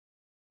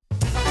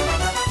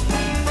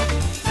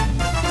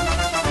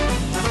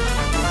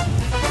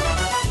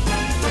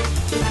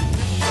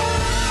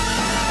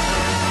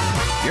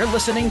You're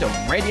listening to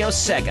Radio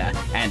Sega,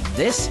 and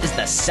this is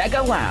the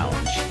Sega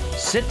Lounge.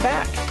 Sit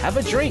back, have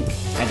a drink,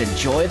 and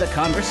enjoy the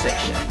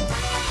conversation.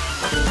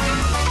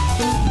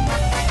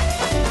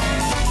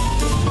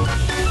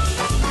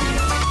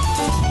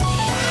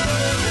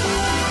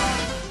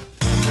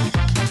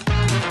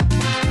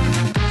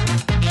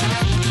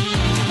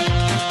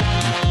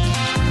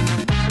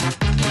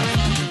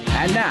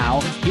 And now,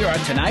 here are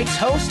tonight's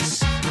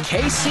hosts,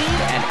 KC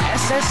and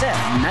SSF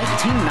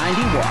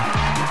 1991.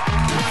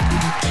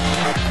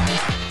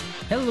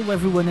 Hello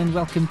everyone and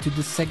welcome to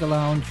the Sega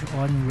Lounge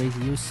on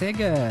Radio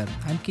Sega.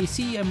 I'm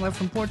KC, I'm live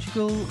from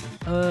Portugal,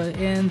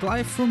 and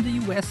live from the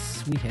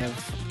US we have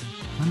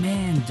my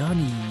man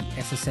Donnie,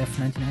 SSF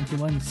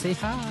 1991. Say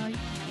hi.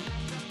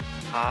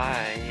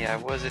 Hi, I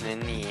wasn't in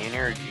the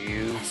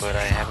interview, but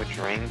I have a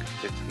drink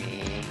with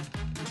me.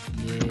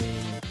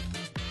 Yeah.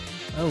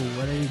 Oh,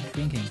 what are you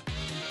drinking?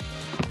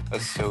 A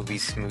Sobe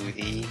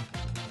smoothie.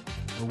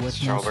 What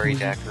Strawberry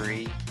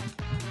daiquiri.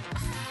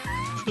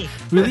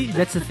 Really?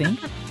 That's a thing?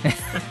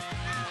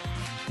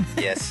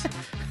 Yes.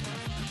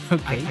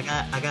 Okay. I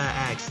gotta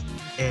ask.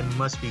 It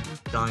must be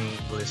Donnie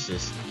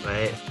delicious,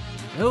 right?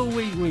 Oh,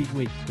 wait.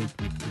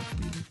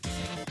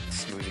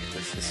 Smoothie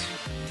delicious.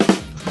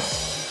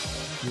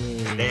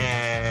 Yeah.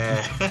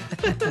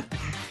 Yeah.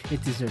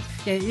 It deserves.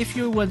 Yeah, if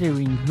you're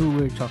wondering who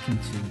we're talking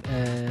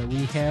to,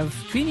 we have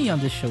Trini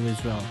on the show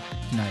as well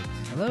tonight.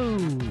 Hello.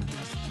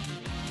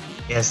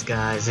 Yes,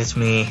 guys, it's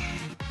me.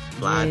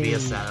 Live Yay. via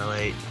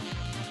satellite,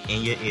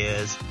 in your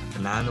ears,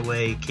 and not in the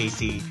way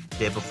Casey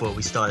did before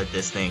we started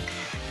this thing.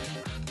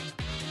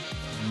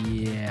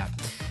 Yeah.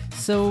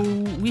 So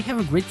we have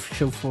a great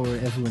show for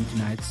everyone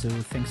tonight. So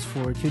thanks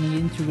for tuning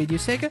in to Radio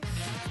Sega.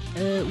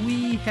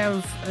 We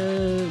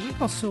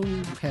also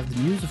have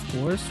the news, of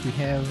course. We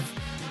have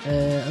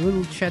a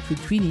little chat with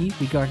Tweenie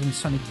regarding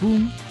Sonic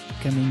Boom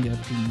coming up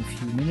in a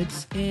few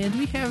minutes, and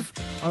we have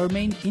our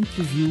main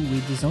interview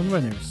with the Zone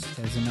Runners,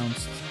 as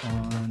announced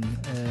on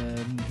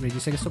Radio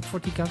Sega Top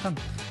 40 Countdown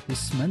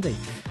this Monday.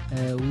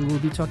 We will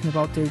be talking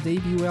about their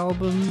debut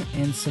album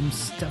and some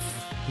stuff.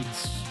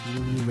 It's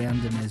really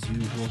random as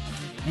usual.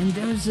 And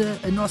there's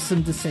an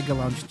awesome The Sega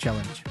Lounge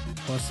Challenge,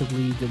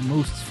 possibly the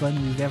most fun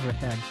we've ever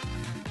had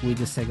with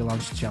the Sega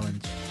Lounge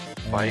Challenge.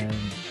 Why?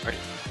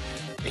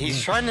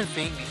 He's trying to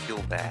make me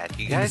feel bad.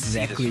 You guys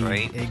see this,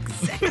 right?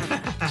 Exactly.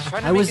 He's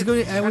trying to I was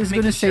make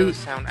gonna the show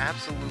say, sound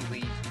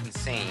absolutely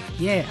insane.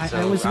 yeah, I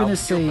So was I'll gonna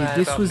feel say bad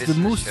this about was the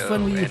missing the most show,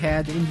 fun we and-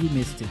 had, and you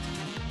missed it.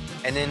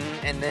 And then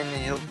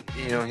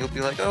he'll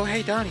be like, oh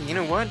hey Donnie, you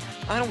know what?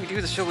 Why don't we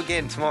do the show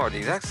again tomorrow at the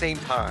exact same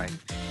time?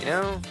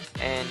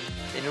 And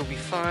it'll be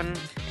fun,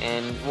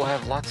 and we'll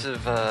have lots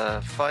of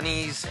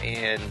funnies,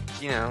 and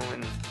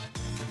and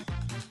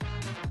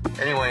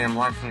anyway, I'm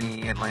live from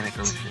the Atlantic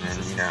Ocean, and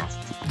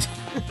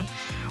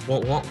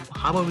Well,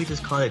 how about we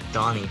just call it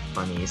Donnie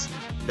Funnies?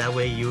 That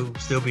way you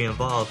still be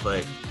involved,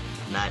 but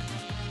not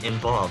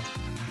involved.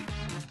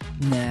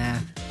 Nah,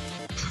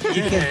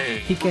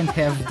 he can't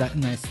have that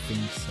nice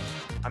thing. So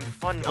I'm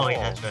fun. Oh,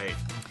 yeah, that's right.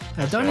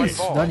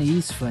 Donnie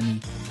is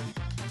funny.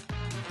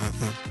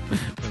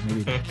 Or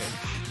maybe not.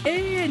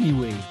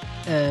 Anyway,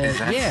 Is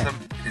that yeah,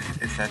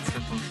 is that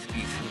supposed to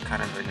be some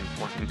kind of an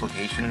important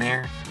implication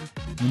there?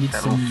 we need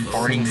That some, little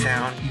farting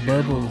sound?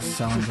 bubble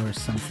sound or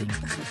something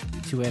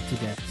to add to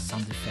that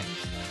sound effect,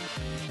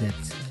 that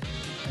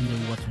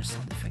underwater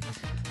sound effect.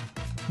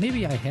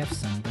 Maybe I have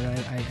some, but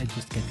I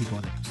just can't be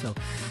bothered. So,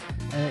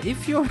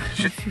 if you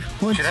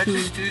want Should I to,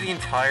 just do the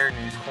entire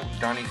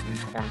Donnie's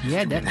News Corner? just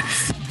yeah, doing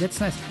this? that's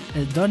nice.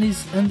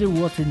 Donnie's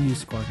underwater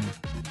news corner.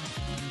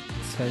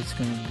 That's how it's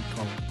going to be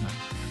called now.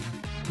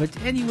 But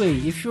anyway,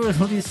 if you're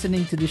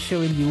listening to the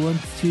show and you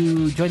want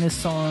to join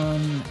us on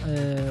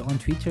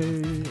Twitter,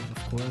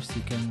 of course,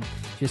 you can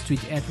just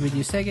tweet at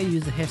Radio Sega,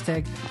 use the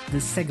hashtag the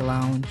Sega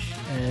Lounge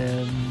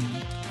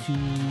to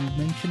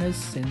mention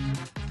us and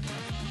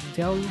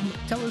tell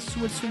us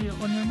what's on your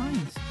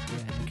minds.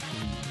 Yeah,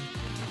 actually,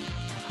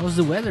 how's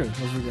the weather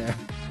over there?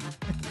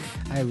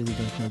 I really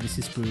don't know. This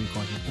is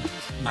pre-recorded.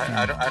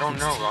 I don't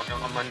know.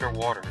 I'm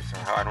underwater, so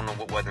I don't know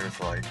what weather is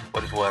like.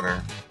 What is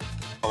weather?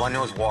 All I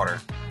know is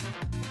water.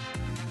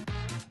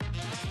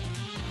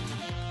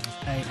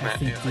 I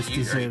think this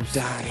deserves.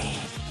 Donnie.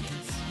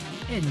 Yes.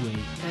 Anyway.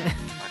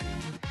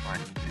 Why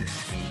do this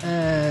to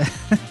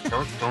me?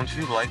 Don't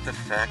you like the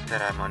fact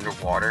that I'm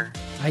underwater?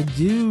 I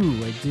do.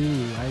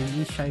 I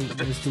wish I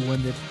was the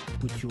one that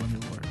put you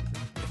underwater.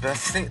 The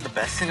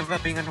best thing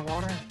about being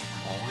underwater?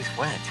 I'm always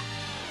wet.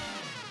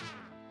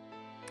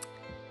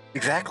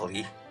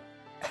 Exactly.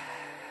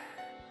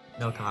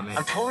 No comment.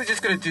 I'm totally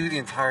just gonna do the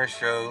entire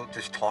show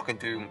just talking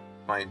through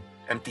my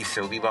empty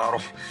Sobe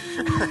bottle.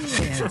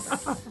 Yes.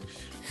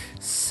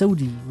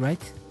 Sodi, right?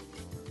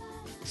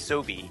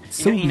 Sobe.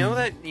 Sobe.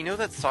 You know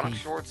that Sonic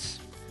Shorts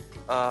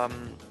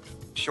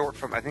short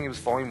from, I think it was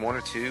volume 1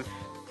 or 2.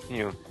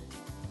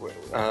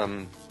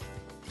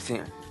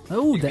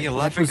 Oh, be a that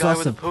laughing was guy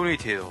awesome. with a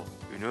ponytail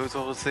who knows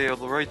how to say all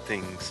the right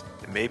things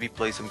and maybe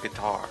play some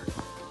guitar.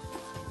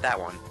 That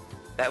one.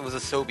 That was a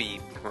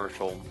Sobe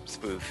commercial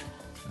spoof.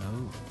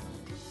 Oh.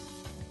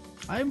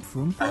 I'm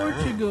from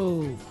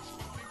Portugal.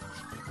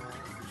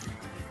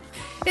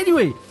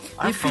 Anyway,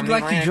 if you'd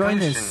like to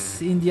join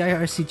us in the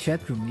IRC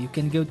chat room, you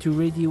can go to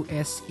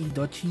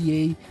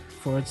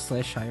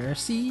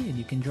radiose.ga/IRC and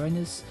you can join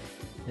us.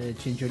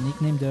 Change your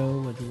nickname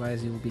though,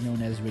 otherwise you'll be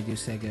known as Radio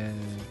Sega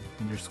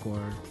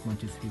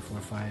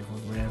 _12345 or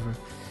whatever.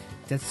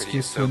 That's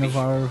Radio just Sobi. One of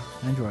our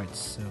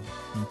androids, so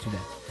don't do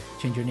that.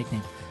 Change your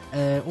nickname.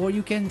 Or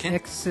you can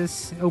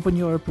open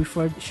your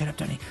preferred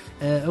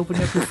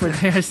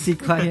IRC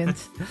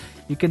client.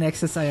 You can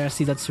access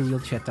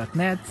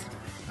irc.surrealchat.net.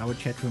 Our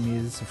chat room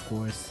is, of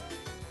course,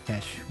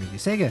 #Radio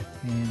Sega,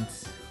 and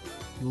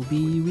you'll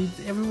be with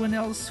everyone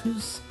else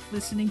who's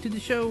listening to the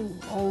show.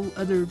 All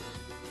the other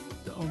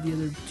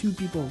 2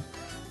 people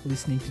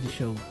listening to the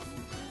show.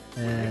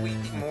 Would we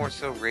be more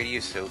so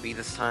Radio Sobi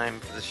this time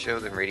for the show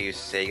than Radio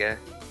Sega?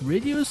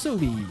 Radio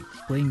Sobi,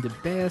 playing the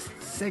best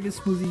Sega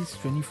smoothies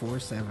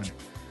 24/7.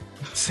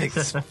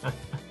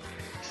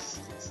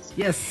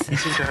 Yes.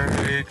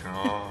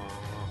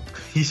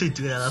 You should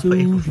do that for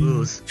April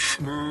Fools.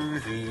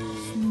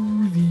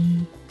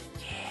 Smoothie.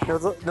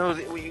 No,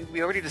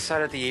 we already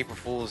decided the April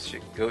Fool's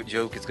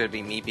joke is going to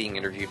be me being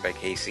interviewed by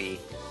Casey.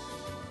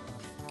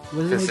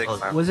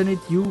 Wasn't it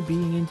you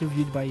being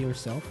interviewed by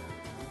yourself?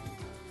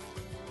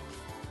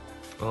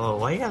 Oh,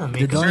 why you gotta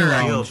make the Donnie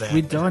Lounge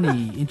with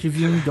Donnie,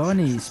 interviewing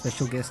Donnie,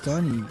 special guest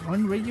Donnie,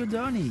 on Radio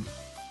Donnie.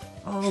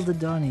 All the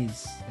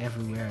Donnies,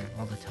 everywhere,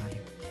 all the time.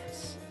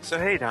 Yes. So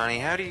hey Donnie,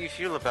 how do you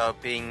feel about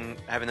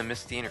having to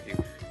miss the interview?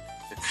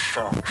 It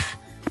sucks.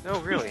 No,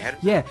 really.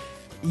 Yeah,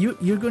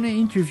 you're gonna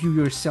interview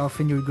yourself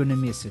and you're gonna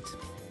miss it.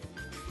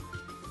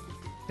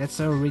 That's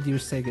our Radio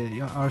Sega,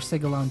 our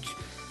Sega Lounge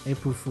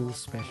April Fool's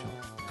special.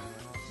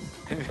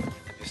 I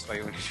missed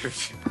my own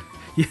interview.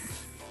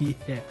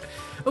 Yeah.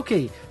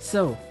 Okay,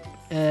 so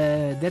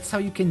that's how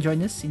you can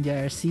join us in the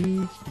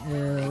IRC.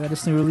 Let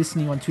us know you're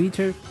listening on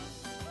Twitter.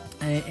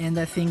 And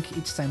I think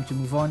it's time to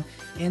move on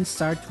and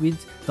start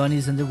with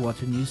Donnie's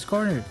Underwater News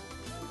Corner.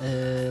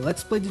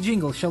 Let's play the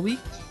jingle, shall we?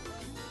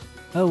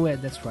 Oh, yeah,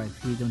 that's right.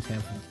 We don't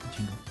have a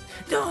jingle.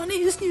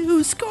 Donnie's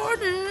News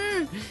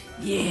Corner!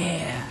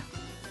 Yeah!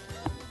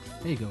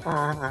 There you go.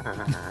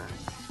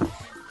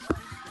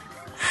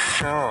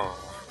 So...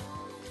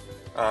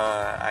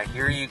 I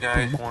hear you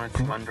guys wanted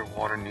some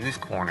underwater news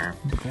corner.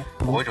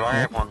 Boy, do I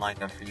have one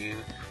lined up for you.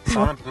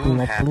 Sonic Boom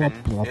happened.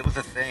 It was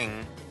a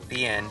thing.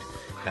 The end.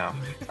 No.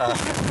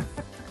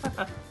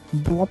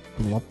 Blop,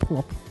 blop,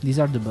 blop. These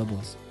are the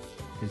bubbles.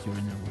 Because you're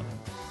in the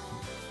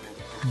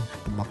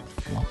water.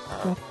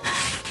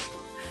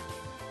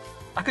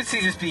 I could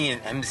see just being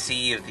an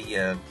MC of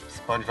the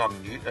SpongeBob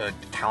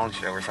talent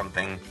show or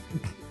something.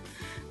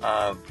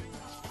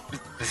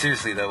 But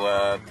seriously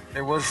though,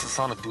 there was a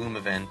Sonic Boom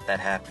event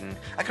that happened.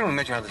 I can only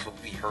imagine how this will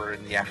be heard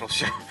in the actual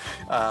show.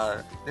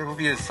 There will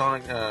be a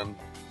Sonic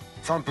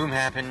Boom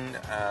happen.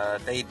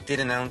 They did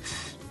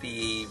announce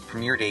the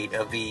premiere date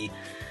of the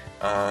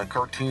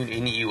cartoon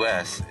in the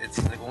US. It's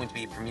going to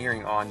be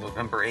premiering on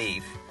November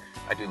 8th,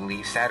 I do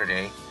believe,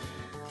 Saturday,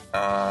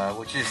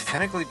 which is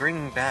technically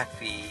bringing back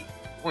the...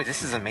 Boy,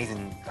 this is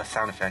amazing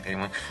sound effect,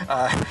 anyway.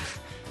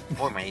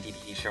 Boy, my ADD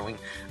is showing.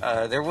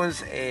 There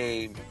was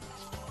a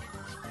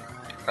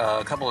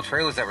couple of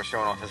trailers that were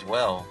shown off as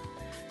well.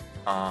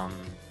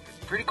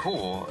 Pretty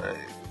cool.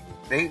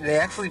 They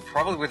actually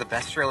probably were the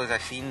best trailers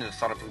I've seen of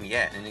Sonic Boom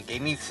yet, and it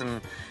gave me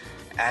some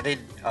added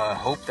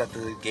hope that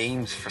the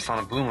games for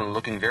Sonic Boom are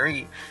looking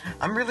very...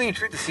 I'm really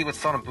intrigued to see what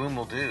Sonic Boom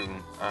will do,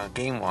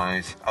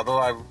 game-wise. Although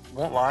I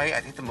won't lie, I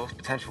think the most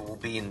potential will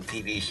be in the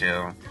TV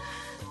show.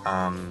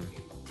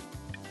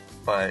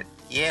 But,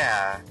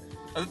 yeah.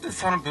 Other than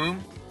Sonic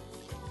Boom,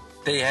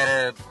 they had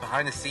a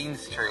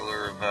behind-the-scenes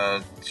trailer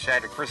of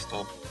Shattered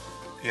Crystal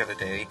the other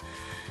day.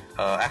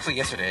 Actually,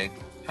 yesterday.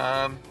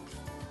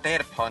 They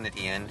had a pun at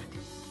the end.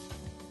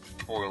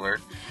 Spoiler.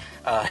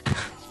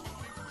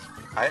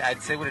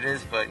 I'd say what it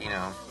is, but, you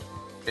know,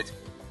 it's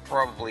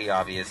probably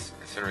obvious,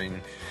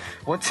 considering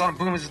what Sonic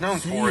Boom is known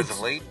for as of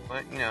late,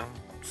 but, you know.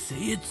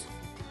 See it?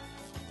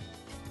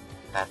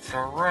 That's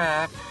a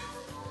wrap.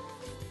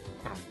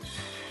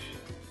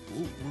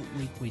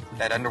 Wait.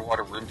 That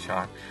underwater rim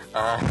shot.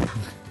 That's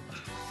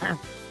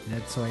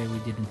why we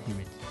didn't hear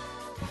it.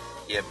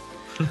 Yep.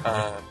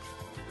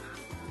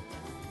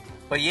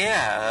 But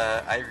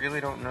yeah, I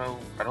really don't know.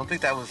 I don't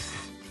think that was...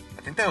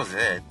 I think that was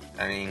it.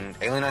 I mean,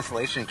 Alien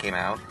Isolation came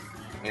out.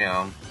 You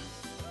know,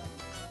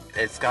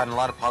 it's gotten a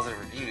lot of positive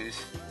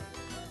reviews.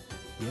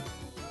 Yep.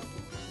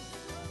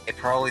 It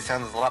probably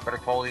sounds a lot better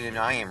quality than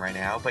I am right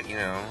now, but you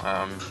know,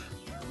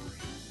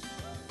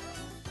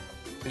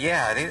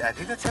 yeah, I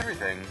think that's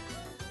everything.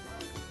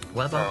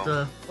 What about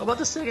the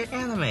Sega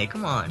anime?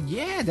 Come on.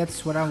 Yeah,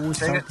 that's what I was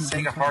talking about.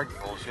 Sega Hard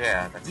Goals,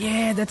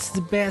 yeah. That's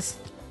the best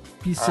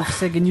piece of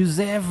Sega news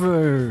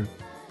ever.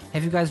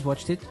 Have you guys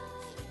watched it?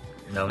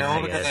 No,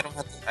 because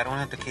I don't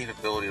have the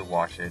capability to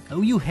watch it.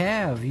 Oh, you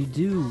have, you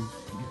do.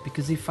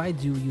 Because if I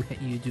do,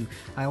 you do.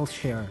 I'll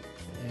share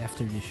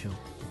after the show.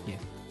 Yeah.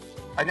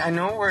 I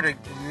know where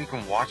you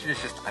can watch it. It's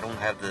just I don't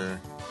have the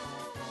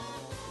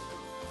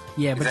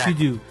Yeah,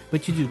 Exactly.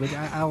 but you do. But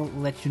I'll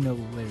let you know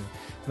later.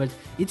 But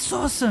it's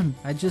awesome.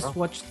 I just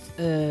watched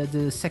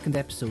the second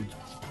episode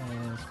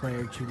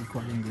prior to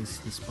recording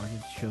this part of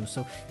the show.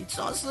 So it's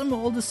awesome.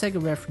 All the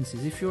Sega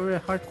references. If you're a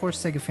hardcore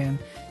Sega fan,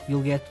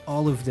 you'll get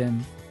all of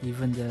them,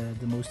 even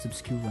the most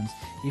obscure ones.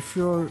 If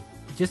you're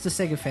just a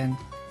Sega fan,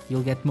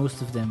 you'll get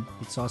most of them.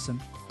 It's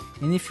awesome.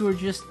 And if you're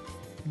just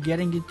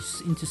getting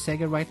into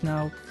Sega right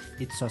now,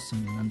 it's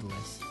awesome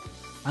nonetheless.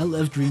 I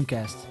love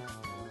Dreamcast.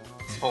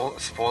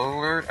 Spoiler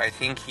alert, I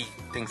think he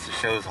thinks the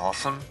show is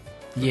awesome.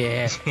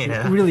 Yeah,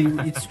 Yeah. really,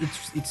 it's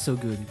so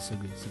good. It's so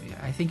good. So yeah,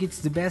 I think it's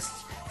the best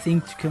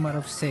thing to come out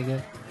of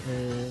Sega.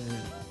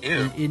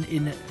 Ew.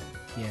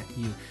 Yeah,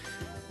 you.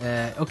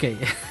 Okay.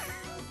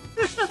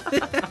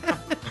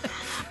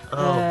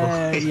 Oh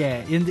boy.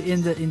 Yeah, in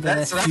the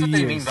That's last few what they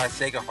years. mean by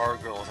Sega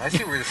Hard Girls. I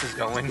see where this is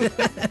going.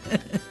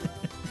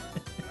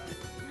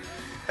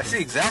 I see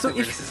exactly So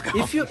where this is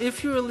going.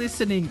 if you're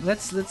listening,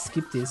 let's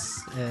skip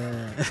this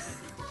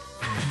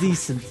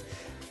decent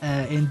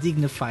and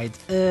dignified.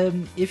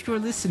 If you're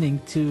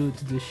listening to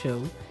the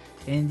show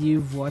and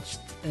you've watched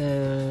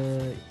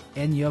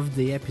any of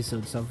the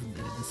episodes of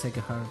the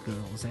Sega Hard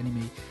Girls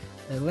anime,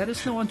 let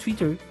us know on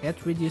Twitter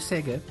at Radio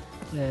Sega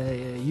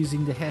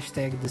using the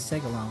hashtag the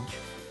Sega Lounge.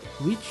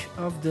 Which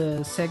of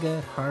the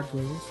Sega Hard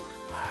Girls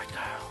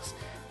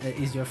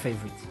is your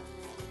favorite?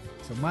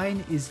 So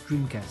mine is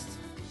Dreamcast.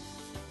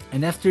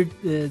 And after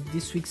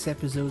this week's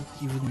episode,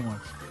 even more.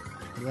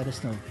 Let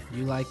us know. Do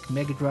you like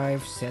Mega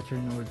Drive,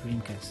 Saturn, or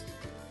Dreamcast?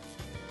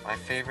 My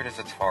favorite is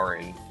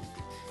Atari.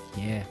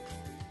 Yeah.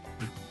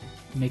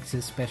 It makes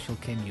a special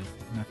cameo.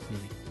 Not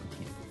really. But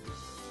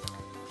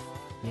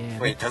yeah. Yeah.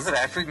 Wait, does it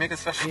actually make a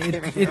special but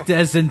cameo? it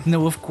doesn't.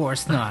 No, of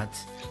course not.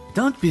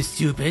 Don't be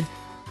stupid.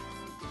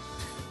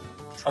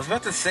 I was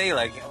about to say,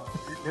 like,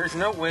 there's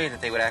no way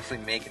that they would actually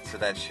make it so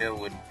that show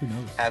would Who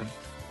knows? have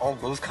all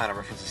those kind of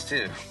references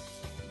too.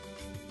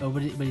 Oh,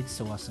 but it's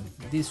so awesome.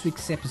 This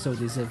week's episode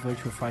is a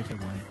Virtua Fighter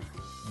one.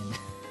 And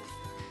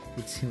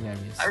it's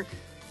hilarious.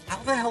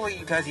 How the hell are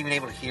you guys even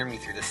able to hear me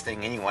through this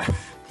thing anyway?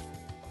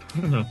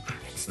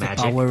 It's the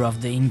Magic. power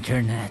of the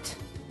internet.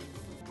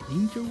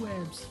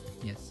 Interwebs.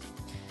 Yes.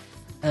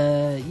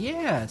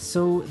 Yeah,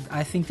 so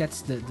I think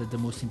that's the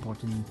most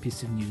important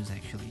piece of news,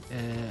 actually.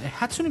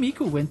 Hatsune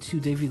Miku went to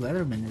David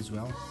Letterman as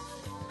well.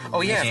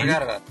 Oh yeah, I And-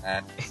 forgot about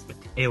that.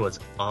 It was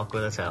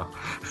awkward as hell.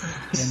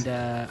 And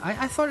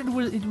I thought it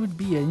would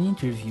be an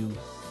interview.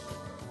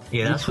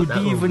 Yeah, that's Which would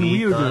what that be even we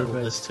weirder, thought it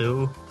but- was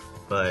too.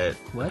 But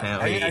What?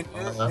 apparently,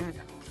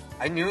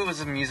 I knew it was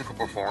a musical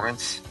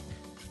performance.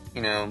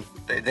 You know,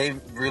 they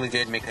really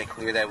did make that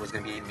clear that it was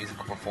going to be a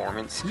musical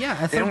performance. Yeah,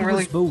 I They thought don't it was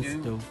really both,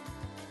 do- though.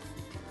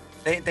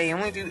 They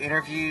only do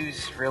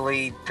interviews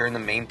really during the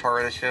main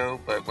part of the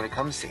show, but when it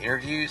comes to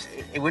interviews,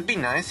 it would be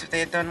nice if they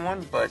had done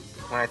one, but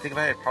when I think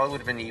about it, it probably would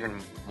have been even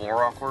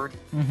more awkward.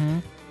 Mm-hmm.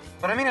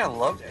 But I mean, I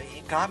loved it.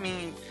 It got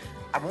me.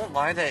 I won't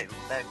lie that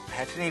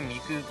Hatsune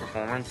Miku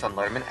performance on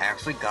Letterman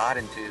actually got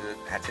into the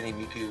Hatsune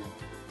Miku,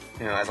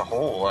 you know, as a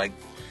whole. Like,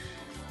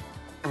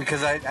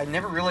 because I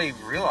never really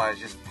realized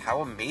just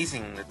how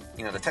amazing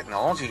the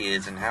technology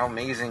is and how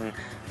amazing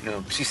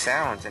she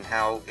sounds and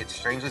how it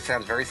strangely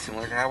sounds very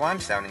similar to how I'm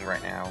sounding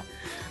right now.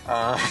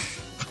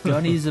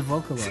 Johnny is a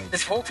Vocaloid.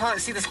 This whole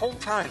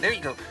time, there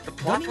you go. The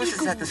plot Donnie twist is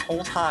Miku. that this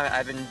whole time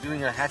I've been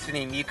doing a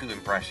Hatsune Miku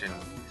impression.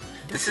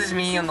 This is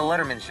me on the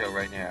Letterman show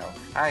right now.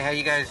 Hi, how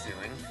you guys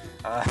doing?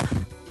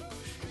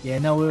 Yeah,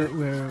 now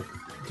we're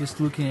just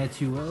looking at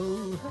you.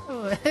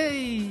 Oh,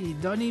 hey,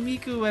 Donnie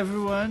Miku,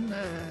 everyone.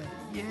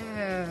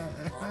 Yeah.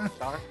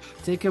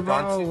 Take a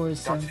bow or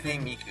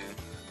something. Dansune Miku.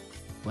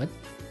 What?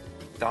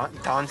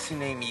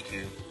 Dansune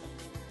Miku.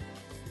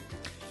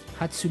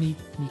 Hatsune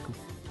Miku.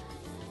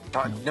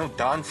 No,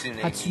 Dansune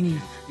Hatsune.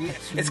 Miku.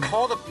 Hatsune. It's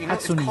called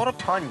it's Hatsune. called a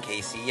pun,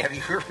 Casey. Have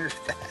you heard of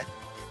that?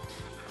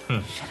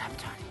 Shut up,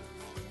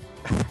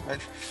 Donnie. I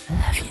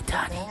love you,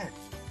 Donnie.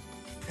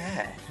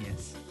 Yeah.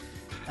 Yes.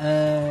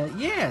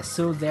 Yeah,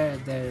 so there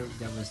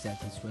was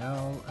that as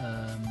well.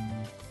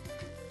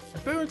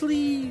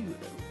 Apparently,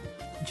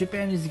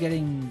 Japan is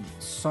getting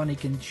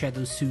Sonic and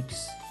Shadow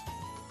suits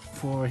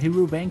for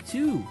Hero Bank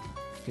 2,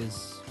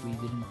 because we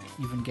didn't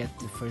even get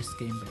the first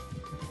game, but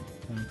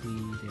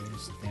apparently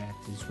there's that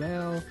as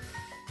well.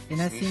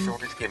 And I These think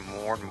shoulders get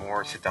more and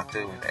more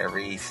seductive with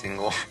every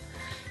single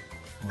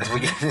as we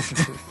get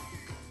into.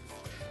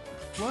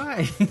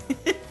 why?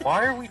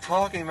 Why are we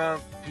talking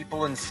about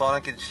people in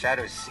Sonic and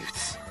Shadow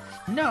suits?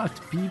 Not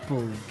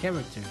people,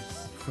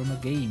 characters from a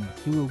game,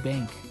 Hero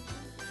Bank.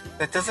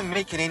 That doesn't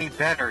make it any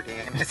better,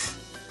 damn it.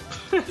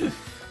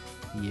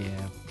 Yeah.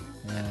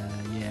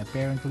 Yeah,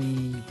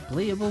 apparently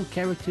playable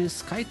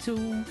characters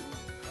Kaito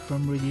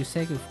from Radio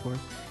Sega, of course,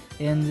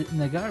 and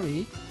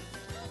Nagari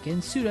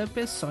can suit up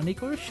as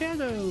Sonic or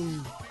Shadow.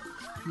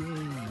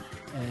 Yay.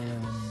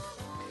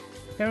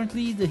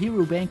 Apparently the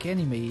Hero Bank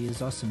anime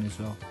is awesome as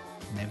well.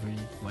 Never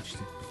watched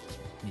it,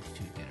 but need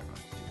to get around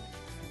to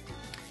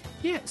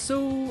it. Yeah,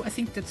 so I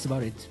think that's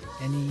about it.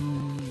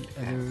 Any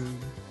other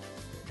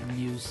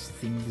news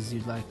things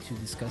you'd like to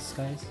discuss,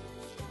 guys?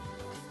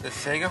 the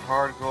Sega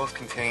Hard Girls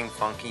contain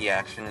funky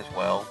action as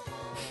well?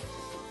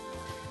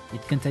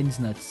 It contains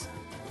nuts.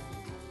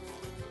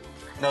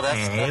 No,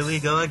 that's And here we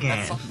go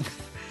again.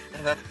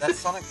 That's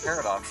Sonic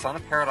Paradox.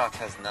 Sonic Paradox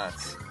has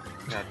nuts.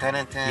 You know,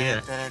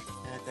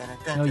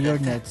 No, you're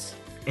nuts.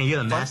 And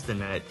you're a master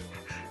nut.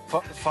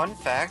 Fun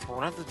fact,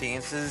 one of the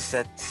dances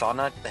that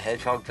Sonic the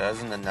Hedgehog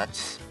does in the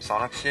Nuts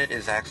Sonic shit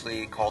is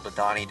actually called the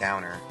Donnie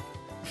Downer.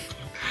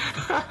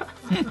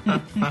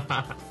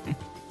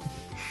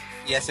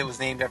 Yes, it was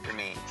named after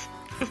me.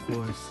 Of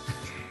course.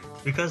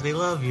 Because they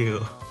love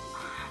you.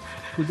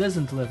 Who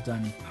doesn't love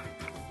Donnie?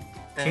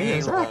 They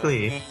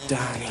exactly. love me.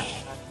 Donnie.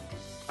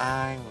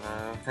 I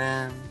love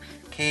them.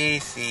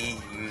 Casey,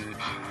 you do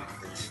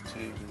this to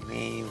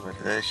me with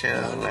the show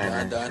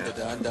and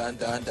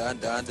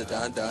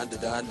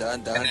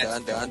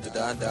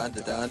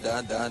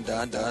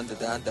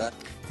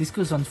This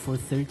goes on for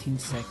 13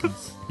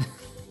 seconds.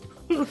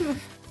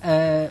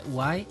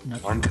 Why?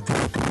 Not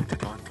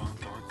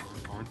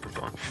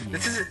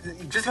This is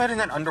just imagine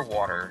that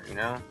underwater, you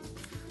know?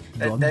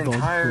 Don, That don,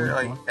 entire don,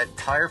 like don. that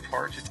entire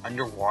part just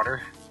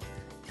underwater.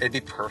 It'd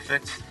be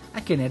perfect. I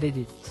can edit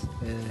it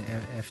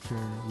after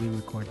we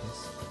record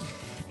this.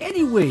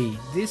 Anyway,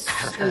 this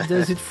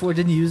does it for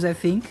the news, I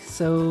think.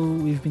 So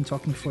we've been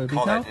talking for a bit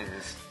Call now, that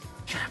news.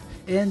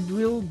 and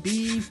we'll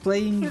be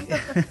playing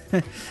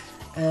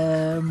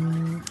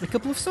a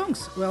couple of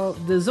songs. Well,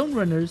 the Zone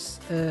Runners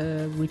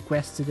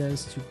requested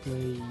us to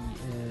play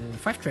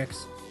 5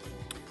 tracks.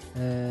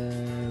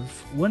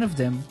 One of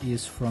them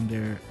is from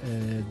their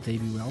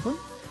debut album,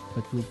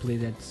 but we'll play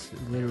that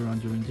later on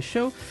during the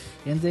show.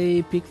 And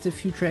they picked a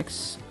few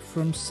tracks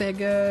from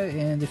Sega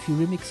and a few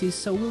remixes,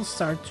 so we'll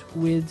start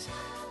with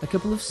a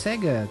couple of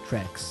Sega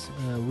tracks.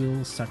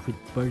 We'll start with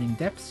Burning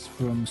Depths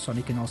from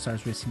Sonic and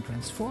All-Stars Racing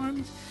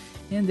Transformed,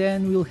 and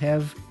then we'll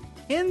have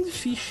And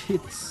Fish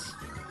Hits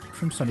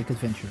from Sonic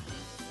Adventure.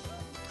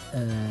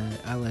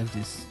 I love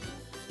this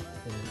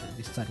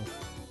title.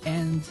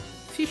 And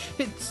Fish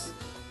Hits.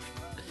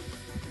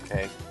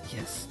 Okay.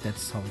 Yes,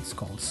 that's how it's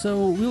called.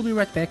 So we'll be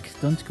right back.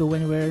 Don't go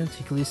anywhere.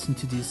 Take a listen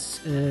to these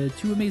 2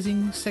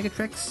 amazing Sega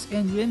tracks.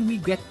 And when we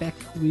get back,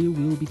 we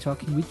will be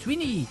talking with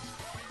Twinny,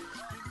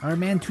 our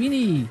man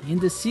Twinny, in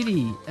the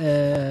city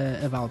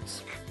about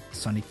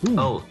Sonic Boom.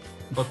 Oh,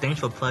 well, thanks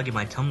for plugging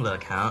my Tumblr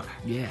account.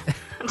 Yeah.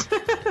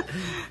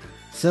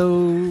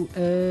 So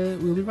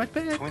we'll be right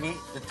back.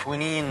 The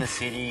Twinny in the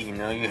city, you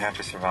know you have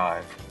to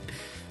survive.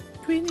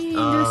 Twinny in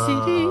the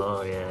city.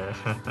 Oh, yeah.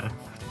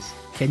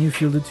 Can you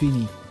feel the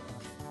Twinny?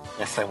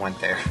 Yes, I went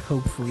there.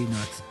 Hopefully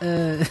not.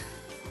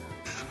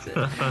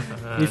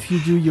 If you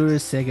do, you're a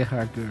Sega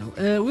hard girl.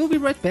 We'll be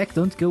right back.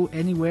 Don't go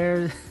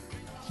anywhere.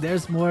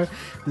 There's more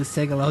the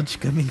Sega Lounge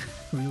coming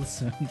real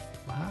soon.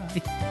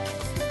 Bye.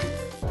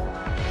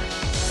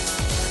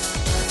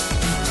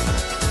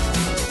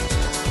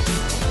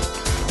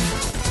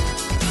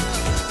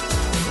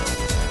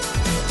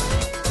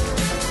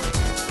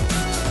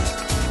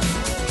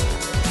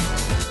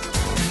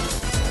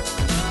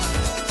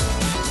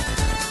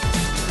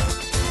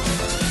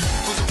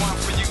 Who's the one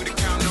for you to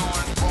count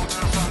on? Won't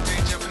turn from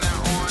page up and now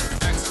on.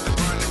 Access the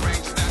burning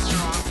range is that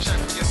strong. Check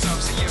for yourself,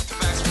 see if the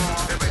facts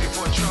wrong. They're ready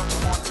for trouble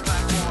on this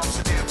platform.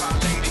 So thereby,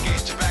 lady,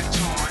 get your back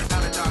torn.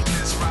 Out of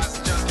darkness, rise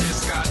to justice.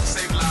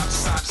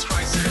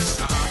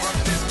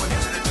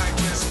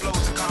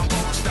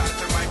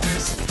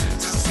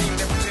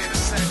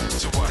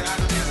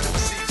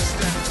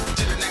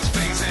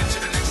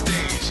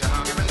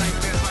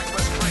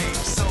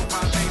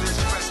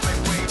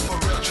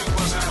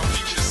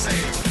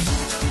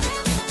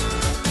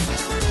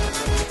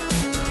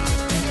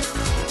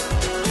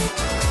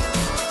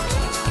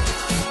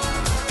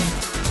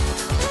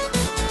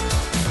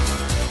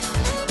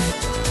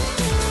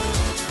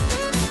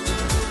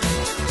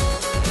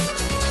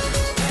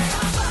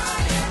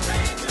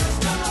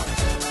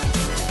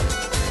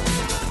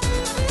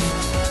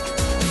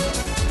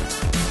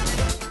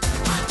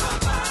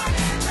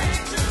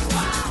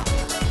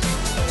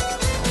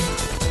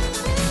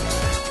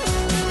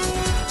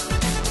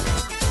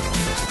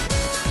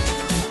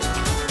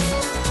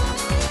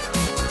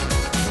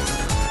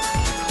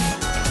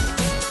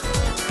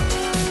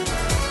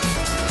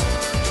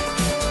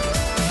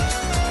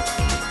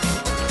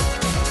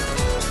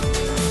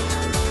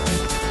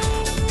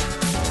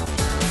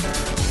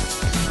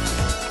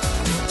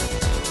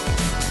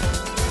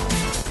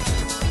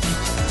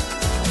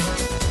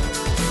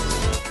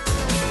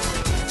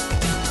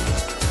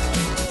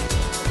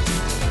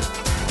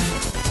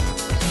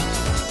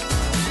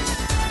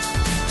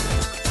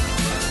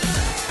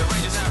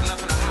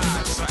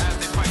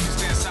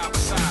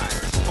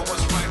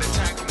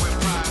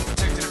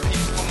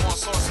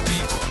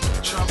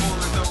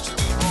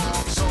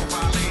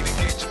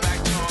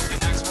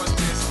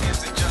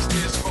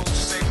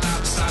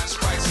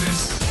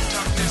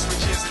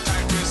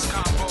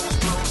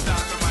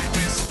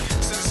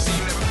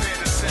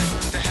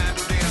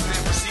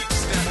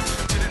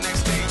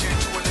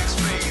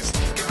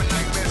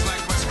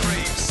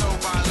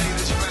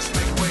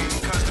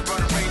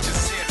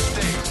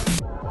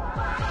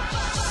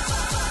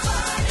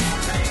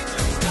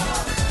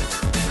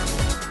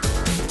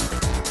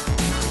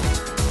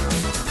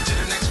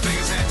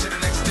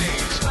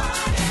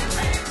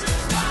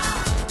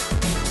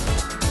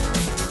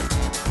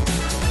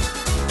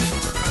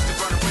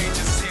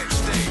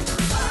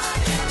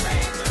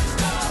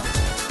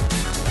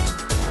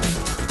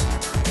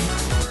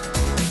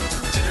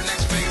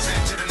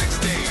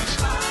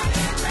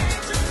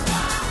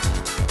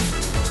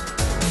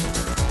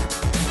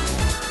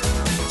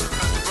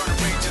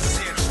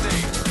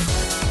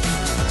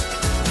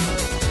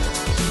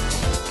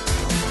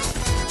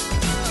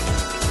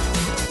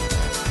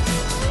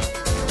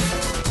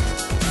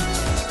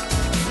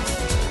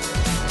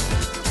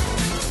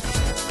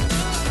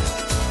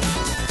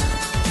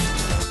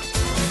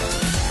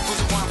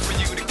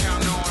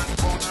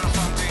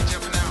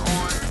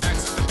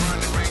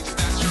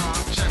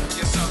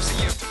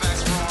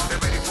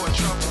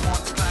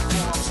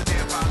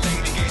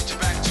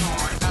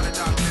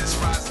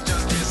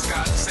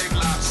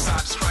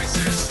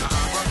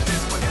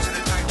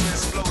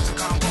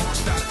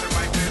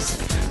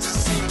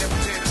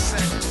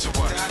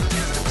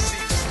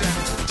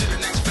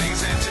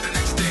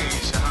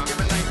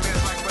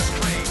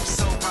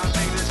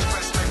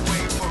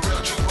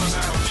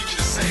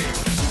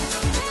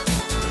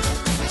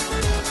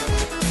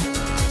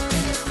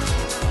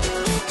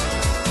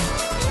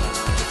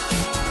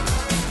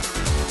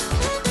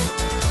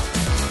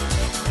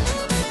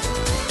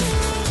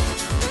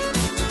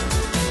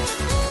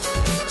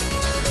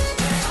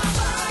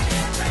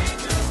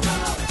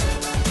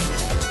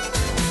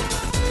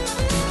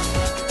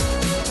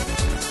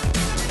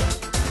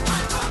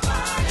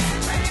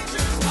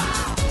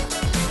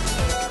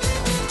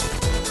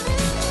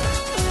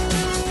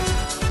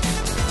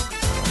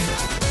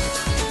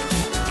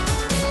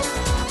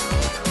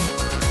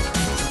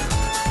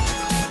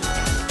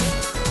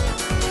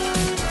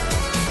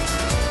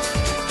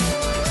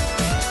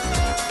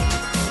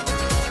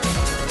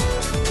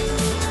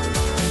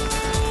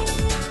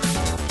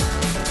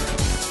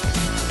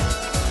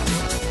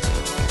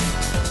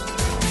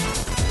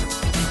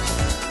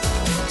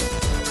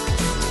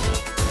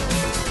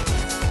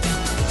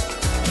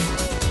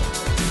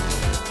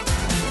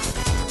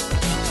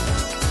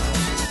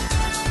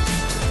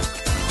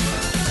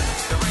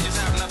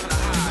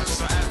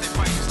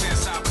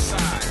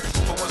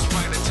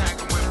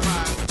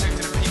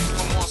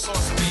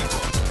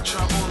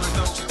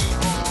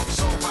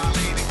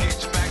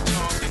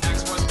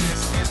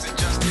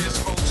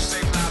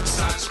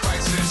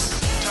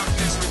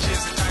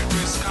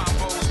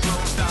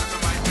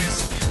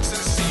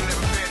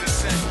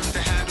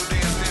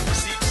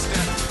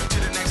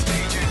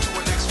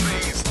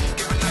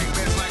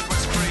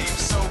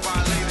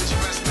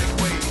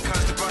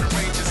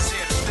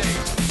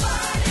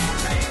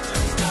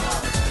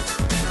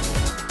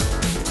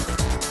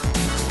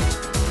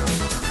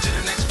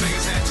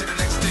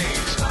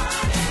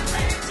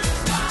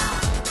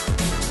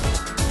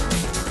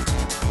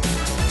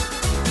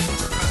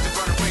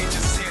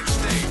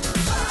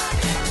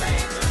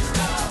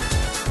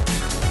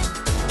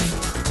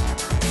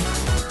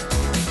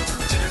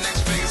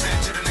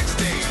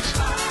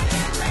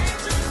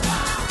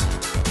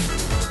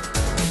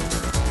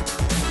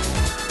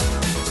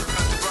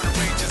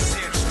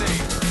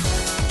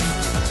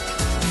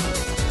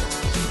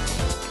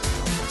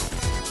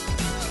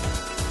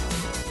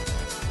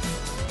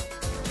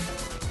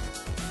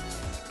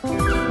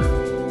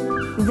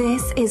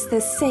 This is the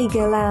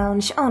Sega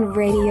Lounge on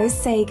Radio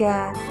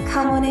Sega.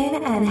 Come on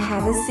in and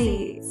have a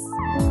seat.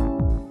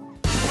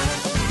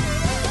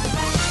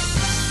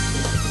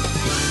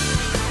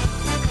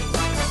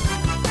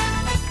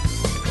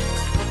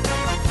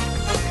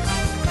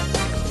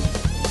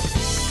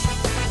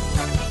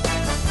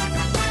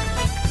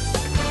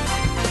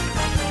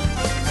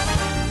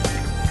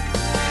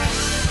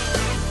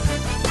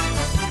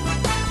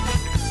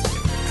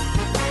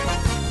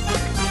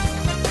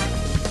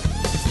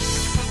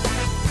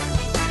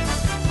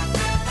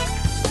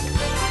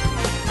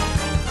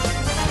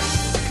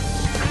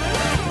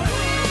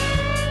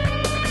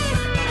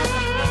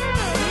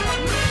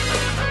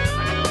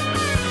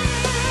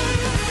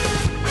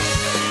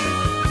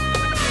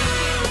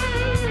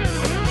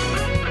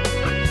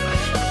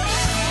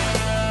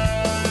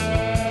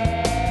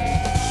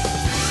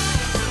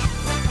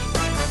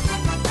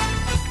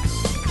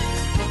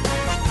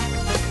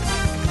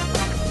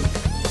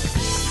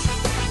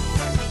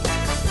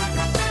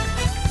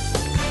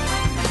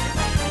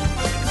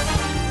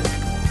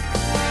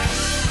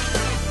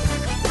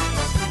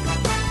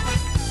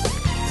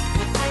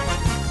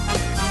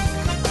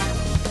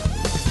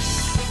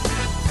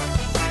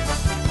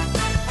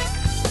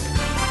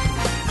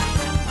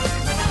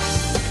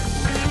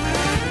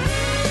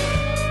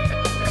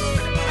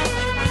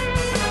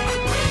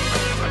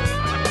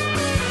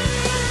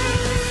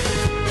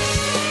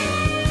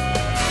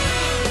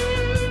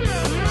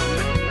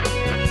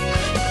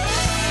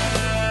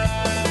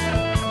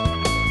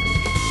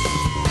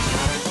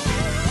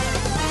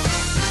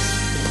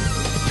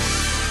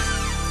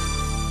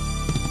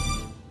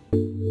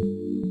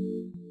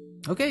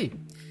 Okay,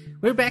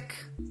 we're back.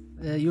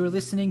 You're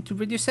listening to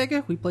Radio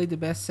Sega. We play the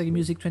best Sega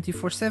music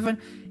 24/7,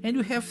 and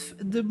we have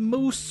the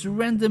most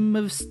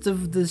randomest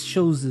of the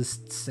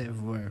showsists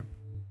ever.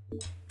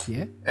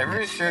 Yeah?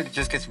 Every show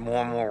just gets more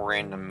and more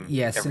random.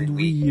 Yes, every and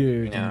week,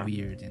 weird, you know? and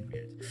weird, and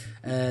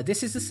weird.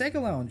 This is the Sega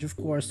Lounge, of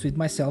course, with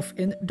myself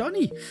and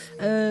Donnie.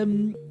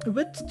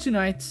 But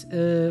tonight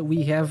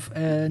we have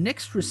an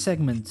extra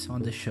segment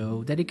on the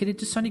show dedicated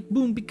to Sonic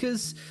Boom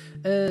because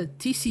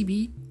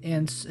TCB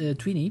and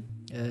Tweenie,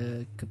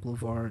 a couple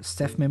of our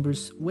staff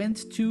members,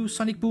 went to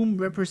Sonic Boom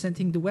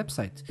representing the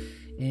website.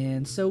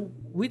 And so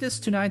with us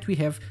tonight we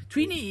have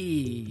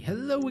Tweenie.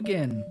 Hello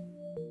again.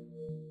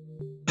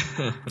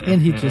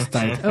 And he just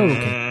died. Oh,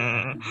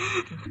 okay.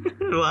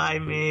 Why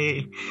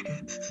me?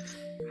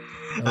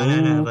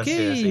 But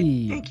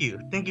seriously,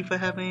 thank you for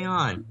having me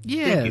on.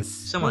 Yes. Thank you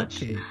so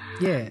much. Okay.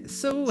 Yeah.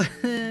 So,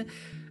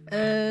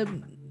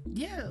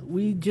 yeah,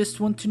 we just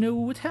want to know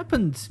what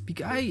happened.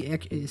 I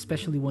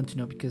especially want to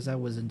know because I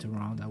wasn't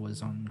around. I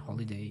was on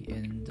holiday,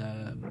 and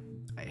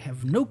I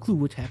have no clue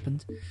what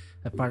happened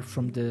apart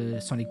from the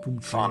Sonic Boom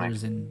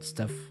trailers and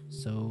stuff.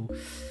 So,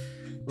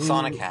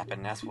 Sonic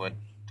happened. That's what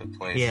took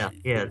place. Yeah,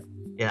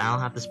 I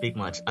don't have to speak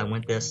much. I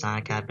went there,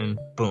 Sonic happened,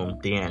 boom,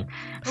 the end.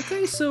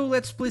 Okay, so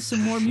let's play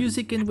some more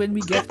music, and when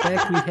we get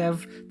back, we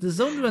have the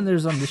Zone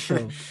Runners on the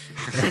show.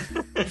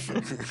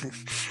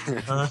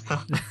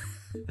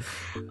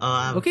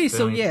 Okay,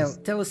 so yeah,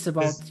 tell us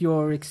about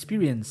your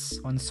experience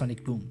on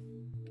Sonic Boom.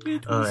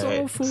 It was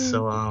awful.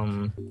 So,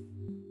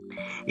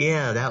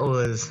 yeah, that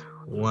was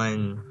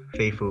one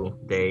fateful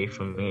day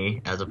for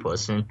me as a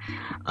person.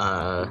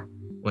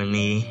 When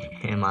me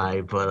and my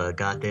brother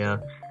got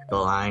there, the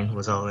line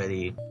was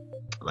already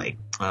like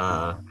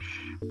a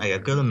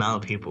good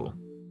amount of people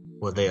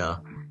were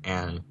there,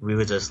 and we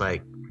were just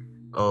like,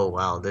 oh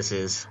wow, this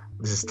is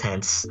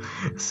tense.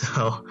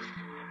 So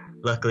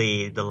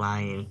luckily the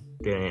line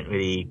didn't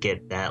really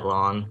get that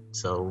long,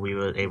 so we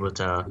were able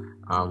to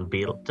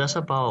be just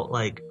about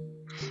like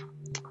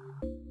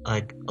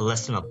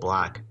less than a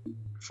block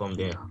from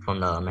the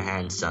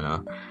Manhattan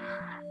Center.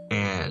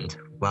 And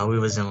while we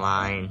was in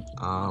line,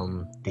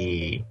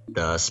 the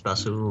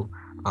special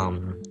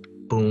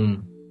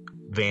Boom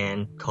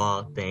van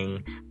car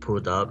thing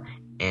pulled up,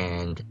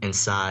 and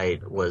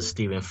inside was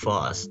Stephen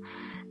Frost.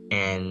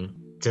 And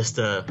just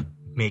to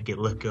make it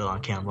look good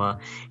on camera,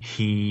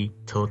 he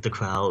told the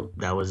crowd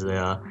that was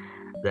there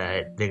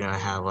that they're gonna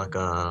have like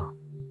a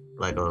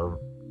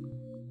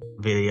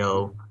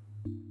video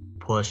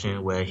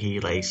portion where he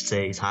like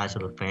says hi to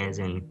the fans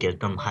and get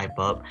them hype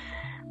up.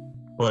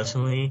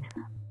 Fortunately,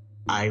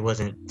 I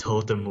wasn't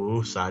told to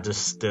move, so I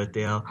just stood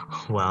there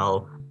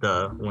while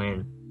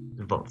when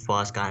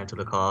Frost got into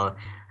the car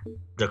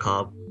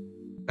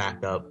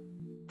backed up,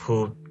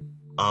 pulled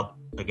up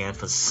again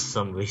for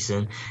some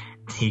reason.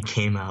 He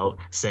came out,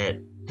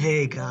 said,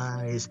 "Hey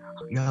guys,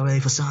 y'all ready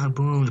for Sonic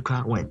Boom?" The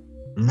crowd went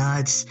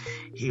nuts.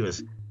 He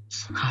was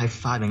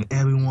high-fiving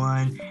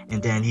everyone,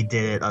 and then he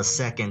did it a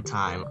second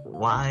time.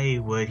 Why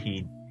would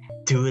he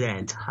do that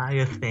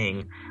entire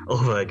thing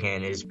over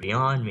again is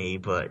beyond me,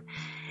 but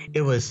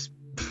it was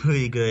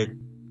pretty good.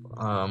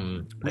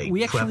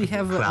 We actually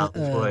have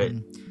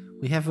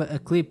a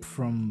clip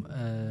from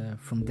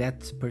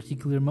that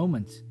particular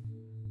moment.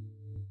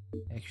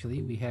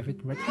 Actually, we have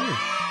it right here.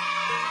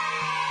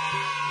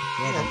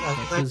 Yeah,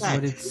 that was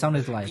what it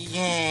sounded like.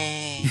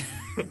 Yay!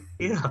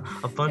 Yeah,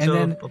 a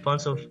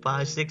bunch of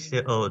 5, 6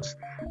 year olds.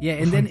 Yeah,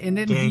 and then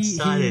Getting he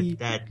excited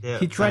that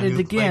he tried a it new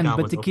again, playground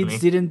but was the kids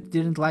opening.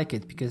 didn't like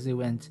it because they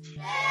went,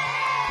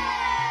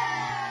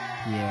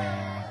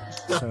 yeah,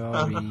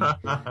 sorry.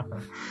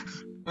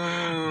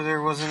 Ooh,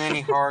 there wasn't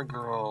any hard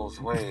girls.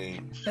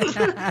 Wait.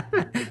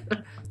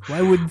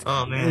 Why would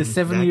Oh man,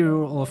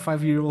 7-year-old or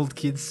 5-year-old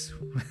kids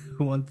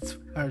want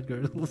hard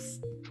girls?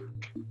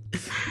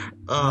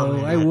 oh Oh,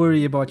 man, I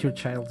worry about your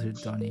childhood,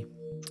 Donnie.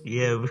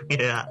 yeah,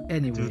 yeah.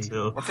 Anyway. Do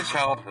too. What's a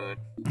childhood?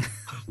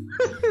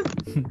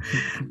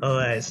 All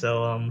right,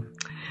 so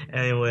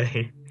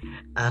anyway,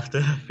 after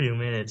a few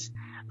minutes,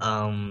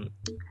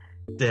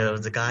 there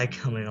was a guy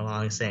coming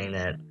along saying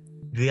that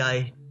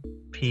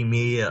VIP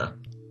Media,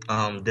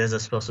 there's a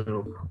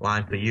special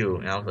line for you,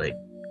 and I was like,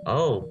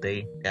 oh,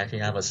 they actually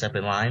have a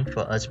separate line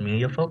for us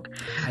media folk.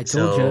 I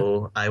told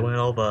So I went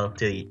over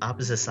to the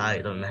opposite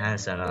side of the Manhattan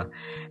Center,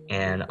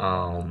 and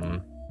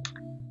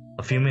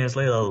a few minutes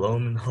later, lo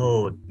and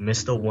behold,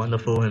 Mr.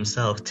 Wonderful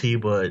himself,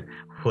 T-Bird,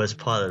 was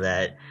part of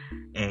that.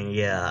 And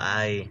yeah,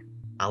 I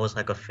was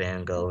like a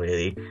fangirl,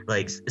 really.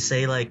 Like,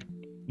 say, like,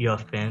 you're a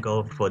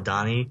fangirl for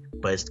Donnie,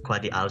 but it's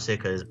quite the opposite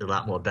because it's a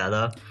lot more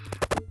better.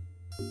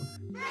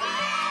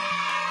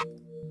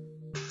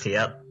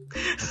 Yep.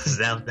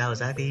 That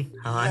was exactly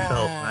how I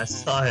felt when I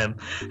saw him.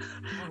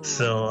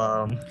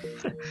 So,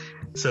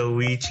 so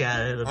we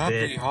chatted a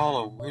Happy bit.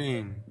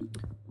 Halloween.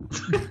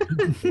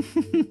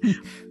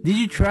 Did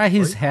you try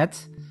his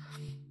hat?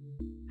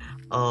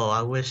 Oh,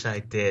 I wish I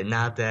did.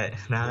 Now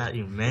that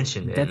you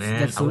mentioned it, man,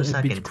 That's I wish a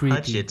I bit could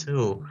touch creepy. it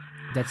too.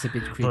 That's a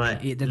bit creepy.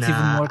 But, That's even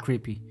nah. more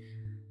creepy.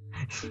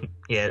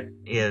 Yeah,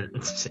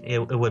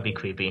 it would be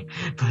creepy,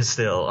 but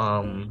still,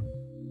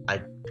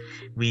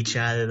 we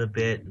chatted a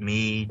bit,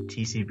 me,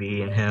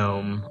 TCB, and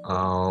him,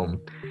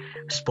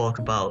 spoke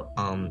about,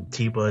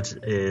 T-Bird's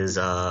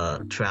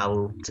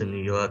travel to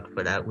New York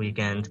for that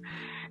weekend,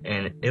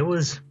 and it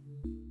was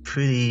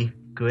pretty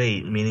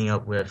great meeting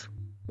up with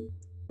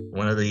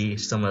one of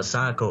some of the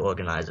Sonico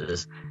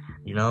organizers,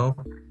 you know?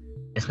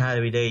 It's not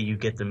every day you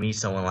get to meet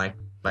someone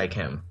like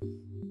him.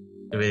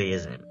 It really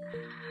isn't.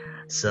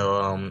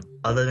 So,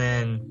 other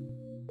than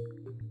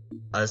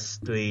us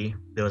three,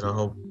 there was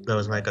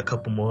like a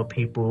couple more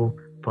people,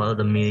 part of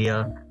the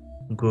media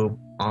group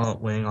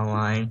waiting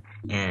online,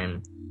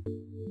 and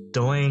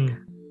during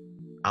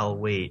our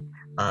wait,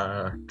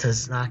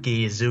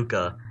 Tasaki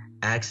Izuka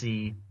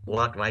actually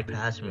walked right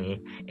past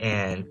me,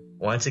 and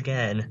once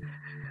again,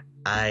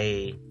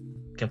 I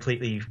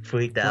completely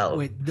freaked out.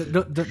 Wait,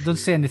 don't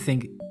say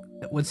anything.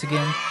 Once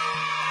again.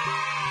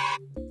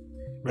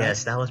 Right?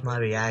 Yes, that was my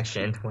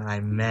reaction when I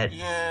met.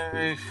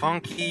 Yay,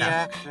 funky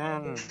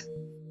action.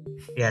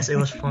 Yes, it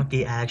was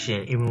funky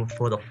action even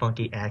before the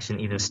funky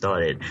action even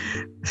started.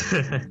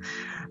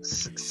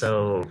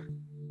 So,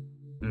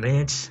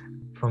 minutes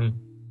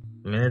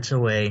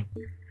away,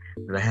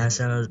 the Manhattan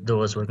Center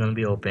doors were gonna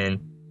be open.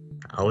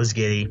 I was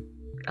giddy.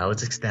 I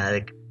was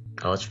ecstatic.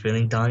 I was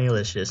feeling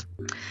Donny-licious.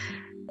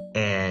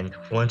 And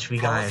once we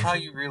Tell got us in, how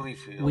you really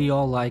feel. We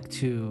all like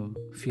to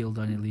feel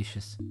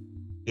Donny-licious.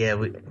 I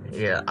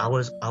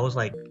was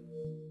like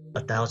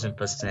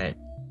 1,000%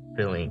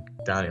 feeling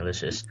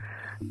Donny-licious.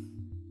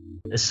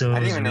 As soon I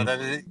didn't as even know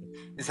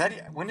we-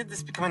 that. When did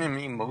this become an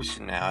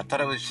emotion now? I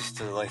thought it was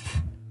just like.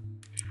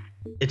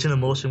 It's an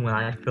emotion when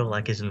I feel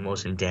like it's an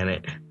emotion, damn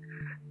it.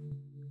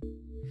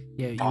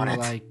 Yeah, you Darn were it.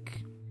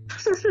 like,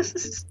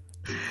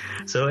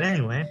 So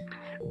anyway,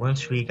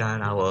 once we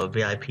got our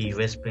VIP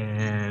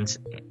wristbands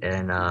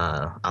and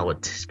our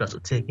special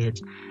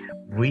tickets,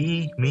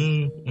 me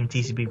and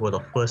TCB were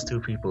the first two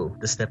people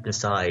to step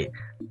inside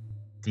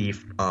the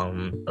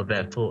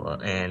event floor.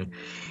 And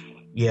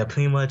yeah,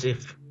 pretty much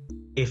if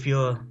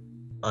you're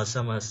a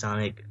Summer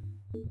Sonic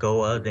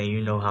goer, then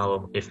you know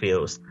how it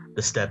feels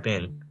to step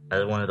in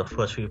as one of the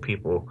first few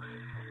people.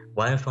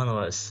 Right in front of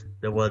us,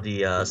 there were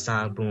the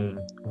Sonic Boom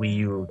Wii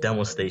U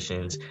demo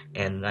stations,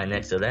 and right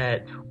next to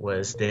that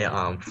was their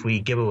free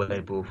giveaway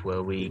booth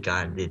where we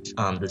got the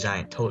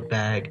giant tote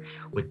bag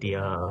with the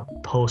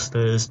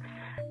posters.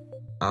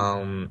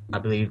 I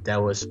believe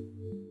that was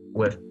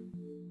with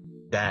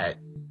that.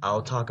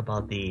 I'll talk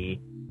about the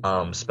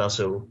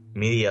special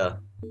media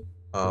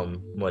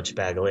merch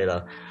bag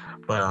later,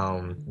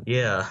 but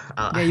yeah.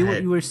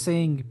 you were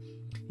saying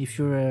if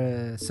you're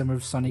a Summer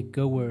of Sonic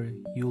goer,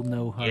 you'll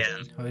know how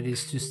it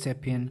is to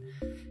step in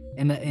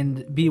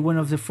and be one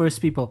of the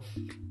first people.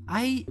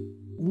 I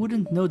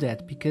wouldn't know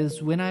that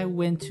because when I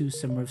went to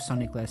Summer of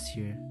Sonic last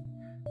year,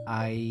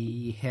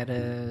 I had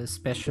a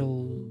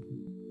special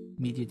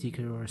media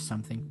ticket or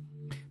something,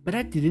 but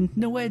I didn't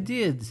know I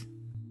did.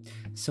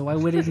 So I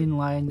waited in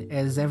line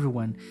as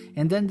everyone,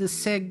 and then the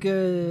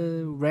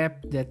Sega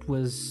rep that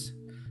was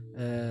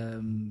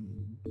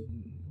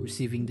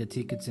receiving the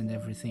tickets and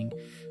everything,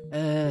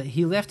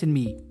 he left in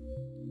me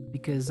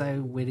because I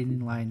waited in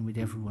line with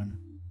everyone,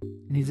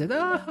 and he said,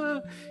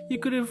 you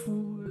could have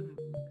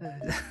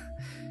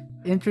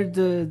entered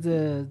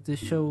the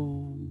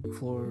show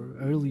floor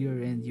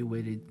earlier and you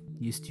waited,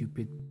 you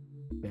stupid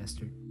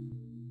bastard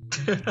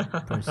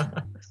person."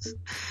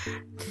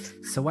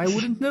 So I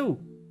wouldn't know.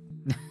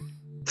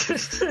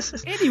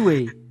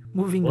 Anyway,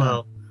 moving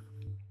on.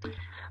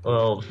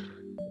 Well,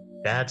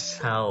 that's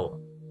how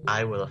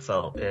I would have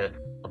felt if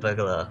a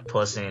regular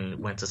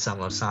person went to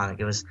Summer of Sonic.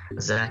 It was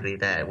exactly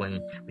that when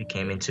we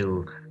came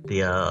into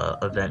the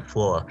event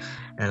floor.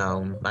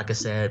 And like I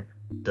said,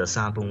 the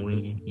Sonic Boom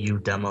Wii U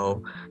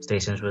demo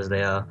stations was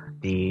there.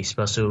 The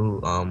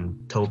special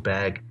tote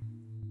bag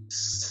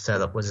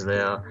setup was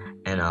there.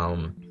 And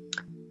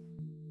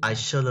I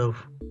should have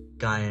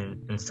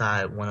gotten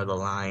inside one of the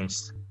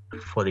lines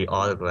for the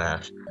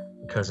autographs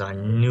because I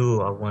knew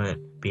I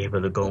wouldn't be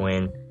able to go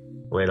in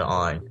later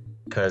on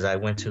because I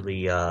went to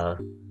the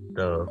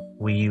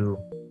Wii U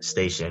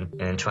station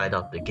and tried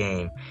out the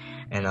game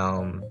and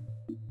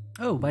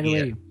Oh, by the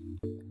way,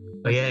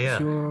 yeah.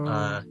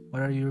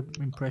 What are your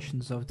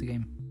impressions of the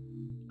game?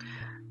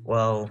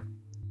 Well,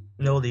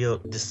 the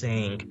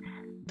saying,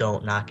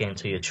 don't knock it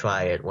until you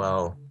try it.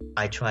 Well,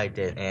 I tried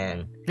it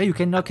and Yeah, you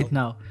can knock it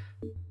now.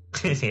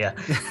 yeah.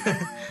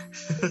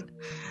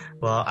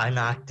 Well, I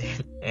knocked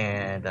it,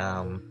 and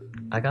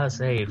I gotta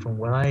say, from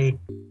what I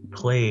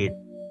played,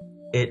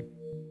 it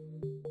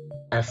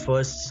at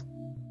first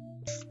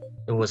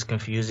it was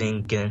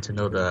confusing getting to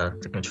know the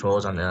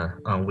controls on the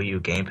Wii U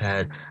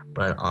gamepad,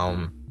 but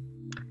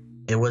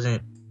it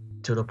wasn't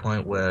to the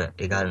point where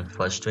it got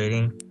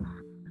frustrating.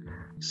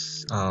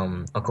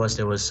 Of course,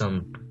 there was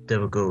some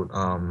difficult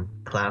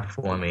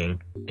platforming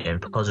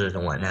and puzzles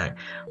and whatnot,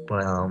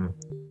 but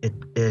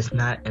it's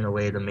not in a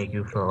way to make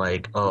you feel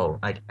like, oh,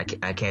 I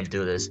can't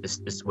do this.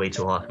 It's way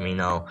too hard for me.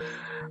 No.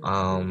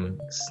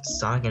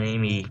 Sonic and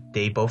Amy,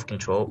 they both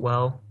controlled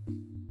well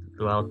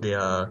throughout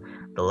the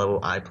level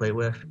I play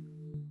with.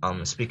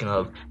 Speaking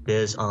of,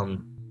 there's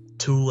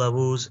 2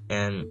 levels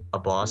and a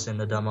boss in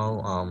the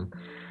demo.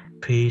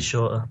 Pretty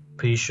sure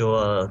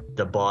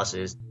the boss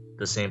is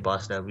the same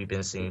boss that we've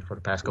been seeing for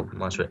the past couple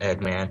months with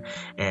Eggman,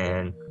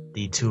 and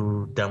the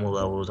 2 demo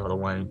levels are the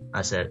one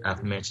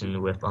I've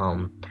mentioned with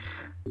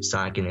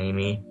Sonic and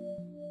Amy.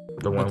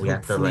 The one we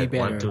have to like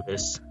run through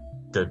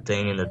the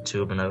thing in the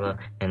tube and whatever,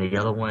 and the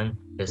other one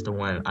is the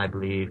one I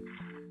believe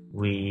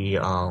we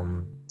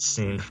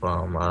seen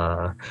from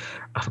I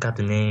forgot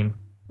the name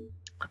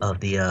of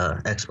the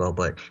expo,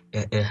 but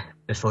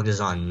it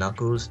focuses on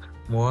Knuckles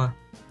more.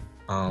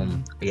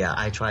 Yeah,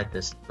 I tried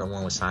the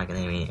one with Sonic and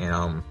Amy,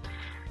 and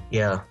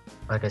yeah,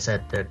 like I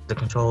said, the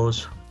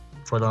controls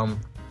for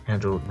them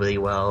handled really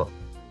well,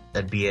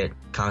 albeit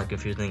kind of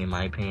confusing in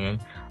my opinion.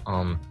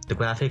 The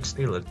graphics,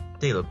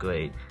 they look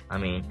great. I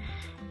mean,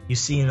 you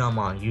see them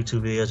on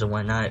YouTube videos and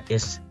whatnot.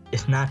 It's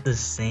not the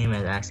same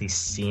as actually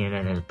seeing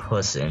it in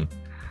person.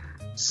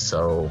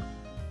 So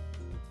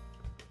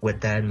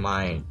with that in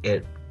mind,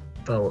 it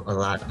felt a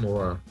lot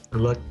more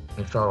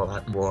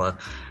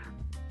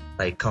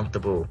like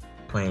comfortable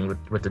playing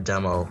with the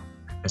demo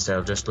instead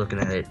of just looking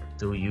at it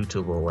through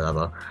YouTube or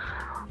whatever.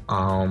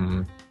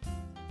 I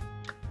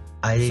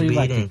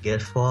really didn't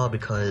get far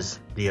because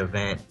the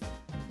event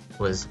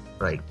was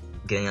like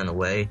getting on the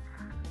way.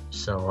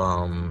 So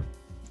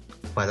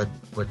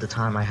with the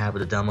time I have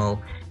with the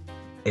demo,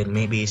 it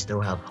maybe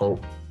still have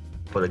hope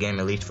for the game,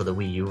 at least for the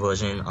Wii U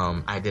version.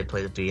 I did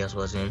play the 3DS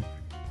version.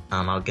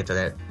 I'll get to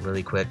that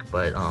really quick,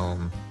 but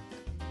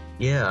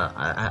yeah,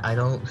 I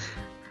don't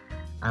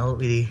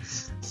really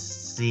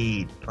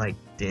see like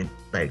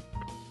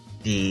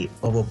the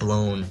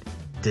overblown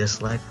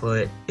dislike for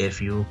it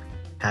if you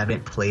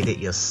haven't played it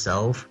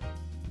yourself.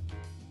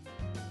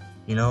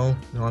 You know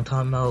what I'm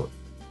talking about?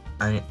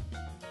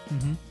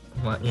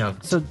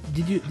 So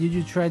did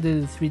you try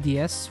the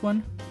 3DS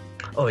one?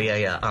 Oh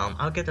yeah.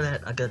 I'll get to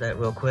that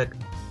real quick,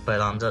 but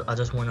I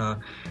just wanna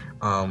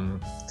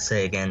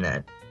say again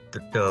that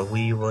the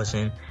Wii U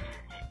version,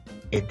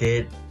 it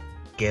did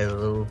get a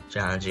little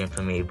challenging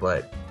for me,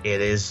 but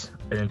it is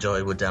an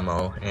enjoyable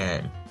demo,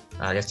 and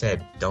like I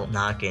said, don't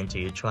knock it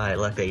until you try it.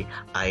 Luckily,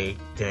 I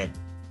didn't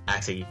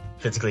actually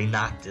physically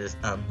knock this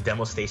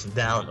demo station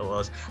down, or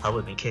else I would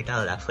have been kicked out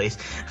of that place.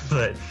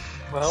 But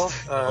well,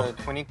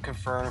 20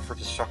 confirmed for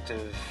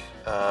destructive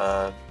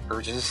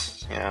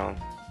urges. You know,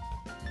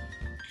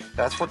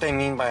 that's what they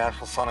mean by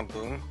actual Sonic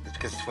Boom. It's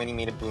because 20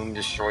 made a boom,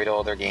 destroyed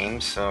all their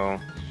games. So.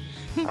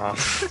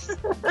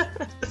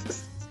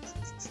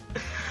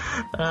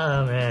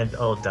 Oh man,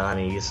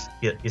 Donnie,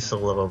 you're so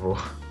lovable.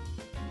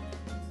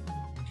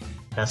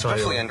 That's why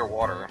especially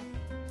underwater.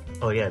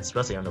 Oh yeah,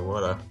 especially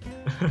underwater.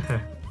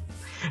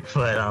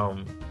 But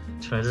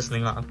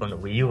transitioning on from the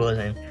Wii U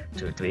version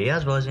to the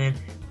 3DS version,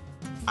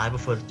 I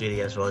prefer the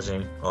 3DS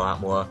version a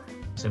lot more,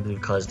 simply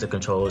because the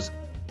controls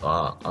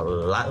are a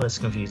lot less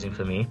confusing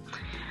for me.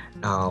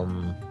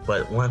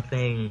 But one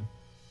thing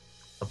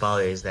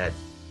about it is that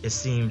it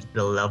seems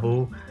the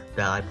level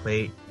that I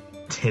played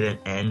didn't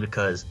end,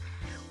 because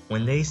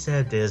when they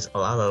said there's a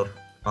lot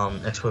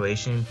of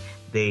exploration,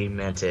 they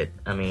meant it.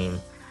 I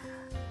mean,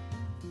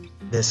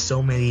 there's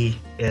so many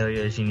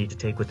areas you need to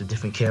take with the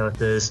different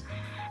characters,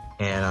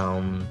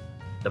 and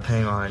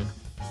depending on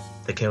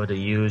the character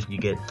you use, you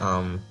get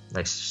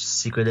like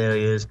secret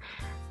areas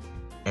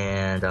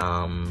and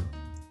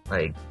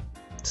like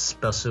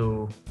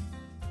special,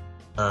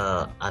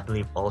 I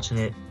believe,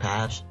 alternate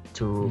paths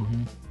to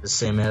the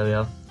same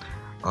area.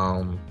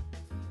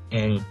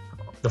 And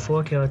the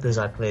 4 characters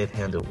I played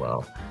handled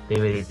well. They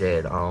really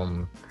did.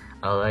 I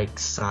like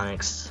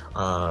Sonic's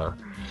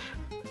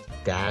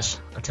dash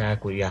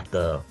attack where you have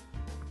to,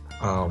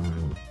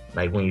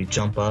 like when you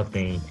jump up,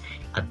 then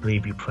I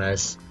believe you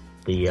press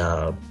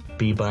the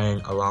B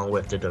button along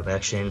with the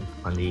direction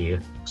on the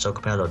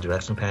circle pad or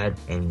direction pad,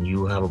 and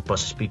you have a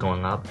burst of speed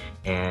going up,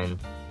 and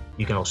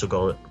you can also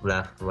go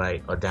left,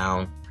 right, or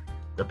down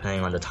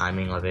depending on the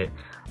timing of it.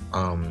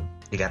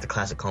 You got the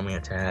classic homing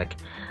attack.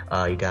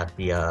 You got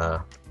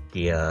the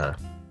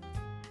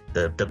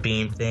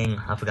beam thing.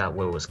 I forgot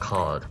what it was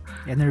called.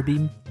 Ender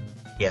beam.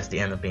 Yes, the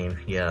ender beam.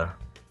 Yeah.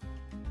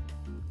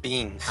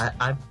 Beans.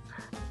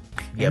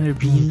 Ender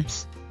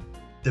beams.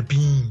 The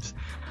beams.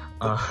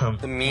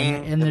 The mean.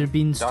 Ender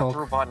beam Dr. stalk.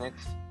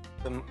 Robotnik's.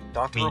 The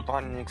Dr. Mean.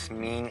 Robotnik's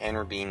mean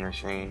enter beam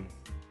machine.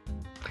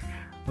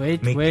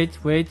 Wait Make-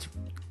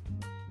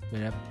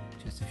 up.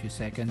 Just a few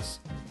seconds.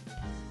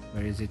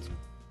 Where is it?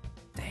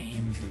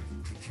 Damn.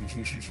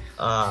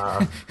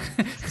 Ah,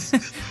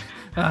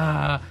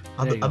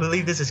 I there you go.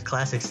 believe this is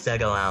classic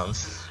Sega Lounge,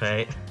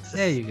 right?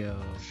 There you go.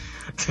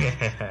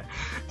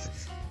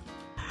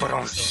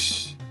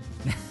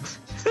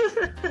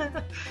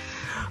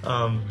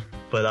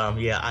 But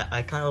yeah,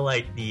 I kind of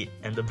like the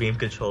Ender Beam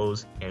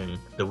controls in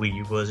the Wii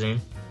U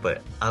version,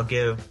 but I'll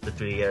give the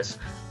 3DS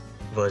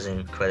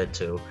version credit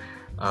too.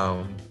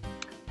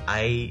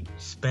 I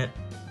spent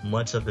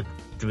much of the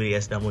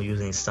 3DS demo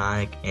using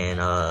Sonic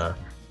and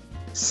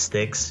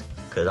Sticks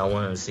because I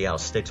wanted to see how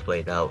Sticks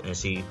played out and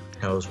see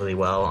handles really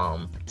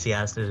well. He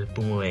has this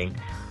boomerang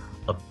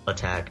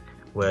attack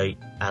where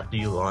after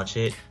you launch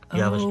it,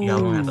 you have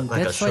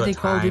like a that's why short they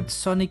called time. it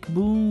Sonic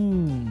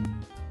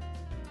Boom.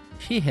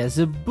 She has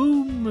a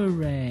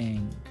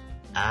boomerang.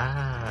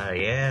 Ah,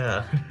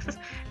 yeah.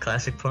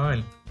 Classic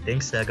pun.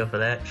 Thanks, Sega, for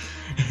that.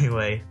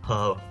 Anyway,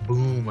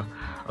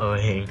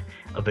 boomerang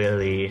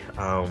ability.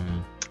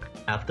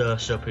 After a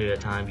short period of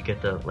time, you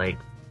get to, like,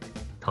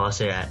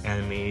 toss it at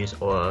enemies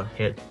or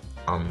hit,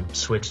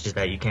 switches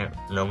that you can't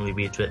normally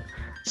reach with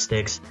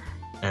sticks.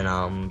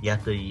 And, you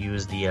have to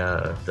use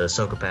the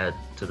circle pad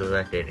to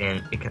direct it.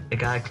 And it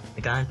got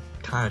kind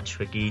of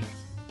tricky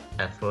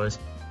at first,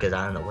 because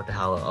I don't know what the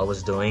hell I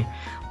was doing,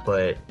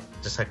 but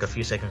just like a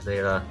few seconds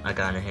later, I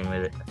got in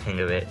the hang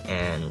of it,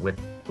 and with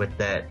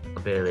that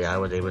ability, I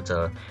was able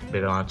to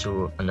move on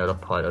to another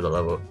part of the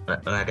level.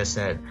 Like I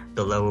said,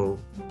 the level,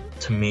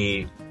 to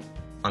me,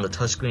 on the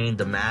touchscreen,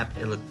 the map,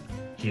 it looked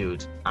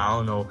huge. I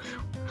don't know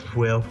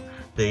where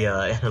the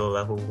end of the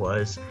level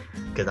was,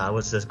 because I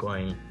was just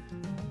going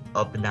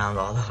up and down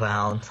all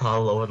around,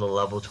 all over the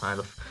level, trying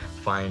to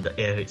find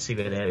the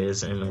secret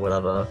areas and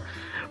whatever.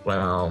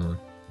 But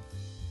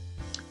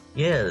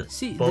yeah.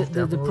 See, both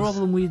the demos-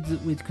 problem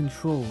with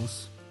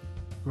controls,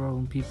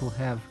 problem people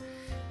have,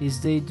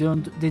 is they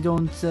don't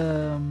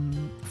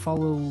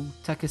follow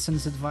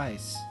Taka-san's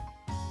advice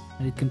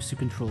when it comes to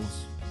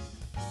controls.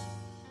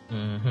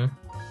 Mm-hmm.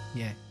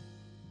 Yeah,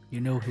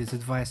 you know his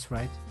advice,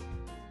 right?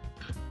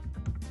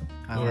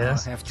 I'll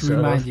Yes, have to so-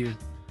 remind you.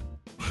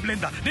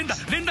 Linda,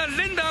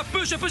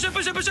 push it.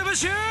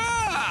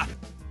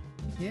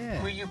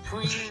 Yeah. Puyo.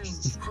 Push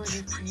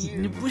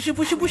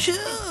it.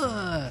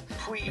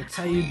 That's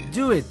how you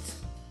do it.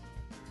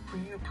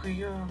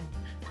 Puyo.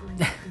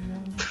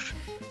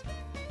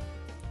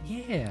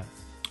 Yeah.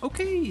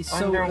 Okay, so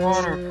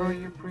Underwater,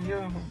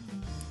 puyo.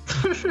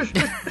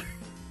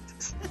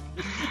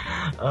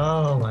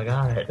 Oh my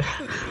god.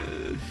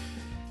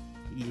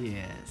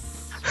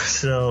 yes.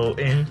 So,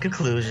 in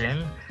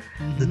conclusion,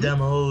 the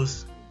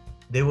demos,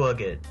 they were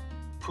good.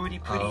 Pooty.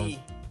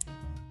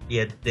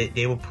 Yeah,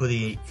 they were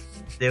pretty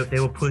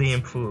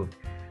improved.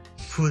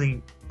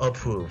 Pretty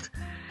approved.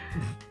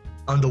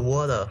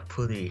 Underwater,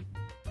 pretty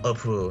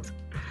approved.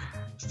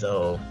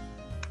 So,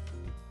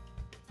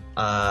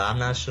 I'm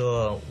not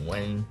sure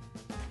when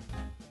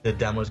the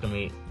demo is gonna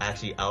be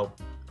actually out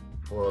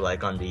for,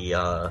 like, on the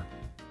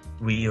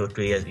Wii U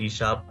 3DS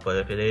eShop, but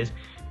if it is,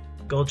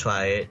 go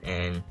try it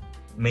and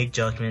make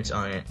judgments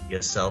on it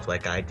yourself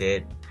like I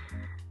did,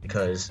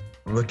 because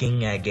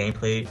looking at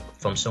gameplay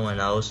from someone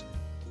else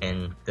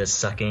and just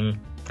sucking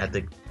at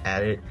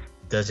it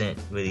doesn't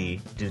really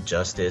do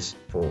justice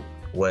for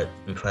what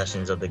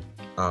impressions of the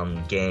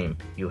game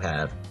you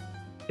have.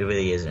 It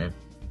really isn't.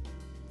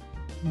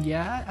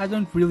 Yeah, I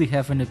don't really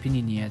have an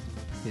opinion yet,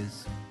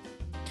 because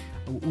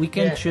we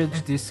can Yeah.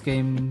 judge this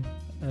game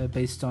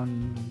based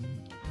on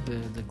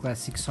the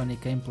classic Sonic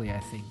gameplay, I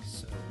think.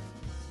 So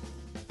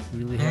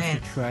we really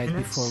have to try it and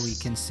before we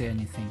that's- can say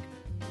anything.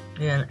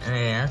 Yeah,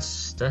 and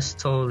that's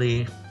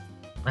totally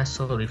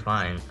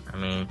fine. I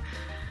mean,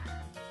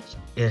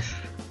 if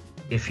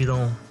you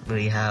don't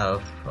really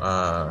have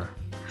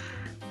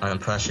an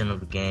impression of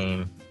the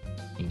game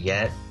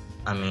yet,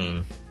 I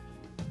mean,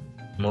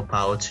 more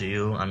power to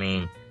you. I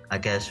mean, I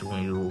guess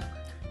when you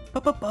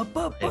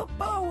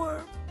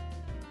Power.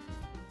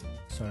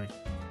 Sorry.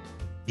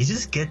 Did you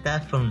just get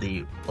that from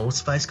the Old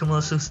Spice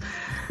commercials?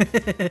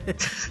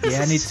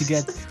 Yeah, I need to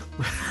get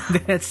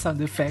that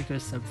sound effect or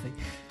something.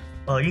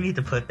 Oh, you need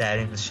to put that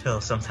in the show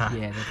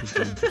sometime. Yeah, that would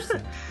be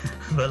interesting.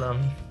 But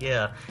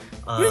yeah.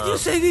 Radio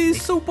Sega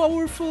is so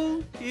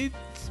powerful. It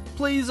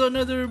plays on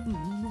other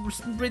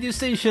radio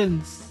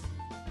stations.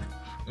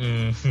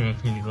 You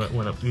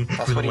wanna,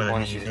 That's what he wanna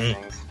wants you to name.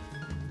 think.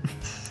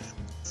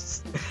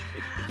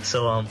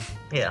 So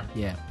yeah.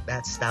 Yeah.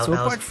 That So was,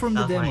 apart from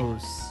the that was my-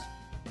 demos,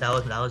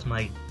 that was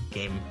my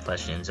game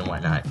questions and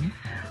whatnot.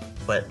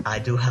 But I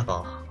do have a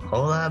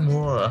whole lot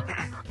more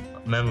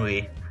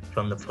memory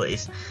from the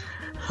place.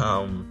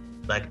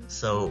 Like,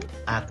 so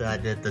after I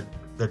did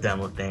the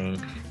demo thing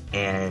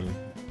and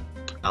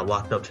I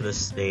walked up to the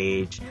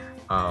stage,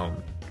 I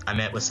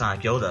met with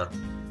Sonic Yoda.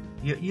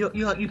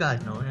 You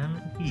guys know him.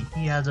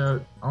 He has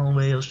a own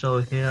radio show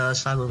here,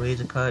 Cyber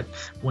Razor Cut,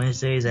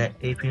 Wednesdays at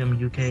 8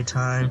 p.m. UK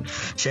time.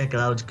 Check it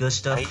out, it's good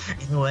stuff.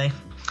 Anyway.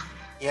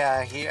 Yeah,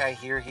 I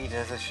hear he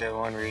does a show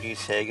on Radio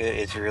Sega.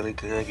 It's really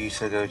good. You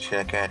should go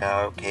check it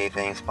out. Okay,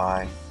 thanks,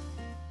 bye.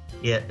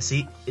 Yeah,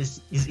 see,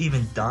 it's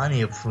even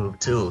Donnie approved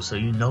too, so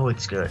you know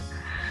it's good.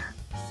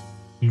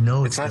 You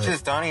know It's not good.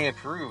 just Donnie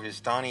approved, it's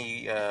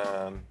Donnie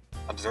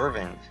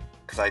observant.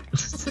 Because I do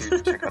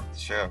check out the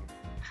show.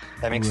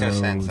 That makes no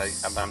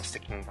sense. I'm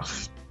sticking by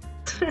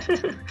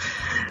it.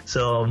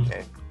 So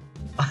Okay.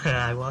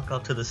 I walk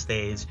up to the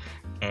stage,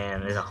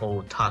 and there's a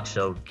whole talk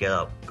show get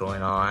up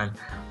going on.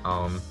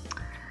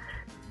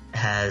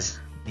 Has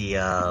the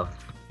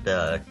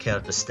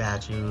character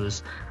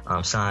statues,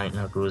 Sonic,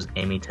 Knuckles,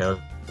 Amy, Tails,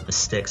 the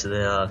sticks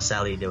there.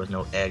 Sadly, there was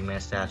no Eggman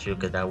statue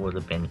because that would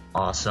have been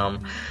awesome.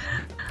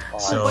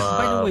 So,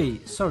 by the way,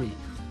 sorry,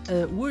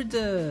 were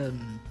the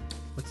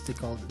what's they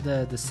called,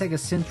 the Sega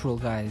Central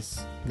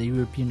guys, the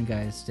European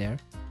guys there?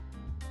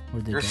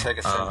 Were they You're there?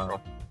 Sega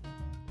Central.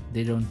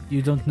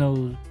 You don't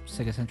know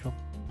Sega Central?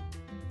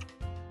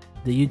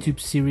 The YouTube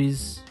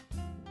series?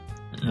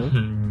 No?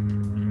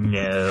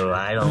 no,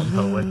 I don't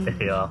know what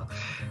they are.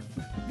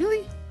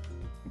 Really?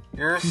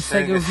 You're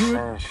Sega Sega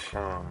Europe?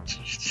 Central.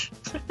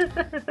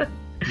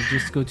 You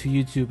just go to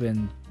YouTube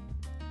and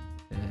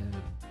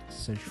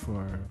search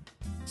for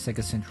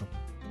Sega Central.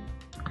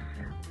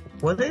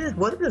 What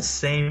are the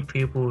same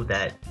people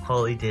that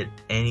hardly did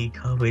any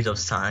coverage of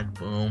Sonic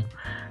Boom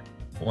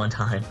one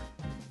time?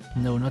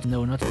 No, not.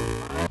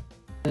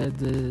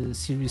 The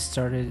series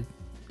started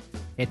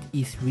at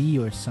E3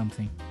 or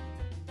something.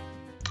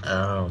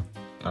 Oh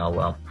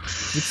well.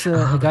 It's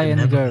a guy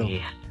and a girl.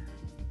 Memory.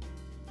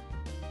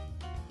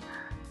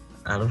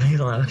 I don't really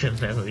have a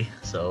good memory,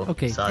 so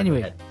Okay, sorry anyway.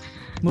 about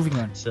that. Moving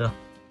on. So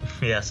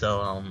yeah,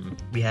 so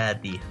we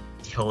had the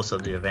host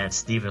of the event,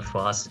 Stephen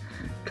Frost,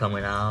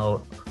 coming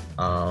out,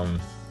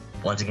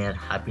 once again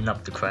hyping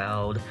up the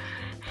crowd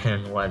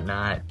and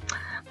whatnot,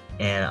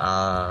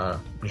 and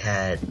we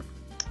had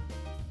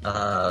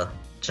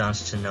John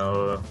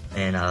Shinoda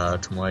and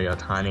Tomoya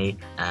Otani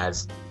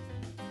as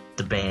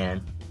the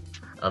band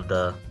of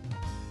the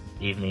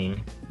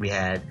evening. We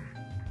had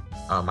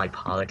Mike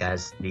Pollock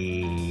as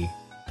the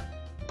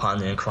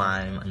partner in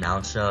crime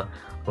announcer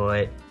for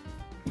it.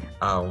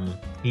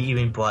 He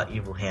even brought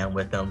Evil Ham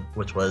with him,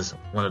 which was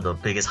one of the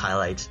biggest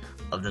highlights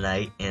of the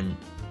night, and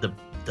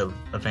the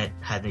event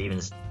hadn't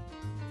even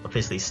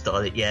officially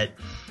started yet.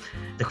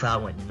 The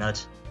crowd went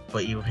nuts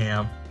for Evil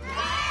Ham.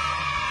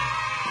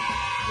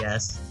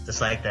 Yes,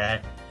 just like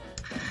that.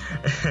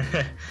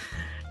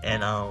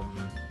 And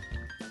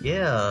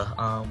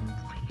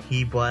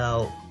he brought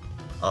out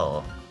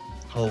a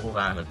whole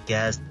line of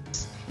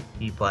guests.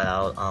 He brought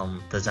out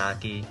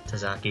Tazaki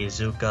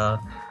Iizuka,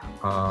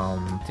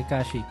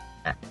 Takashi.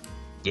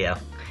 yeah,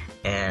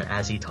 and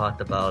as he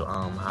talked about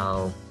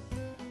how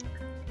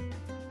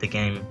the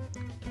game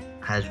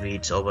has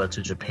reached over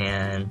to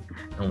Japan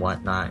and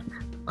whatnot,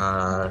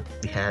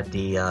 we had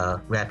the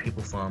rap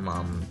people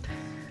from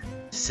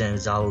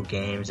Senzaru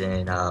Games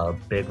and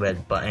Big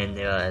Red Button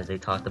there as they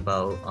talked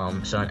about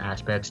certain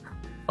aspects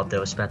of their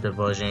respective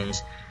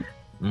versions,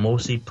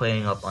 mostly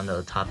playing up on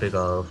the topic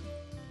of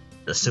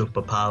the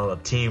superpower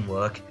of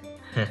teamwork.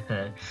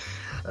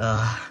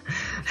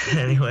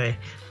 Anyway,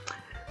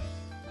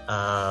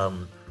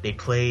 they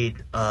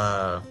played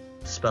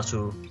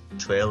special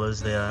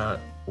trailers there,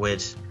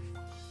 which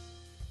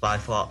by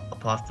far,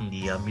 apart from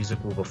the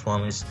musical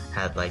performance,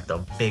 had like the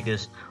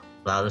biggest,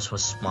 loudest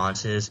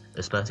responses,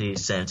 especially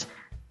since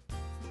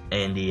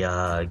in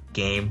the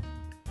game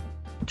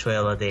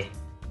trailer,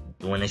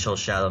 when they showed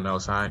Shadow Metal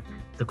Sonic,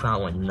 the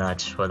crowd went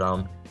nuts for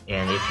them.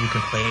 And if you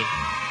can play,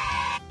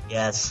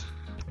 yes,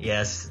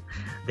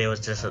 they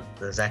was just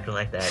exactly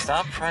like that.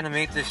 Stop trying to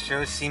make this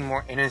show seem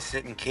more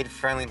innocent and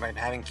kid-friendly by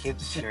having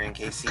kids cheering,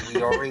 Casey.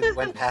 We already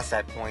went past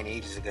that point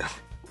ages ago.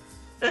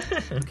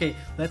 Okay,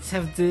 let's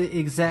have the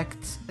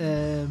exact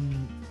the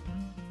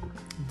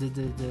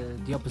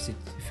opposite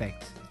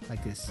effect,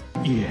 like this.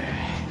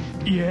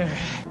 Yeah.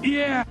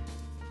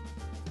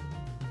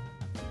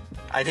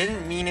 I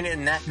didn't mean it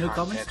in that No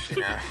context,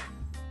 you know.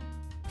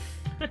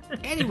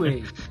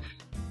 Anyway,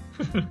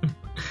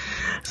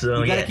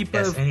 So You gotta yeah, keep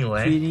yes, up.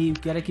 anyway. Trini, you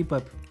gotta keep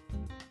up.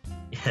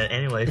 Yeah,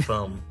 anyway,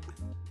 from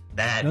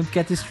that. Don't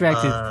get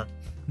distracted.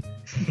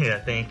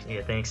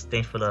 Thanks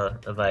for the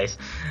advice.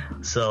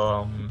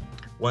 So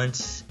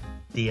once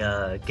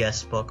the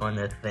guest spoke on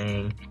the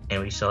thing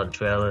and we saw the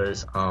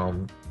trailers,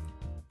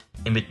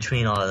 in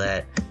between all of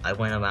that, I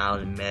went around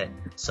and met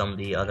some of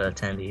the other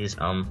attendees.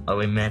 I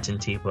already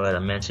mentioned T-Bird, I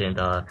mentioned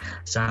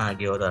Sana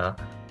Gilda,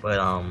 but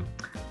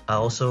I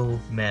also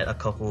met a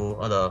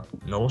couple other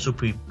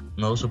noticeable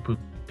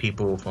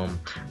people from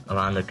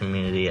around the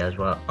community as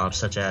well,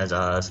 such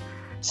as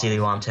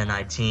CD-ROM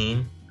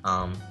 1019.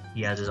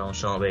 He has his own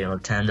show on Radio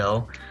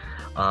Nintendo.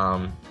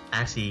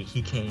 Actually,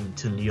 he came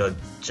to New York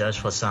just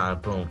for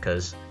Sonic Boom,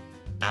 because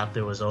after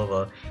it was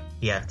over,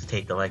 he had to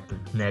take the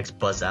next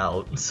bus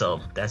out,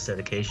 so that's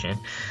dedication.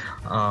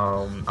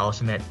 I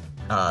also met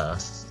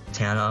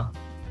Tana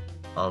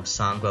of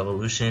Sonic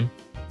Revolution.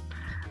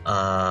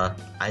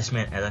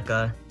 Iceman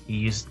Erica, he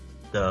used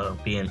to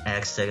be an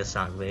ex-Sega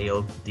Sonic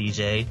Radio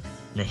DJ,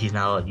 and he's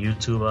now a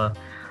YouTuber.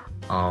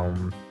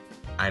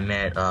 I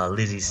met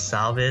Lizzie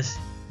Salvis.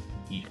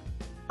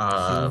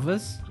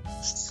 Silvers?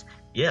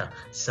 Yeah,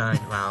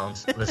 Sonic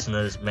Lounge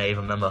listeners may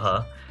remember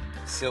her.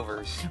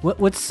 Silvers.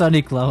 What's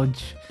Sonic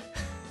Lounge?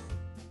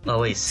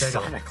 Oh wait, Sega.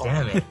 Sonic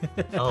Damn it.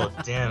 Oh,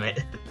 damn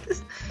it.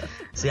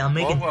 See, I'm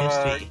making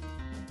history.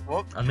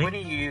 Well, I mean-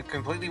 Twitty, you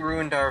completely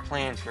ruined our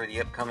plans for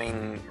the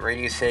upcoming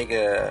Radio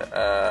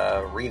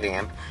Sega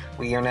revamp.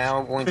 We are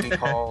now going to be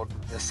called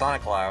the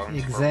Sonic Lounge.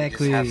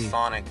 Exactly. Where we just have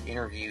Sonic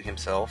interview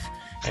himself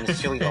and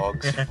his chili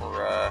dogs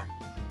for,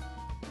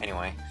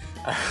 anyway.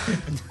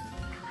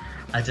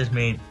 I just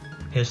made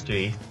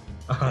history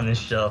on this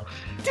show.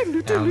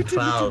 And I'm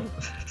proud.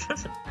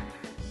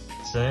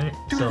 So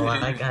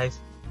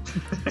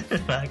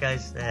like I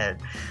said,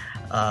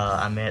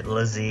 I met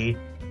Lizzie.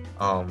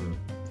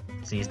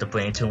 She's the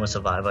brain tumor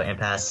survivor and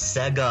past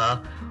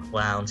Sega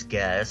Lounge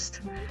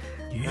guest.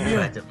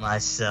 Corrected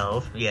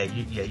myself. Yeah,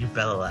 you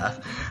better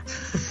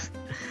laugh.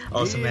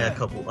 Also met a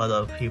couple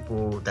other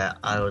people that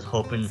I was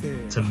hoping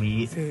to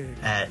meet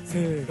at.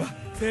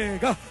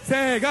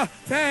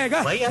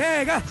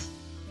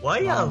 Why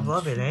y'all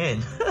rub it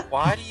in?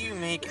 Why do you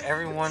make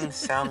everyone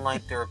sound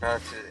like they're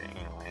about to...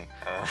 Anyway,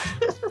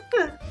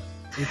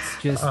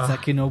 It's just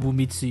Takenobu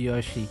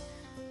Mitsuyoshi.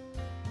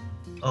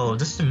 Oh,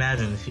 just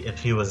imagine if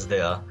he was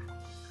there.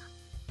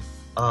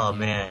 Oh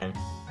man,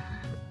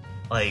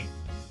 like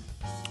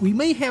We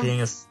may have being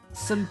a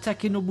some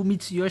Takenobu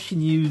Mitsuyoshi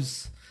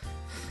news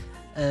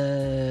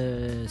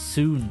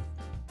soon.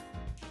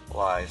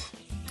 lies.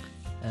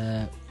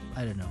 I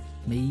don't know.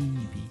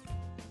 Maybe.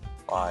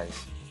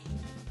 Lies.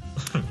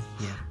 Yeah.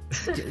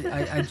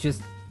 I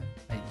just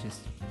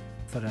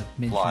thought I'd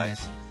mention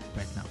Lies. that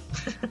right now.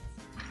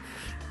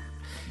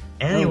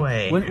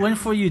 anyway. Oh, when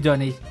for you,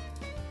 Donnie?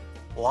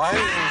 Lies is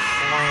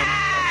like...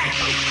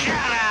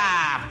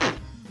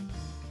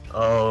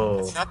 Oh,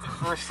 It's not the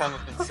first time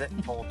I've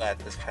been told that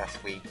this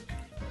past week.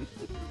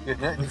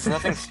 It's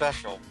nothing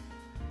special.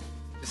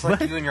 Just like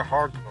What? you and your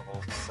hard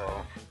girls, so...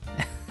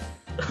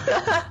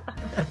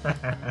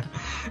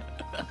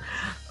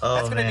 oh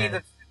That's gonna man. be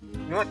the... You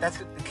know what? That's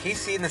the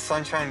KC and the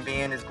Sunshine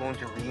Band is going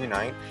to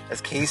reunite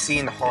as KC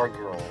and the Hard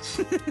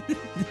Girls.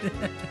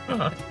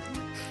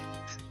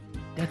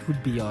 That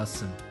would be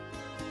awesome.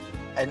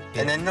 And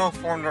then they'll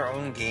form their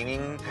own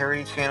gaming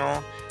parody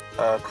channel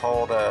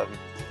called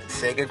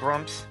Sega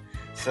Grumps.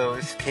 So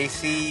it's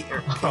KC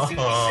would be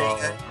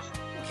Sega.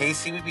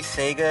 KC would be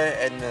Sega,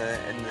 and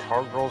the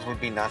Hard Girls would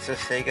be not so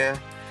Sega.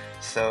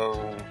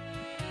 So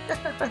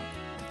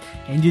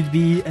And you'd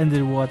be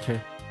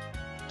underwater.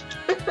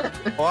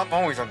 well, I'm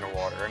always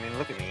underwater. I mean,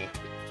 look at me.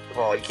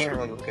 Well, you can't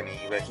really look at me,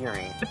 but hear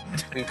me.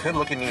 You could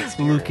look at me. In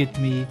spirit. Look at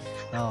me.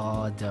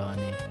 Oh,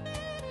 Donnie.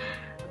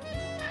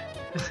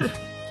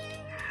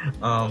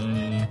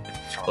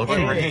 Chocolate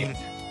Okay. rain.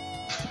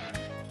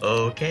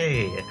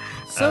 Okay.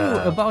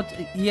 So about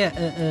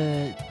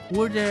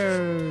were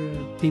there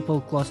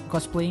people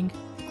cosplaying?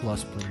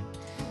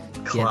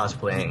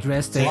 Cosplaying.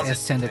 Dressed as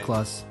Santa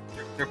Claus.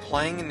 They're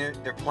playing in their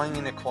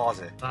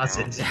closet.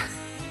 Closet.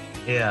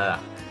 Yeah,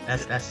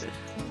 that's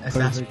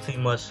Perfect. pretty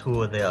much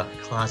who are their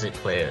closet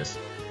players.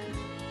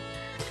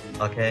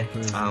 Okay.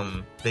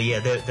 Mhm. But yeah,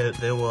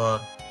 there were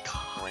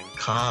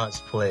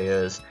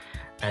cosplayers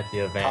at the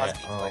event.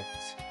 Cosby players.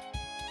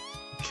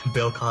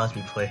 Bill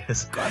Cosby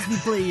players. Cosby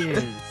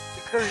players.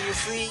 Because you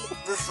see,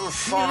 this was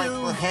Sonic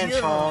the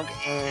Hedgehog,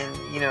 and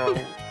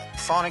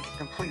Sonic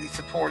completely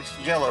supports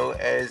Jello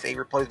as a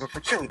replacement for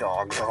chili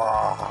dogs.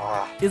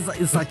 Ah.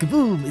 It's like a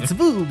boom. It's a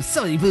boom.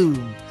 Sorry,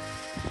 boom.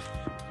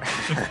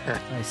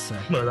 I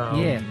suck. But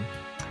Yeah.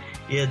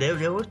 yeah, there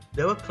were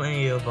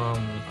plenty of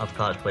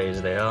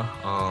cosplayers there.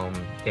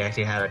 They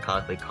actually had a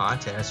cosplay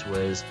contest,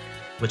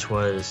 which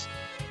was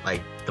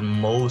like the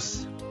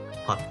most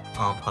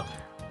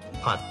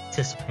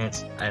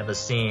participants I ever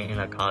seen in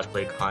a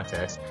cosplay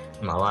contest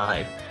in my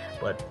life.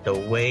 But the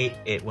way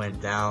it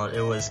went down,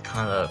 it was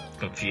kind of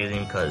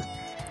confusing because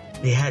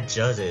they had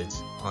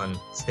judges on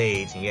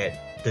stage, and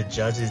yet the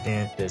judges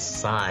didn't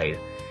decide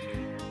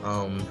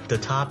The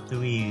top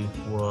three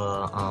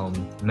were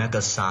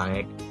Mega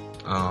Sonic,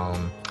 a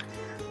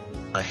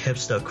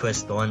hipster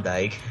Chris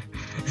Thorndike.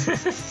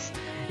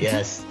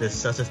 Yes, there's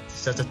such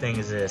a thing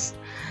exists.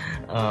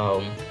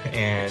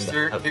 And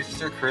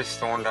Hipster Chris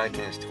Thorndike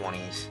in his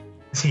 20s.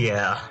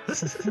 yeah,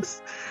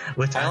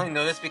 which I only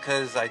know this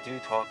because I do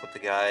talk with the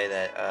guy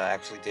that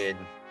actually did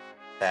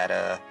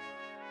that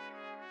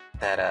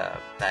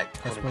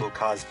quote unquote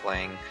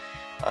cosplaying.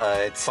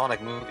 It's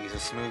Sonic Movies or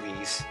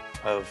Smoothies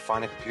of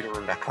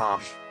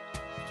FindAComputerRoom.com.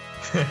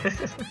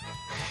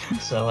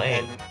 So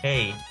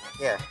hey,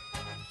 Yeah.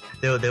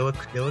 there were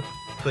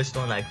Chris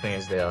Thorndike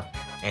fans there,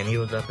 and he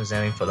was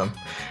representing for them.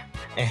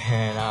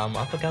 And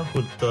I forgot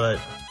who the third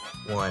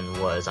one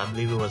was. I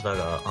believe it was like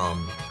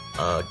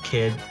a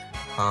kid,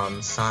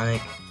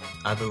 Sonic,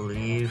 I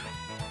believe.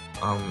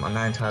 I'm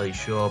not entirely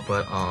sure,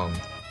 but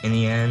in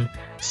the end,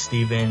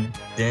 Steven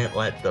didn't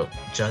let the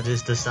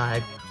judges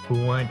decide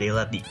who won. They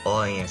let the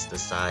audience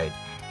decide,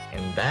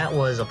 and that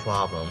was a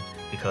problem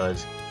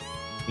because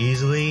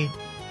easily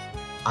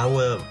I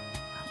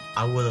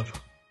would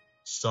have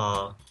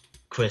saw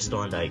Chris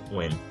Thorndike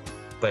win,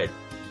 but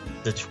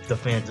the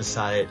fans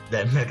decided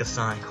that Mega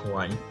Sonic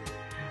won.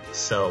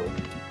 So,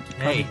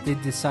 How hey, did they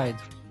decide?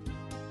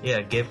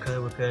 yeah, give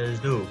credit where credit is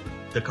due.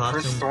 The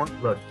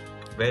costume looked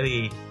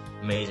very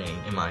amazing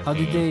in my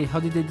opinion. How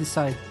did they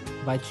decide?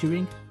 By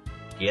cheering?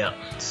 Yeah,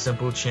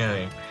 simple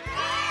cheering.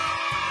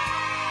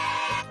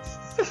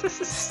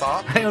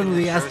 Stop. I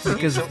only This asked show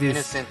because seems of so this.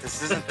 Innocent.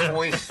 This isn't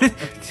Toy Story,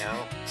 you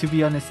know. To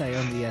be honest, I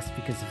only asked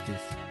because of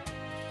this.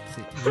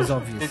 See, it was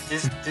obvious.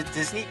 Did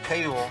Disney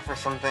pay you off or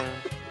something?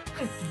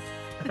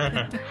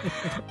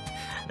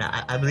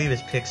 Now, I believe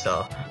it's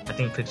Pixar. I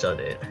think Pixar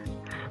did.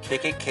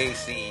 Kick It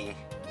KC.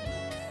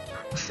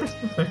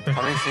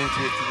 Coming soon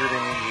to a theater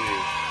near you.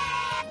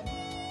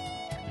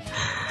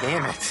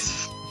 Damn it.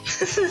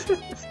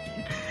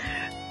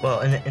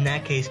 Well, in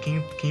that case,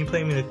 can you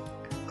play me the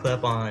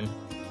clip on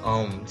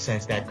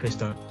since that Chris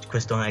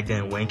Thorndike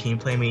didn't win? Can you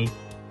play me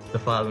the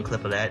following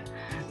clip of that?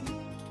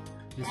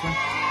 This one?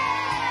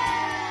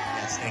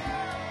 Yes, thank you.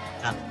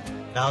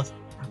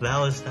 That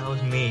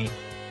was me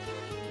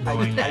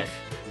knowing that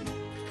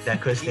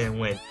Chris didn't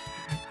win.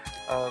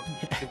 The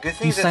good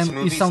thing You is that sound- you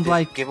Smoothies sound didn't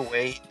like- give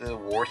away the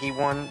award he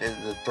won,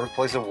 the third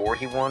place award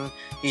he won.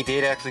 He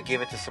did actually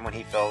give it to someone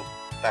he felt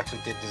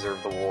actually did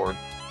deserve the award.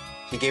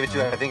 He gave it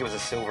to, I think it was a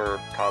silver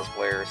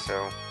cosplayer,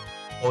 so...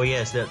 Oh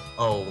yes, the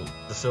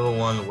silver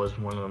one was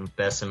one of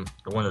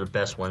the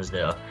best ones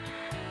there.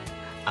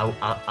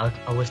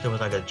 I wish there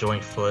was like a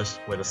joint first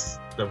with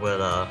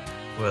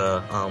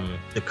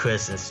the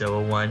Chris and silver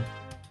one,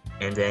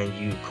 and then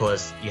you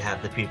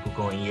have the people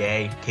going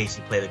yay.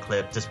 Casey, play the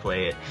clip. Just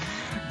play it.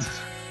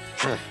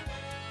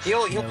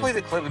 He'll No. play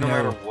the clip no No.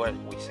 matter what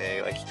we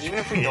say. Like, even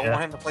if we don't Yeah.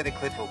 want him to play the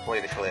clip, he'll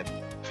play the clip.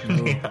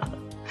 No. Yeah.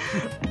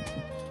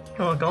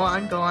 Come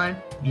on, go on.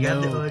 You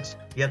have the No. urge.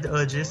 You have the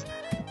urges.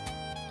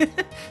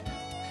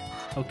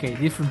 Okay,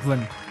 different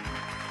one.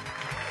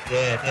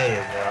 Yeah, there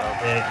you go.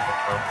 There you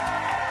go.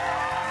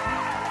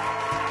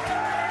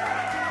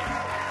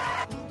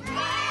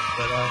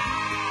 But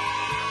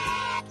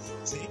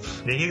see,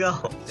 there you go.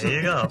 There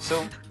you go.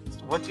 So,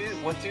 what do you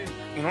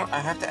know what, I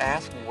have to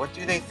ask, what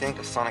do they think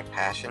of Sonic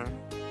Passion?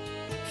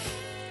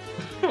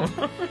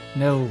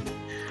 No,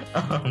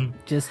 um,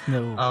 just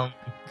no.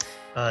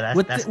 that's,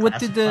 what that's what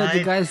did the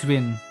classified. guys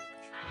win?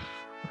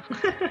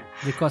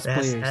 The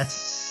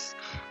cosplayers.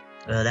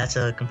 That's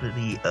a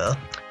completely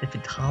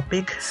different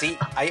topic. See,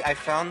 I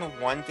found the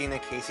one thing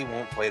that Casey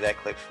won't play that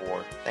clip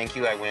for. Thank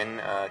you, I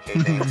win, Kay,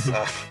 thanks.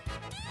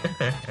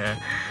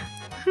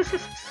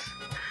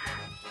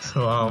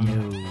 So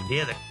No.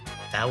 yeah,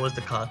 that was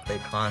the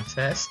cosplay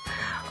contest.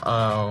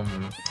 I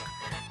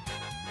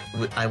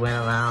went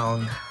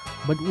around.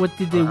 But what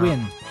did they Uh-huh.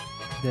 win?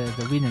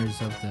 The winners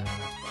of the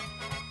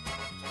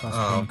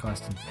cosplaying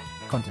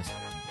contest.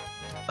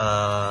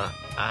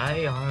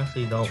 I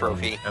honestly don't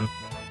Trophy. remember.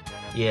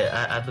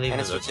 Yeah, I believe And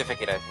a it was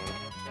certificate, I think.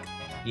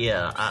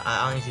 yeah,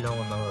 I honestly don't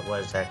remember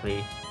what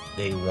exactly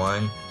they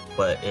won,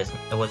 but it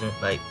wasn't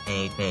like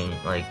anything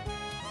like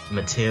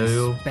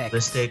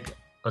materialistic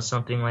or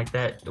something like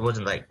that. It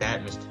wasn't like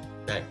that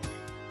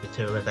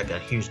materialistic, like a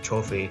huge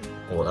trophy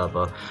or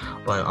whatever.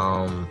 But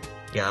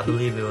yeah, I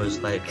believe it was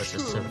like a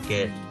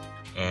certificate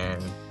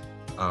and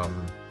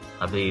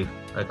I believe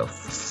like a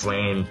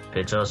framed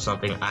picture or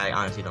something. I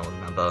honestly don't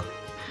remember.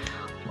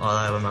 All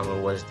I remember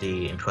was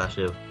the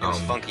impressive was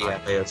funky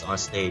players on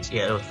stage.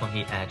 Yeah, it was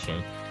funky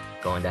action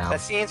going down.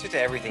 That's the answer to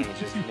everything, is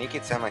just make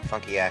it sound like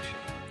funky action.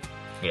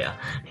 Yeah,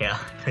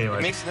 pretty It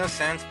much. makes no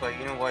sense, but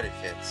you know what, it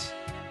fits.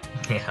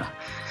 Yeah.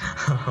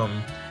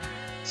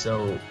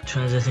 So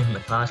transitioning from the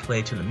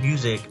cosplay to the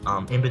music,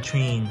 in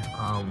between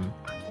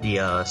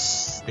the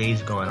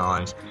stage going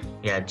on,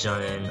 you had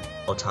Jun and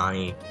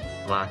Otani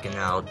rocking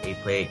out. They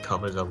played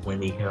covers of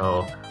Windy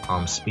Hill,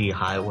 Speed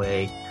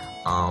Highway,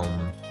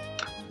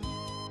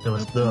 there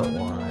was the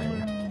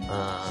one,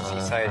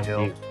 Seaside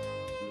Hill.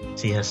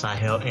 Seaside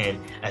Hill, and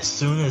as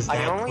soon as I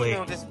that only played,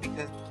 know this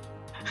because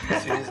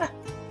as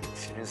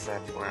soon Is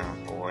that? Oh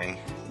boy.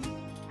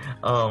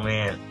 Oh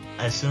man,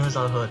 as soon as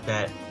I heard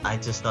that, I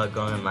just started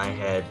going in my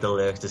head the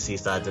lyrics to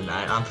Seaside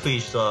Tonight. I'm pretty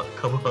sure a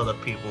couple other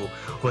people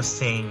were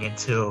saying it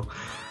too.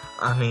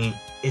 I mean,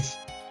 it's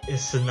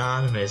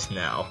synonymous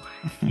now.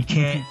 You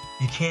can't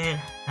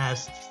have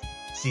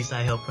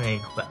Seaside Hill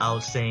playing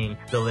without saying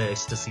the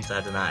lyrics to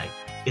Seaside Tonight.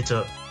 It's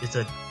a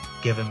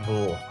given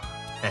rule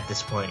at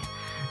this point.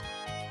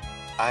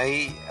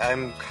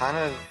 I'm kind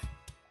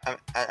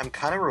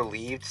of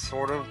relieved,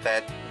 sort of,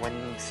 that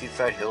when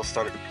Seaside Hill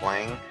started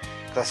playing,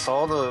 because I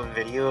saw the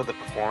video of the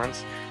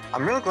performance.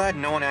 I'm really glad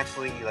no one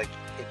actually, like,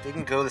 it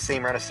didn't go the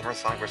same route as Summer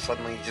Sonic, where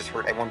suddenly you just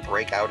heard everyone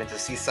break out into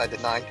Seaside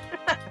Tonight.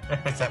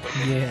 Is that what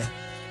it is? Yeah.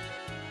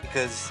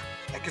 Because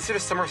I consider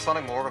Summer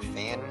Sonic more of a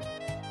fan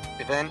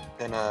event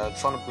than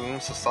Sonic Boom.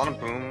 So Sonic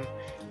Boom,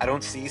 I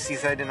don't see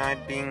Seaside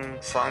Tonight being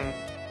sung.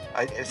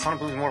 Sonic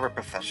Boom is more of a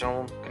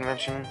professional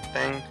convention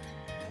thing.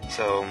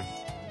 So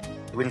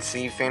you wouldn't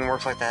see fan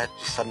works like that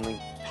just suddenly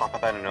pop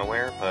up out of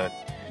nowhere. But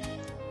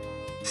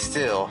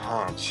still,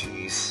 oh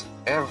jeez.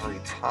 Every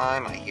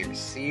time I hear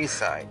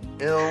Seaside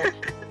Hill,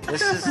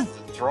 this is the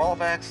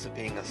drawbacks of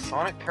being a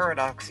Sonic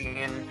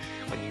Paradoxian.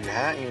 When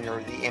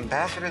you're the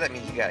ambassador, that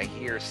means you gotta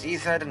hear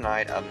Seaside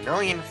Tonight a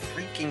million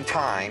freaking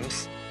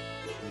times.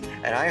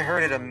 And I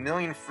heard it a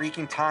million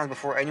freaking times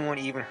before anyone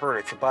even heard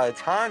it. So by the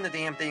time the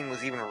damn thing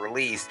was even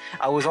released,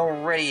 I was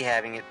already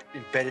having it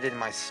embedded in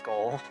my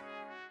skull.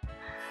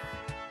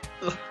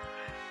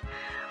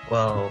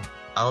 Well,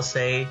 I'll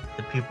say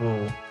the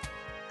people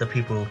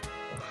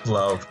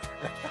love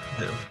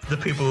the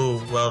people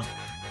love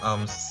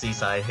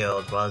Seaside Hill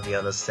as well as the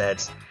other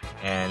sets,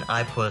 and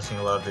I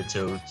personally loved it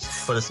too,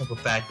 for the simple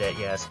fact that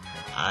yes,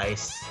 I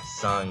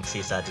sung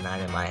Seaside Tonight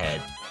in my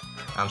head.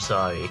 I'm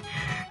sorry.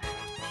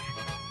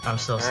 I'm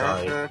so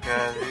sorry. I'm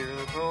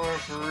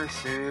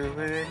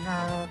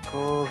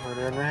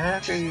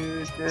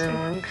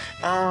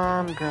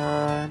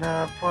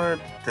gonna put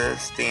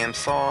this damn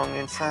song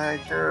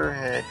inside your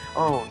head.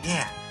 Oh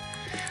yeah.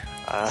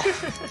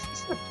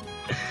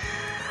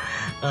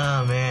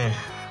 Oh man.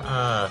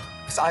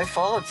 So I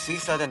followed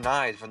Seaside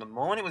Tonight from the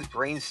moment it was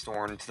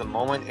brainstormed to the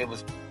moment it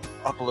was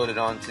uploaded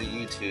onto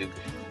YouTube.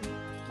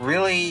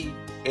 Really,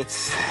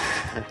 it's...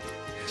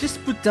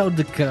 Just put down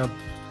the cup.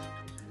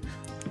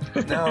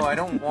 No, I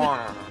don't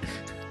wanna.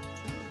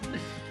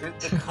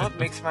 The cup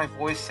makes my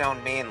voice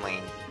sound manly.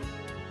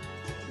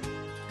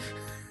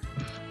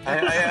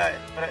 But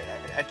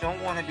I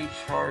don't want to be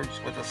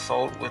charged with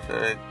assault with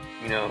a,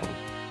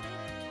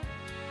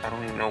 I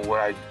don't even know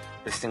what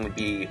this thing would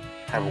be,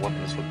 type of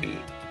weapon this would be.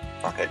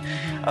 Fuck it.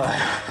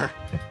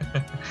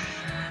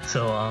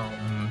 So,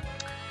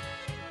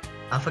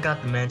 I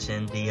forgot to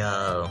mention the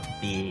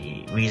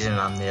reason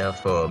I'm there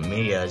for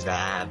media is that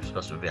I have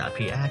special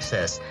VIP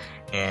access,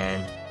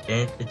 and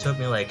it took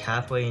me like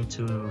halfway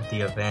into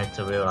the event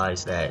to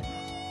realize that,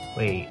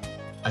 wait,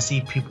 I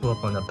see people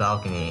up on the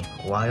balcony,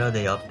 why are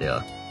they up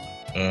there?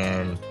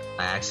 And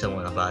I asked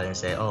someone about it and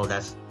said, oh,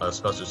 that's a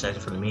special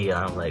section for the media.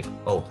 I'm like,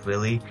 oh,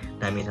 really?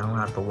 That means I don't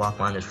have to walk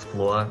on this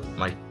floor,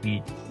 my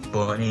feet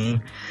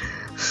burning.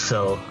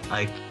 So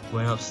I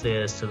went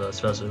upstairs to the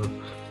special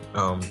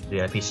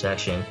VIP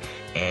section,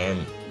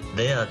 and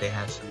there they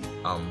have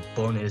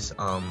bonus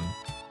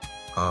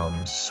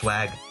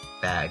swag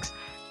bags,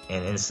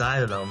 and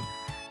inside of them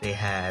they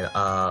had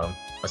a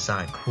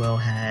Sonic Quill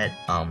hat,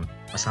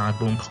 a Sonic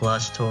Boom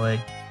plush toy,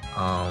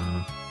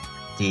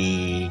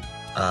 the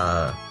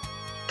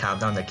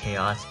Countdown to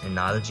Chaos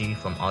analogy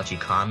from Archie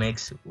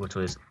Comics, which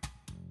was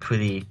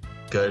pretty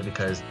good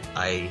because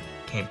I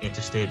became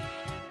interested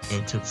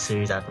into the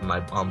series after my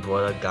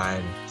brother got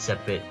in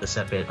the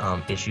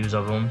separate issues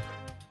of them.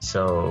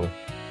 So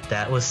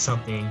that was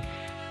something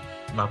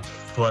my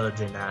brother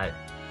did not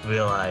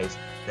realize,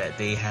 that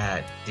they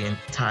had the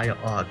entire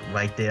arc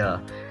right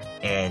there,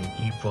 and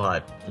he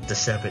bought the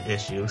separate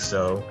issue,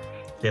 so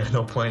there's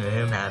no point in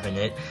him having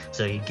it,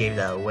 so he gave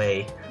that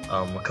away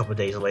a couple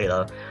days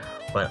later.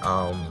 But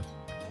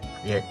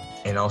yeah,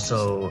 and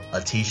also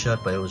a t-shirt,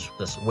 but it was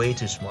just way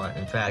too smart.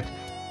 In fact,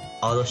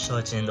 all those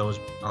shirts in those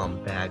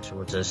bags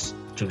were just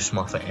too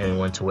smart for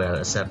anyone to wear,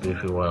 except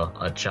if you were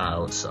a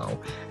child. So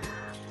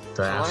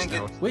that's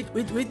Wait.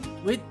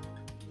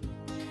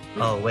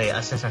 Oh wait,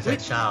 I said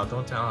child.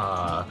 Don't tell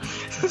her.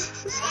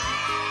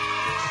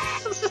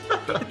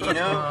 You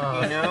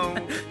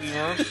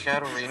know,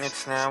 Shadow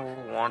Remix now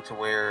will want to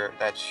wear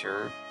that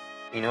shirt.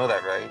 You know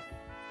that, right?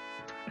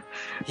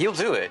 He'll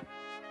do it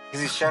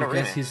because he's Shadow Remix.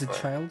 Because he's a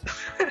child.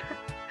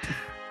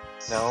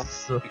 No,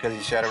 because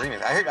he's Shadow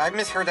Remix. I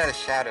misheard that as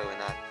Shadow and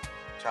not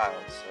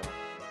child.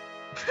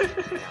 So.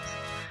 Yeah.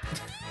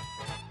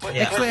 But,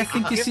 Actually, I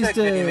think this is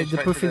the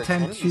perfect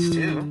time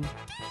to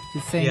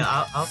thank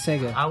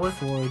Sega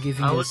for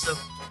giving us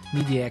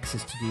media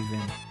access to the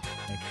event.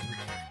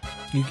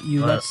 Actually, you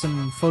got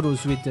some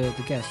photos with the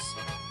guests.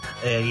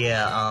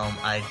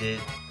 I did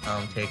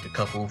take a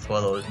couple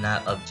photos,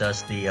 not of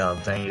just the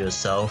venue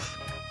itself,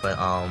 but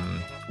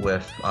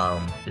with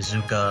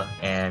Izuka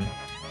and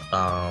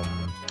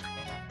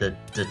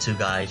the two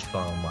guys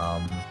from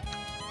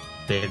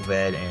Big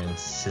Red and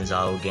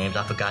Cinzalo Games.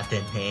 I forgot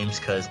their names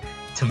because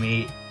to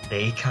me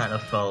they kind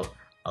of felt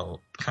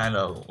kind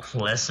of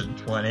less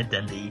important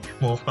than the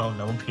more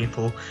well-known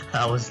people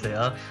that was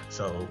there.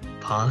 So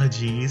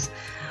apologies.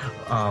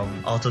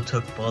 Also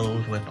took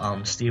photos with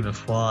Stephen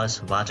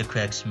Frost, Roger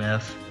Craig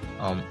Smith.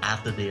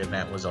 After the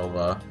event was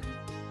over,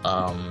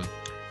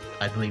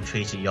 I believe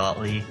Tracy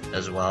Yardley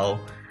as well.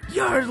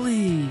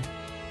 Yardley!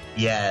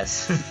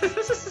 Yes.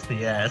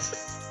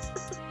 Yes.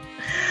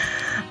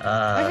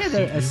 I had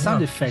a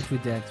sound effect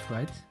with that,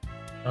 right?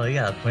 Oh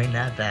yeah, bring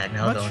that back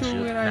now, Not don't sure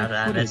you? where I Now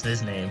that I put missed it.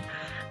 his name.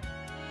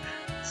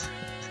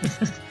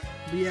 But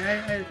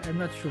yeah, I'm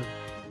not sure.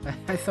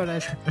 I thought I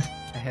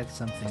had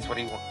something. That's what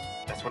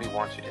he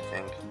wants you to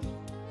think.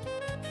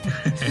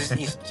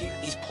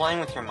 He's playing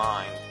with your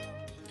mind.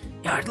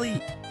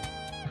 Yardley!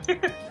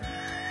 It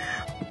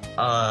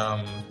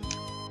was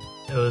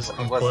He was there.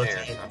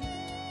 unfortunate. So.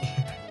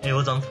 It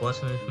was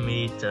unfortunate for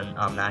me to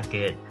not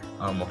get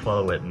a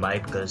photo with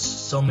Mike because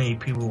so many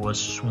people were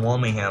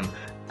swarming him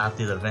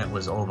after the event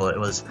was over. It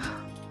was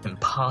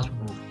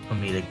impossible for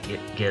me to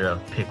get a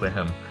pic with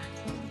him.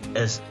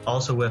 It's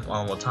also with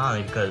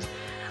Watani because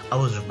I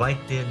was right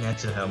there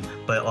next to him,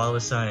 but all of a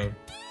sudden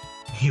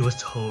he was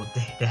told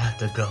they had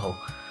to go.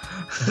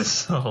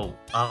 So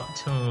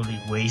opportunity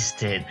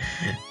wasted.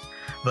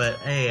 But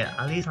hey,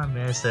 at least I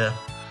managed to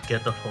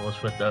get the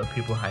photos with the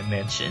people I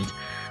mentioned,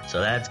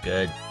 so that's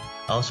good.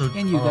 Also,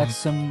 And you got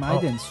some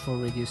items for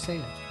Radio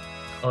Sega.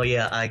 Oh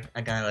yeah, I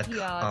got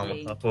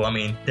a couple. I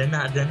mean, they're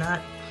not.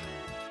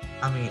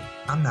 I mean,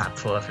 I'm not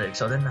perfect,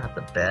 so they're not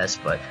the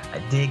best, but I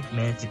did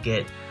manage to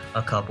get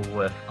a couple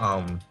with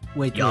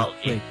Wait.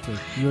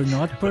 You're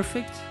not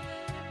perfect?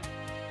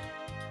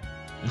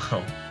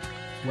 Well,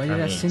 Why did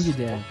I mean, send you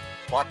there?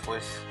 Plot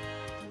twist.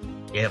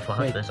 yeah, for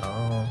Wait. this.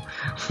 Oh,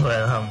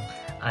 well,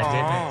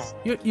 I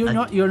did.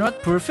 manage- You're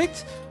not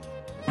perfect?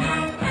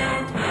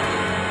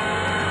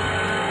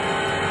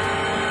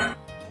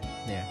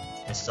 There.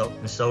 And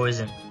so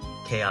isn't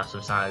Chaos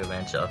of Sonic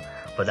Adventure,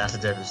 but that's a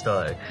different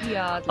story.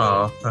 Yeah.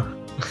 But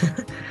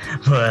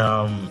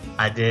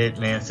I did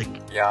manage to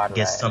Yeah.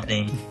 get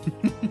something.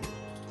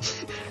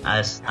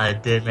 I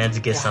did manage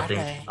to get something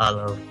out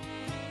of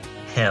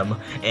him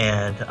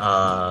and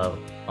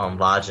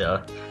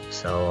Vaja.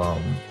 So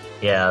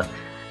yeah,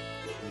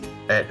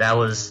 that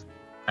was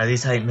at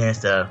least I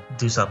managed to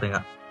do something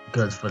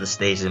good for the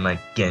stage and like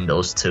getting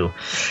those two.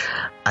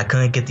 I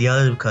couldn't get the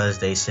others because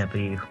they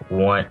simply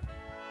weren't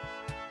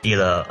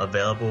either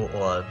available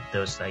or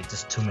there was like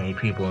just too many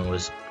people and it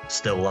was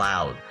still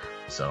loud.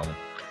 So,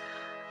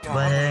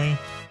 but hey,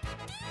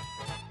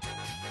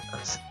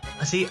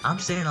 see, I'm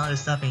saying all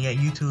this stuff and yet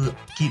you two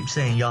keep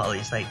saying Yardley.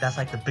 It's like that's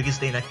like the biggest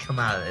thing that come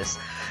out of this.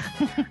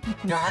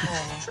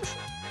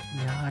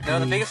 No,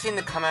 the biggest thing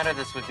to come out of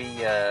this would be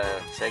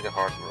Sega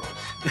Hard Rules.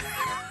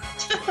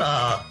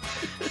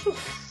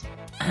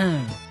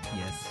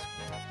 Yes.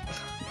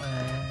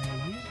 Yeah.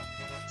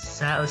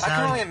 Sally, I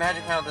can only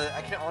imagine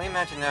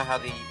how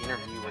the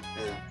interview with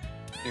the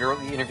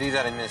early interview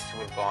that I missed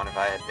would have gone if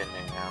I had been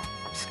there. Now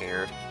I'm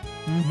scared.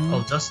 Mm-hmm.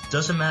 Oh,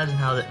 just imagine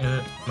how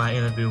my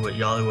interview with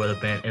Yardley would have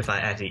been if I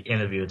actually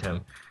interviewed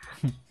him.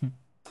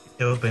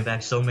 It would bring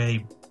back so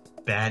many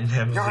bad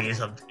memories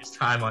of his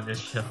time on this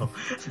show.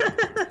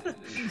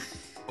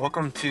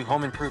 Welcome to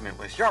Home Improvement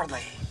with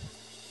Yardley.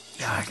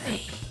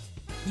 Yardley.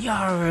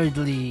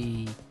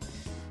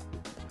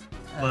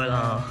 But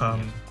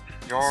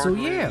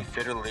Yardley, yeah.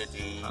 fiddly,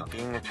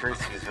 being the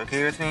truth is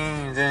okay with me.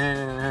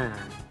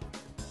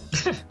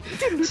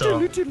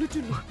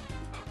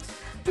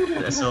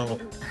 so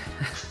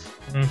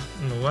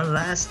one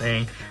last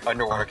thing.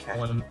 Underwater cat.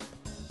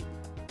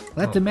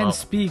 Let the man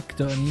speak,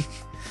 Tony.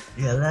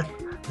 Yeah, let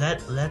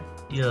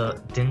your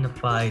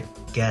dignified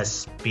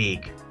guest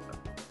speak.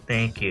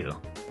 Thank you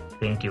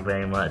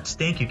very much.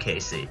 Thank you,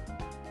 Casey.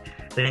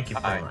 Thank you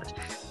very much.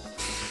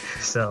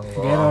 So Get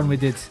on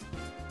with it.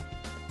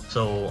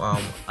 So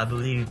I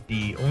believe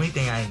the only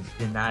thing I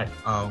did not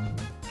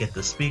get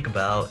to speak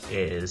about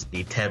is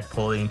the Ted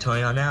Polley and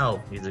Tony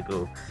Arnell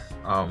musical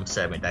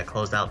segment that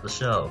closed out the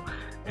show,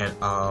 and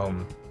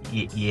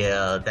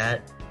yeah,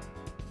 that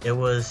it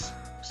was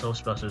so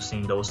special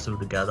seeing those two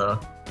together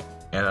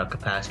in a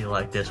capacity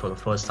like this for the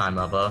first time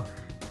ever,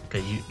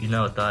 because you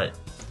never thought.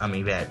 I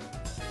mean, we had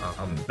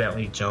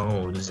Bentley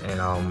Jones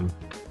and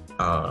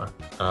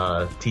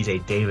T.J.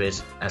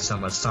 Davis at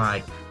Summer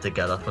Sonic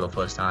together for the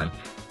first time.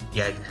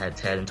 Yeah, I had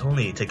Ted and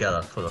Tony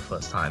together for the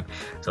first time,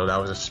 so that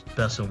was a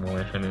special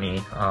moment for me.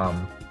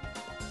 I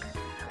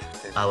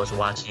was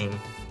watching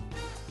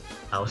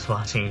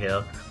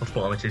their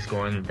performances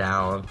going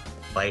down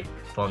right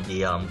from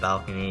the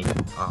balcony.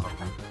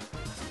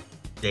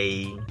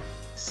 They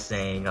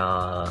sang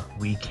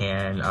 "We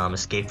Can,"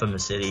 "Escape from the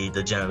City,"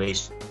 the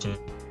Generation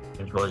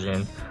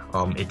version.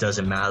 It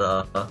Doesn't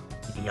Matter.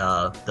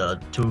 The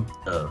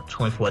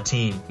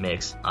 2014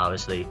 mix,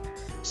 obviously,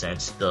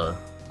 since the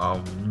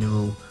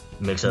new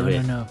mix of it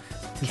came out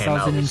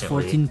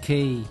recently.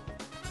 2014K.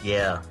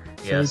 Yeah.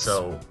 it's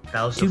So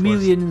that was the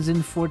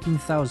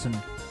 2,014,000.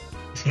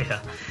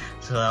 Yeah,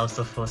 so that was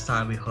the first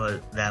time we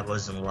heard that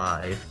wasn't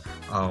live.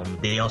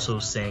 They also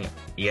sang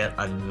yet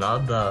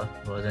another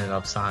version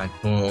of Sonic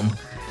Boom,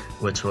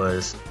 which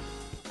was,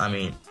 I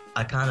mean,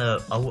 I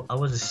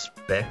was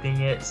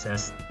expecting it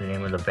since the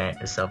name of the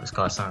band itself is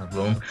called Sonic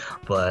Boom,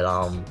 but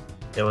I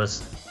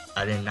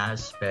did not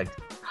expect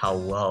how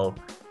well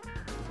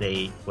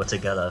they were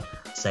together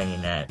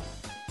singing that,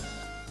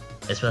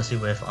 especially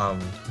with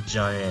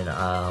Jun and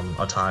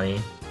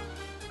Otani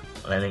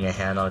lending a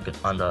hand on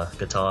the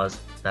guitars.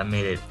 That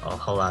made it a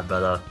whole lot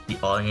better. The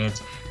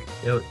audience,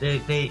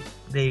 they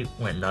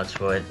went nuts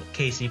for it.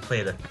 Casey,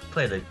 play the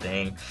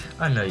thing.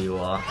 I know you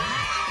are.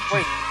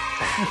 Wait.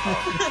 I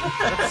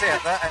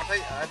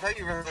thought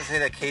you were going to say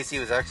that Casey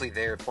was actually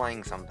there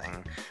playing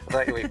something. I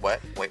thought, wait, what?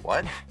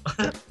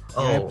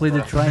 I played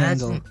the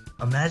triangle.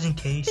 Imagine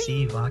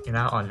Casey rocking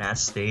out on that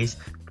stage.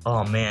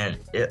 Oh man,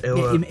 it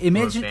was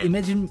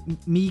Imagine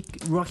me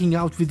rocking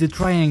out with the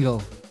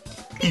triangle.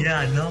 Yeah,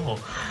 I know.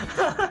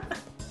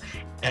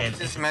 And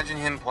just imagine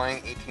him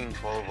playing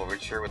 1812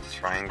 Overture with the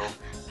triangle.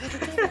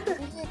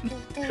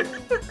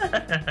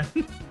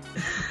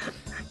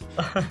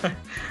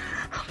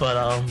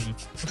 But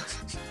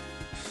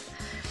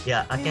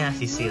yeah, I can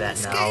actually see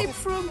that now. Escape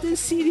from the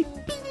city.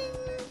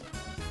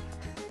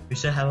 We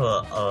should have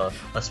a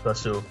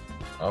special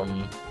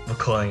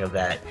recording of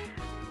that.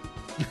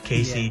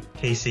 Casey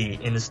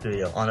in the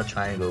studio on a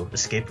triangle,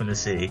 escape from the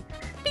city.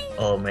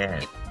 Oh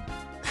man.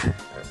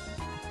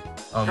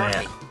 Oh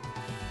man.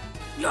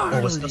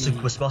 Oh,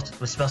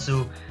 we're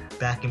special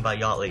backing by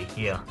Yardley.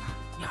 Yeah.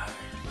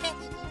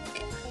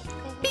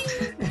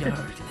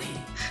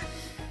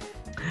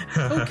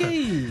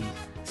 Okay.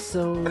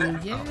 So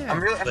yeah. I'm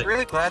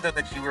really glad though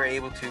that you were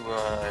able to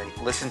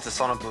listen to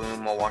Sonic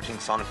Boom while watching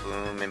Sonic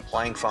Boom and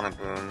playing Sonic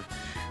Boom,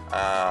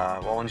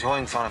 while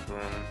enjoying Sonic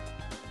Boom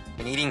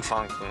and eating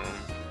Sonic Boom.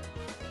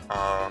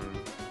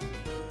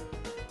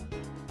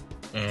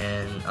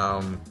 And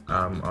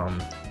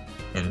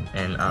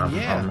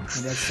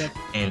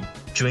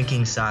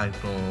drinking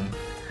Sonic Boom.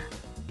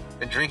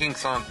 And drinking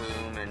Sonic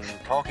Boom and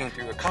talking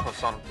through a cup of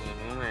Sonic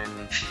Boom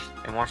and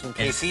watching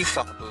KC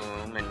Sonic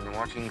Boom and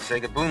watching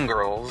Sega Boom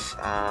Girls.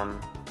 Hard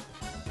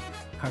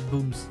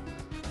booms.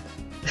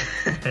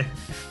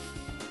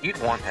 You'd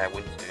want that,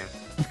 wouldn't you?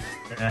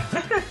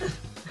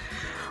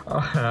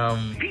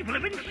 People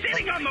have been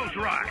sitting on those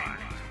rocks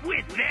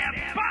with their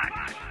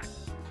butts.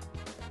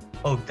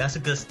 Oh, that's a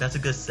good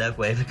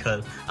segue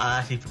because I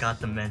actually forgot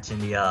to mention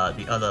the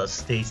other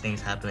stage things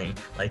happening,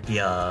 like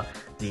the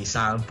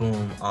Sonic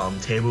Boom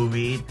table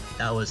read.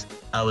 That was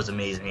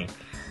amazing.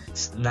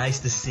 It's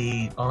nice to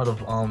see all of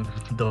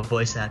the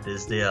voice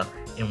actors there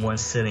in one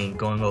sitting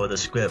going over the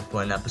script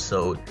for an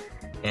episode,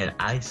 and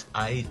I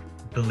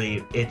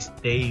believe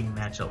they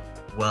match up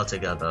well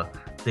together.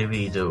 They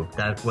really do.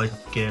 That's what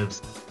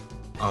gives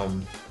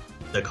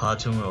the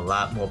cartoon a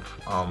lot more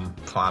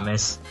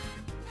promise,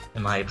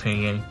 in my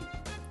opinion.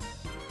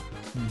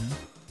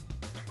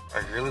 Mm-hmm. I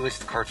really wish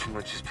the cartoon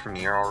would just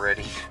premiere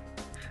already.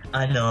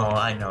 I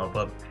know,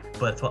 but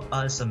for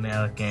us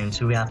Americans,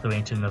 we have to wait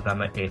until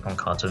November 8th on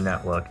Cartoon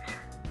Network,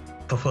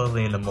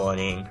 preferably in the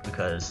morning,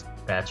 because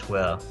that's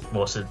where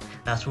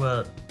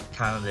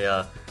kind of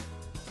their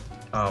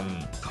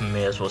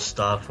premieres will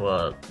start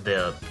for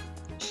their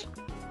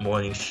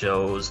morning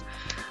shows,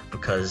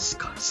 because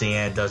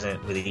CNN doesn't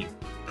really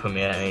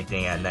premiere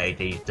anything at night.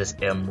 They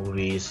just air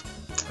movies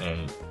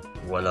and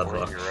whatever.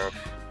 Or Europe.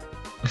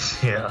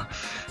 Yeah.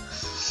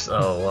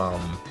 So,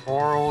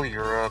 poor old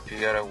Europe, you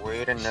gotta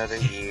wait another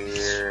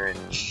year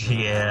and...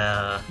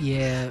 Yeah,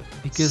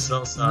 because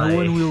so no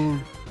one will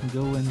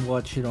go and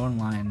watch it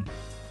online.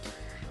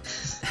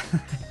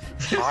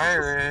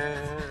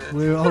 Pirate!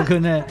 We're all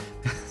gonna...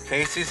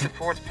 Casey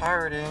supports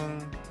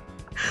pirating.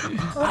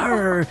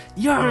 Arr!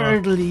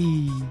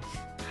 Yardley!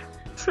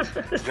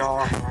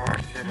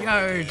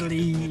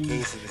 Yardley!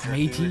 Casey,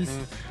 mateys.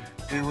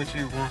 Do what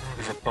you want,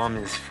 because a bum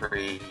is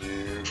free.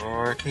 You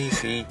are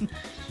Casey.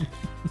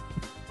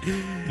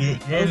 You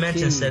didn't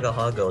mention Sega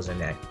Hard Girls in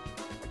that,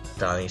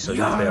 Donnie, so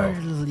you failed.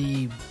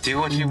 Do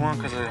what you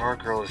want, because the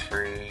hard girl is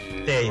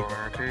free. There you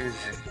are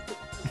Casey.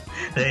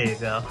 There you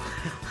go.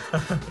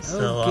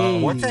 So,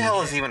 Okay. What the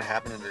hell is even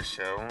happening to this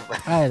show?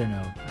 I don't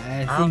know.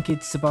 I think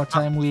it's about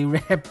time we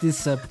wrap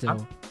this up,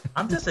 though.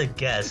 I'm just a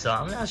guest, so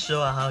I'm not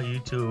sure how you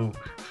two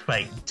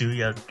do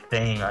your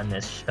thing on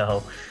this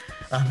show.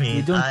 I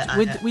mean,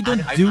 we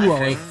don't do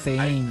our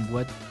thing.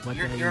 What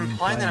you're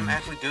implying that I'm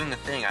actually doing the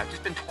thing. I've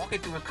just been talking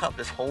through a cup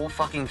this whole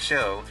fucking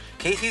show.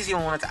 Casey's the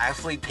only one that's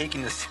actually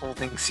taking this whole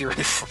thing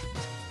seriously.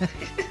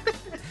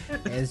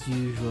 As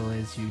usual.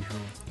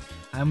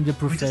 I'm the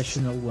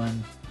professional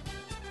one.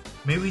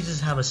 Maybe we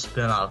just have a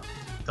spin-off,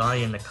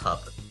 Donnie in the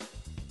Cup.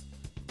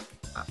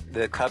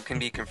 The cup can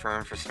be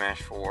confirmed for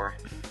Smash 4.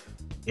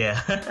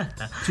 Yeah.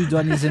 2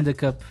 Donnies in the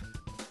cup.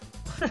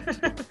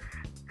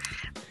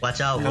 Watch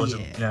out,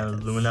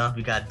 Luna.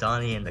 We got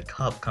Donnie in the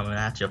Cup coming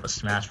at you for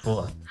Smash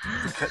 4.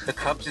 The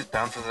cup just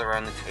bounces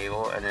around the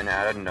table, and then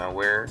out of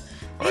nowhere,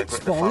 But like It's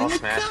with the Final balling a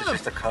Smash, cup. it's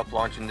just a cup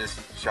launching this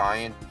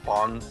giant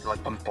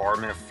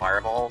bombardment of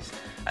fireballs,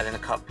 and then the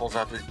cup pulls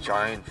out this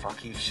giant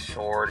funky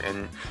sword,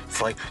 and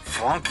it's like,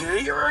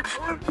 "Funky, you're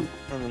excellent!" And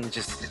then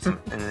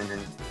and then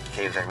it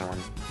caves everyone.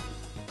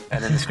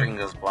 And then the screen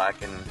goes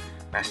black, and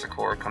Master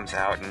Core comes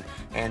out and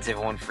hands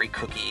everyone free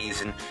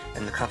cookies, and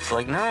the cup's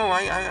like, "No,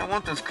 I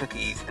want those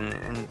cookies,"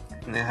 and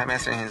the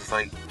Master Hand's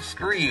like,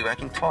 "Screw you, I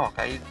can talk,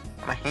 I'm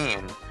a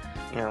hand.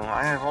 You know,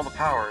 I have all the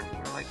power." And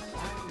you're like,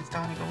 "Why is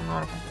Donnie going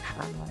on about the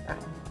front? I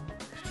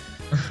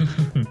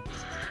don't know."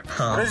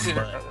 What is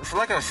even? So,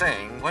 like I was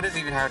saying, what is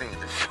even happening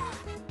with this show?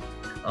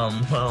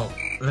 Well,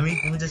 let me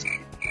just.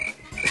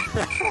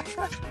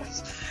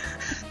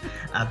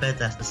 I bet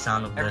that's the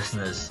sound of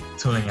listeners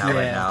tuning out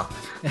right now.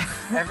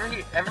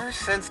 Ever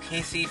since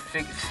Casey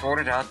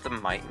sorted out the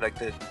mic, like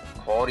the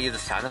quality of the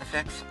sound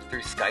effects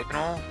through Skype and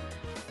all,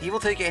 he will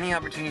take any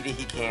opportunity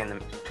he can to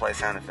play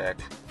sound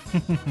effect.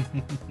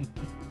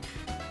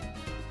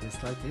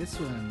 Just like this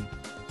one.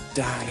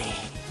 Donnie.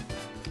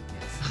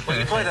 Well,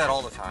 you play that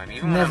all the time.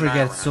 Even Never when I'm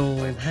not gets around, you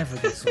play old. that. Never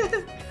gets old.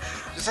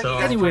 Just like So- you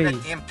guys Anyway. play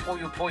that damn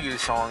Puyo Puyo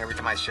song every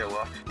time I show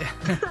up.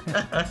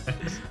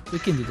 We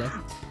can do that.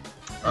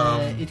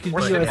 It could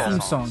Or be your football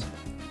theme songs. song.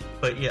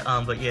 But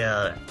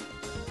yeah,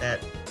 that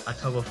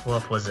October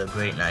 4th was a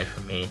great night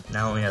for me.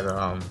 Not only as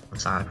a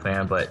Sonic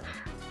fan, but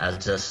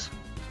as just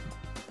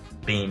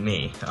being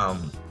me.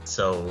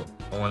 So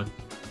I want to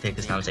take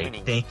this time to say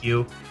Twinny. thank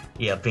you.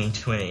 Yeah, being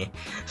Twinny.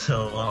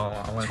 So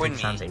I want to take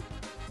this time to say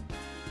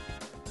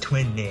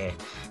Twinny.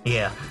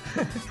 Yeah.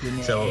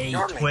 So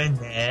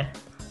Twinny.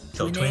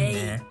 So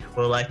Twinny.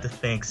 Would like to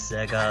thank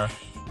Sega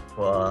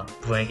for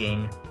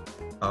bringing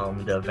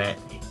the event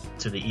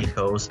to the East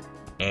Coast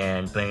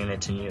and bringing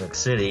it to New York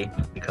City,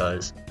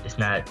 because it's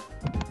not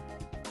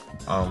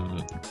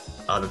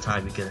all the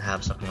time you can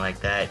have something like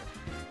that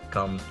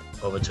come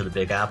over to the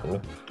Big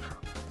Apple,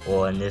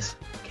 or in this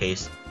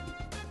case,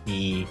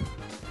 the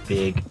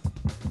Big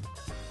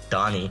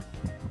Donnie.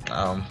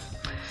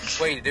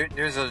 Wait,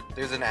 there's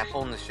an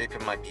apple in the shape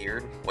of my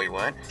beard. Wait,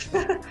 what?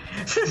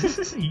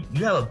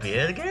 You have a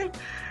beard again?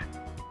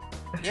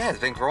 Yeah, it's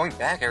been growing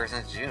back ever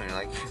since June.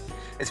 Like,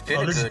 it's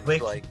been a this is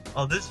good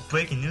this is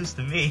breaking news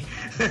to me.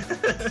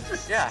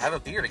 Yeah, I have a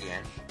beard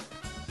again.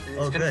 It's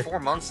Oh, been good. 4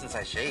 months since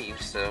I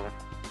shaved, so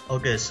Oh,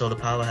 good. So the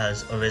power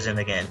has arisen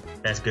again.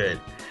 That's good.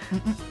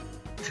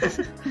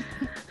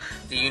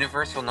 the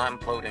universe will not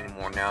implode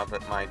anymore now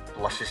that my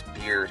luscious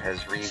beard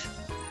has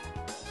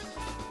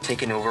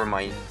taken over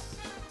my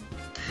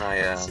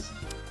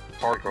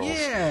hard girls.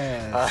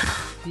 Yes.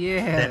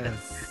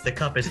 Yes. The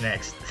cup is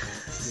next.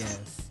 Yes.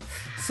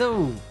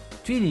 So,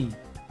 Trini,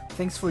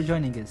 thanks for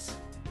joining us.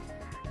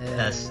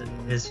 Yes,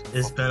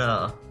 it's been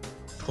a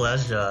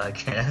pleasure, I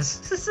guess.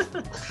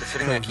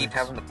 Considering I keep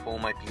having to pull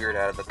my beard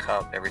out of the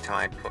cup every time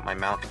I put my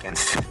mouth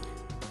against it.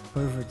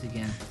 Pervert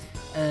again.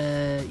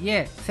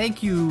 Yeah,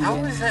 thank you. How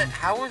and is that?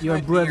 How is your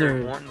my brother?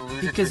 beard wanting to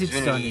lose Because its it's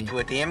virginity Donnie. to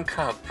a damn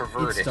cup It's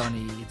perverted?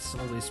 Donnie. It's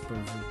always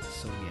pervert.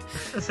 So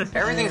yeah.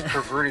 Everything's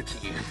perverted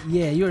to you.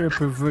 Yeah, you're a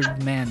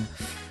perverted man.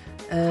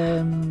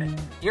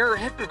 You're a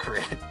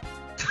hypocrite.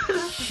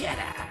 Shut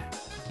up.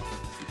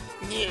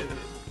 Yeah.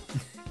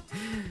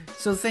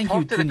 So thank you,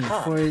 Talk to the Trini,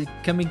 cop. for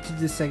coming to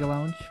the Sega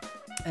Lounge.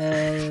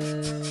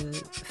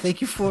 Thank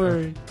you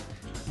for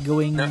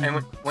going No,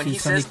 and when to he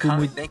says Sonic Boom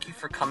with... thank you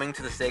for coming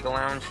to the Sega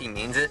Lounge, he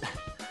means it.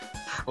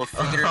 Well,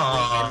 figuratively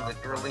and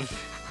literally.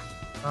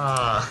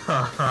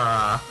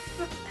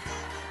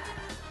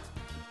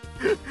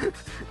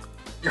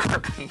 You're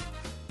right.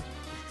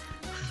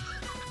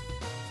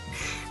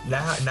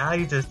 Now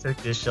you just took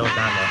this show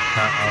down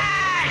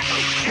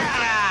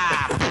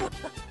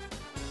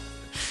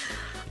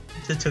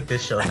You just took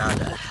this show down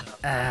there.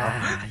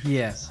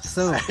 yeah.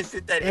 So I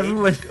did that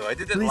everyone ages ago. I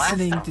did that last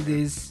listening time. to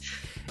this,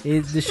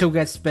 the show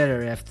gets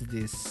better after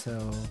this.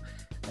 So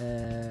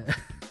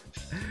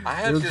I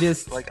have we'll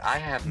just, just I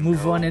have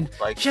move no, on and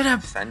like, shut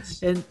up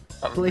sense and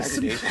of play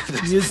some meditation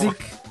at this music.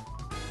 point.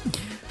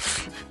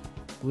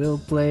 We'll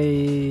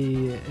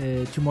play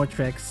 2 more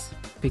tracks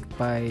picked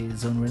by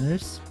Zone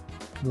Runners.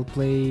 We'll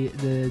play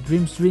the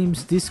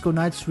Dreams Disco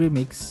Nights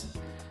remix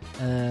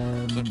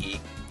Kiki.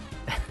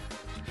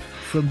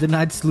 from the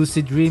Night's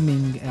Lucid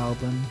Dreaming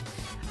album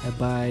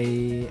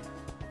by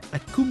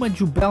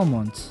Akumaju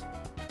Belmont.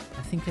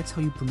 I think that's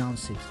how you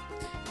pronounce it.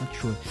 Not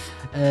sure.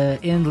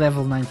 In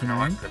Level No, I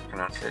 99. could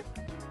pronounce it.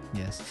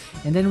 Yes.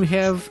 And then we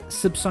have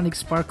Subsonic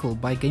Sparkle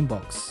by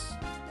Gamebox.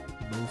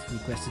 Both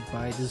requested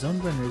by the Zone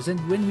Runners. And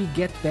when we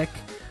get back,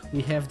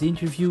 we have the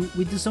interview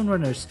with the Zone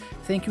Runners.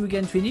 Thank you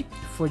again, Trini,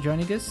 for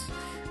joining us.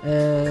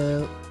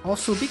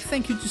 Also, big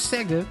thank you to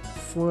Sega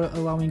for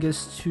allowing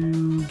us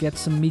to get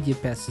some media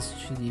passes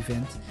to the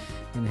event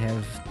and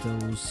have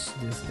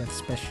that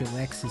special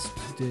access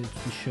to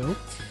the show.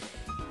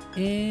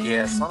 And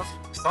Yeah,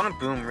 Sonic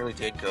Boom really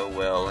did go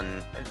well,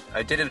 and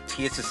I did a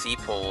TSSC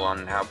poll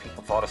on how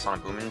people thought of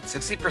Sonic Boom, and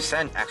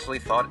 60% actually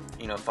thought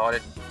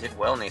it did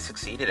well, and they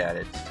succeeded at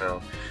it. So,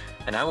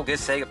 and I will give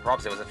Sega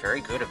props; it was a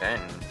very good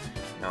event.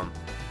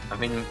 I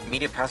mean,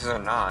 media passes or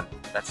not,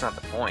 That's not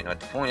the point. But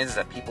the point is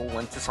that people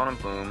went to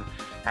Sonic Boom,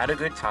 had a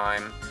good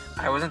time.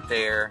 I wasn't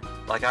there.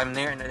 Like, I'm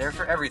there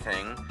for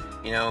everything.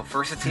 You know,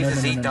 first it's to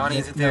see Donnie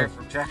isn't there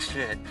for jack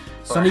shit.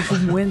 But Sonic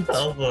Boom went.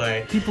 Oh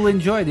boy. People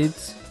enjoyed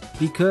it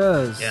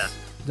because Yeah.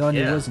 Donnie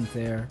Yeah. wasn't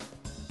there.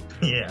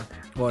 Yeah.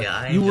 But Yeah,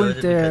 I you enjoyed weren't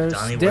it there,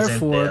 because Donnie wasn't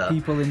therefore there.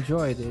 people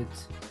enjoyed it.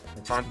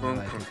 Sonic Boom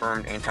Like it.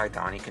 confirmed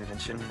anti-Donnie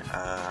convention.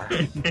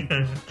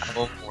 I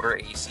will order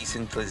a cease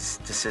and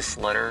desist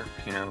letter,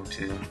 you know,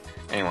 to...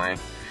 Anyway.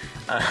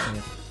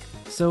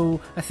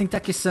 So I think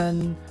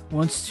Take-san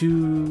wants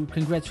to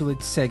congratulate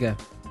Sega.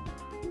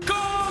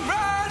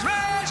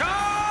 Congratulations!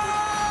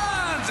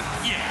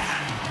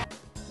 Yeah!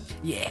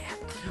 Yeah,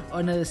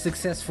 on a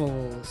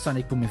successful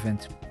Sonic Boom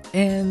event.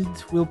 And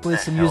we'll play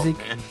some Hell, music.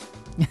 man.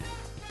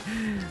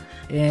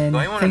 And Do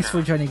I wanna thanks know?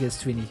 for joining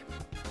us, Twinny.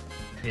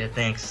 Yeah,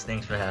 thanks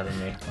for having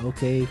me.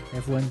 Okay,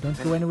 everyone,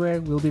 don't go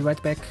anywhere. We'll be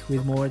right back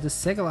with more of the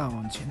Sega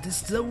Lounge and the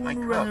Stone My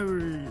God.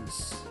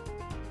 Runners.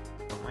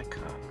 Oh my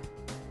god.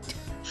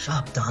 Shut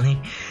up, Donnie.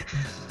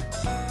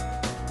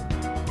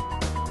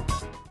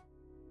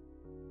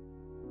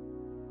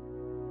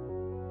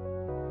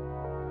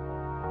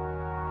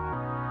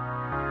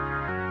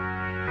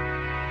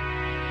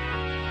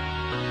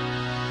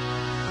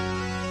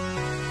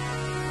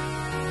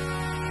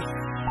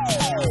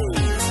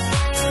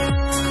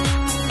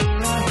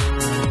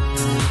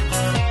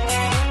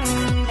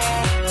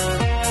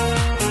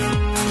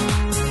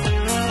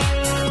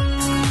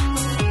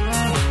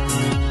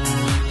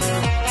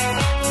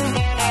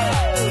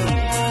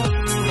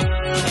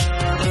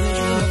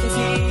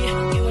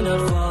 You are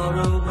not far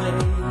away.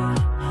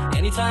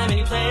 Anytime,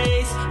 any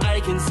place,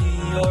 I can see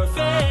your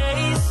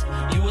face.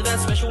 You are that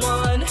special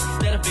one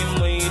that I've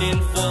been waiting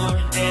for,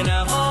 and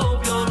I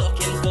hope you're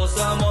looking for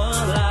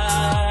someone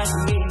like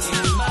me. In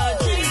my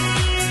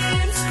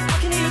dreams, I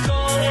can hear you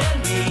calling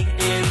me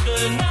in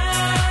the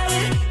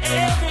night.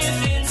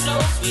 Everything's so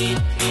sweet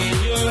in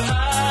your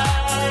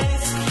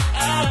eyes. I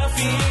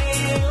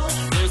feel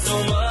there's so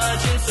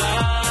much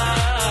inside.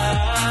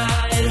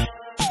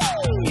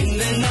 In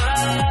the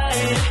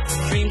night,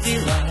 dream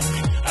delight.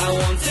 I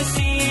want to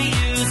see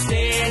you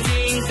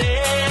standing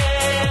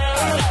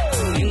there.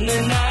 In the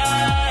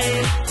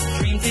night,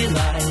 dream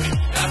delight.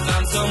 I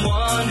found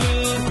someone who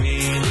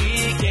really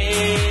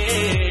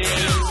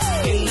cares.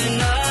 In the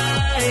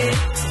night,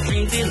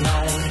 dream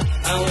delight.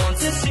 I want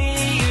to see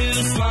you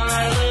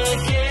smile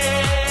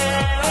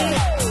again.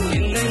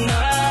 In the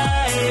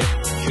night,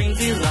 dream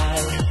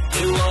delight.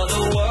 You are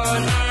the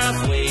one I've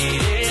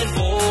waited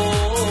for.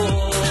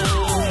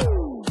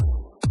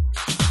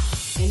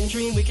 In a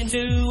dream we can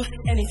do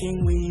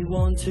anything we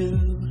want to.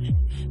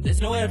 There's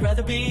nowhere I'd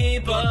rather be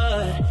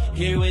but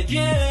here with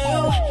you.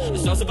 The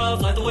stars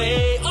above light the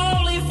way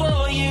only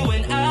for you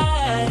and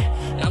I.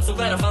 I'm so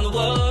glad I found the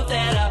love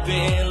that I've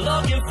been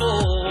looking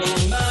for.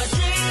 In my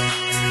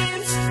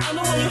dreams, I'm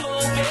the one you're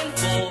hoping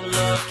for.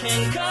 Love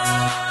can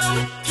come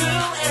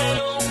through an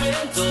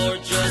open door.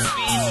 Just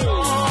be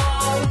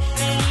strong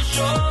and be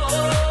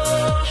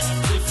sure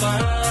to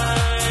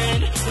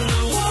find the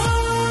one.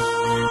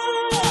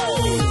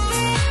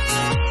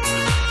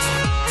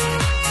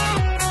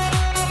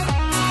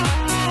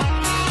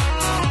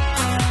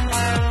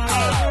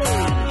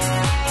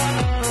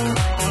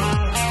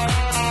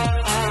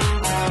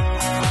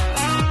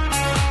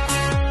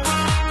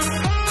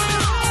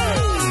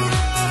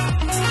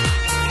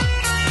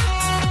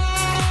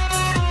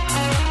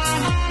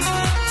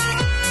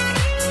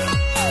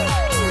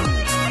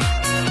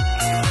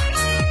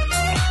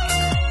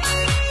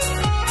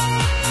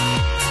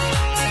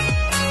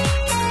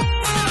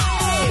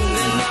 In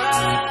the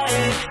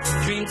night,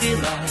 dream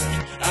delight.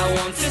 I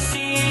want to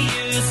see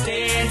you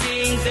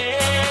standing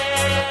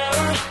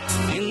there.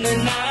 In the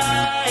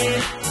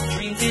night,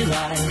 dream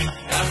delight.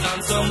 I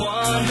found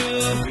someone who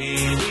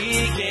really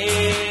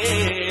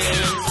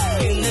cares.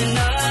 In the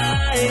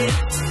night,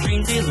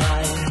 dream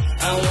delight.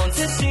 I want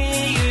to see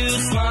you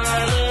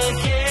smile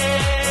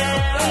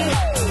again.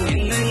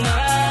 In the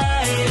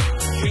night,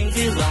 dream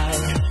delight.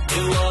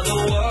 You are the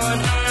one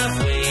I've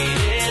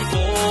waited for.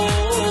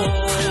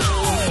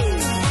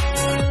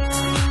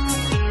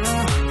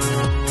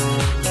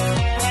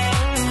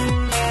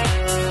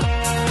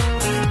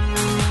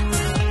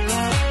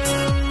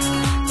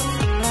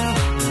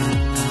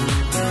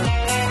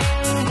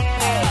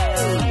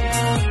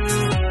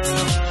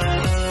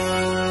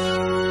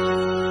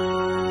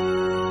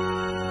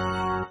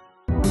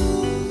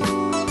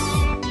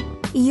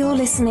 You're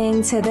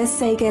listening to the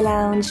Sega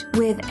Lounge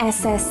with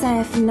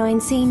SSF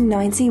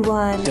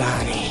 1991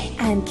 Donnie.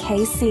 and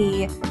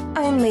KC,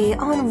 only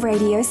on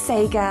Radio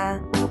Sega.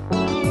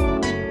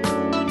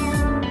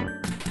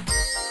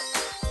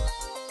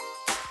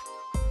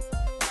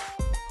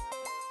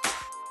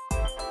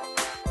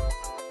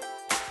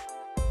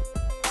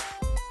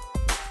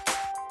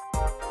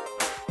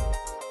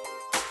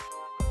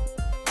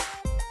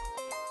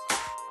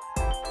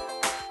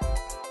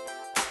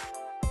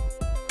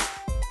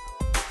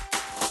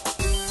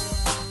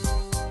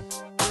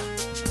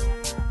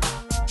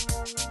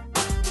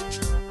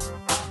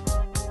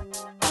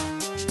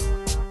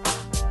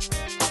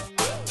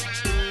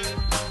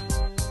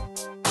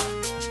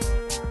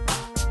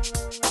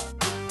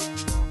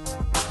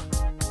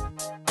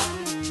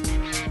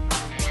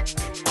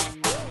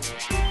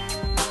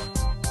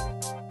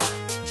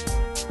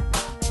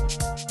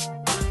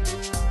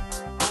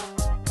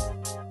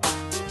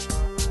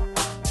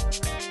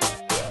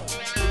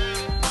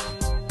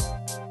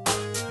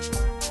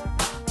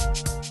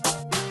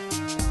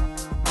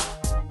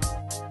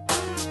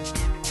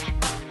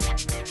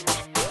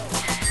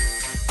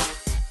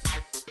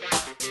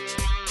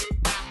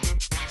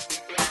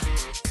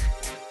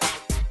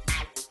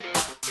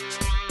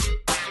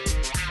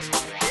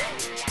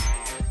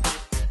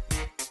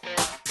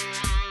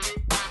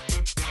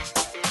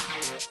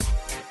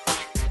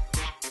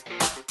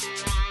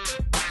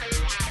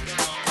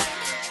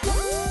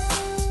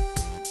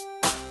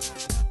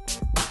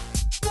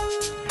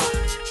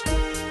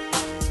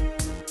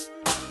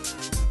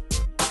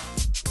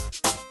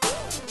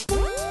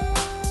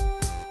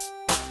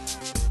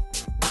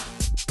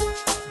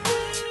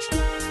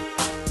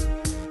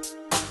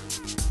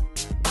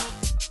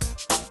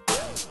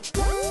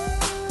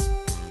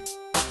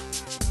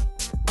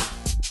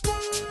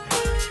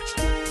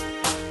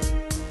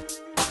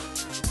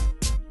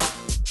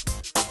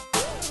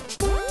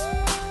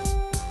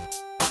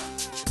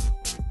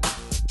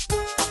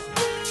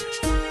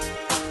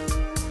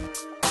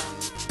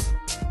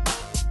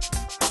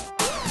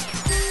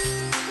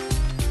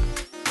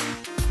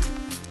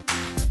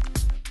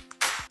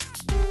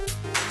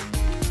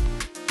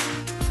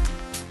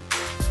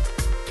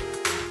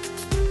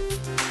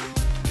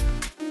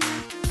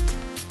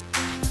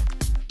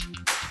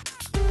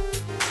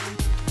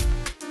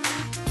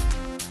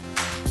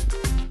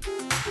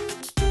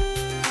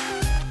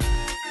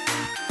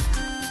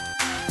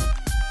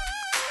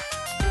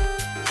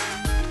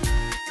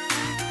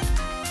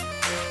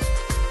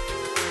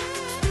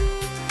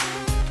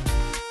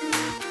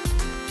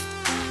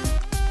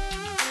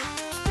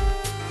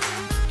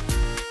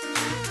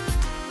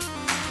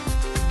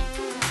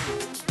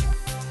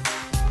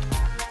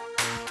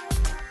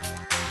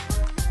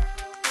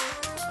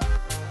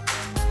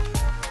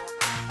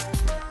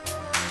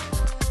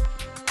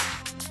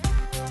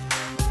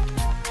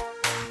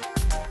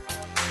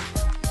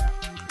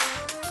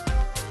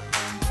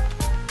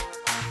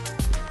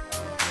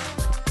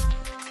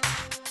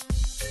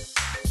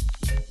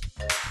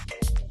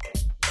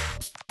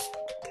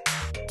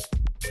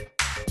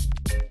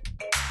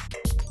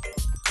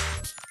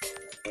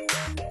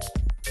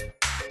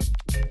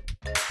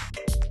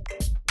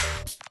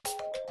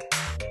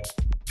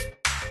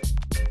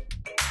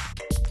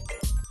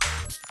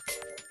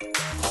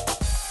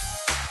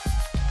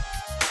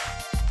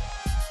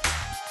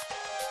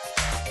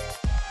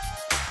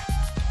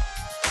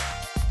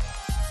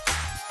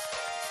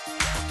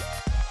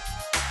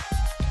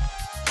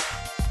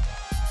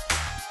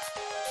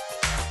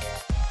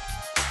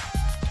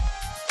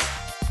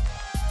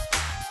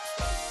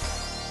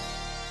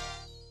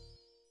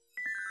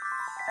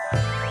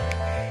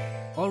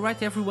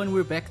 Alright everyone,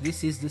 we're back.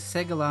 This is the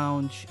Sega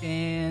Lounge,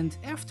 and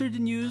after the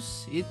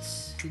news,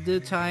 it's the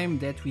time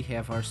that we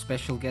have our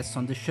special guests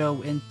on the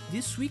show, and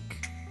this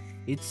week,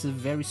 it's a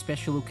very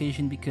special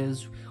occasion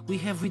because we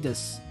have with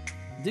us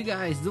the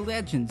guys, the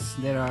legends,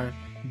 that are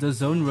the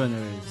Zone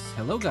Runners.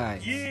 Hello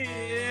guys!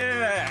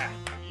 Yeah!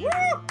 Woo!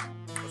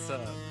 What's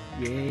up?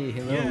 Yay,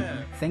 hello.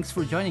 Yeah. Thanks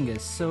for joining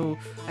us. So,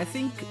 I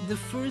think the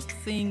first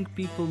thing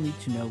people need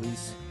to know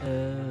is,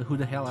 who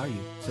the hell are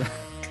you? So,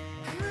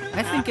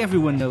 I think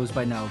everyone knows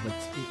by now, but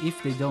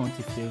if they don't,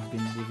 if they've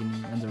been living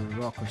under a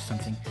rock or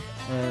something,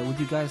 would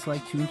you guys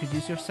like to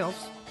introduce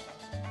yourselves?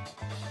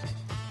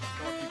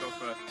 You go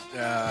first.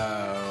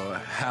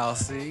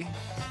 Halsey.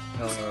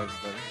 Hello,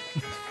 everybody.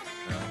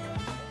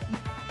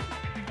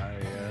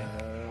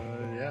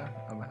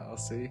 I'm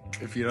Halsey.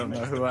 If you don't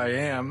know who I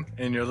am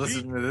and you're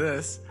listening to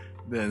this,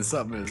 then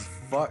something is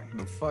fucked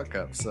the fuck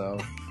up. So,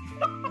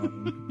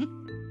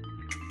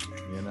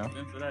 you know,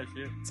 Into that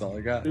shit. that's all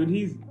I got. Dude,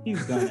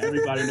 he's done.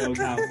 Everybody knows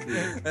how. I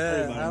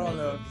don't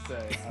know what to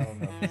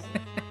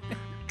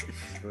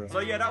say. So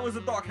yeah, that was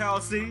a Doc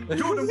Halsey.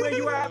 Jordan, where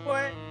you at,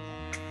 boy?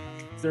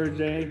 Sir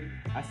J.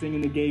 I sing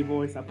in the gay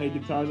voice. I play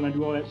guitars and I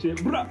do all that shit.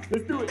 Bruh,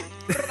 let's do it.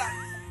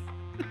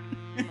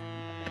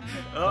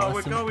 Oh,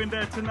 we're going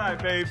there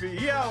tonight, baby.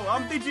 Yo,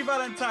 I'm DJ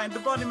Valentine, the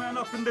bunny man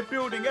up in the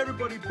building.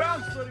 Everybody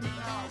bounce for him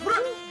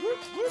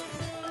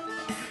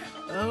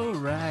now.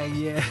 Alright,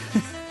 yeah.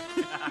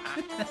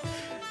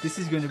 This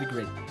is going to be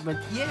great. But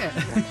yeah,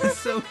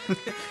 so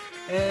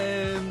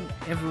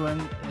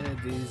everyone,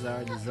 these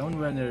are the Zone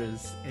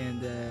Runners,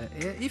 and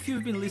if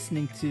you've been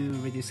listening to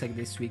Radio Sega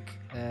this week,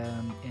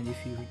 and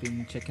if you've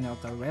been checking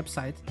out our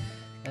website,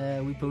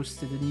 we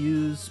posted a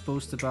news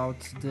post about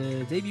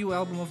the debut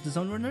album of the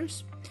Zone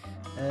Runners,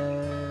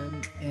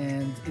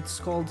 and it's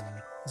called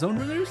Zone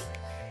Runners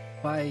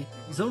by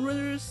Zone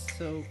Runners.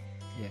 So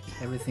yeah,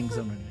 everything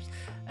Zone Runners.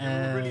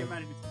 Really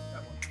managed to take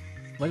that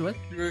one. What?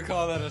 You would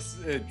call that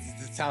it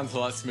sounds a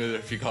lot smoother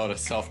if you call it a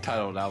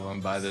self-titled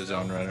album by the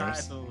Zone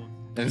Runners Title.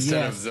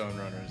 instead of Yes. Zone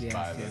Runners Yes,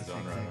 by the yes, Zone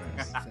exactly, Runners.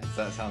 exactly.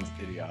 That sounds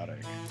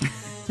idiotic.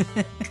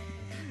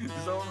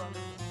 Zone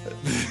Runner.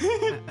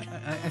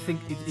 I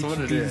think it It's what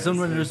should it be is. Zone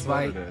Runners It's what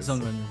by it is.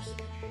 Zone Runners.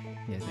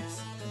 Yeah,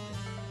 that's okay.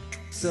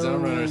 So,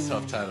 Zone Runners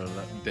self-titled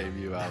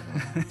debut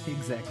album.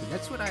 exactly.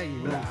 That's what I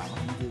wrote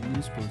in the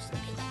news post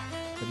actually.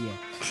 But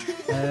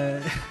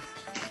yeah.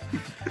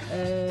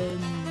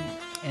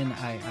 And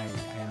I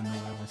don't know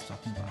what I was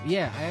talking about.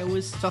 Yeah, I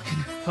was talking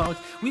about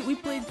we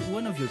played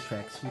one of your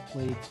tracks. We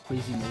played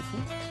Crazy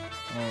Mofo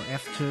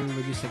after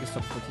Radio Sega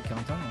Top 40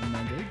 Countdown on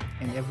Monday,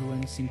 and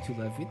everyone seemed to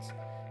love it.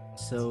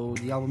 So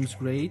the album's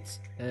great.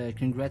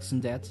 Congrats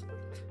on that.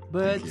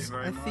 But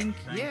very I much. think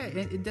Thank yeah,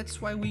 and that's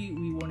why we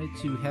wanted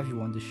to have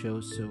you on the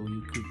show, so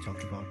you could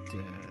talk about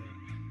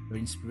your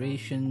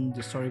inspiration,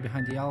 the story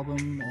behind the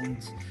album,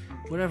 and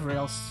whatever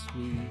else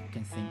we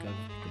can think of.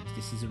 Because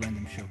this is a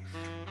random show,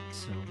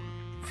 so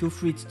feel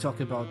free to talk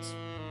about,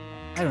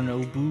 I don't know,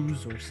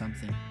 booze or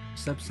something,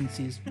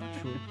 substances. Not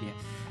sure. Yeah.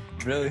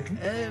 Really?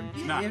 Yeah,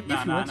 Nah, if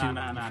nah, you nah, want to.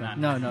 nah, nah, nah,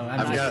 No, no,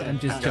 I'm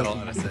just I've got a joking.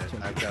 lot I'm to just say.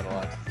 joking. I've got a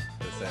lot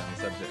to say on the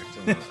subject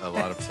and a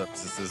lot of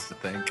substances to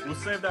think. We'll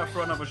save that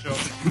for another show.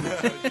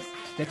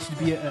 That should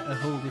be a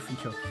whole different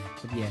show.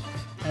 But yeah,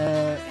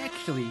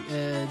 actually,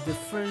 the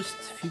first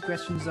few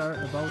questions are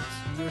about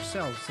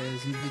yourselves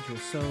as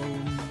individuals. So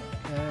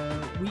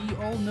we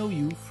all know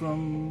you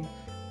from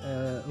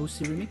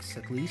OC Remix,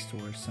 at least,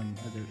 or some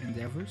other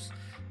endeavors.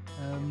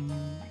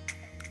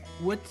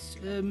 What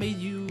made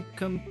you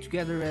come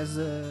together as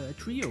a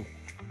trio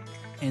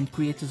and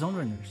create the Zone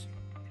Runners?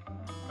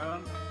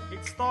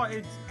 It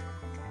started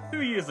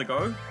 2 years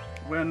ago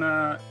when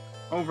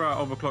over at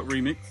Overclock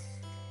Remix,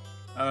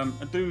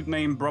 a dude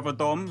named Brother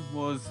Dom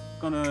was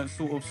gonna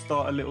sort of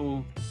start a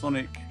little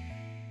Sonic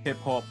hip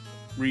hop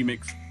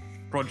remix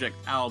project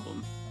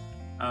album,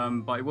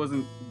 but it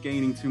wasn't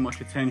gaining too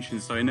much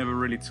attention, so it never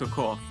really took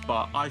off.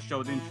 But I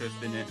showed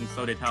interest in it, and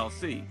so did Hal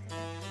C.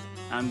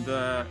 And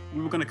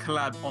we were gonna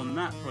collab on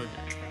that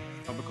project,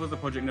 but because the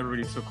project never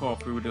really took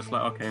off, we were just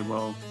like, okay,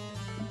 well,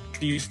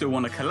 do you still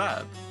want to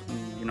collab?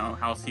 And, you know,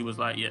 Hal C was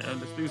like, yeah,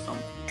 let's do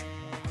something.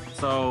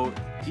 So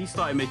he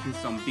started making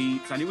some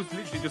beats, and it was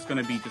literally just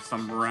going to be just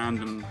some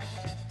random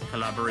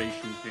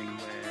collaboration thing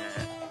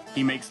where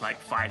he makes like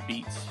 5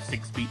 beats,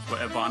 6 beats,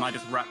 whatever, and I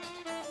just rap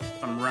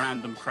some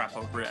random crap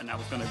over it, and that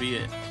was going to be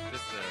it.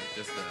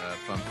 Just a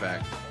fun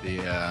fact: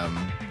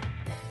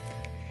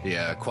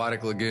 the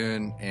Aquatic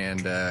Lagoon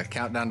and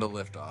Countdown to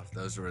Liftoff.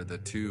 Those were the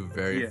 2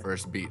 very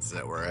first beats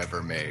that were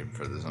ever made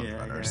for the Zone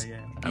Runners.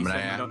 Yeah. I mean,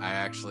 I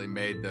actually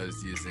made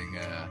those using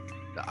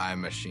the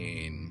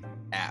iMachine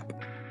app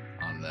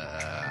on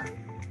the.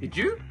 Did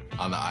you?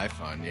 On the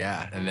iPhone,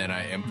 yeah. And then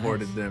I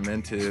imported them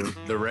into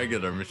the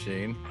regular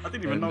machine. I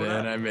didn't even know that.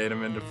 And then I made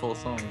them into full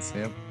songs.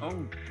 Yep.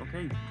 Oh,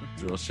 okay.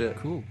 It's real shit.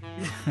 Cool.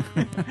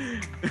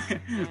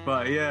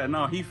 But yeah,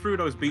 no, he threw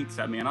those beats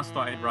at me, and I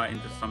started writing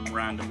just some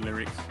random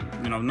lyrics.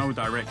 You know, no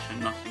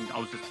direction, nothing. I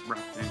was just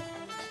rapping.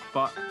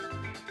 But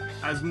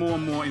as more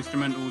and more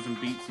instrumentals and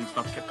beats and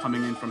stuff kept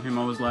coming in from him,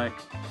 I was like,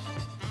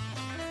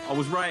 I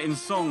was writing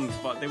songs,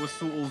 but they were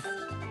sort of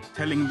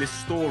telling this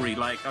story.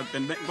 Like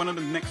one of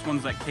the next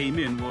ones that came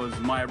in was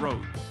My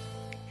Road.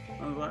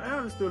 I was like,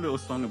 let's do a little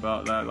song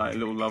about that, like a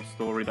little love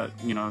story, that,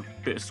 you know,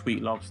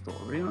 bittersweet love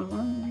story. I was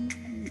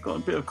like, got a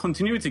bit of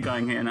continuity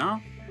going here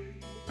now.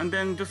 And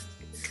then just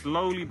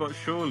slowly but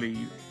surely,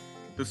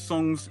 the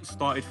songs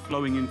started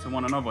flowing into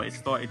one another. It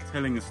started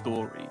telling a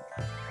story.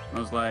 And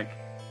I was like,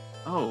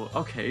 oh,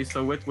 okay,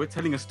 so we're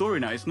telling a story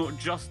now. It's not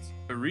just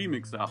a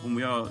remix album.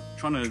 We are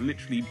trying to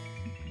literally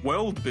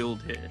world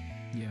build here.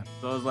 Yeah.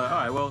 So I was like, all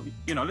right, well,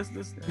 you know, let's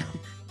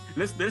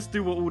let's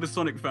do what all the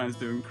Sonic fans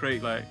do and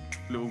create like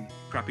little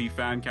crappy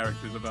fan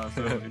characters of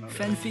ourselves. You know?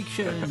 Fan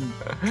fiction.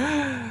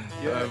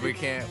 We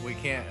can't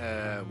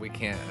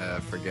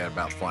forget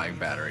about Flying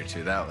Battery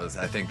too.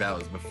 I think that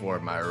was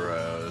before My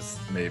Rose,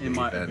 maybe. It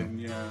might have been,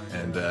 yeah.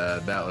 And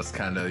that was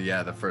kind of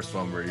the first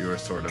one where you were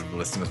sort of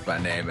listing us by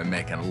name and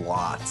making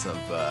lots of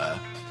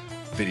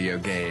video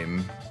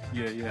game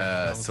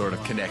sort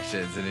of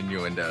connections and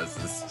innuendos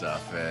and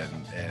stuff,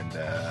 and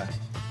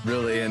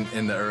really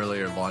in the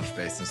earlier launch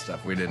base and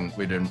stuff, you didn't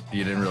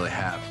really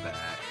have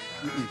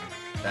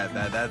that.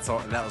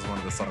 That was one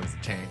of the songs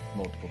that changed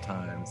multiple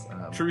times.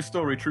 True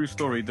story.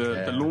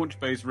 The launch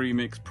base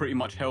remix pretty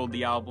much held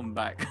the album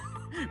back.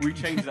 We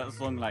changed that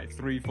song like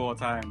 3-4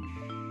 times.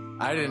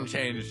 I didn't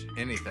change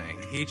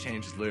anything. He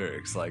changed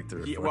lyrics like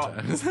 3 or 4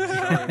 times.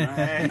 Sorry,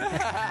 man.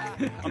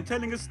 I'm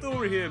telling a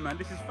story here, man.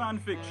 This is fan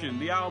fiction.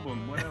 The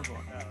album, whatever.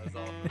 That was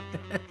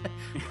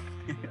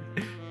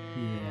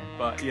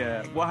But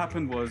yeah, what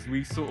happened was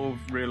we sort of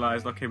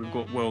realized, okay, we've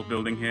got world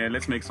building here.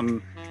 Let's make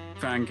some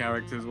fan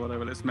characters,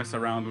 whatever. Let's mess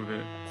around with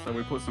it. So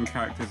we put some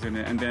characters in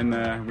it, and then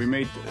we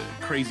made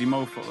Crazy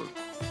Mofo.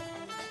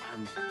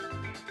 And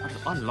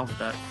I love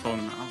that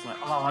song. I was like,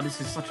 oh, this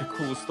is such a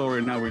cool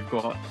story now we've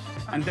got.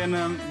 And then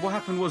what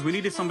happened was we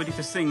needed somebody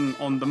to sing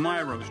on the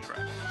My Rose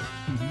track,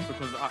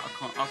 because I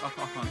can't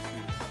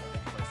sing.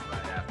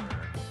 Right after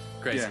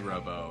Crazy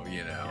Robo,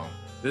 you know.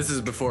 This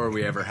is before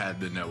we ever had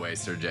the No Way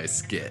Sergey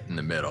skit in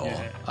the middle,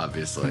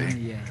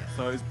 obviously.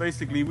 So it's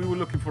basically, we were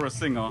looking for a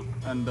singer,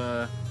 and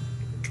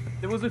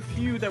there was a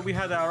few that we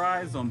had our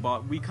eyes on,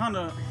 but we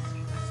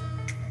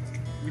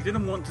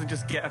didn't want to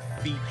just get a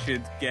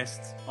featured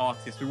guest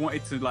artist. We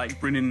wanted to like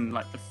bring in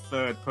like the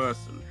third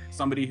person,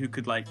 somebody who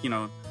could like, you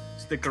know,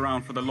 stick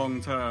around for the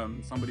long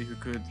term, somebody who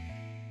could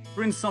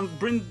bring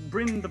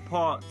the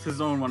part to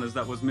Zone Runners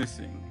that was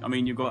missing. I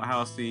mean, you got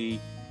Halsey.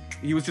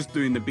 He was just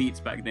doing the beats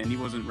back then. He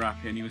wasn't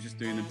rapping. He was just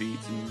doing the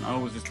beats, and I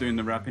was just doing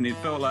the rapping. It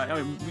felt like,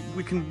 oh,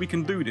 we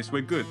can do this.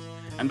 We're good,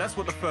 and that's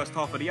what the first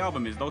half of the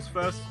album is. Those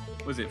first,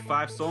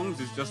 5 songs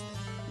is just,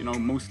 you know,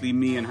 mostly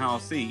me and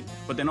Halsey.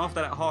 But then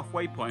after that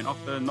halfway point,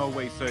 after No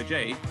Way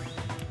Sergey,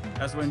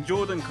 that's when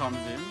Jordan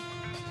comes in,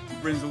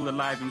 brings all the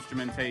live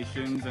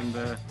instrumentations and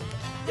the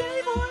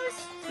gay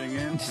voice singing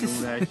and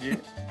all that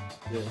shit.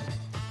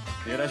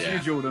 Yeah, that's you,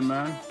 Jordan,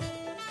 man.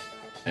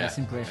 That's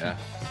impressive.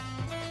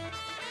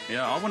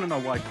 Yeah, I want to know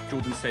why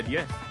Jordan said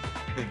yes.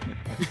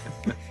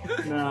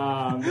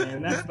 Nah,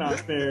 man, that's not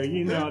fair.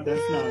 You know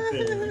that's not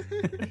fair.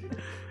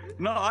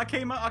 No, I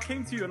came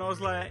to you and I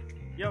was like,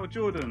 yo,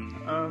 Jordan,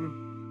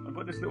 I've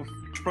got this little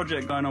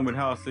project going on with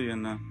Halsey,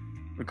 and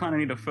we kind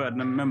of need a third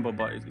member,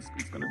 but it's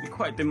going to be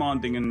quite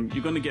demanding, and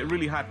you're going to get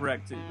really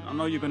hyperactive. I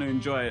know you're going to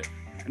enjoy it,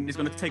 and it's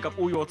going to take up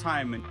all your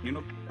time, and you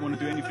don't want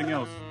to do anything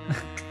else.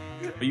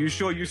 Are you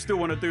sure you still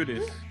want to do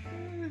this?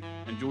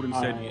 And Jordan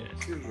said yes.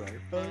 He was like,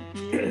 fuck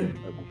yeah,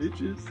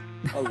 bitches.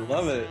 I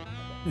love it.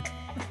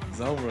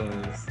 Zone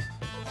Runners.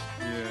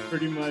 Yeah.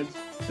 Pretty much,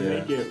 to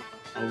make it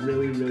a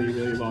really, really,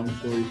 really long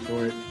story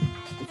short,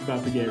 it's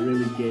about to get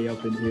really gay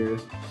up in here.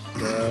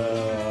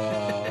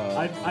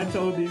 I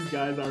told these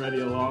guys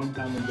already a long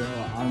time ago,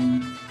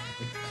 I'm a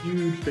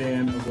huge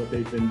fan of what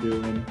they've been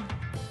doing.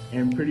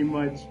 And pretty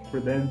much for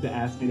them to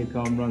ask me to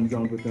come run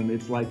zones with them,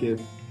 it's like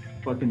if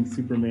fucking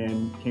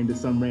Superman came to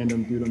some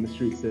random dude on the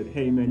street and said,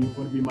 hey man, you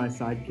want to be my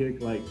sidekick?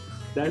 Like,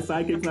 that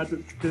sidekick's not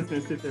just gonna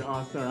sit there,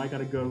 oh sorry, I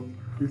gotta go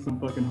do some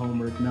fucking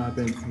homework. Nah,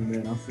 thanks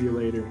man, I'll see you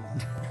later.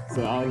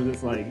 So I was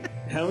just like,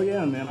 hell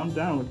yeah man, I'm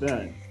down with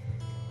that.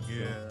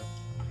 Yeah.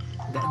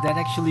 That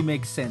actually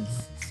makes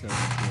sense. So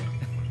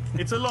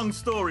it's a long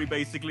story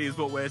basically is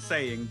what we're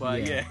saying,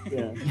 but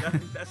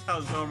that's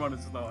how Zone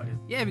Runners started.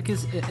 Yeah,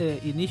 because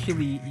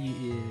initially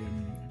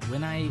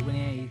when I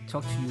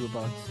talked to you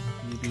about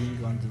you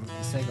being on the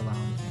Sega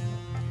Lounge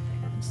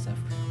and stuff,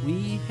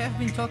 we have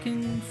been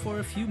talking for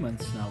a few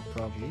months now,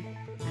 probably,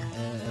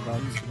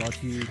 about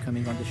you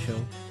coming on the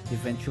show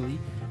eventually.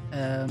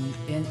 And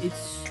it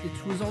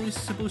was always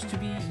supposed to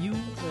be you,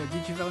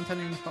 DJ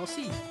Valentine, and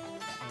Halsey.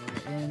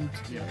 And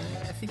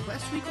I think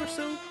last week or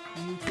so,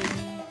 you told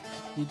me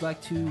you'd like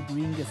to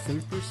bring a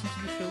third person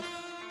to the show.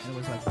 And I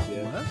was like,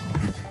 what?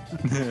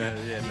 No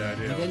idea.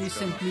 And then you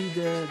sent me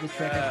the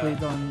track I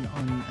played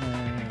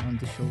on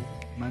the show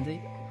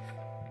Monday,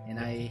 and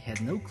I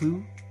had no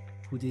clue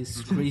who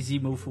this Crazy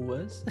Mofo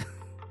was.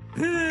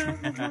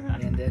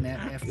 And then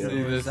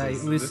afterwards I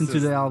listened to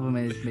the album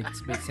and it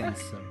makes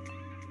sense. So,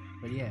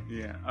 but yeah.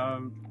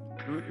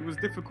 It was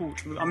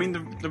difficult. I mean,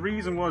 the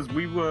reason was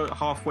we were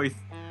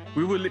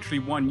we were literally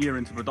 1 year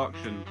into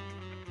production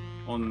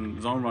on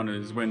Zone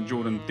Runners when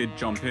Jordan did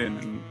jump in,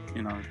 and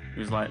you know, it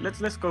was like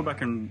let's go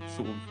back and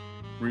sort of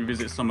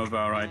revisit some of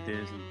our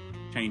ideas and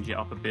change it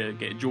up a bit,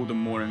 get Jordan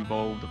more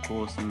involved, of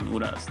course, and all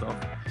that stuff.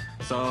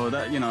 So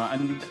that, you know,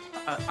 and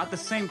at the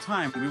same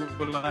time we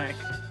were like,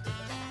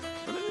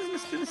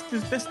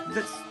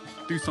 let's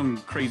do some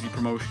crazy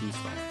promotion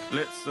stuff.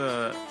 Let's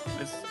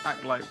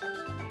act like,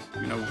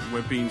 you know,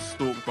 we're being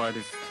stalked by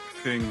this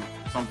thing,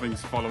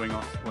 something's following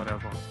us,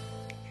 whatever.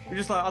 We're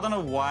just like, I don't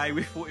know why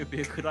we thought it'd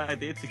be a good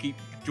idea to keep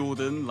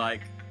Jordan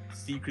like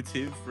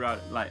secretive throughout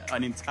like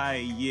an entire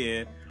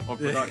year of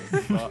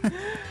production. But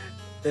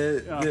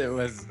it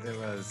was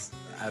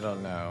I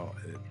don't know.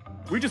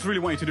 We just really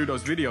wanted to do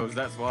those videos,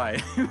 that's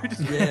why.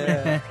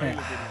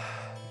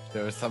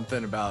 There was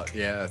something about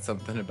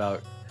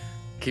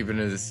keeping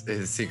his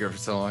secret for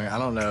so long. I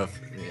don't know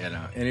if, you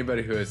know,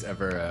 anybody who's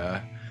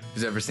ever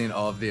seen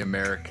all of the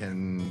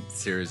American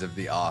series of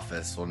The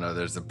Office will know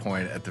there's a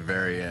point at the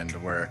very end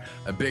where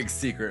a big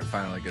secret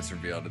finally gets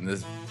revealed, and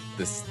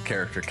this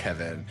character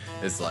Kevin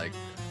is like,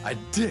 I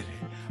did it.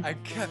 I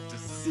kept a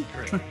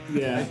secret.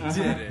 Yeah. I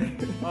did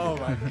it. Oh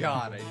my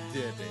god, I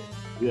did it.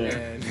 Yeah.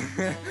 And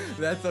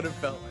that's what it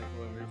felt like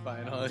when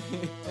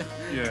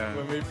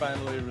we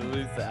finally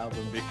released the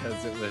album,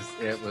 because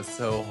it was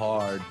so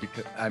hard.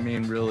 Because I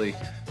mean, really,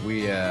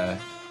 we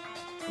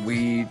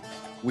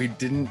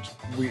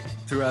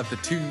throughout the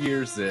 2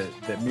 years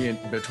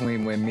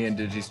between when me and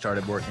Digi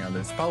started working on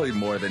this, probably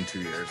more than 2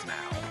 years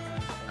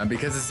now,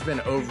 because it's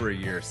been over a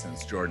year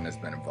since Jordan has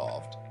been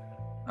involved.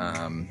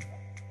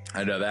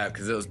 I know that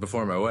because it was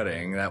before my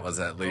wedding. That was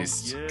at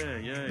least.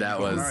 That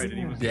was.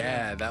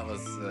 That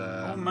was.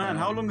 Oh man,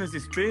 how long has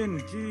this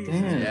been? Jeez.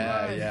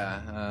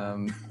 Yeah.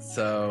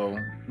 So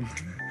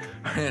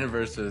our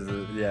anniversary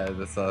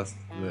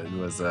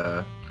was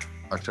October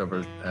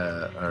October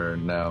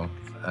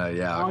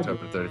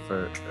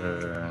 31st.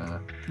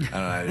 I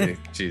don't know.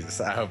 Jesus,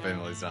 I hope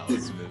Emily's not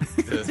listening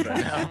to this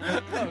right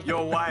now.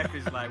 Your wife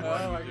is like,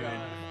 what oh are you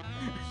doing?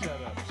 Shut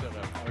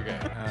up. Okay.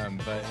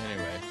 But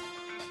anyway.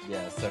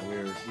 Yeah, so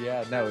it's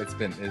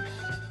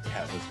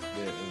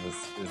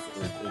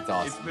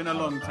awesome. It's been a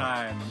long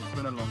time.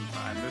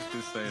 Let's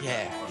just say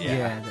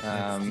that's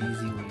the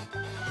easy way.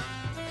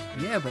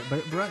 Yeah, but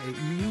bro,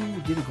 you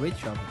did a great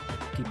job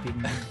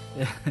keeping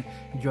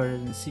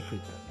Jordan's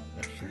secret,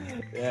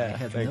 actually. Yeah, I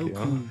had thank no you.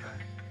 clue.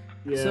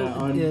 Yeah, So,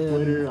 on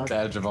Twitter,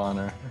 Badge of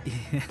honor.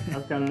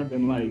 I've kind of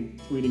been like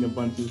tweeting a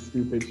bunch of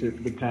stupid shit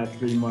for the past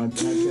 3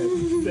 months, and I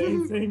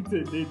kept saying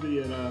to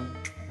Digi and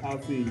I'll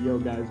see, yo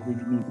guys, we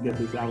need to get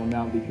this album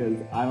out because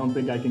I don't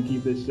think I can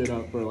keep this shit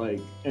up for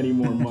like any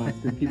more months,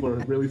 because people are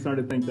really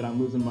starting to think that I'm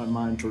losing my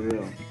mind for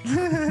real.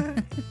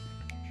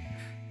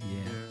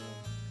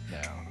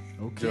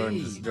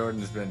 Okay.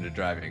 Jordan's been the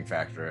driving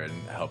factor in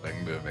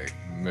helping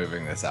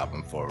moving this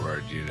album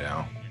forward, you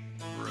know.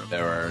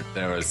 There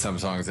were some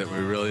songs that we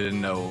really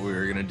didn't know what we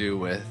were gonna do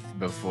with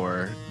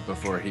before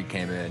he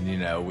came in. You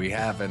know, we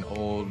have an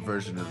old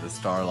version of the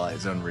Starlight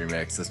Zone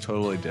remix that's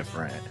totally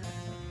different.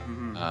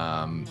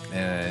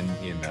 And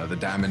you know, the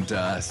Diamond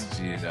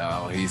Dust, you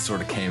know, he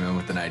sort of came in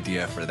with an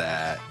idea for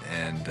that,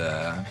 and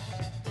I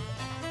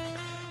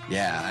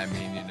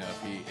mean, you know,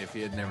 if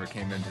he had never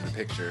came into the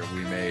picture,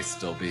 we may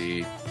still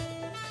be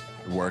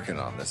working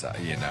on this.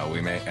 You know,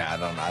 we may, I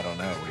don't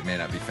know, we may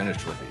not be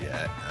finished with it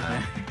yet.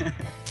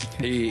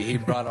 He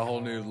brought a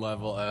whole new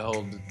level,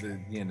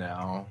 you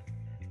know.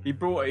 He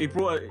brought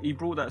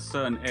that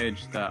certain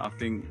edge that I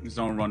think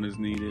Zone Runners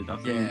needed. I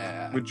think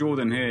with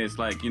Jordan here, it's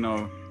like, you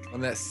know. On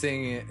that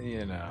singing,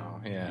 you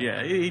know,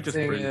 Yeah, he just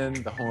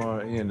singing the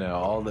horn, you know,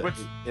 all the.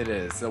 It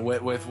is. So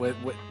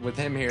with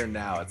him here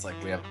now, it's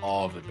like we have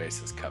all of the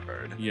bases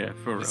covered. Yeah,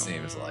 for real. It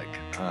seems like.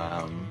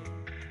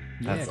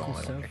 That's the cool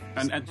only stuff.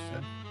 way.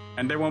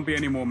 And there won't be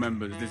any more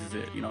members. This is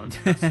it, you know.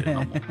 That's it,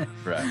 no more.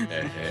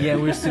 Right. Yeah,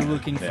 we're still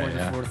looking for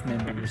the fourth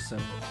member, so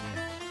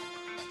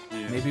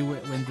maybe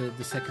when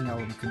the second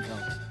album comes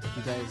out,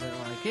 you guys are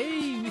like,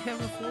 hey, we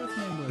have a fourth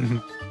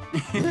member.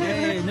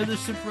 Hey, another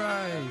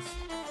surprise.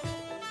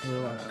 We're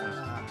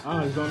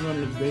like, Zone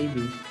Runners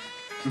baby.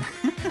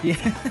 Yeah.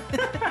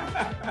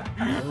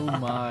 Oh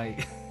my.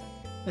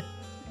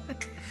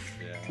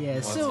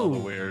 One's so all the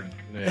weird.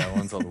 Yeah,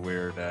 one's all the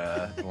weird.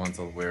 One's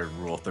all the weird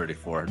Rule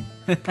 34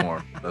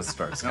 form. That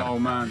starts. Oh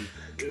man.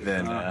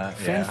 Then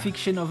fan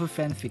fiction of a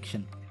fan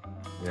fiction.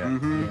 Yeah.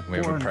 We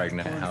have a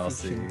pregnant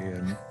Halsey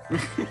and.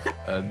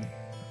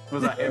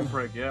 Was that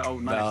Empreg? Yeah. Oh,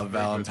 nice.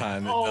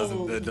 Valentine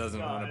that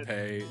doesn't want to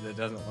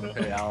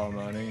pay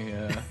alimony.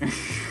 Yeah.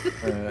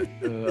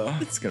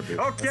 It's gonna be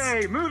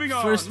okay. Moving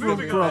on. First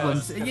world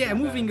problems. Yeah,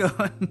 moving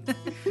on.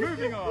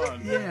 Moving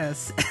on.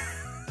 Yes.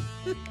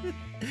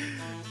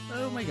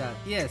 Oh my god.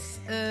 Yes.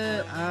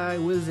 I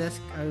was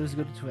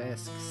going to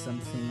ask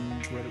something.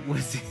 What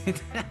was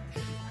it?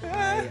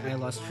 I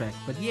lost track.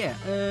 But yeah,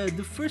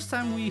 the first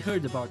time we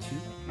heard about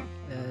you,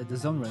 the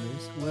Zone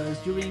Runners, was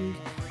during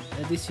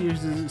this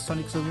year's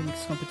Sonic Zone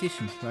Remix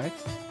competition, right?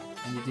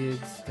 and you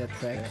did that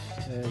track,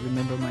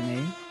 "Remember My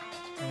Name."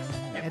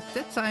 At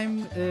that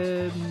time,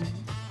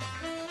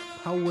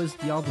 how was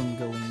the album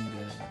going?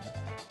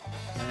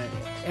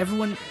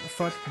 Everyone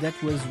thought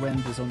that was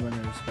when the Zone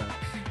Runners got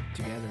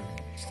together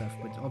and stuff,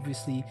 but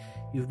obviously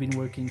you've been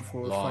working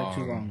for far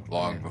too long.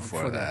 Long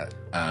before that.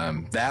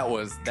 That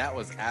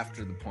was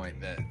after the point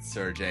that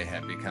Sergey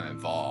had become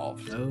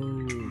involved.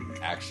 Oh,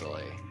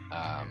 actually,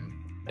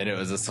 and it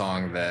was a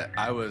song that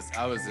I was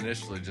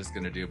initially just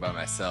going to do by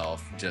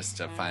myself, just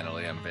to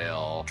finally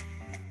unveil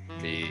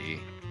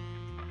me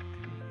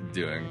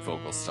doing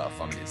vocal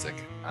stuff on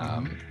music,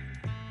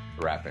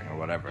 rapping or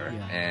whatever,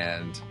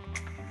 and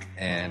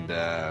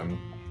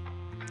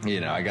you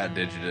know, I got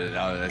digited.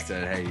 I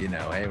said, hey,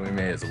 we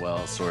may as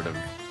well sort of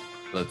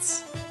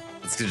let's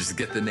just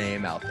get the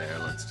name out there.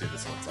 Let's do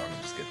this one song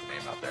and just get the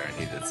name out there. And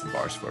he did some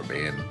bars for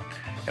me,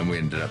 and we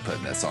ended up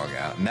putting that song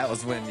out. And that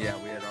was when, we had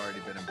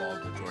already been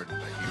involved with Jordan,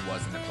 but he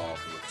wasn't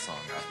involved with the song,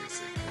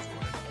 obviously, because he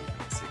wanted to keep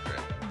it a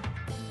secret.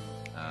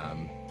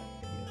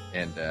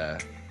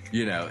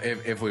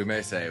 If we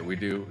may say, we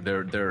do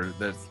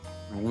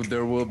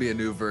there will be a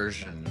new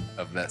version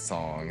of that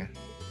song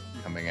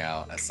coming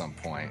out at some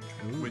point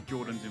with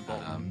Jordan's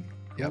involvement.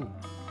 Yep.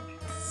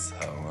 So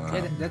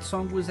that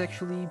song was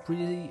actually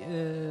pretty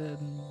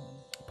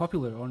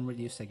popular on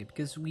Radio Sega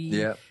because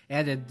we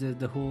added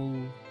the whole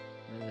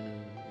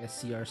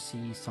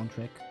SCRC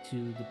soundtrack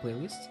to the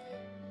playlist,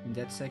 and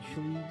that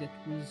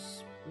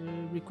was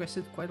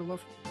requested quite a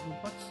lot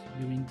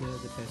during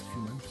the past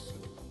few months. So.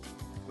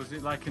 Was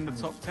it like in the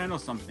top 10 or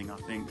something? I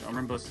think I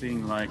remember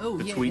seeing the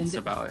tweets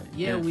about it.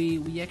 Yeah,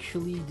 we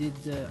actually did.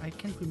 I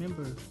can't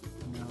remember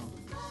now.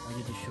 I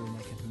did a show and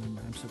I can't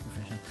remember. I'm so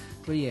professional.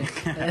 But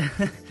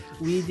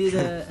we did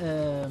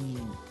a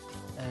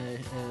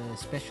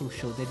special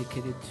show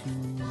dedicated to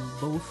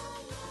both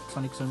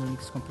Sonic Zone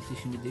Remix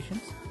competition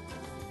editions,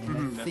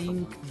 and I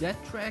think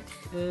that track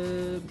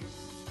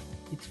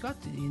it's got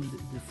in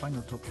the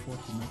final top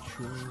 40. Not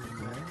sure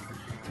where.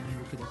 I can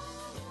look it up.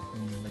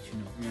 And let you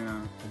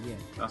know. Yeah,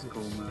 that's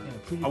cool, man.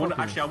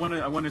 Yeah,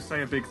 I want to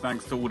say a big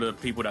thanks to all the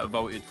people that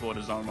voted for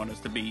the Zone Runners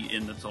to be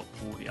in the top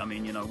 40. I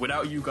mean,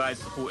 without you guys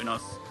supporting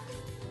us,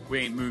 we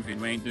ain't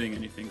moving, we ain't doing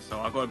anything. So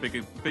I got a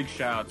big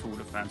shout out to all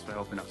the fans for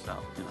helping us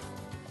out.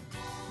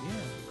 Yeah,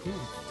 cool.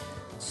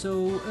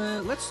 So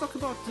let's talk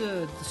about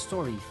the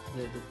story,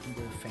 the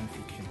fan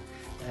fiction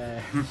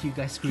you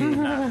guys created.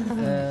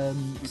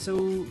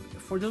 So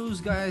for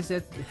those guys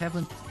that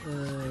haven't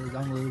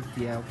downloaded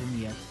the album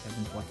yet,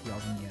 haven't bought the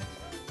album yet,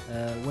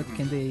 what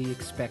can they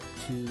expect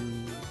to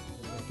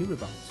hear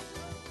about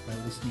by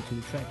listening to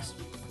the tracks?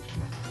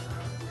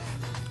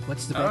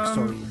 What's the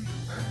backstory?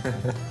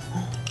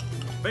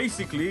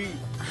 Basically,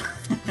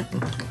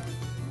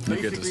 you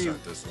get to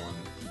start this one.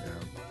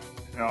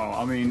 Oh,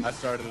 I mean, I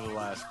started the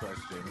last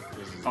question.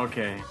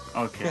 Okay.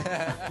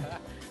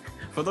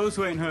 For those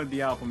who ain't heard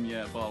the album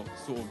yet, but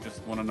sort of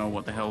just want to know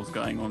what the hell's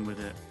going on with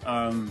it.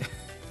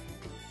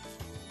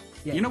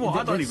 You know what?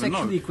 I don't even know.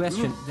 That's actually a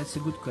question. That's a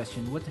good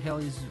question. What the hell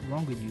is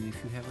wrong with you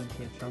if you haven't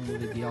yet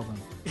downloaded the album?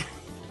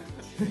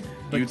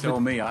 You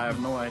tell me. I have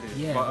no idea.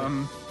 Yeah, but,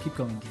 keep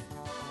going.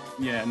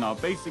 Yeah, no,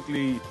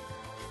 basically,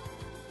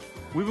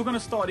 we were going to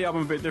start the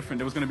album a bit different.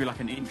 There was going to be like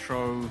an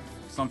intro,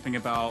 something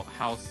about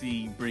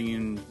Halsey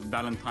bringing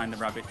Valentine the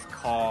Rabbit's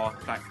car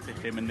back to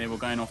him, and they were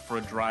going off for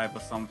a drive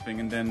or something,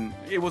 and then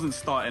it wasn't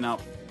starting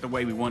out the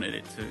way we wanted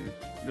it to.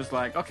 Just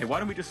like, okay, why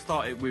don't we just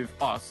start it with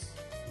us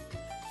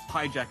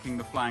hijacking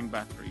the flying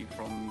battery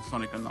from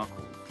Sonic and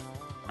Knuckles?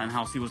 And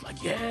Halsey was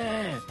like,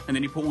 yeah! And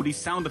then he put all these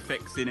sound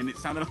effects in, and it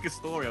sounded like a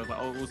story. I was like,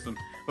 oh, awesome.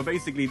 But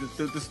basically,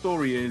 the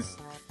story is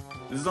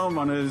the Zone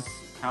Runners,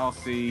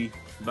 Halsey,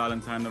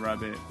 Valentine the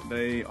Rabbit,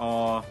 they're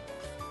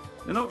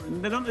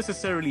not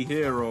necessarily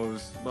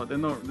heroes, but they're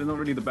not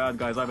really the bad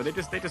guys either. They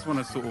just want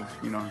to sort of,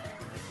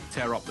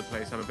 tear up the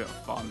place, have a bit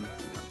of fun.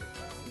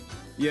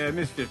 Yeah,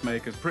 mischief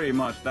makers, pretty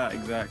much that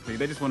exactly.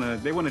 They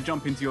want to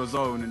jump into your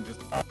zone and just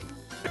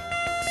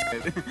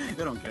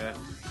they don't care.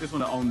 They just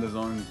want to own the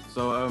zone.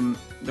 So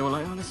they were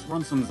like, oh, let's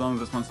run some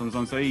zones. So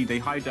they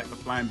hijack the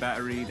flying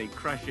battery, they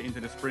crash it into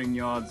the spring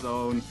yard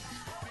zone.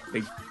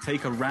 They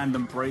take a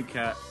random break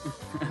at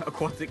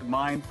Aquatic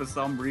Mine for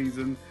some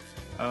reason.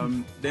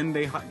 Then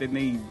they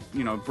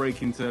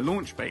break into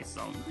Launch Base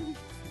Zone,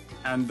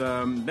 and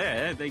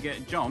there they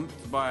get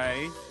jumped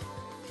by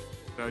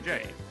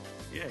Sergey.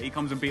 Yeah, he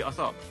comes and beat us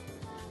up,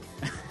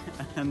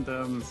 and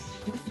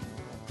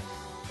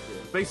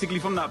basically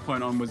from that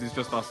point onwards, it's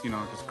just us,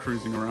 just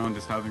cruising around,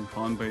 just having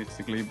fun,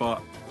 basically.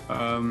 But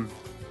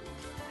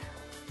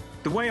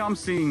the way I'm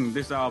seeing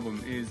this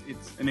album is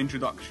it's an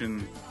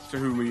introduction to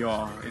who we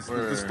are. It's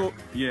the story.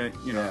 Yeah,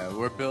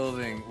 we're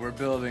building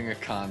a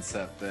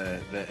concept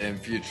that in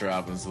future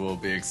albums will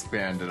be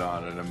expanded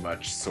on in a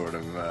much sort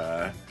of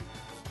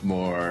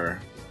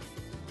more.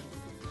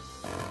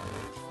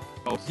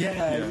 I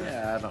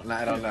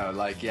don't know.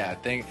 Like,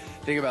 think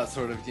about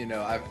sort of,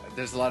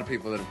 there's a lot of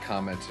people that have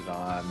commented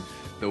on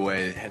the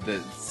way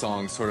the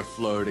songs sort of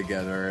flow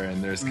together,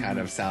 and there's kind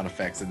of sound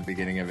effects at the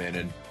beginning of it,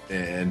 and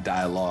and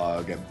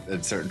dialogue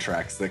and certain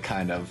tracks that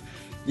kind of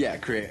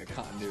create a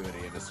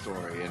continuity in a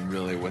story. And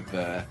really with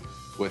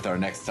our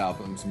next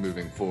albums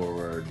moving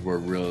forward, we're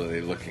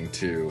really looking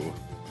to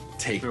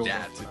take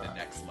that to the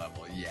next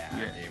level. I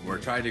mean, we're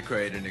trying to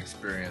create an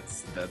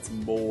experience that's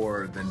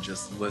more than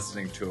just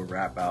listening to a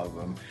rap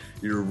album.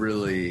 You're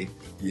really,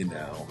 I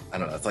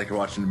don't know, it's like you're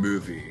watching a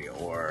movie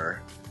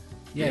or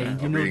you know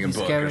reading a these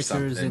book characters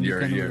or something. and you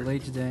can You're-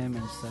 relate to them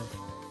and stuff.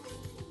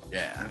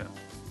 Yeah.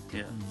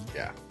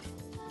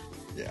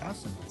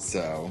 Awesome.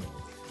 So,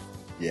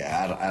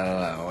 I don't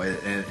know.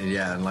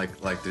 And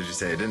like did you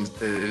say, it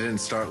didn't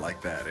start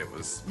like that.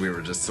 We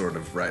were just sort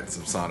of writing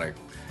some Sonic.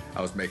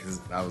 I was making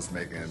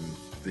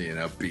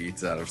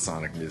beats out of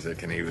Sonic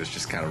music, and he was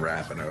just kind of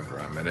rapping over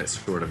them, and it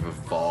sort of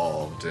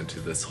evolved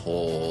into this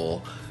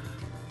whole,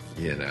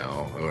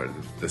 or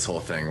this whole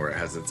thing where it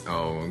has its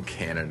own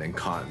canon and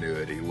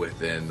continuity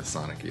within the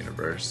Sonic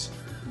universe.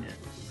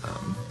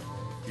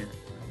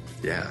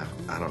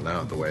 I don't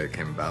know the way it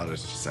came about.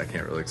 It's just I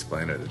can't really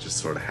explain it. It just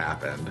sort of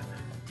happened.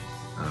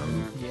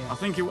 I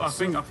think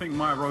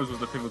My Rose was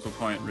the pivotal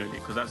point, really,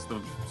 because that's the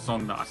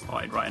song that I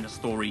started writing a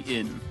story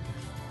in,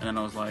 and then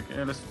I was like,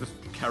 let's just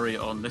carry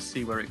it on. Let's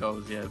see where it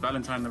goes.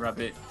 Valentine the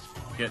Rabbit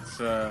gets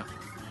what's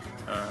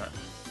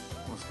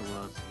the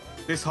word?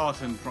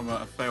 Disheartened from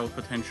a failed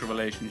potential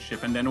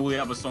relationship, and then all the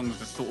other songs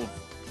just sort of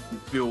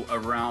built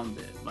around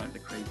it, like the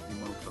Crazy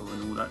Mofo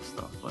and all that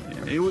stuff. Like,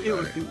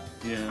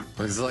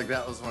 It's like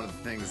that was one of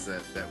the things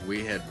that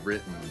we had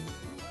written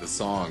the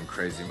song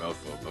Crazy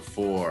Mofo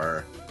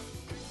before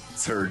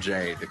Sir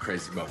J, the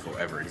Crazy Mofo,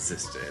 ever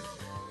existed.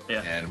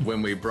 And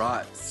when we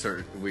brought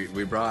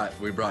we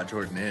brought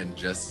Jordan in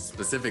just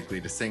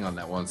specifically to sing on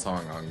that one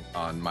song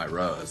on My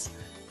Rose,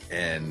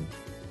 and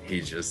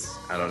he just,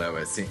 I don't know,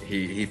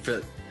 he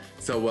fit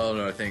so well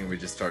into our thing. We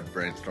just started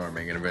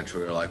brainstorming, and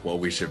eventually we were like, well,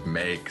 we should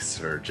make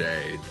Sir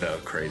J the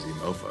Crazy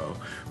Mofo.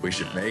 We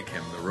should make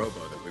him the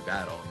Robo that we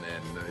battle, and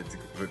then it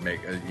would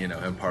make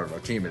him part of our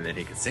team, and then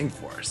he could sing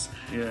for us.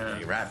 And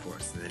he rap for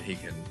us, and then he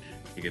can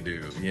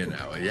do,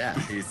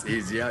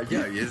 he's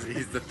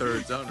the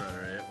third Zone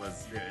Runner.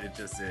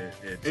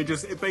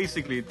 It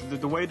basically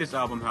the way this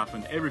album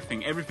happened,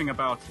 everything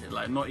about it,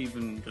 like not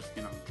even just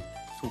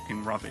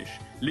talking rubbish,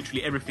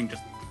 literally everything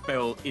just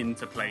fell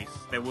into place.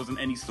 There wasn't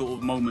any sort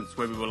of moments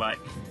where we were like,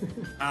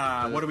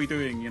 what are we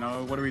doing?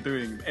 What are we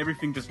doing?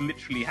 Everything just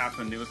literally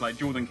happened. It was like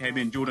Jordan came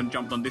in, Jordan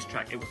jumped on this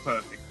track, it was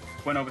perfect.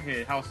 Went over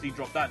here, House C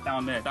dropped that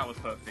down there, that was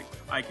perfect.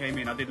 I came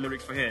in, I did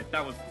lyrics for here,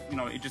 that was,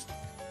 it just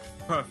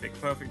perfect.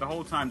 The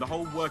whole time, the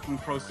whole working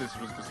process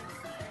was just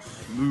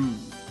smooth.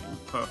 It was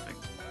perfect.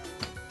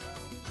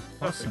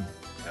 Awesome.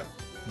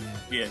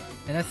 Yeah.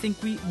 And I think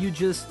you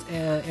just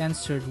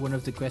answered one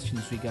of the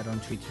questions we got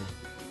on Twitter.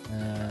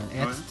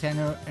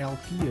 Tanner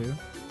LP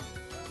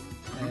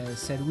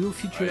said, will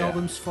future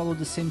albums follow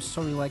the same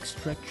story-like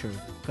structure?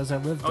 Because I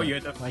love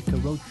that, like a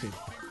road trip.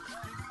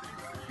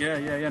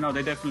 No,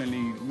 they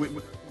definitely...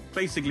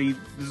 basically,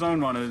 the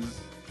Zone Runners...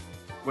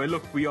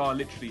 we are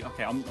literally...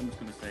 Okay, I'm just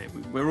going to say it.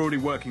 We're already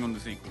working on the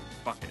sequel.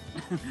 Fuck it.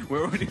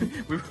 We've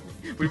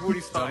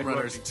already started Zone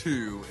Runners working.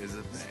 2 is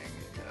a thing.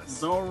 Yes.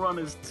 Zone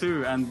Runners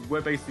 2, and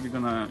we're basically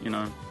going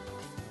to,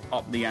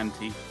 up the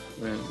ante.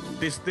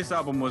 This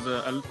album was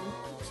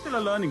still a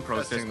learning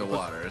process. Testing the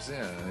waters,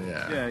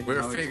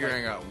 we're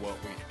figuring out what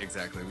we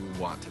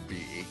want to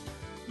be.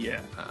 It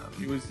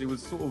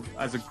was sort of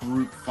as a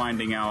group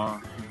finding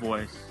our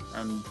voice,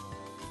 and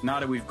now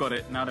that we've got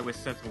it, now that we're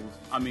settled,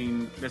 I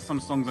mean, there's some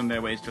songs on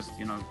there where it's just,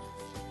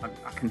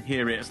 I can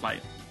hear it, it's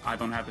like, I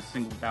don't have a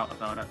single doubt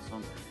about that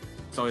song.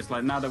 So it's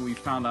like, now that we've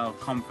found our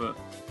comfort,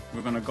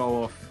 we're gonna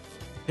go off,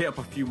 hit up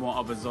a few more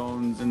other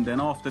zones, and then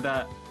after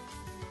that,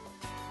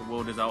 the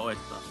world is our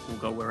oyster. We'll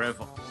go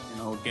wherever.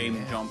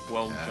 Game jump,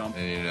 world jump.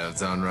 And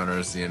Zone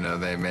Runners,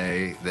 they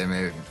may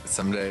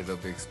someday they'll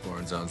be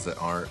exploring zones that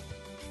aren't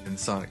in the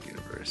Sonic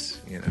universe.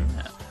 It's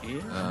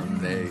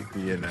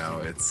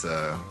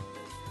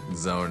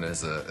zone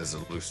is a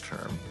loose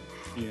term.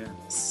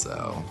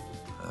 So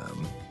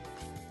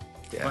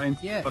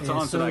But to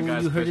answer that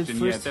guy's question,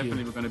 definitely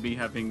here. we're going to be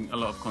having a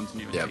lot of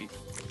continuity.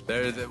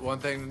 There's one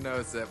thing to know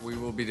is that we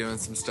will be doing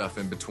some stuff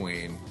in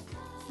between.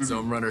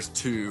 Zone Runners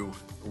 2,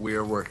 we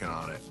are working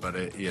on it, but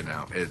it's in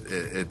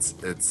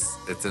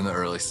the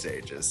early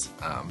stages.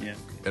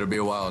 It'll be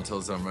a while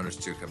until Zone Runners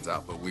 2 comes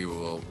out, but we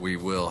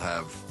will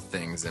have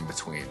things in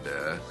between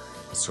to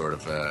sort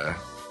of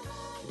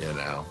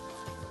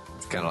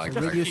it's kind of like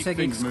Radio Sega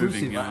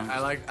exclusive. I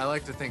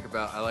like to think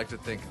about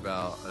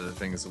the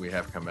things that we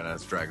have coming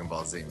as Dragon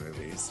Ball Z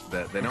movies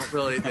that they don't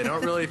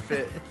really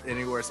fit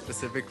anywhere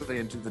specifically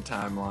into the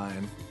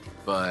timeline,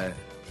 but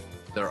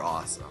they're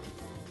awesome.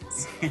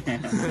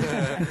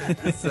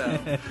 So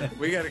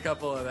we got a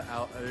couple of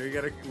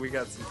we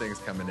got some things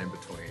coming in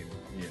between.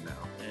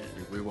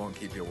 We won't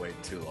keep you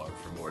waiting too long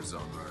for more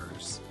Zone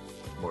Runners,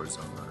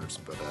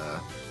 but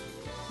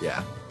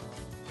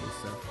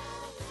so,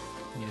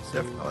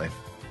 definitely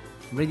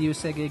Radio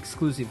Sega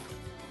exclusive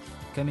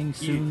coming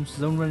soon.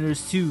 Zone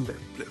Runners 2.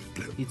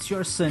 It's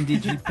your son,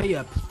 Digi. Pay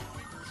up.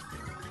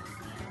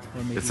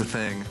 or maybe It's a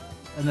thing.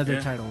 another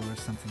Yeah. title or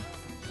something.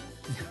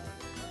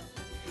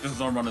 This is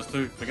Zone Runners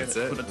 2. Forget That's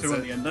it. it, Put a that's 2 at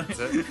it, the end. that's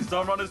it.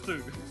 Zone Runners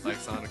 2. Like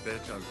Sonic the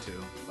Hedgehog 2.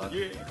 But,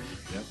 Yeah. Yep.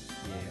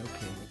 Yeah,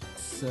 okay.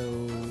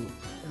 So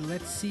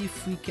let's see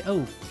if we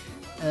can.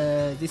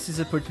 This is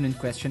a pertinent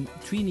question.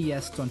 Trini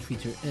asked on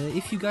Twitter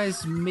if you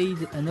guys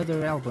made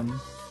another album,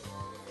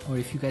 or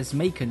if you guys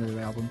make another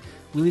album,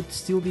 will it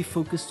still be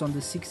focused on the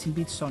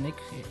 16-bit Sonic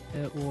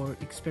or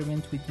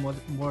experiment with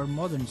more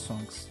modern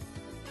songs?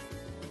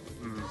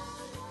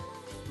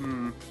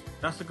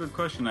 That's a good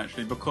question,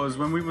 actually, because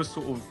when we were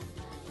sort of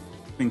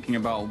thinking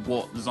about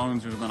what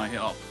zones we were going to hit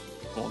up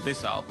for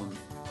this album,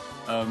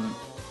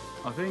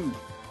 I think,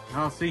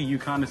 Halsey, you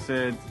kind of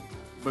said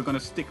we're going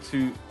to stick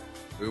to...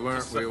 We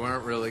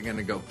weren't really going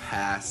to go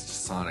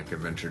past Sonic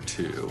Adventure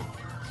 2.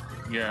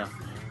 Yeah.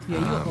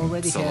 Yeah, you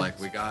already so had like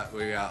we got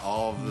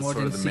all of the more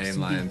sort of than the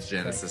mainline 16-bit,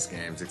 Genesis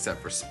games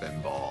except for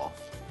Spinball.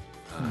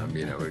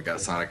 You know, we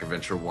got Sonic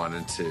Adventure 1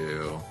 and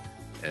 2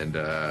 and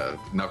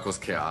Knuckles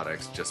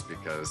Chaotix, just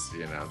because,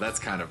 you know, that's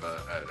kind of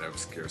an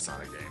obscure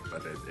Sonic game,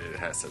 but it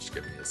has such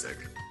good music.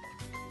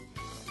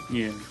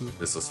 Yeah.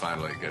 This was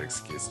finally a good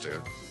excuse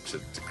to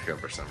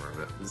cover some of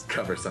it. Just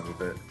cover some of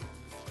it.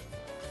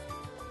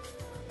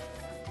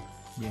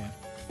 Yeah.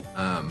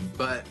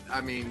 But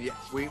I mean, yeah,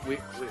 we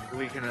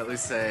can at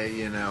least say,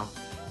 you know,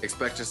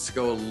 expect us to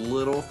go a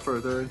little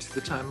further into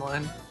the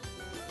timeline.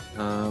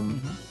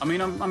 I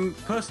mean, I'm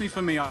personally,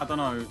 for me, I don't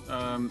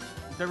know.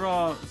 There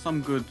are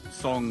some good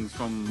songs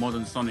from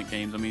modern Sonic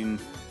games. I mean,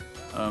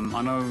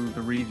 I know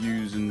the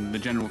reviews and the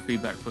general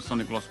feedback for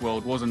Sonic Lost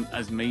World wasn't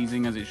as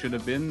amazing as it should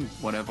have been.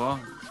 Whatever,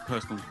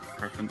 personal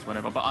preference,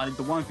 whatever. But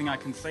the one thing I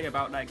can say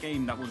about that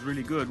game that was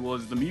really good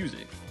was the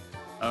music.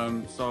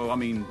 So I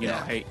mean, you know,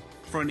 hey,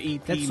 for an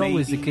EP, That's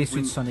always the maybe case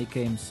with Sonic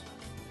games.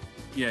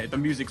 Yeah, the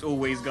music's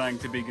always going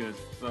to be good.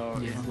 So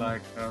Yeah. it's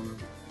like,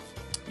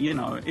 you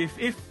know,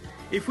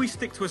 if we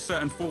stick to a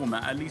certain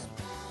format, at least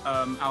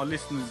our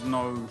listeners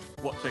know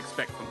what to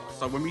expect from us.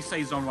 So when we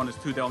say Zone Runners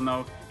 2, they'll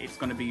know it's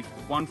going to be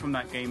one from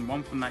that game,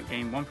 one from that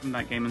game, one from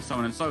that game, and so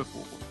on and so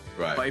forth.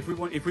 Right. But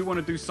if we want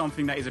to do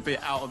something that is a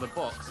bit out of the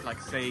box,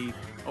 like say,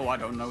 oh, I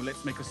don't know,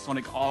 let's make a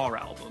Sonic R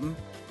album,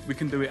 we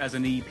can do it as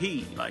an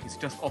EP. Like, it's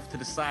just off to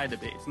the side a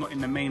bit. It's not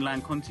in the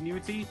mainland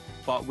continuity,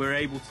 but we're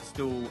able to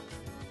still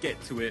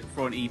get to it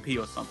for an EP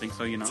or something.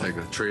 So, you know. It's like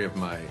the Tree of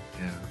Might,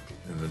 yeah,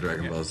 in the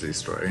Dragon Ball Z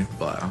story.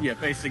 Wow. Yeah,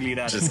 basically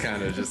that. Just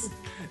kind of it's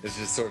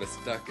just sort of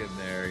stuck in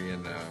there, you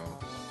know.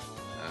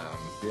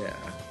 Yeah.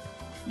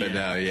 But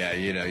no, yeah,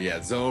 you know,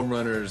 yeah, Zone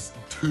Runners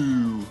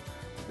 2,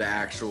 the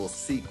actual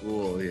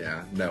sequel,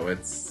 yeah. No,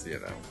 it's, you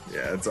know,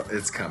 yeah,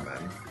 it's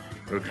coming.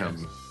 It'll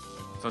come.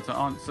 So to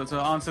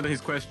answer his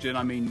question,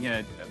 I mean,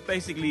 yeah,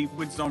 basically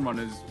with Zone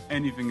Runners,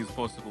 anything is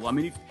possible. I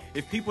mean,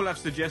 if people have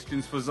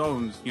suggestions for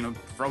zones, you know,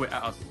 throw it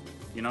at us.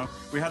 You know,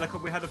 we had a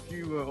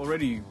few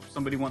already.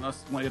 Somebody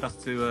wanted us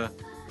to,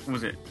 what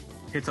was it?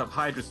 Hit up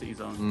Hydrocity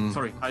Zone.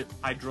 Sorry,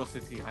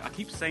 Hydrocity. I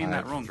keep saying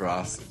that wrong.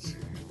 Hydrocity.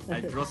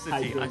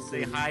 Hydrocity. I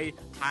say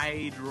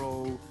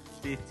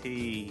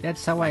Hydrocity.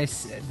 That's how I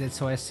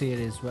say it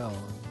as well.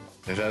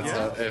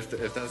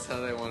 If that's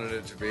how they wanted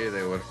it to be,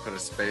 they would have put a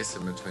space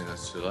in between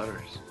those two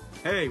letters.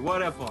 Hey,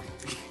 whatever.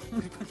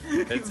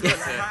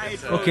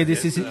 Okay,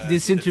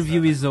 this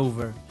interview is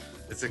over.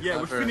 It's a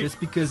we're finished. Just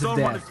because Zone of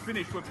that. Runners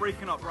finished. We're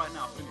breaking up right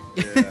now.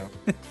 Finished. Yeah.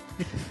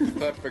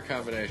 Clever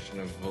combination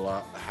of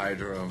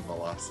hydro and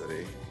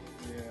velocity.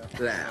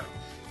 Yeah.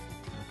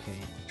 Okay.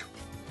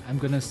 I'm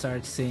gonna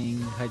start saying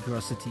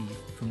Hydrocity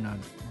from now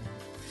on.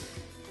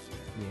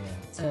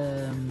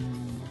 Yeah.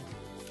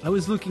 I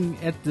was looking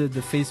at the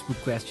Facebook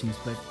questions,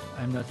 but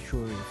I'm not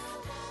sure if...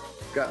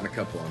 Gotten a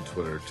couple on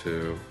Twitter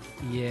too.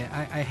 Yeah,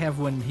 I have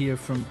one here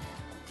from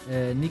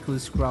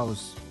Nicholas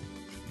Krause.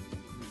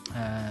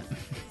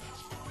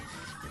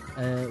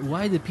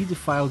 Why the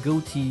pedophile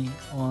goatee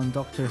on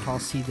Dr.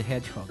 Halsey the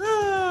Hedgehog?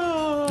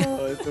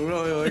 Oh, it's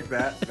really like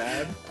that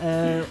bad.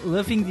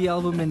 Loving the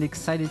album and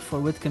excited for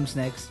what comes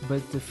next,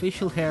 but the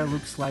facial hair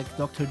looks like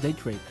Dr.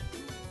 Date Rape.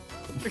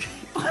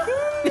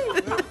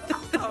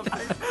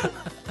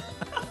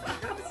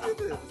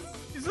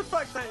 It's the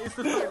fact that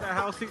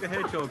Halsey the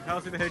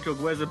Hedgehog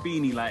wears a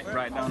beanie like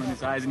right down on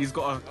his eyes, and he's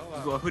got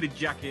a hooded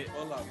jacket,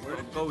 a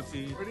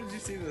goatee. Where did you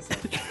see this?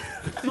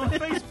 It's on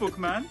Facebook,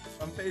 man.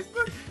 On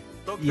Facebook?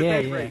 Dr.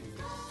 Yeah, Date yeah. Rape.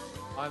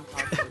 On the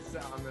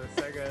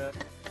Sega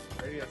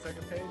Radio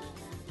Sega page?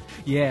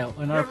 Yeah,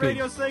 on our Yeah, page.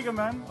 Radio Sega,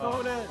 man.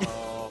 Go there.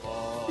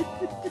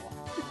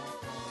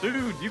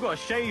 Dude, you got to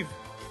shave.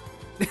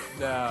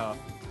 No.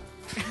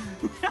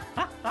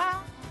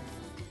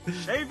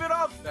 Shave it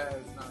off. That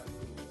is not.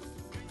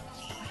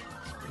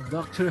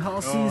 Dr.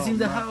 Halsey is in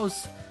the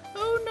house.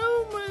 Oh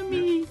no,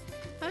 mommy.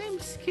 I'm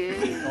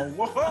scared. Oh,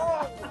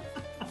 whoa.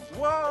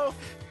 Whoa.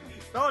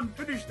 Done.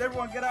 Finished.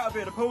 Everyone get out of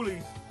here. The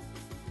police.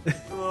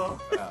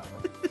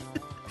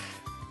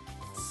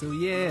 So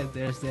yeah,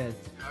 there's that.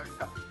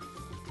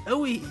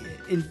 Oh,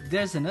 and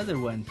there's another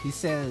one. He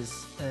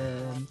says,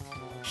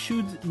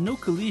 should no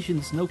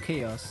collisions, no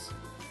chaos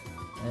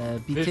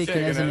be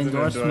taken as an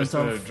endorsement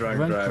of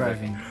drunk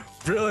driving?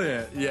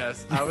 Brilliant.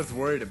 Yes, I was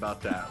worried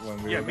about that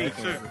when we were me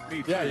making too. it.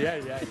 Me too. Yeah.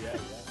 Yeah,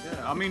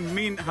 I mean,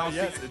 me and House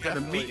Yes, it had a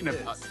definitely meeting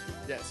about. is.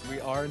 Yes, we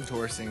are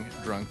endorsing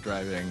drunk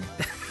driving.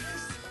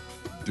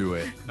 Do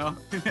it. No,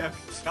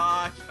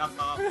 shut up.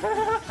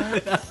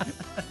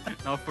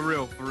 No, for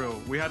real.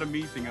 We had a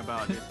meeting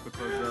about this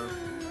because,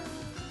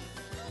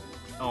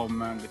 oh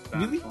man, this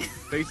dance song.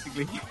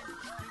 Basically,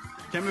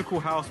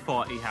 Chemical House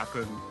Party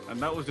happened, and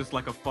that was just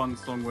like a fun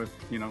song with,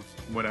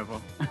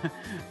 whatever.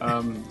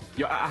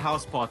 You're at a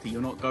house party,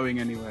 you're not going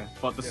anywhere,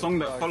 but the song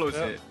that follows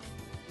it,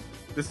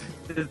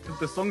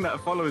 the song that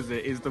follows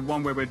it is the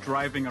one where we're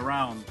driving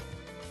around.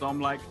 So I'm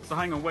like, so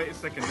hang on, wait a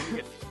second, let me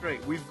get this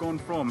straight. We've gone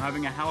from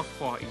having a house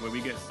party where we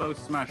get so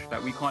smashed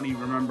that we can't even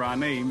remember our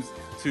names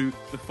to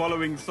the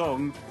following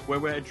song where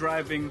we're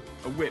driving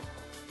a whip.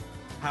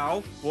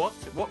 How? What?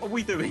 What are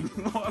we doing?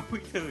 What are we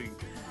doing?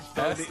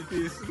 Pass the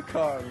keys to the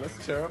car. Let's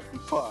tear up the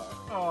park.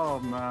 Oh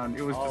man,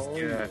 it was just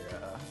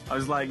I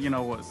was like, you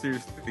know what?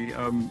 Seriously,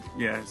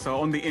 yeah. So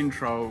on the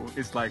intro,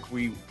 it's like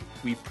we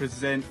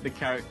present the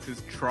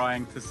characters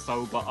trying to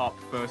sober up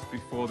first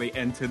before they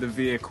enter the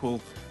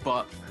vehicle,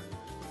 but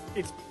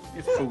it's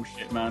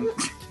bullshit, man.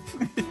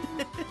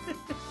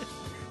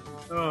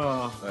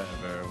 Oh,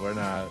 whatever. We're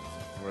not.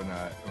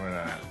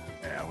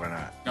 Yeah, we're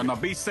not. No,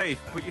 be safe.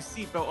 Put your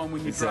seatbelt on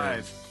when you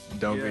drive.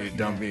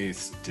 Don't be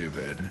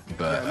stupid.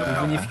 But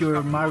even if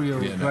you're Mario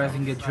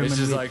driving a German it's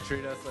just whip. like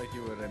treat us like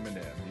you would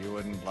Eminem. You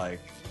wouldn't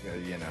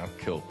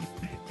kill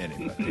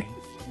anybody.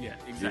 Yeah,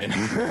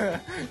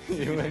 exactly.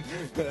 You would.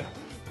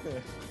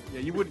 Yeah,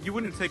 you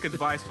wouldn't take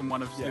advice from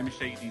one of Slim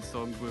Shady's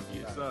songs with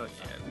you. So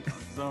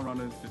Zone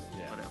Runners, just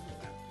whatever.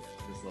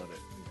 Just let it.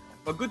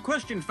 But good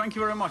question. Thank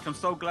you very much. I'm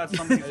so glad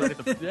somebody said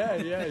it.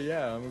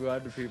 Yeah. I'm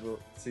glad to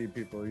see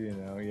people,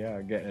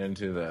 getting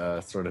into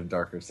the sort of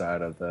darker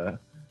side of the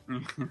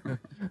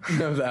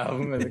of the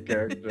album and the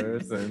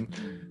characters, and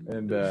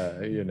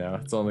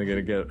it's only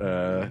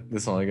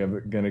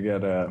gonna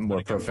get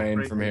more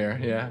profane from here.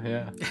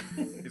 Yeah.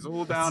 It's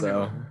all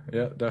downhill. So,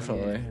 yeah,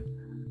 definitely.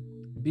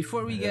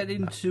 Before we get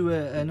into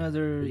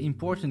another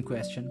important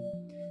question,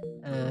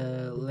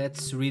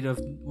 let's read of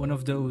one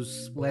of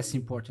those less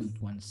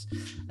important ones.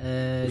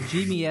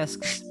 Jimmy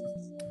asks,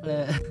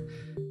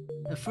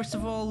 first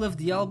of all, love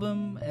the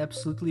album,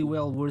 absolutely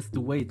well worth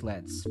the wait,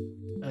 lads.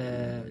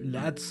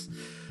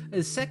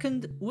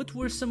 Second, what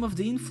were some of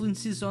the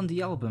influences on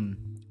the album,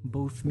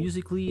 both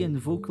musically and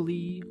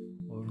vocally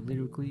or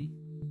lyrically?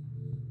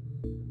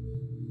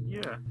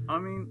 Yeah, I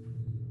mean...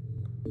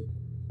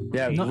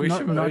 Yeah, not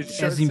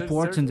as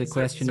important a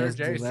question as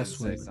the last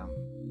one.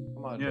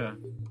 Come on. Yeah.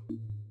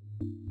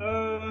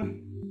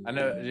 I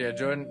know. Yeah,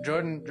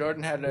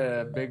 Jordan had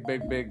a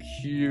big,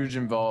 huge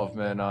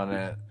involvement on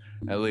it.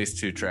 At least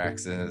 2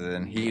 tracks,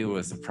 and he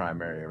was the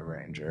primary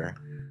arranger.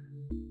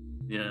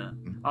 Yeah.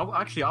 I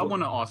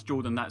want to ask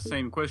Jordan that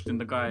same question.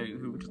 The guy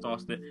who just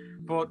asked it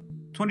for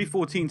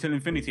 2014 Till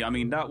Infinity. I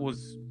mean, that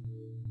was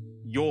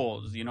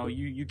yours.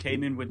 You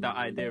came in with that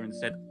idea and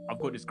said, "I've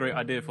got this great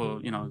idea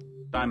for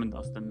Diamond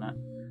Dust and that."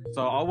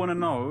 So I want to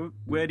know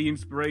where the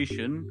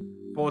inspiration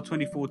for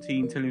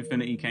 2014 Till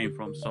Infinity came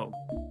from. So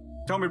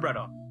tell me,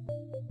 brother.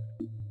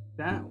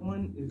 That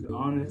one is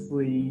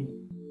honestly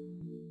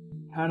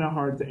kind of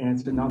hard to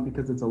answer, not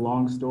because it's a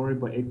long story,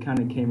 but it kind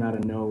of came out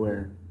of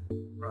nowhere.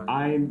 Right.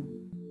 I'm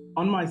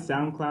on my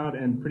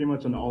SoundCloud and pretty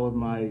much on all of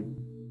my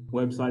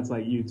websites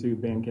like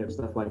YouTube, Bandcamp,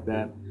 stuff like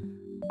that.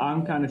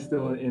 I'm kind of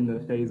still in the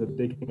phase of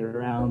digging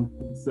around.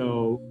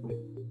 So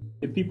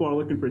if people are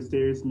looking for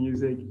serious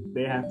music,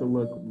 they have to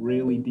look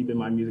really deep in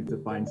my music to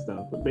find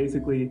stuff. But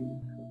basically,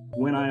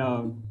 when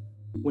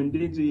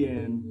Digi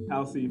and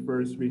Halsey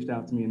first reached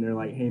out to me and they're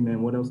like, "Hey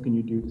man, what else can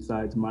you do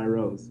besides My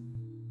Rose?"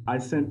 I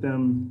sent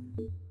them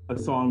a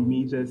song,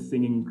 me just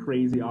singing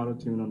crazy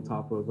autotune on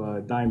top of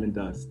Diamond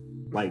Dust,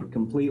 like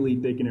completely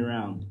dicking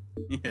around.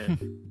 Yeah.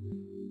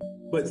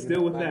 But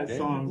still with that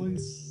song,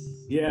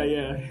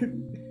 yeah.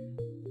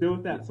 Still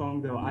with that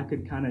song though, I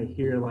could kind of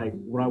hear like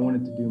what I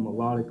wanted to do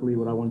melodically,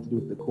 what I wanted to do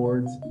with the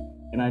chords,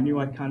 and I knew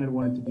I kind of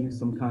wanted to do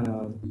some kind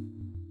of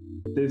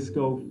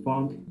disco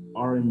funk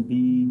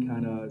R&B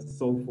kind of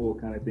soulful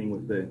kind of thing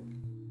with it.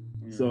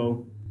 Yeah.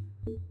 So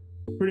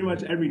pretty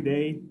much every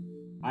day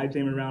I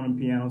jam around on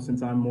piano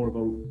since I'm more of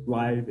a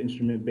live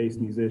instrument-based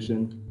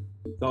musician.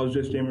 So I was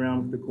just jamming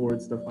around with the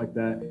chords, stuff like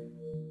that.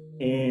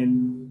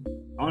 And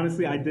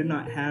honestly, I did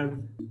not have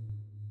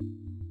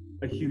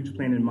a huge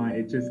plan in mind.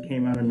 It just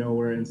came out of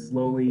nowhere, and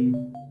slowly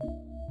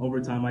over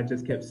time I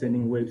just kept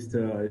sending whips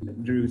to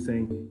Drew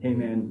saying, "Hey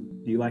man,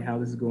 do you like how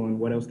this is going?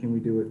 What else can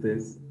we do with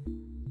this?"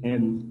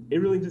 And it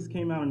really just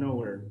came out of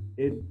nowhere.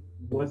 It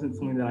wasn't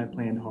something that I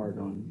planned hard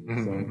on.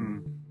 So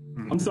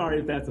I'm sorry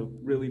if that's a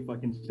really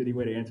fucking shitty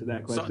way to answer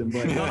that question,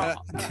 but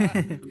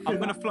I'm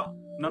gonna flow.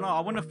 No,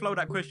 I want to flow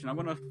that question. I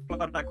want to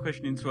flow that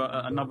question into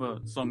another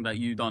song that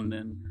you done.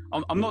 Then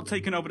I'm not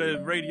taking over the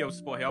radio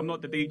spot here. I'm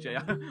not the DJ.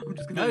 I'm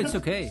just gonna. No, it's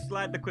okay.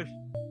 Slide the question.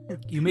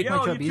 You make my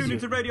job you easier. tune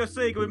into Radio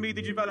Sega with me,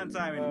 Digi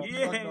Valentine.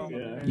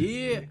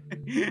 Yeah.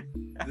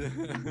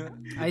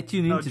 I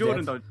tune into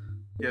Jordan, that.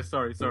 Though. Yeah,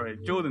 sorry.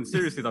 Jordan,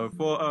 seriously though,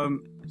 for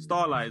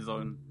Starlight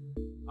Zone,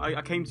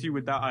 I came to you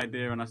with that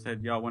idea and I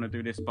said, yeah, I want to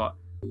do this, but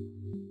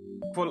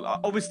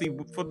obviously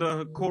for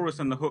the chorus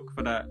and the hook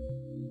for that,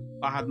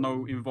 I had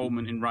no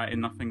involvement in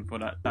writing nothing for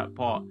that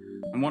part.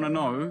 I want to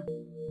know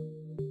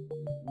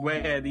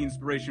where the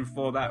inspiration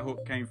for that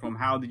hook came from.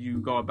 How did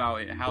you go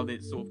about it? How did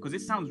it sort of, because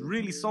it sounds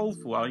really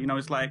soulful, you know,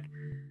 it's like,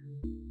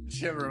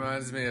 shit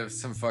reminds me of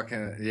some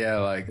fucking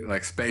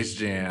like Space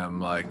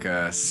Jam, like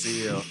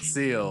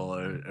Seal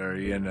or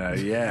you know,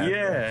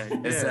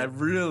 it's that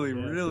really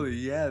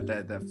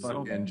that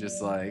fucking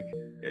just like,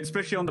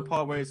 especially on the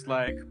part where it's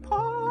like,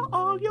 pour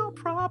all your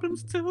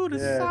problems to the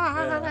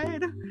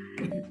side.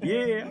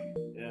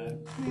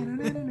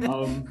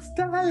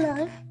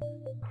 Starlight.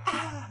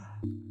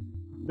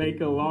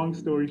 Make a long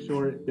story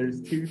short,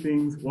 there's two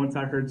things. Once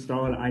I heard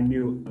Starlight, I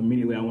knew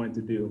immediately I wanted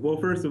to do. Well,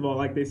 first of all,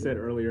 like they said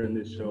earlier in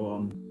this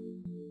show,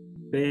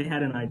 they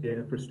had an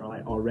idea for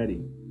Starlight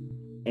already.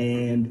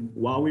 And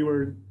while we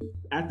were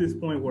at this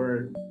point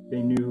where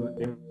they knew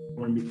they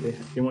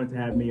wanted to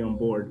have me on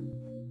board,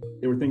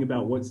 they were thinking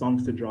about what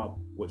songs to drop,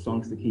 what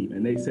songs to keep.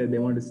 And they said they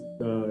wanted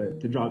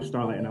to drop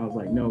Starlight. And I was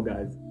like, no,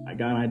 guys, I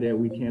got an idea.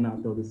 We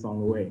cannot throw this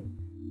song away.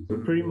 So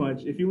pretty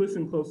much, if you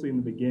listen closely in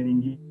the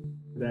beginning,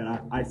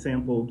 that I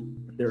sampled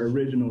their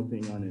original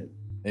thing on it.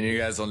 And you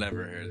guys will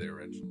never hear the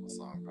original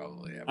song,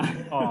 probably ever.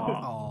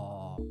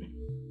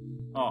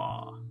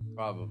 Aww.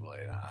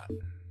 Probably not.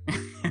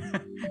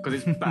 Because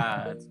it's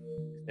bad.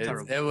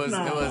 It was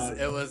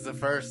the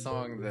first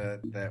song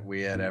that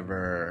we had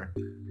ever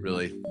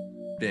really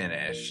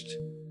finished.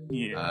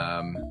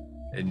 Yeah.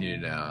 And you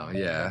know,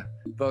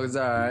 but it's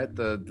alright.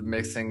 The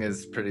mixing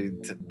is pretty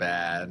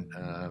bad.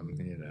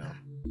 You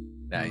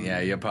know.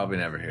 You'll probably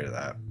never hear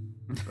that.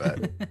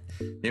 But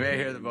you may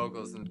hear the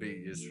vocals and the beat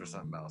used for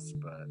something else,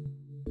 but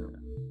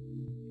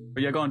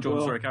yeah, go on,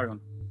 Jordan. Sorry, carry on.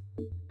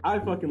 I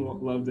fucking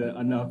loved it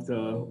enough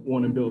to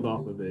want to build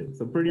off of it.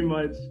 So pretty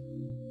much,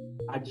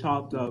 I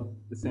chopped up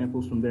the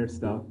samples from their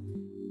stuff,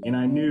 and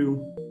I knew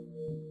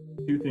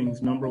two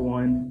things. Number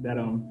one, that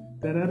I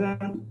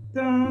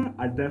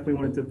definitely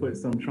wanted to put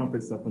some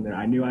trumpet stuff in there.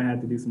 I knew I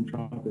had to do some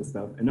trumpet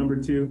stuff. And number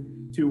two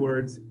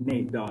words,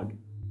 Nate Dogg.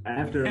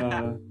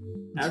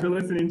 After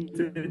listening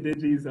to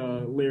Digi's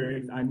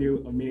lyrics, I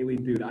knew immediately,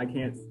 dude, I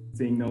can't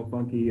sing no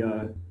funky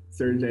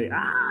Sergey.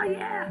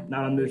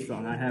 Not on this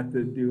song. I have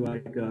to do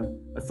like a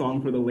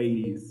song for the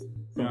ladies,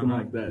 something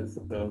like that.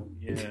 So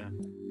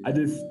I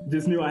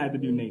just knew I had to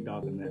do Nate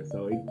Dogg in there.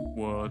 So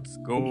what's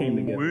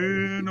going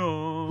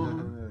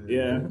on?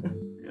 And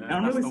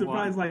I'm really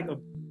surprised.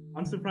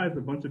 I'm surprised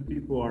a bunch of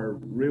people are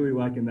really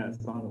liking that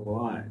song a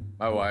lot.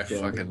 My wife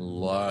fucking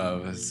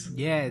loves.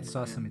 Yeah, it's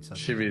awesome.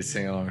 She be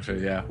singing along to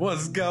it. Yeah.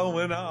 What's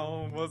going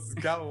on? What's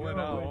going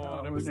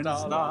on? It was in the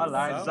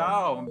Starlight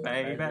Zone,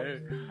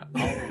 baby.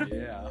 Oh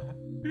yeah,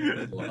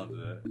 I loved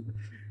it.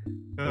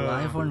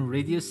 Live on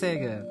Radio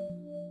Sega.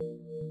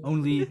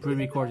 Only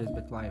pre-recorded,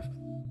 but live.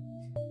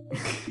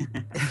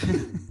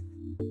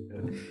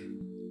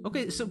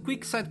 Okay, so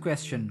quick side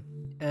question.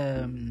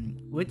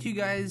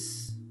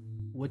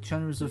 What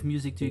genres of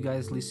music do you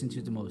guys listen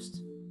to the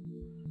most?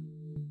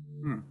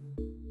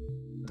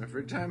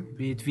 Every time?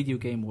 Be it video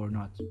game or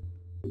not.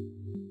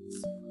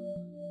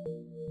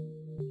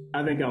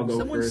 I think I'll go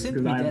first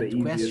because I have the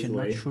easiest question.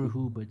 way. Not sure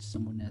who, but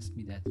someone asked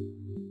me that.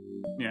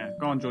 Yeah,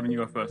 go on, Jordan. You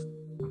go first.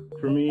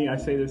 For me, I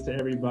say this to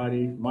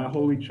everybody. My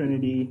holy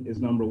trinity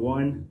is number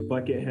one,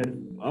 Buckethead.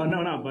 Oh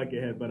no, not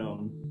Buckethead, but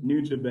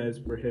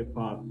Nujabes for hip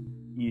hop.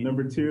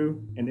 Number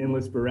two, an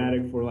Endless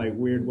Sporadic for like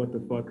weird what the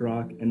fuck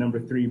rock, and number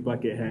three,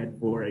 Buckethead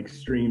for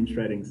extreme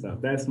shredding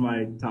stuff. That's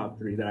my top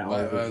three that I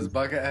always was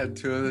Buckethead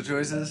two of the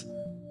choices?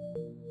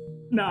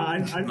 No,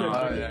 I said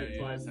Buckethead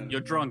twice.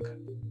 You're drunk.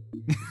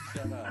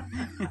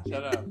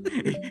 Shut up.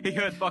 He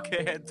heard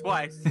Buckethead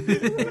twice.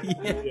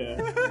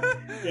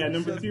 Yeah,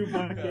 number two,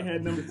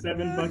 Buckethead. Number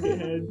seven,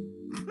 Buckethead.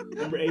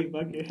 Number 8,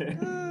 Buckethead.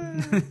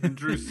 And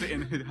Drew's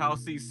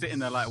sitting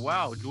there like,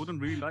 wow, Jordan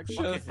really likes Buckethead.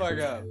 Shut the fuck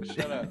up.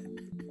 Shut up.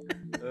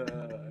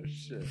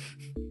 Shit.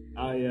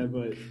 Yeah,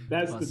 but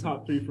that's the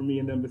top three for me.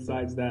 And then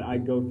besides that, I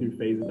go through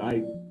phases.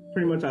 I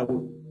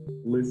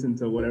listen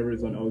to whatever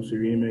is on Oshi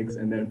Remix,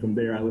 and then from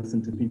there I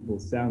listen to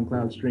people's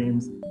SoundCloud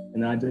streams,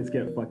 and then I just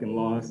get fucking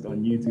lost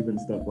on YouTube and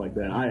stuff like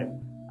that.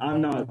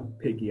 I'm not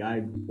picky.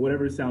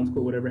 Whatever sounds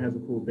cool, whatever has a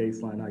cool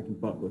bass line, I can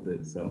fuck with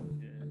it. So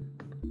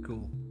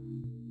cool.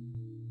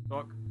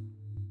 Doc.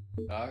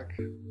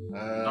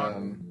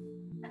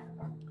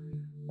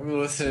 I've been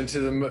listening to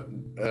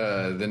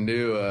the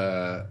new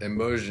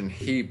Emotion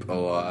Heap a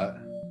lot.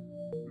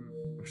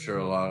 I'm sure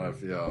a lot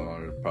of y'all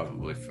are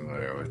probably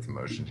familiar with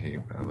Emotion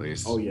Heap, at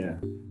least. Oh yeah.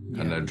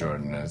 I know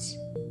Jordan is.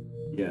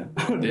 Yeah.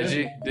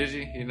 Did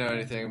you know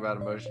anything about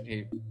Emotion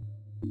Heap?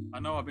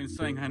 I know I've been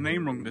saying her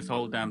name wrong this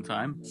whole damn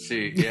time.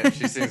 She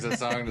sings a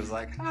song that's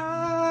like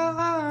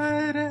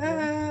hide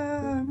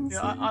and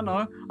yeah, I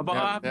know, but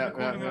I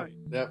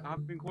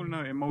haven't been calling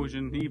her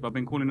Emotion Heap. I've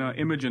been calling her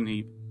Imogen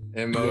Heap.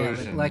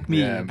 Emotion. Yeah, like me.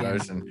 Yeah, again.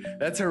 Emotion.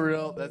 That's her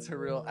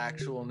real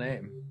actual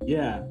name.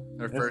 Yeah.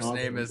 Her that's first awesome.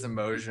 name is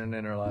Emotion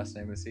and her last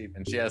name is Heap.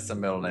 And she has some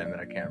middle name that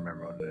I can't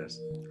remember what it is.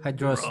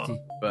 Hydrosity.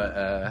 But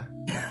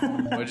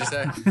what'd you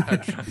say?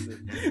 Hydrosity.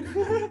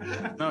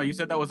 No, you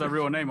said that was her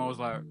real name. I was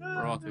like,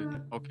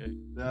 rotted. Okay.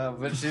 No,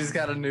 but she's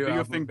got a new Do your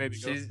album. thing, baby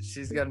girl.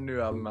 She's got a new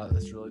album out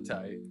that's really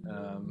tight.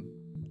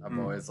 I've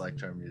always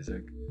liked her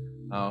music.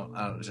 I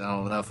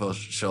don't know if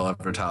she'll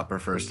ever top her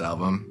first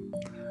album.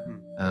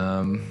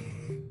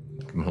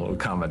 Give a little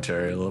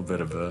commentary, a little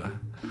bit of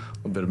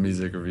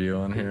music review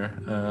on here.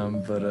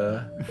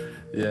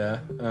 Yeah.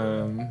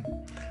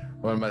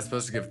 What am I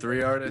supposed to give?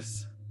 3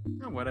 artists?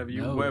 Whatever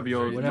you want. I've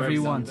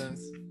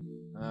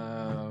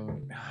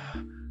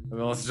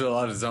been listening to a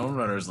lot of Zone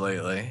Runners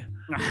lately.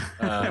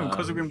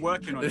 Because we've been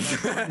working on it.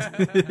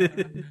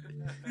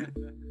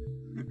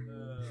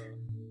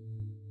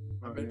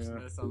 I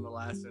mentioned this on the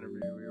last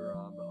interview we were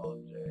on, but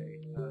All J.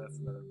 That's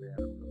another band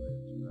I'm really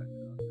into right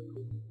now.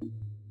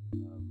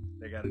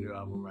 They got a new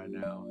album right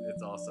now.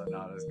 It's also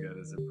not as good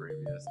as the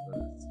previous, but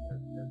it's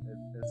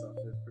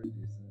pretty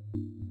decent.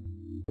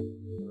 I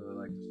really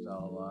like the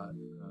style a lot.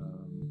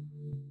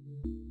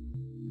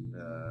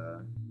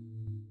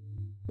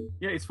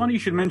 Yeah, it's funny you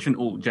should mention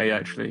Alt J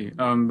actually,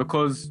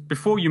 because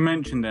before you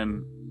mentioned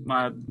them,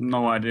 I had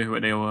no idea who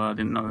they were. I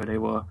didn't know who they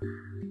were.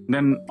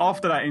 Then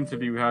after that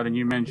interview we had and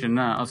you mentioned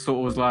that, I sort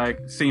of was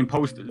like seeing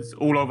posters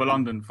all over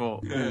London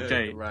for Alt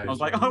J. Right. I was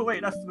like, oh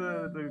wait, that's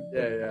the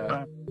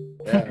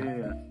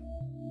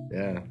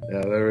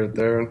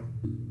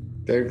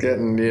They're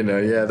getting,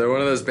 they're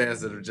one of those bands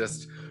that have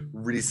just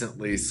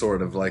recently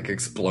sort of like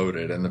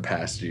exploded in the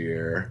past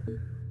year.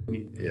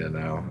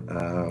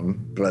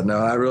 But no,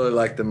 I really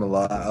like them a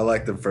lot. I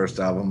like their first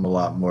album a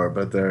lot more,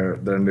 but their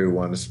new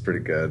one is pretty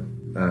good.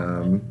 I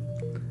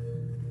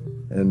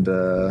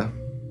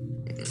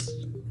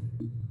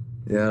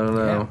don't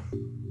know.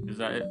 Is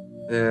that it?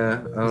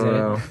 Yeah, I don't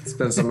know.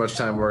 Spend so much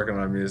time working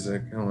on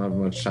music. I don't have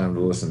much time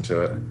to listen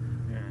to it.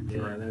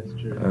 Yeah, that's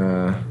true.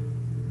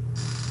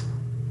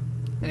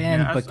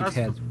 And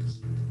Buckethead.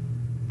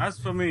 As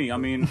for me, I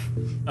mean,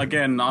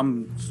 again,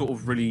 I'm sort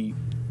of really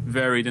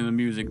varied in the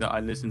music that I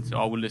listen to.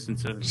 I will listen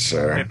to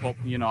hip hop.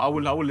 I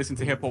will listen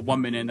to hip hop 1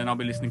 minute, and then I'll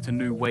be listening to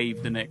new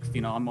wave the next.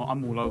 I'm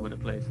all over the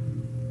place.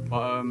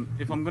 But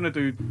if I'm gonna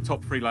do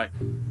top 3 like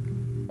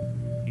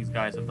these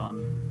guys have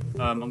done,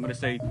 I'm gonna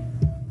say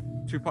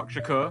Tupac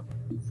Shakur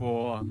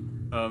for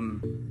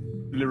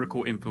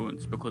lyrical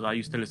influence, because I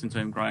used to listen to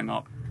him growing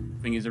up.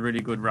 I think he's a really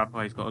good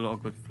rapper. He's got a lot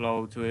of good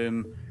flow to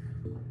him,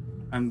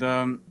 and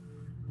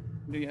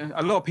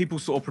a lot of people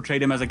sort of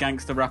portrayed him as a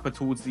gangster rapper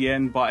towards the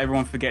end, but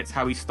everyone forgets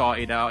how he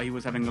started out. He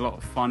was having a lot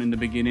of fun in the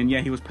beginning.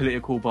 Yeah, he was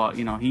political, but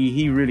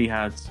he really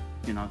has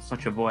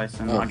such a voice,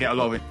 and I get a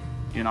lot of it.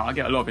 I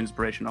get a lot of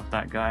inspiration off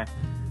that guy.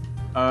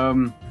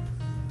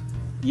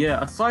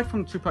 Yeah, aside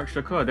from Tupac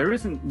Shakur, there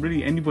isn't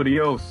really anybody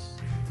else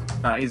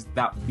that is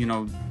that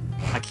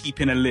I keep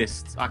in a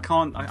list. I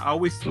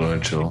always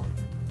influential.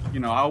 I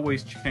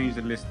always change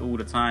the list all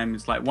the time.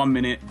 It's like 1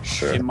 minute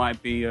it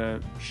might be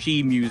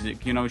She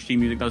Music. She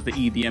Music does the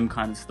EDM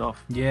kind of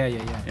stuff. Yeah.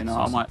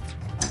 I might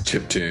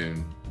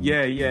chiptune.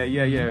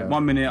 Yeah.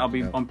 1 minute I'll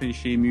be bumping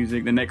She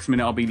Music. The next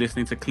minute I'll be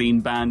listening to Clean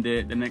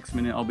Bandit. The next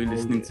minute I'll be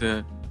listening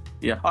to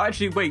Oh,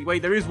 actually,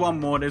 wait. There is one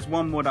more. There's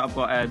one more that I've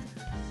got to add.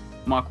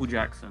 Michael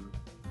Jackson,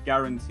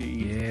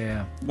 guaranteed.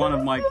 Yeah. One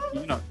of my,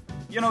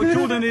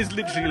 Jordan is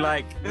literally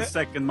like the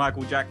second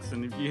Michael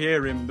Jackson. If you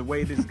hear him, the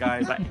way this guy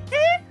is like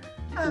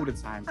all the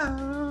time.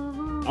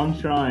 I'm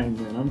trying,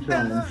 man. I'm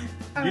trying.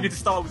 You need to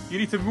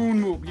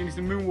moonwalk. You need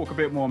to moonwalk a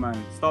bit more,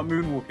 man. Start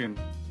moonwalking.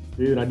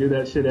 Dude, I do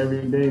that shit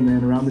every day,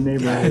 man, around the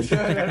neighborhood.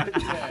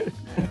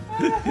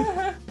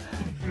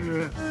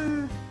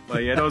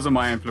 But yeah, those are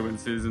my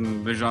influences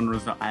and the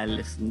genres that I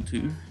listen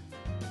to.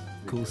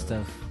 Cool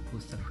stuff.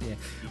 Yeah.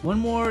 One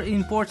more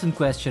important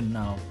question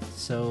now.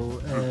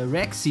 So,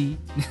 Rexy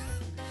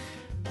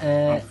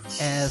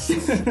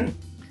asks,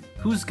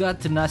 who's got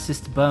the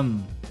nicest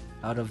bum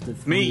out of the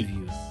 3 of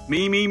you?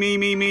 Me,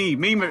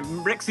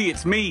 Rexy,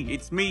 it's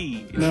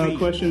me. No,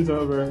 question's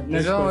over.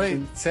 He's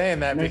only saying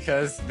that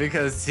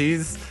because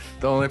he's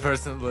the only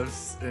person that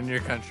lives in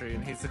your country,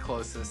 and he's the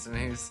closest, and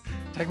he's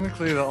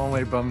technically the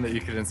only bum that you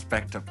could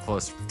inspect up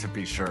close to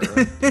be sure.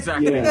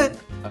 Exactly.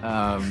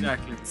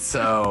 Exactly.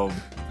 So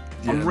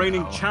I'm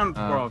reigning champ,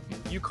 bro.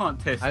 You can't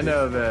test. I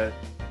know that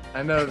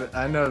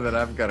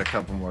I've got a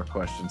couple more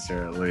questions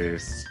here at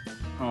least.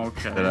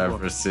 Okay. That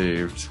I've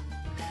received.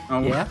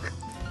 Oh yeah.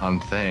 On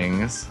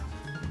things.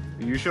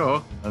 Are you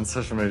sure? On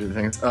social media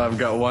things. I've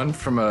got one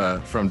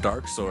from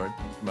Dark Sword,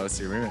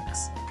 Mosi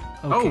Remix.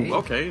 Okay. Oh,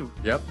 okay.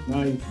 Yep.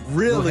 Nice.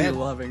 Really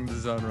loving the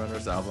Zone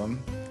Runners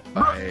album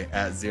by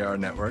 @ZR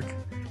Network.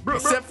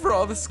 Except for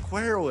all the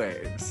square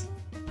waves.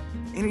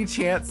 Any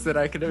chance that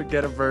I could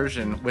get a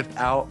version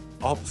without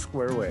all the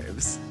square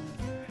waves?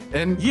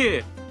 And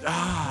see,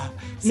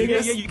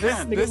 Nigga, you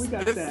can. Nigga, we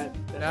got that.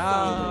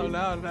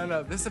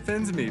 No. This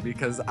offends me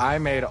because I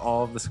made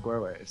all of the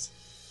square waves.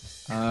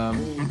 So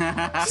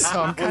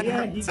I'm kind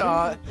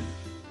of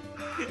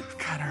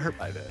kind of hurt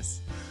by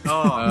this.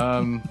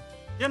 Oh.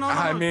 Yeah, no,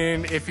 I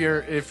mean, if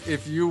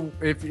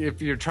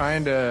you're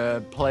trying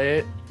to play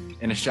it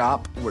in a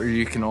shop where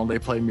you can only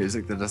play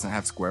music that doesn't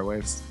have square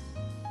waves,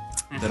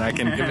 then I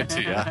can give it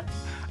to you.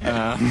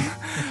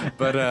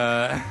 But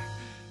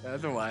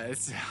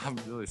otherwise, I'm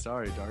really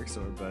sorry, Dark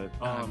Sword, but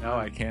no,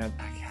 I can't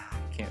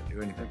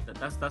do anything.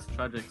 That's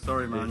tragic.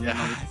 Sorry, man. Yeah.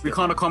 You know, we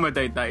can't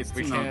accommodate that. It's,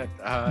 We you know,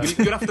 can't.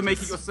 you'll have to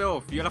make it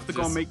yourself. You'll have to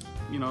go and make,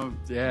 you know.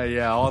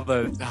 Yeah. All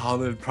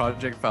the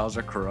project files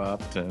are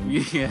corrupt. And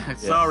Yeah,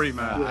 sorry,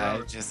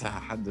 man.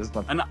 there's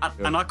nothing.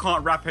 And I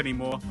can't rap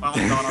anymore. I'm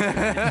done.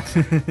 Yeah,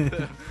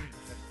 exactly.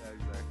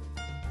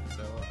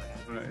 So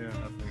Right, yeah. I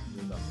think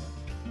we're done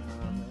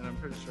there. And I'm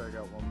pretty sure I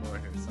got one more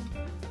here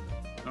somewhere.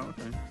 Oh,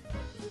 okay.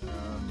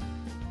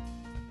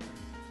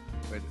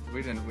 Wait,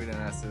 we didn't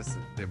ask this,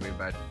 did we?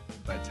 By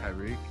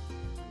Tyreek.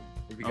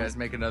 If you guys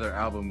make another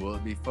album, will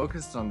it be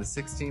focused on the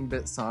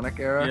 16-bit Sonic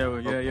era?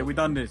 Yeah, we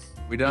done this.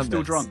 We done You're still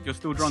this. drunk. You're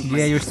still drunk. Yeah,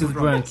 mate. you're still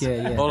drunk.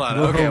 Yeah. Hold on.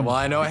 Go Okay. home. Well,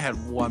 I know I had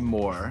one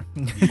more.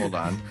 Hold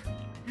on.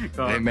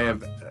 Go They on, may go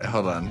have.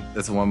 Hold on.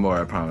 There's one more.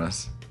 I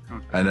promise.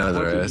 Okay. I know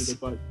there is.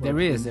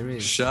 There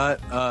is. Shut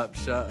up.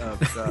 Shut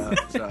up.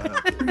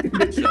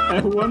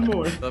 One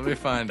more. Let me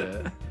find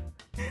it.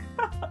 There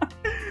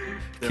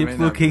Keep may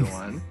not be looking.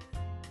 one.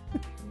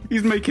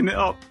 He's making it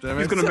up. Damn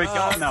He's it. gonna make it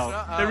up Shut now.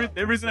 up.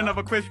 There isn't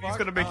another question. He's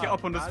gonna make it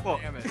up on the God spot.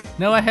 damn it.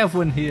 No, I have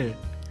one here.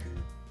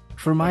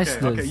 For my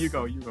Okay, you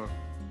go.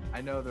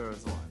 I know there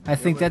was one. I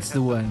think that's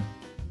the one.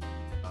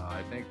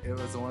 I think it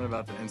was the one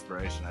about the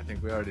inspiration. I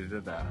think we already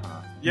did that,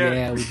 huh?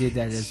 Yeah, we did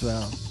that as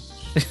well.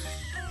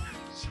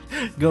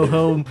 Go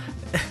home.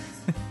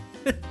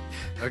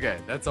 Okay,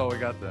 that's all we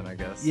got then, I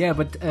guess. Yeah,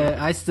 but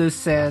I still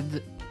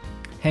said,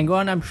 hang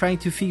on, I'm trying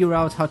to figure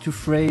out how to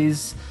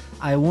phrase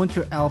I want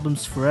your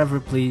albums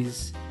forever,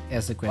 please,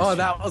 as a question. Oh,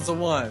 that was the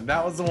one.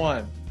 That's the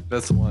one.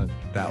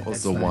 That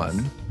was that's the nice.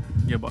 one.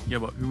 Yeah,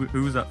 but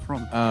who was that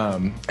from?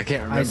 I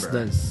can't remember. Ice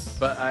does.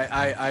 But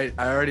I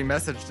already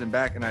messaged him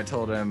back and I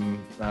told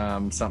him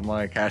something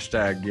like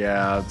hashtag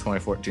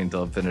 2014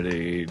 till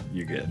infinity.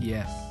 You good?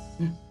 Yeah.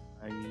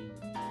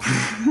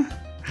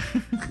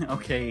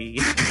 Okay.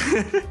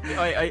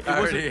 I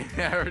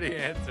already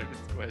answered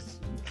his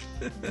question.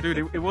 Dude,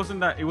 it wasn't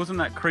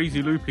that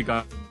crazy loopy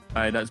guy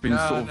that's been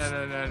sort of.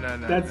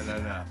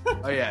 No.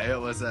 Oh yeah, it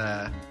was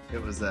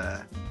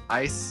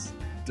Ice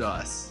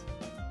Dust.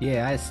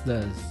 Yeah, Ice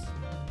does.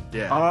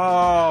 Yeah.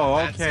 Oh,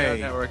 That's okay.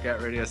 the network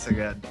at Radio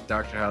Sega,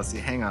 Dr. Housey.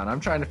 Hang on, I'm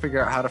trying to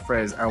figure out how to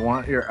phrase "I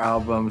want your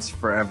albums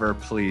forever,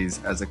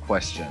 please" as a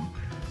question.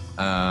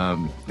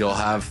 You'll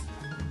have.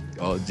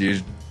 Oh,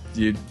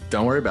 you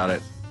don't worry about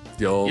it.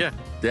 You'll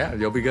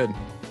be good.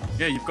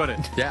 Yeah, you've got it.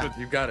 Yeah, Good.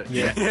 you've got it.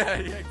 Yeah.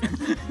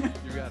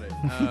 You got it.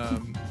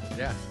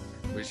 Yeah,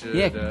 we should.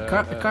 Yeah,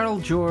 Carl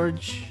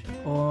George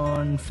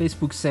on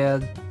Facebook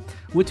said,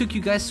 "What took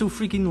you guys so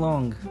freaking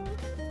long?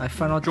 I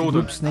found out the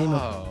Jordan. group's name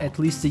at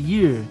least a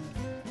year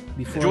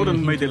before Jordan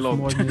any made hint it of long.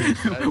 more news."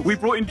 we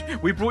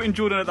brought in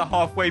Jordan at the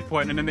halfway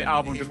point, and then the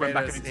album just went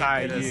back an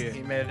entire year.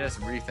 He made us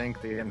rethink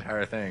the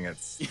entire thing.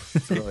 It's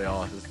really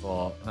all his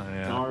fault. Oh,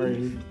 yeah.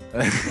 Sorry.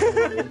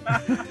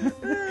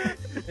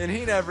 And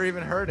he never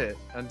even heard it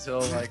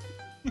until like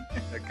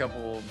a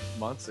couple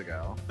months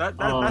ago.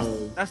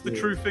 That's the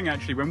true thing,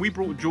 actually. When we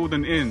brought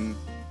Jordan in,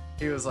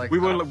 he was like, we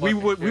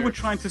were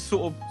trying to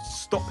sort of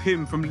stop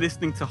him from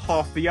listening to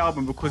half the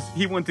album because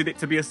he wanted it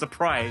to be a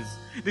surprise.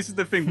 This is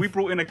the thing. We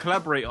brought in a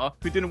collaborator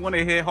who didn't want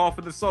to hear half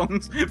of the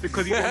songs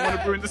because he didn't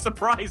want to ruin the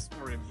surprise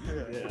for him.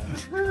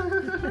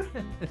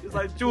 It's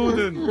like,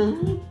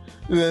 Jordan.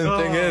 The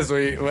thing is,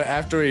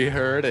 after we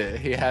heard it,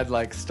 he had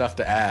like stuff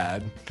to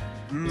add.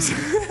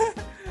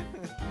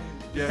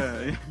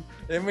 Yeah.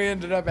 Then we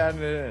ended up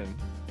adding it in.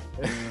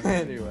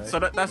 Anyway. So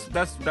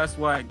that's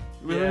why.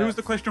 Yeah. Who's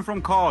the question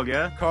from Carl?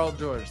 Yeah. Carl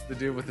George, the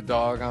dude with the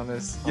dog on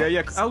this.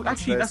 Yeah. Oh,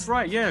 actually, that's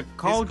right. Yeah,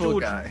 Carl He's a cool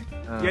George. guy.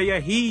 Yeah.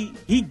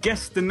 He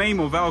guessed the name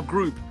of our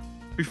group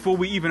before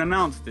we even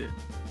announced it.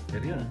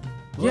 Did he?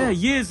 Yeah,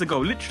 years ago,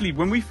 literally,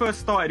 when we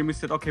first started and we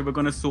said, okay, we're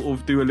going to sort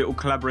of do a little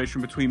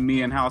collaboration between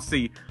me and House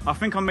C, I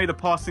think I made a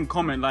passing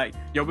comment like,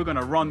 yo, we're going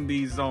to run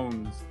these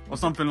zones or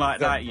something like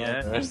that,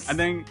 yeah? And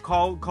then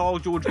Carl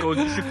George goes,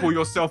 you should call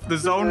yourself the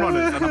Zone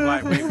Runners. And I'm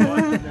like, wait,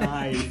 what?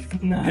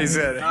 Nice. He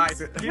said it. Nice.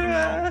 Give him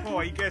an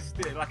encore. He guessed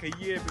it like a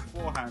year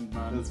beforehand,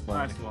 man. That's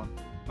funny.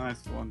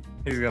 Nice one.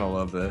 He's going to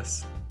love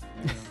this.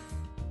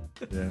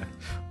 Yeah.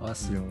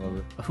 Awesome. He's going to love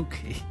it.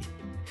 Okay.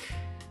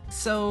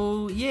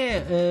 So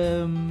yeah,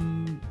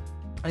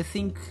 I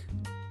think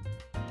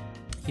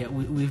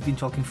we've been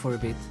talking for a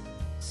bit.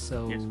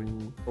 So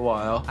a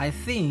while. I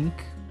think,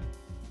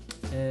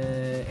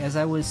 as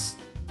I was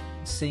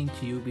saying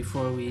to you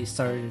before we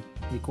started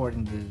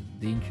recording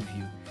the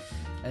interview,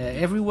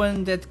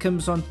 everyone that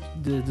comes on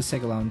the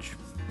Sega Lounge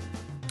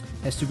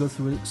has to go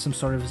through some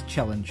sort of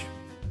challenge.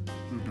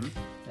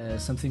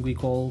 Something we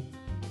call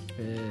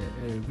a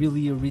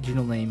really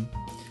original name,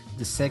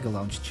 the Sega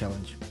Lounge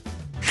Challenge.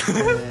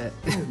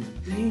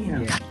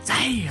 Damn.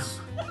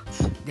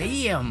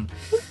 Damn.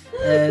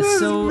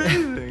 So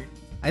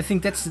I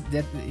think that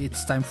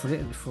it's time for the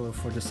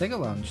Sega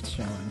Lounge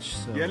challenge.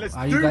 So Yeah, let's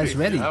are do you guys it.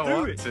 ready? I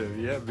want to.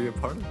 Yeah, be a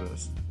part of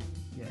this.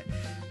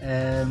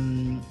 Yeah.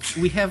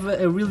 We have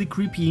a really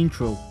creepy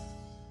intro.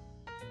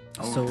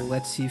 So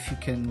let's see if you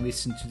can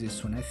listen to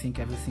this one. I think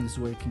everything's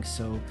working,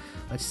 so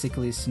let's take a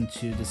listen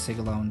to the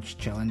Sega Lounge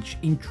challenge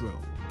intro.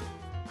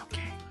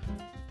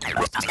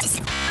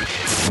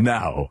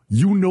 Now,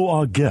 you know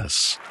our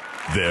guests.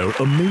 They're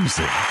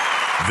amazing.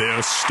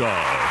 They're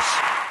stars.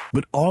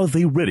 But are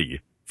they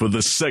ready for the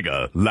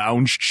Sega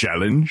Lounge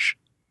Challenge?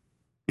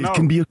 It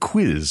can be a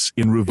quiz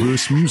in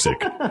reverse music.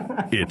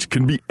 It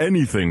can be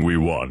anything we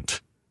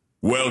want.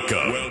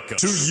 Welcome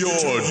to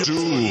your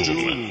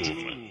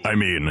doom. I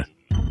mean,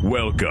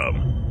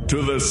 welcome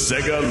to the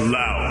Sega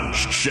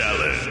Lounge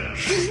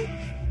Challenge.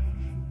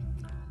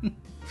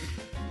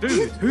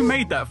 Dude, who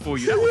made that for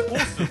you? That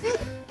was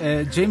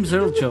awesome. James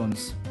Earl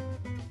Jones.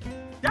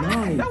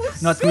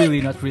 Nice. Not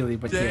really,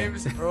 but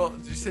James yeah. Earl.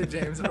 Did you say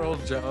James Earl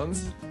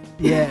Jones?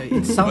 Yeah,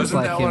 it sounds Wasn't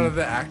like that him. one of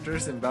the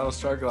actors in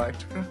Battlestar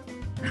Galactica?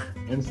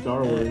 In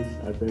Star Wars,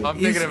 I think. I'm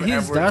thinking of He's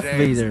Edward Darth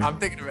James. Vader. I'm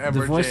thinking of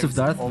Edward The voice James of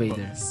Darth almost.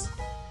 Vader.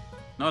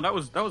 No, that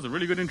was a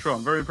really good intro.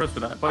 I'm very impressed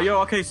with that. But yo,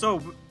 okay,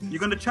 so you're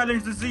gonna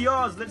challenge the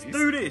ZRs. Let's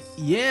do this.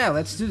 Yeah,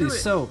 let's do Do this. it.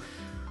 So,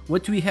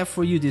 what do we have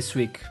for you this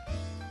week?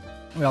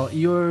 Well,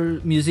 you're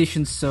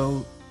musicians,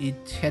 so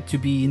it had to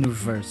be in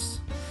reverse.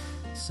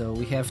 So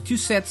we have 2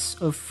 sets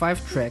of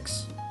 5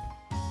 tracks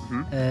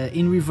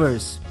in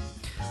reverse,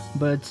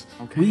 but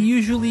we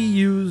usually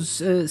use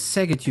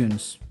Sega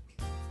tunes.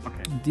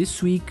 Okay.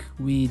 This week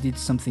we did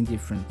something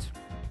different.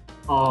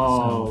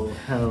 Oh,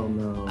 hell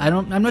no.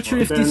 I'm not sure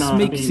if Better this not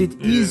makes be- it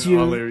easier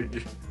Ollie.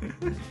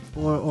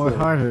 or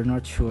harder,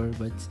 not sure,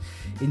 but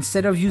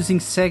instead of using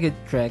Sega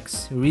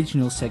tracks,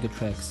 original Sega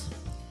tracks,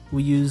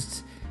 we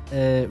used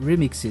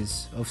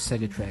remixes of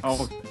Sega tracks.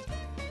 Oh,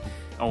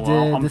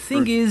 well, I'm The thing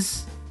screwed.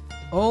 is,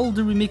 all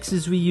the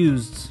remixes we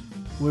used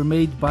were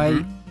made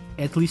by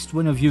at least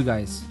one of you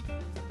guys.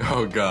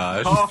 Oh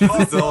gosh.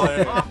 That's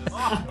hilarious.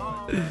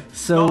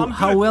 So No, I'm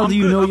how good, well I'm do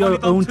you good. know I've your only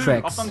done own 2.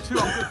 tracks? I've done 2.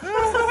 I'm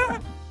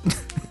good.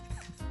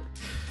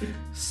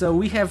 So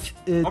we have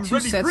 2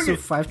 ready, sets bring of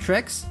it. 5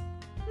 tracks.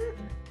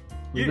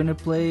 We're Yeah. gonna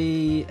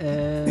play.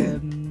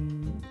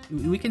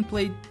 We can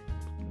play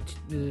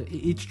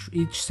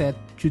each set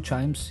 2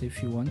 times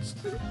if you want.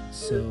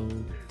 So,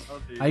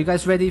 are you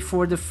guys ready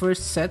for the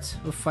first set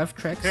of 5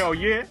 tracks? Hell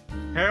yeah.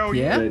 Hell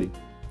Yeah? yeah. Ready.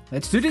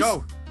 Let's do this.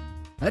 Go.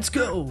 Let's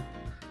go.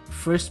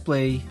 First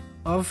play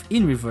of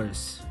In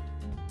Reverse.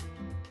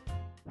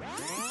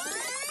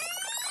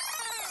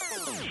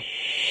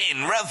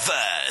 In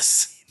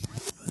reverse.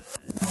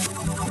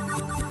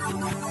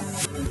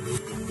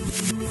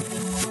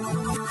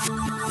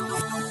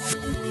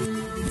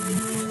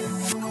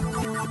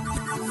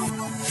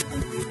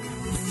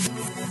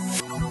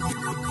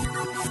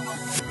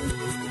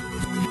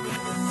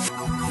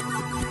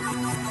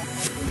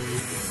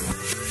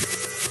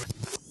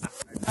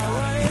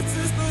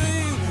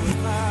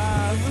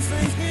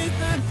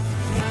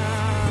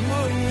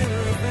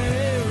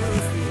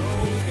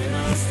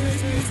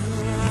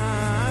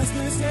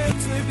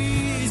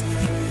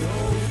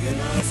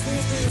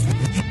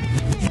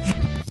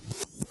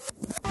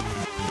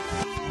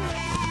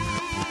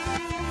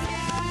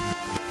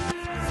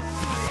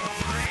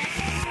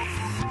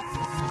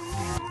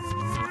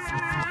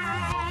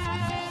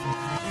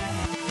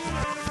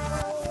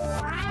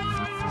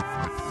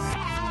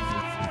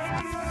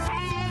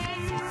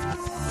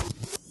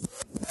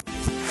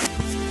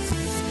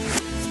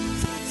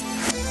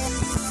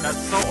 That's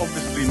so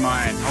obviously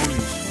mine. Holy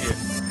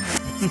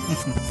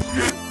shit.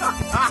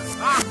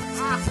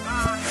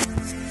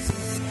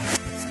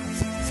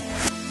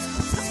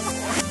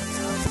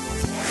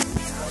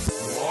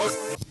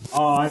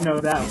 Oh, I know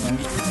that one.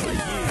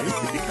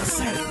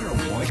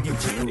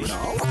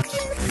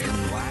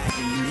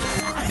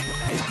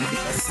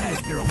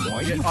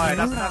 Alright,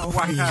 that's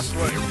whack ass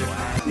work.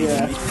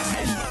 Yeah.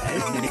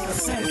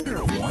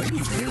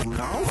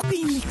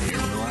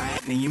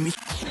 Bring your meat.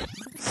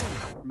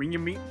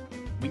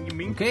 Bring your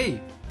meat.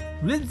 Okay.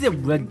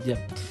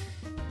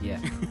 Yeah.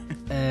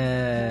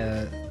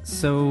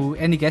 So,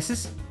 any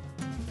guesses?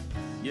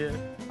 Yeah.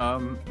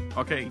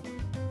 Okay.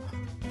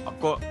 I've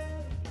got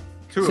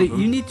 2 So of them.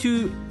 you need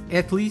to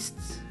at least,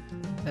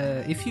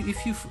 if you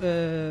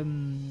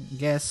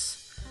guess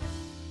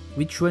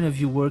which one of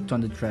you worked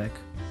on the track,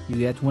 you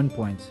get 1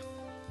 point.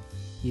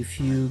 If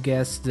you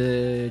guess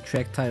the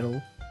track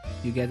title,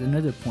 you get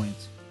another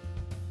point.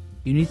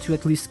 You need to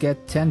at least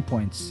get 10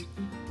 points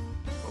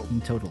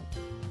in total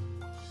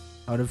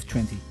out of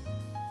 20.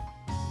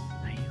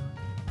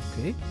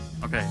 Okay.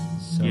 Okay.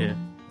 So, Yeah.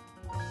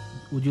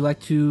 would you like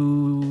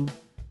to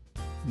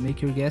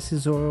make your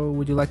guesses, or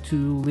would you like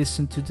to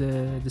listen to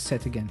the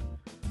set again?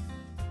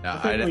 No,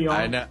 I think we all-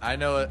 I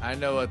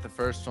know what the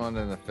first one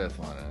and the 5th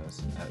one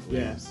is, at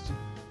Yeah. least.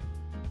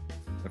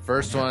 The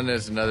first one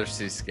is Another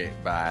Seascape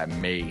by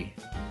me.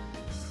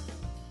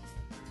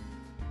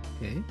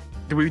 Okay.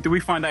 Do we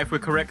find out if we're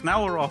correct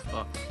now or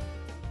after?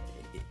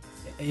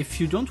 If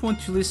you don't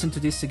want to listen to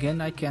this again,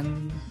 I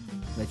can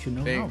let you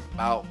know Bing,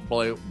 how.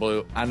 bow,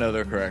 blue. I know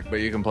they're correct, but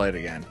you can play it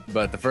again.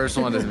 But the first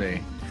one is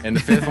me, and the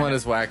fifth one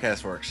is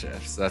Whack-Ass Work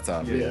Shifts. That's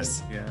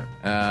obvious.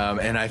 Yeah.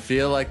 And I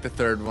feel like the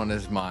third one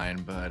is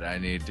mine, but I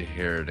need to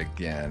hear it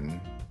again.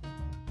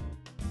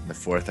 The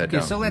fourth, I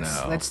don't So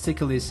know. let's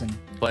take a listen.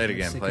 Play it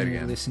again. Let's Play it take a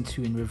again. Listen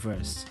to in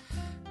reverse.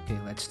 Okay,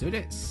 let's do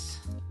this.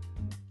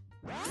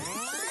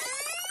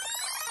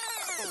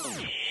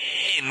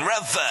 In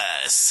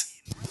reverse.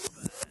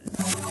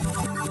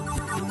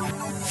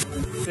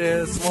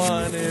 This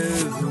one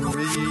is me.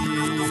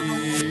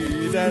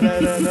 Da, da,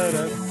 da, da,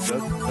 da,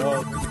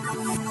 da, da.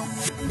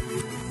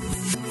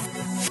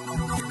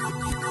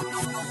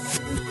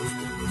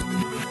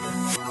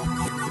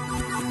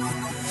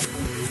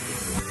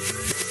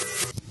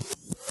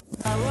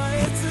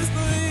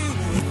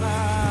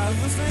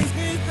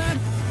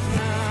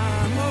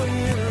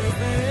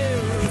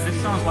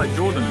 This sounds like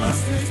Jordan,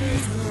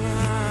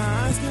 man.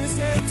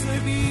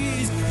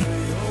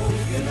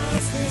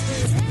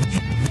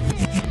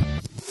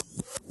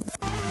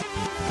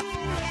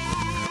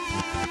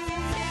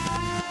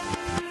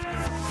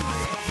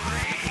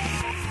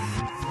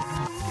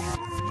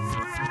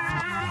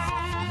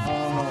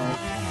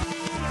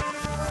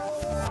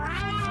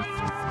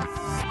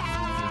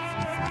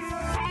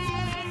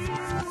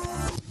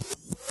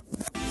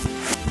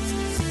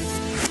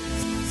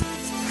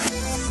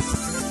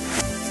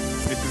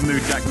 This is new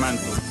Jack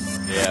Mantle.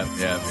 Yeah.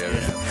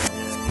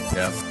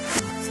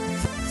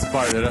 It's the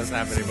part that doesn't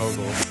have any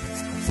vocals.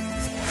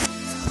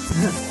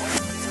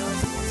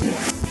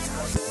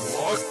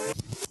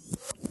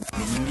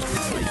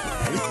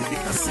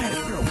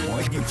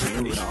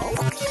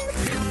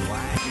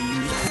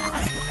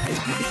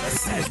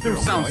 It still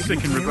sounds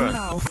sick in reverse.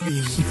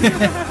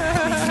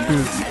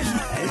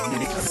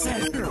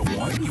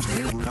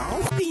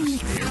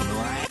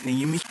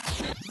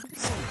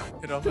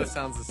 It almost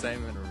sounds the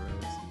same in reverse.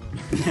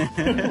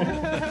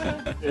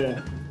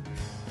 Yeah.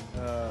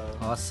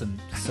 Awesome.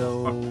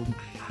 So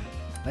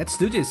let's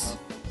do this.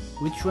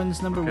 Which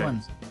one's number Okay.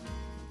 one?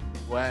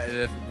 Well,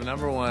 the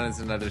number one is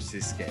Another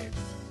Seascape.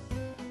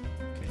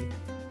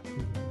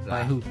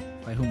 By who?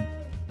 By whom?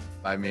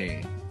 By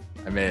me.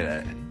 I made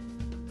it.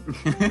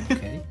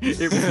 Okay. If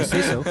you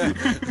say so.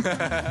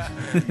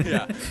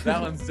 Yeah,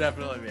 that one's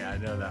definitely me. I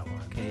know that one.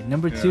 Okay,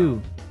 number two.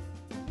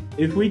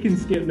 If we can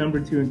skip number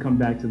 2 and come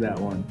back to that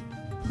one.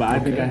 But I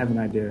think Okay. I have an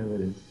idea who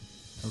it is.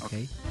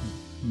 Okay.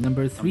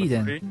 Number three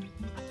then.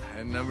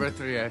 And number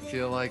 3, I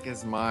feel like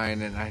is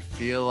mine, and I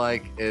feel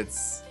like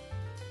it's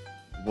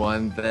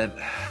one that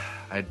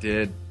I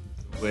did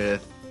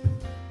with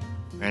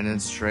Brandon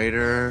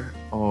Strader,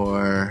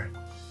 or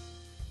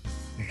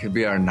it could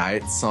be our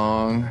night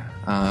song.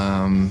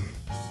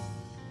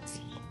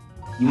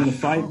 You want to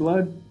fight,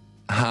 Blood?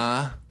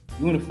 Huh?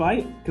 You want to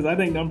fight? Because I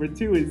think number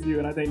 2 is you,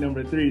 and I think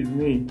number 3 is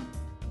me.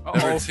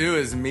 Number 2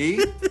 is me?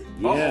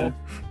 Yeah.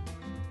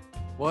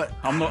 What?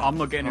 I'm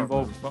not getting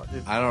involved.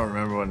 I don't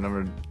remember what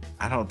number.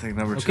 I don't think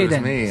number 2 Okay is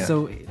then. me.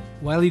 So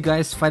while you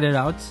guys fight it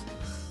out,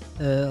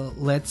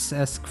 let's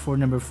ask for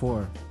number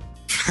 4.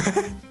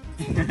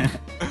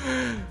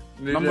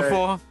 Number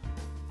 4.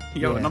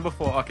 Yo, Yeah. number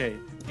 4. Okay,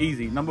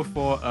 easy. Number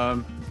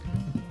 4.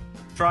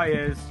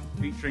 Triers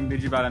featuring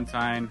Digi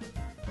Valentine,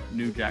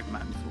 New Jack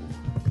Mantle.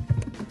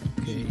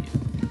 Okay.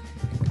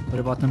 What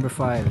about number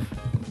 5?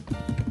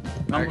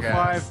 Number Okay.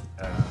 5.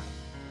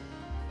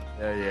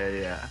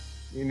 Yeah.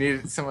 You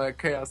need some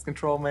Chaos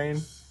Control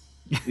main?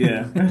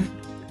 Yeah.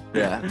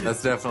 Yeah,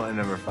 that's definitely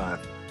number 5.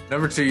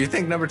 Number 2, you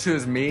think number 2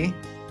 is me?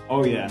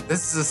 Oh, yeah.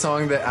 This is a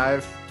song that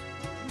I've.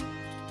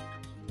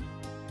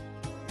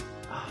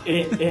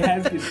 It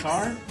has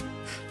guitar,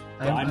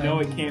 but I know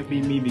it can't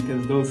be me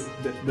because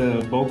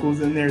the vocals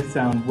in there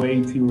sound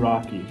way too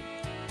rocky.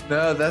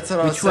 No, that's what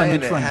I was Which one? saying.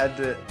 Which It one? had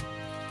to.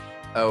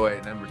 Oh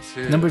wait, number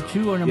 2. Number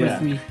 2 or number Yeah.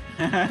 3?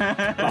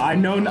 But I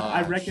know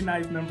I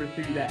recognize number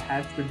 3. That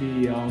has to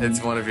be.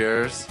 It's one of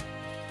yours.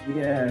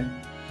 Yeah.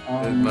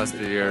 It must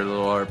be your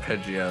little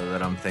arpeggio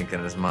that I'm thinking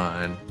is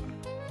mine.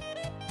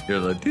 Your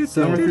little.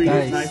 So Number 3 is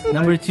guys, nice.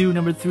 number 2,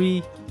 number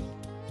 3.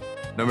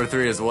 Number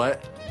 3 is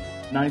what?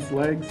 Nice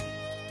legs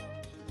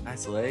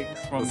Nice legs.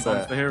 From What's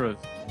Monster that? Heroes.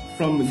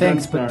 from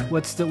Thanks, Gunstar. but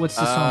what's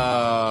the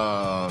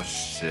song? Oh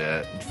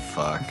shit!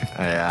 Fuck.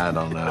 I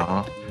don't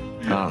know.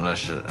 I don't know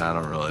shit. I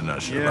don't really know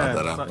shit Yeah,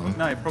 about that album.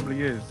 no, it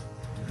probably is.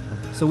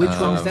 So which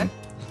one is that?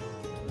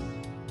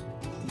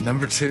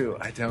 Number 2,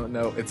 I don't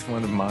know. It's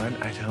one of mine.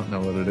 I don't know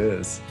what it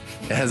is.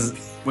 It has.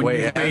 When wait,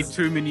 you it made has,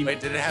 too many.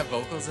 wait, did it have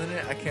vocals in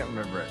it? I can't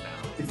remember it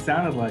now. It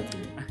sounded like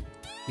it.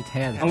 It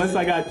had. Unless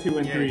I got 2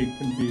 and Yeah. 3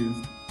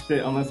 confused.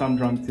 Shit, unless I'm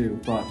drunk too.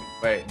 Fuck.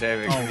 Wait,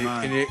 David, Oh,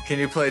 can, man. can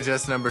you play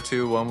just number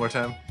 2 one more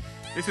time?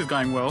 This is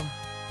going well.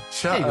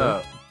 Shut There you go.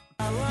 up.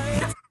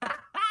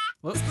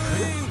 Whoa.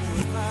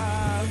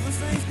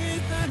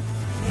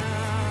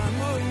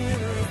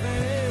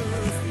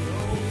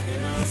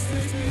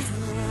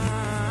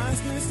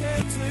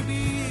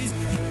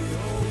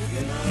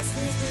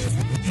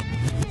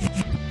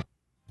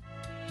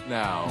 No.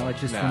 Now I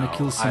just no, want to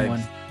kill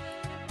someone.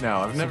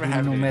 No, I've never Subliminal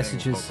had any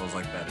messages. vocals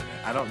like that in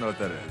it. I don't know what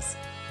that is.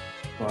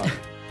 Fuck.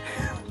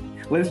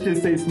 Let's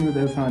just say Smooth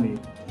as Honey.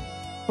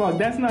 Fuck,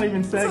 that's not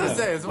even Sega. I was gonna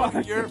say, it's one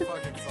of your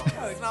fucking songs.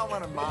 It's not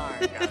one of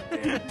mine.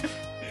 Goddamn.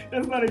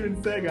 That's not even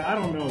Sega. I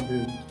don't know,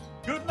 dude.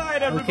 Good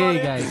night, everybody.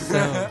 Okay, guys.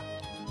 So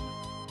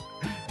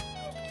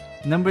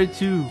number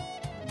 2.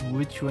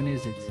 Which one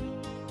is it?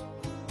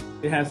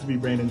 It has to be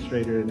Brandon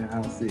Strader in the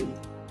House C.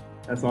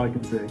 That's all I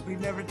can say. We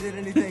never did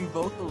anything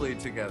vocally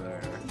together.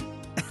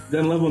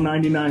 Then level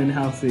 99 in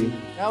House C.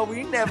 No,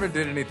 we never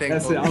did anything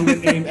That's vocally. it. I'm gonna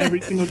name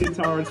every single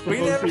guitarist from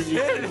We never OTV.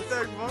 did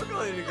anything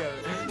vocally together.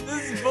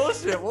 This is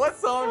bullshit. What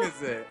song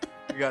is it?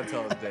 You gotta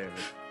tell us, David.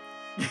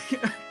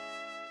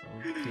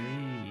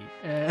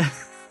 Okay.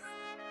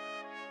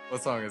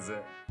 What song is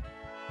it?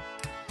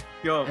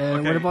 Yo,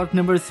 What about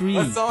number 3?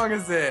 What song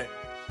is it?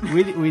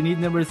 We need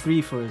number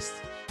 3 first.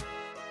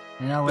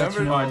 And I'll let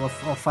you know all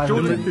 5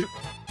 of them.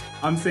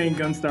 I'm saying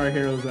Gunstar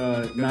Heroes,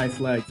 Nice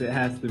Legs. It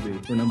has to be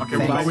for number Okay,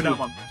 3. we'll go with that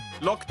one.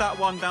 Lock that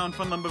one down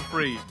for number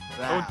 3.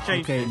 Don't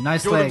change Okay, it.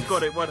 Nice Jordan's Legs.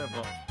 got it, whatever.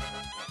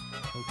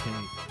 Okay.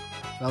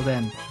 Well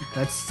then,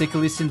 let's take a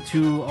listen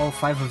to all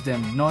 5 of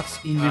them. Not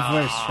in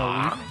reverse, shall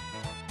we?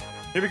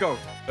 Here we go.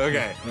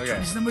 Okay, Which okay.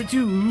 one is number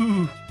 2?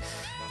 Ooh.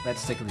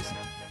 Let's take a listen.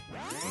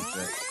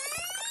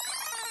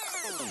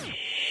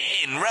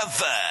 In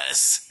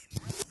reverse.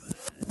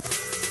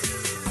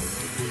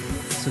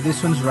 So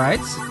this one's right.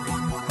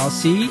 I'll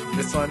see.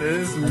 This one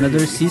is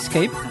Another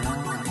Seascape.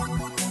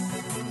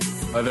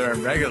 Oh, they're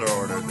in regular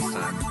order this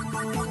time.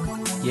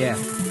 Yeah.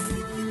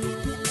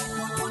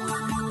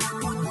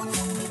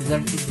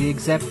 The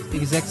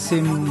exact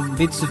same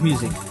bits of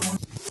music.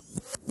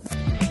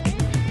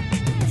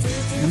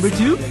 Number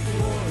 2?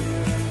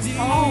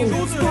 Oh,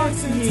 fuck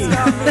me.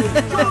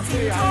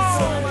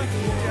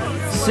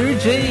 Sir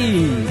J.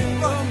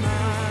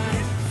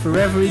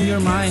 Forever in Your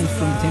Mind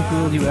from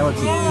Temporal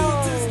Duality.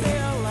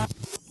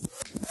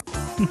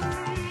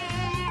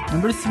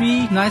 Number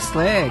 3, Nice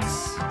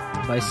Legs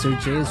by Sir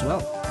J as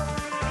well.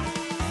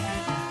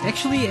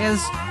 Actually as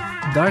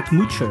Dark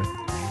Moocher,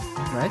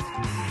 right?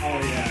 Oh,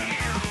 yeah.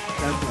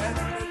 That's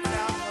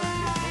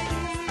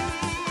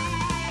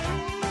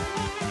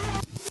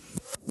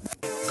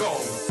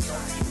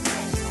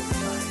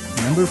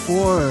Number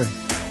 4,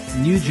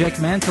 New Jack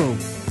Mantle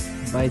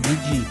by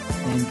Digi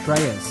and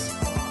Trias.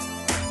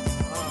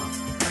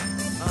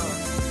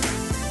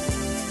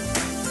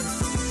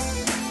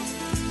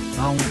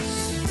 Bounce.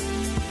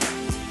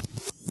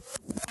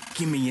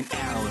 Give me an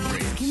hour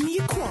ring. Give me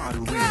a quarter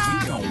ring.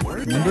 We gon'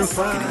 work. Number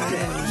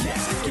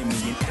 5, Give me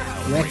an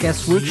hour Whack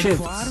Ass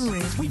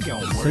Worships, We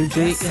gon' work. Sir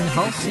J and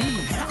Halsey. Give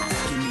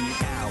me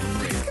an hour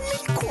ring. Give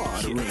me a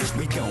quarter ring.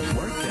 We gon'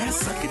 work that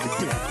sucker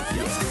to death.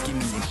 Yes, give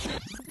me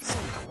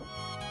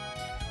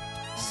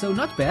So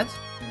not bad.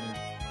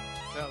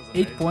 That was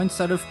 8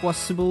 points out of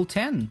possible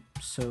 10.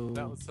 So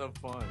That was so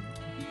fun.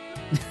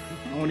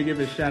 I want to give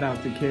a shout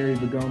out to Carrie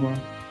Bagoma.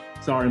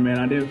 Sorry, man.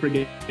 I didn't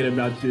forget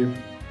about you.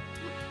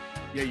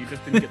 Yeah, you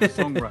just didn't get the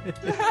song right.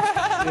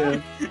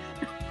 Yeah.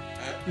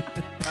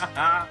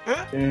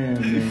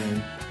 Damn,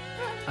 man.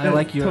 I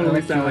like your, Totally I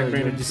like sound like your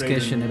Brandon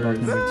discussion Strader in about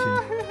reverse.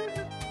 number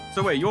 2.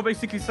 So wait, you're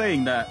basically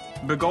saying that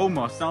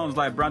Begoma sounds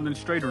like Brandon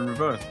Strader in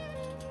reverse.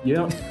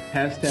 Yep.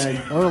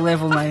 Hashtag. Or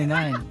level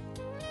 99.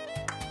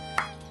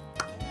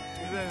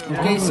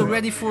 Okay, so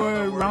ready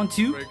for round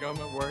 2?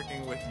 Regoma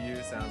working with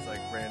you sounds like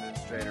Brandon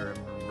Strader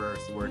in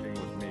reverse working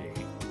with me.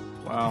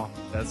 Wow.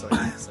 That's what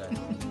you said.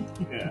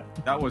 Yeah.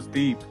 That was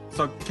deep.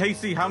 So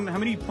Casey, how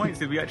many points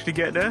did we actually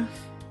get there?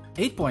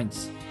 8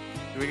 points.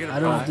 Do we get a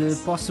Out of the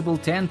prize? possible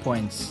 10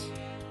 points.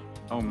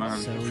 Oh man,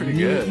 So pretty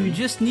you, good. you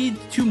just need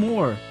 2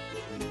 more.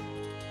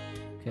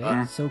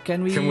 Okay, so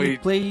can we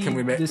play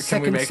the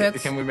second set?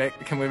 Can we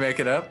make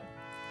it up?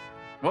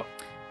 What?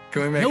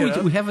 Can we make No, it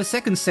up? we have a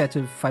second set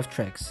of 5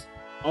 tracks.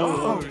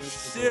 Oh,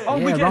 shit! Oh,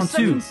 Yeah, we get a round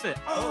second 2. set.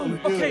 Oh,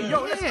 okay,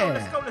 yo, let's go,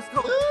 let's go, let's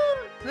go.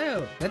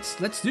 No,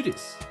 let's do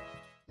this.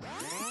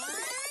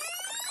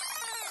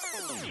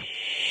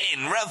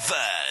 In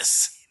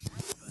reverse.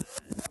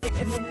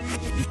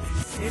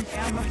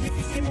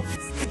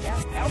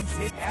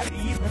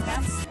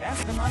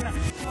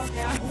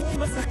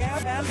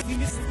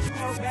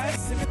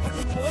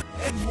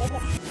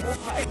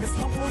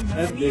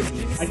 That's big.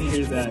 I can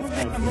hear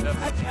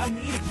that.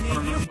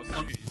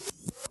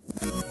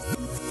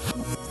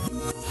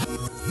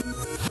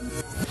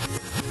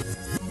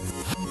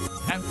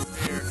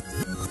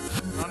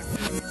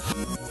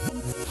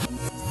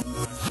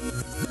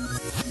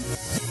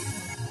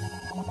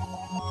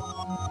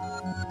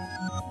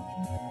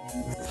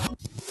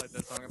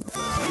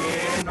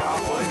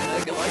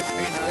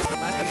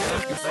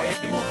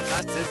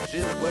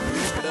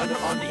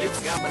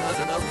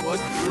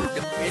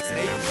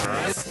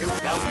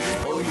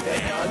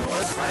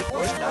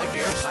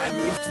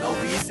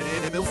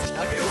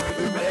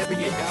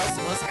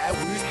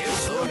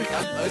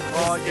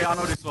 Oh yeah, I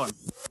know this one.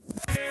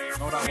 I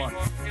know that one.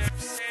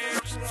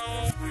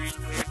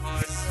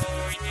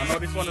 I know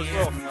this one as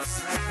well.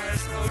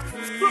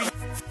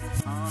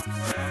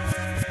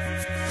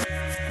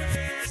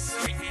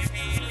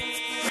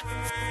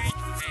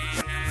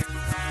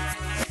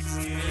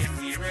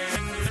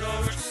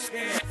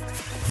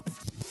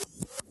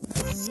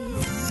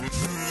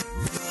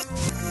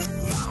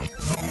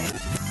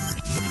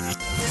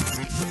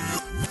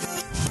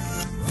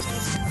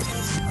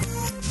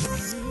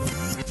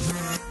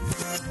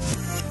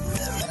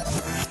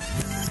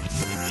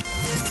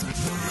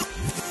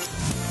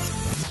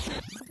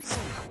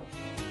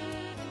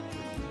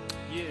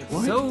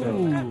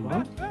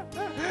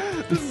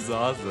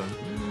 awesome.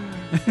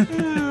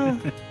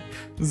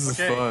 This is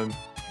fun.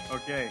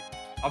 Okay.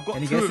 I've got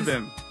Any two guesses? of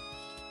them.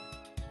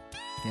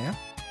 Yeah.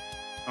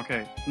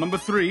 Okay. Number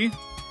 3.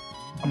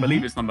 I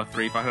believe it's number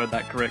 3 if I heard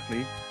that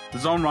correctly. The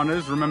Zone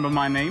Runners, Remember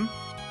My Name.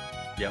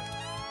 Yep.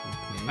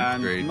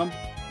 And Great.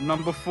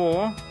 number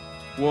 4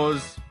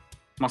 was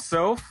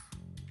myself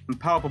and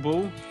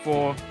Palpable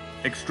for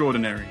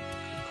Extraordinary.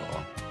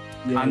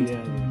 Yeah, And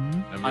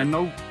yeah. I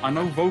know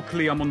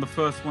vocally I'm on the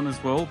first one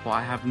as well, but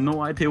I have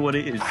no idea what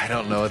it is. I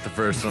don't know what the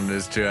first one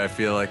is too. I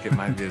feel like it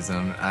might be his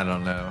own. I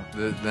don't know.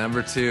 The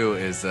number 2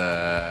 is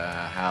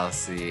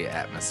Housey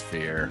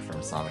Atmosphere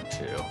from Sonic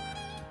 2.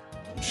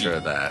 I'm sure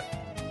of that.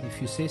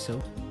 If you say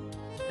so.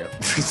 Yep.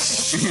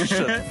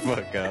 Shut the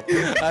fuck up.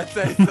 I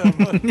say so,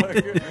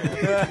 motherfucker.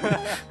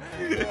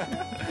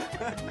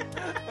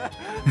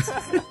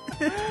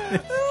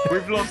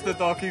 We've lost the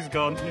dog. He's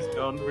gone. He's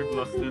gone. We've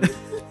lost him.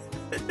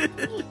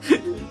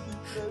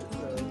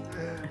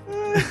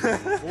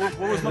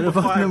 what was number What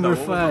about 5? number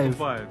though? What was 5? number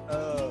 5?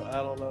 Oh, I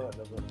don't know what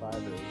number 5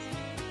 is.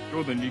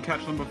 Jordan, you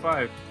catch number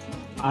 5?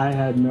 I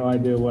had no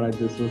idea what I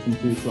just listened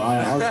to, so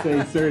I'll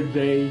say Sir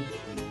J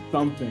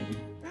something.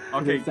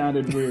 'Cause Okay. It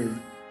sounded weird.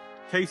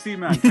 KC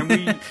man,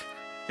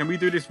 can we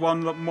do this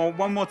one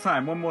more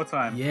time? One more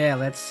time. Yeah,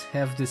 let's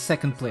have the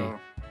second play.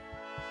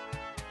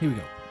 Here we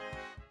go.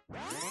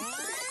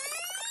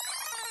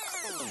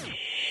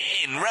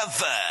 In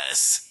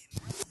reverse.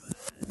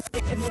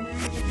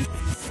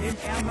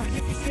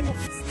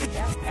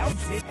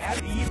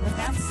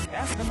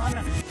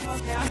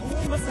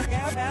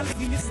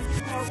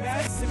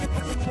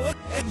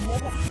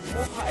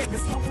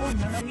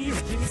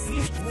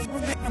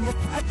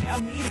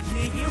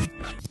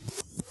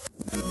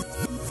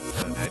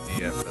 An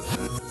idea for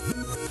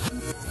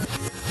that.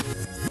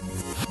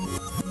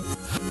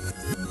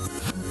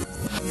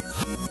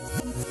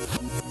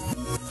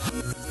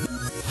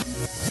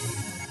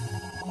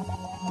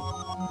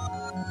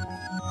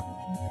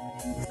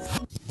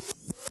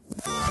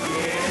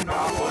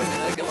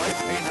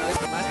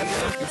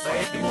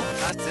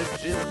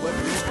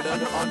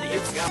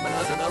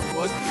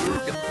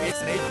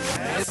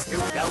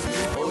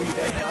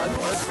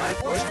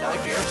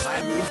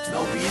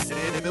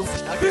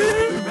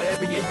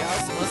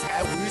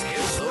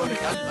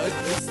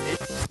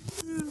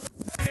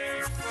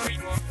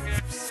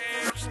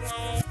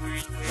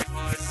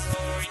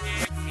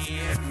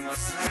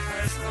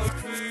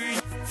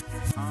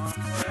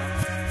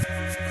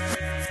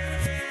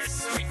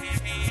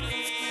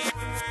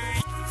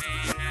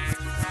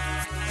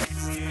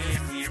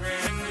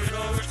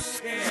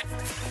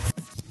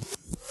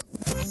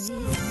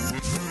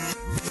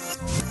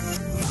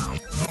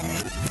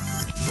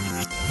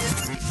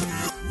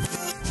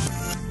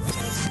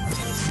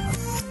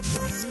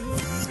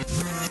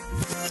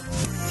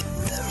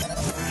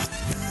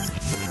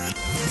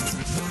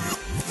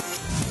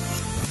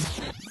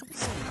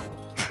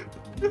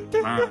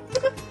 Man.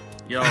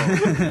 Yo,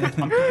 I'm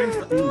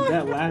convinced Dude,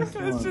 that last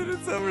That shit one.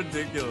 is so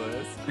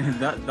ridiculous.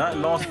 that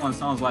last one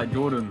sounds like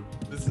Jordan.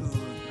 This is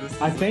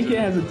I think it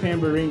has a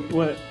tambourine.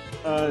 What?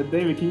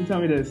 David, can you tell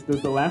me this?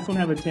 Does the last one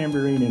have a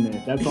tambourine in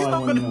it? That's all I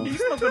want to know.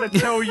 He's not gonna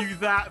tell you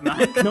that, man.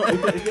 No,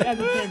 if it has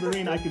a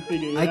tambourine, I can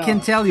figure it I out. can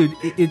tell you,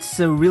 it's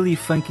a really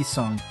funky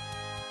song.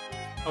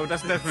 Oh,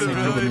 that's definitely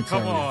Really Jordan.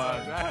 Come Italian.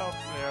 on. That helps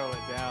narrow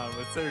it down,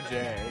 but Sir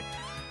J.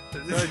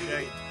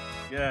 Okay.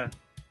 Yeah.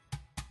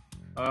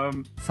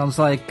 Sounds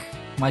like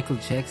Michael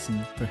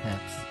Jackson,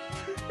 perhaps.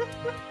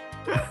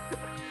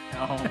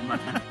 Oh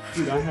man.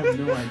 Dude, I have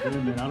no idea,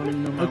 man. I don't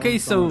even know my Okay, own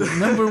so song.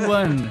 number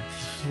 1.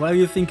 While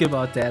you think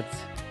about that,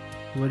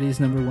 what is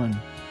number 1?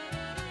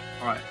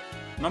 All right.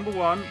 Number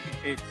 1,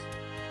 it's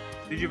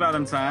Digi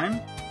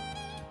Valentine,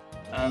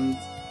 and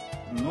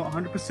I'm not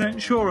 100%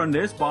 sure on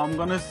this, but I'm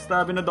gonna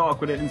stab in the dark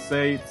with it and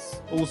say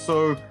it's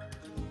also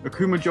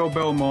Akuma Joe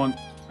Belmont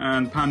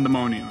and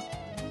Pandemonium.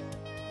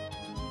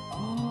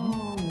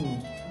 Oh.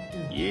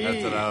 Yeah.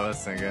 That's what I was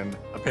thinking.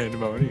 A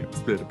pandemonium,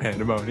 spit a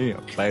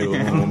pandemonium.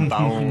 Boom,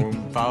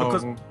 boom,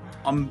 Because boom.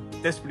 I'm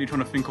desperately trying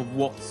to think of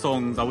what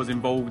songs I was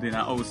involved in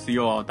at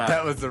OCR.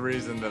 That was the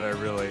reason that I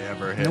really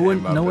ever hit No one-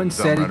 him up no with one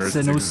Zone said Runners it's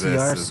an to exist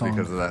OCR is song.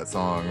 because of that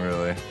song,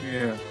 really.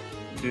 Yeah.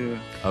 Yeah.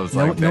 I was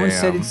No, like, no one damn.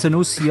 said it's an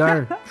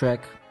OCR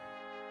track.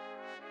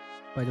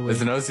 By the way,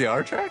 It's an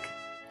OCR track?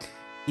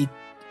 it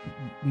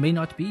may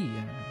not be.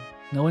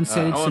 No one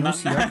said it's Oh, an now,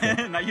 OCR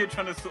track. now you're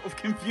trying to sort of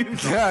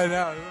confuse me. Yeah, I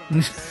know.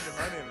 Pandemonium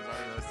is not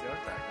an OCR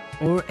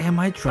track. Or am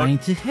I trying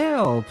to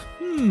help?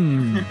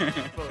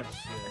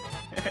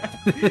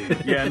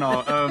 Yeah,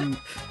 no,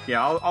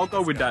 yeah, I'll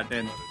go with that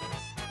then.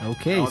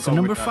 Okay, I'll so go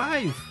number with that.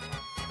 5.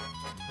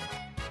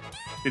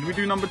 Did we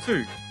do number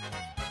 2?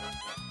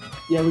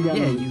 Yeah, we got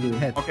Yeah, number you 2.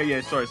 had Okay,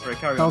 yeah, sorry, carry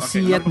on. Okay,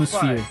 Halsey number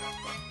Atmosphere.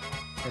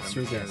 5. That's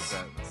your guess.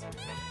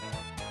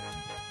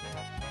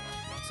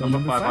 So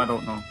Number 5, I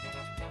don't know.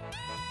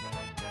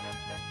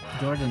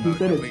 Jordan. He said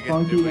Did it's we get-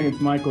 funky did we- and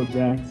it's Michael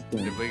Jackson.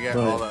 Did we get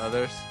but all the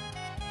others?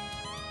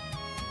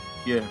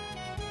 Yeah.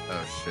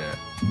 Oh, shit.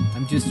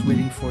 I'm just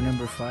waiting for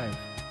number 5.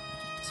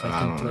 So I I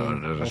can don't know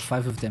what play it all is.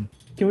 5 of them.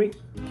 Can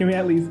we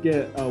at least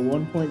get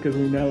 1 point because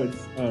we know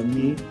it's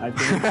me? I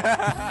think.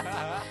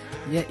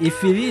 Yeah,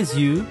 if it is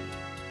you,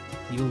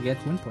 you'll get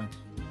 1 point.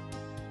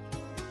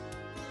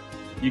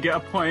 You get a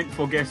point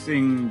for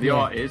guessing the Yeah.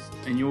 artist,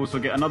 and you also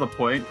get another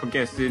point for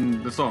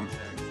guessing the song.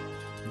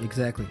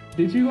 Exactly.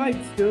 Did you like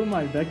steal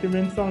my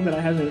Vectorman song that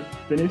I haven't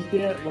finished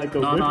yet? Like a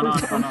No, whip no, or no, no,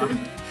 something?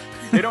 no.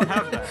 They don't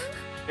have that.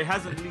 It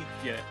hasn't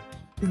leaked yet.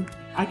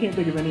 I can't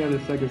think of any other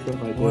Sega stuff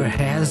I did. Or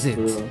has it?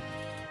 For real.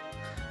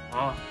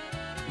 Oh.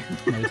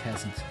 No, it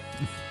hasn't.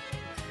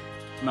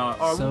 No.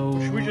 Oh, So-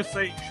 should we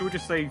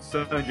just say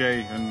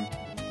Sergey and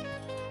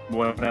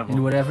whatever?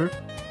 And whatever.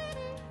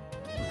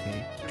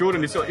 Okay.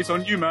 Jordan, it's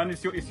on you, man.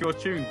 It's your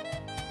tune.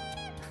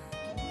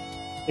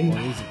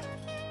 What is it?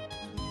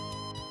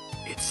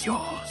 It's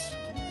yours.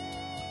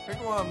 Pick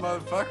one,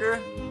 motherfucker.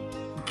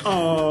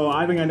 Oh,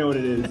 I think I know what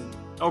it is.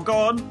 Oh, go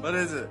on. What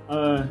is it?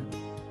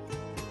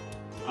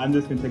 I'm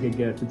just gonna take a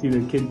guess. It's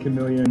either Kid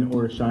Chameleon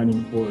or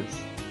Shining Force.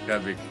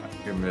 Gotta be.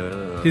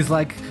 He's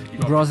like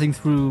browsing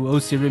through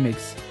OC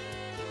Remix.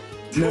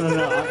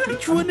 No.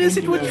 Which one is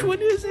it? Which one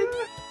is it?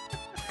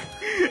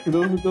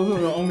 Those are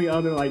the only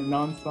other like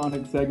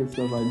non-Sonic Sega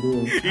stuff I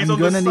do. He's I'm on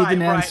the gonna need site an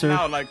right answer.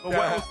 now, like, oh, what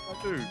else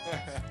do I do?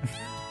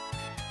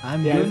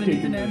 I'm Yeah, it's gonna Kid need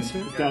an Chameleon. answer.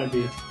 It's gotta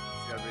be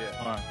Gotta be it.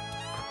 Alright.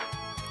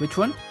 Which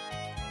one?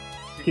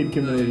 Kid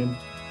Chameleon.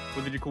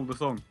 What did you call the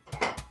song?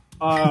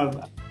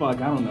 Fuck,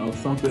 I don't know,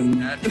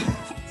 something.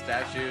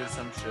 Statue,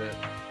 some shit.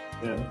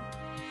 Yeah,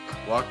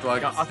 Walked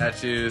like a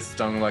statue,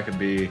 stung like a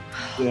bee.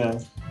 yeah.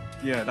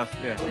 Yeah, that's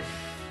yeah.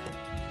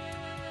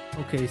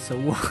 Okay, so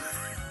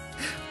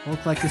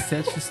walk like a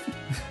statue.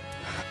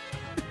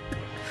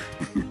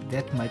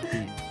 That might be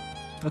it.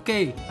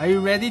 Okay, are you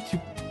ready to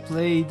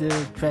play the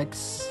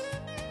tracks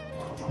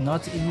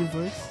not in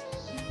reverse?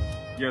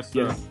 Yes,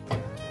 sir. Yes.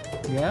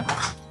 Yeah?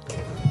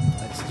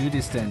 Let's do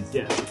this then.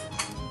 Yeah.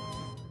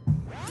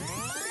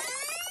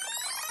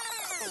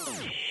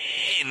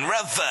 In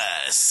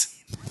reverse.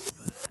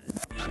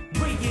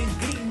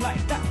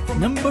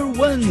 Number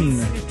 1,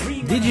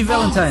 Digi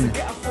Valentine,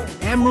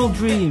 Emerald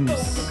Dreams.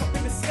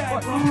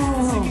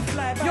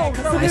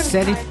 I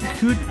said it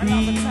could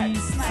be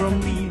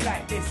from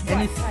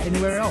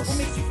anywhere else.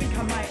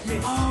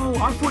 Oh,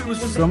 I thought it was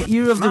just From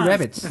Ear of the Man.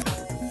 Rabbit.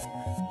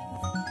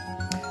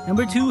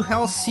 Number 2,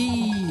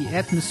 Halsey,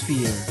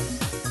 Atmosphere.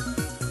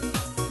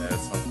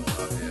 That's something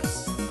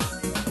obvious.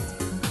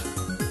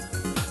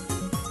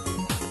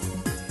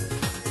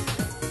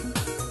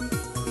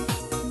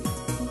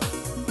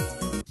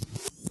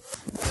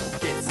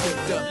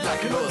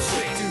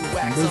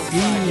 Number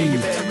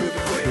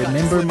 3,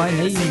 Remember My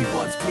Name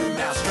by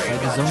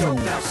the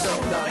Zombie.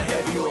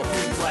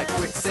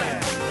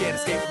 Can't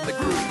escape from the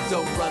groove.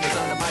 Don't run is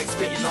on the mic,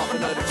 spitting off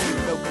another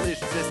tune. No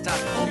collisions this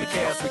time, only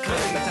chaos we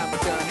claim. By the time we're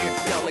done here,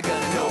 y'all are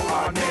gonna know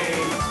our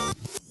name.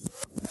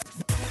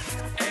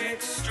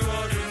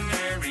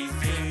 Extraordinary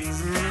things.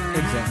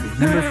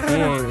 Exactly. Number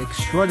 4,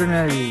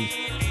 Extraordinary,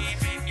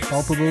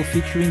 Palpable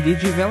featuring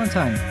DJ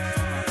Valentine.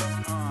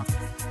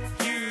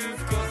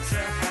 You've got to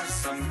have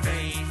some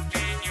faith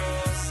in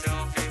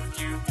yourself if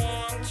you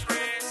want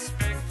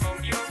respect from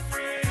your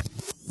friends.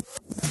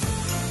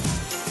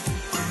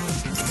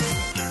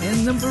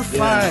 And number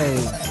 5,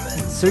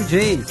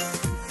 Sergey,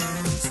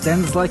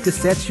 Stands Like a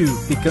Statue,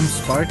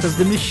 becomes part of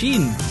the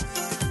machine.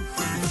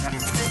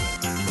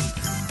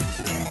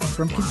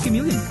 From Kid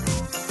Chameleon.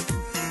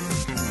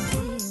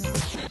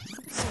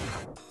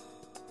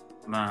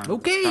 Man.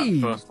 Okay.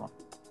 That first one.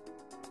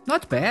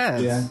 Not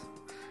bad. Yeah.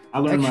 I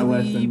learned my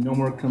Actually- lesson. No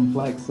more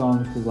complex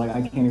songs because like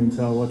I can't even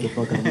tell what the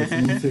fuck I'm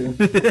listening to.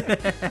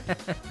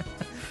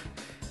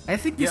 I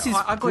think this is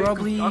I got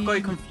probably I got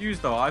it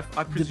confused though. I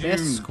best presumed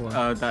score.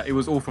 that it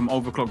was all from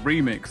Overclock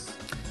Remix.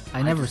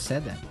 I never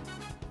said that.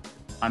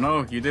 I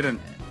know you didn't.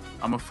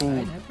 I'm a I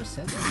fool. never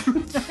said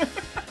that.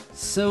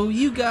 So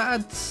you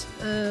got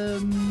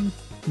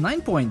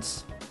 9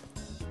 points.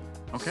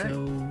 Okay.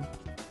 So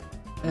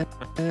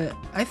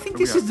I think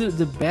Where this we is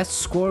the best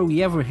score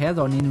we ever had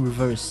on In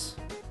Reverse.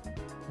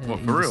 What,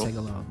 in for the real?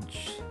 Sega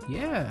Lounge.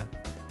 Yeah.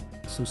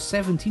 So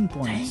 17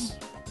 points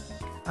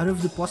out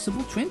of the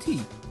possible 20.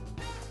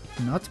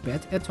 Not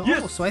bad at all.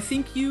 Yes. So I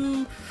think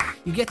you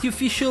get the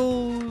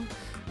official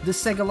the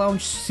Sega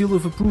Lounge seal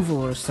of approval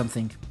or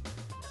something,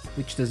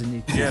 which doesn't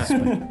need to.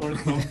 Yeah. Or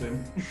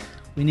something.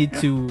 We need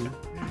to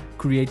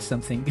create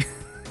something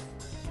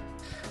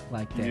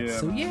like that. Yeah,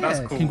 So man. yeah, That's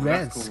cool,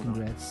 congrats, that's cool.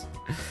 congrats.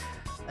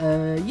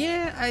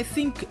 Yeah, I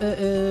think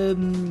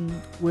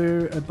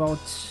we're about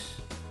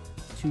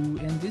to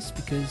end this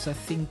because I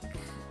think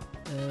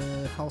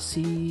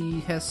Halsey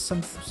has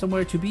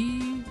somewhere to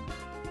be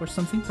or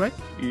something, right?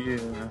 Yeah.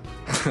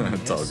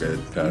 It's all good.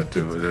 No,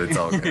 dude, it's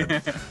all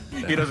good.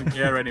 He doesn't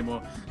care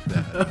anymore.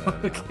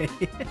 Okay.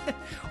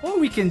 Or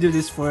we can do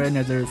this for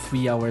another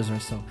 3 hours or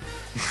so.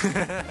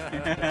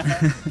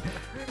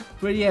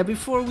 But yeah,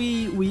 before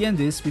we end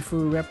this, before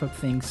we wrap up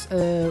things,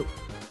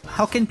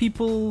 how can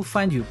people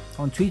find you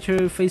on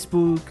Twitter,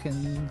 Facebook,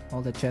 and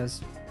all that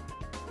jazz?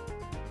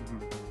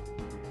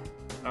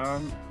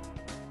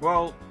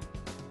 Well,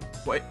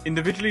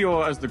 individually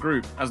or as the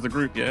group? As the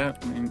group, yeah.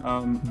 I mean,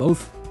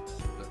 both.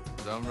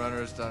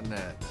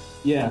 ZoneRunners.net.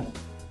 Yeah.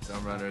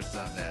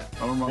 ZoneRunners.net.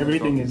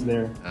 Everything is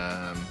there.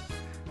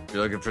 If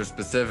you're looking for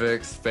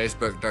specifics,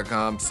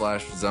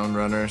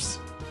 Facebook.com/ZoneRunners,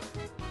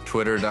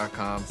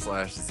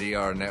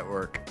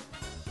 Twitter.com/ZRNetwork,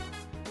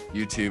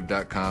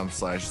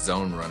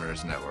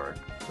 YouTube.com/ZoneRunnersNetwork.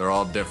 They're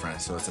all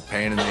different, so it's a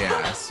pain in the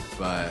ass,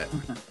 but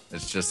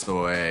it's just the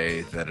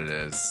way that it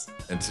is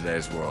in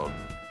today's world,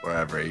 where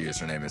every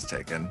username is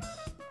taken.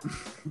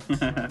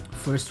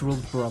 First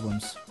world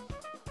problems.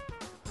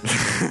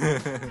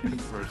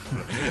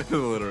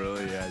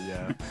 Literally,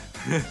 yeah.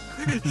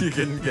 You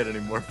couldn't get any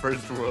more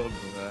first world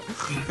than that.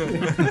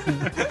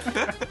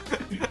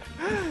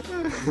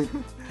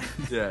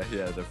 yeah,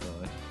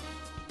 definitely.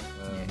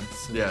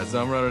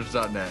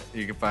 ZoneRunners.net.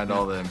 You can find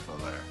all the info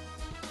there.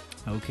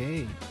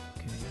 Okay.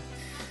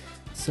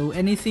 So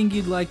anything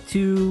you'd like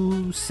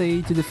to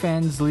say to the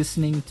fans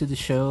listening to the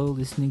show,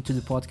 listening to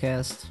the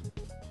podcast?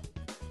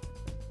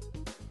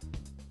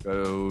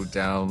 Go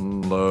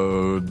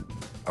download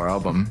our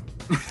album.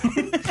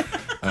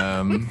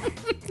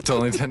 It's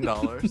only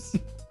 $10.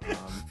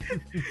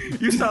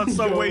 You sound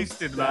so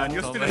wasted, man.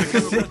 You're still in the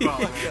chemical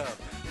bar.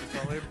 It's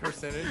only a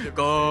percentage of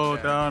Go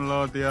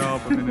download the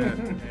album,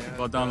 innit?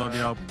 Go download the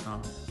album.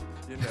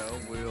 You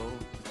know,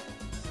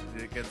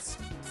 it gets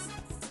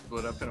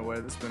split up in a way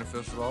that's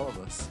beneficial to all of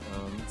us.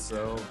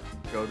 So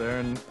go there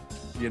and,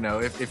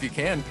 if you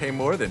can, pay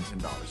more than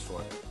 $10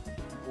 for it.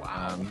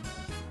 Wow.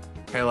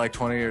 Pay like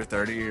 20 or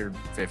 30 or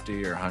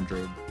 50 or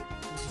 100.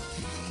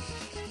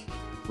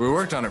 We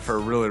worked on it for a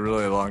really,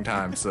 really long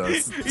time, so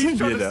he's trying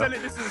to sell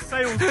it. This is a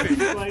sales pitch.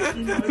 It's like, it's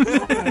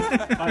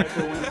buy it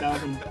for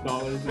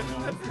 $1,000,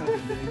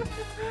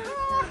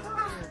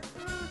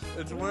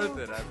 It's worth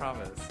it, I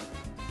promise.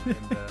 And,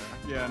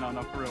 yeah,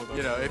 no, for real though.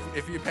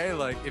 If you pay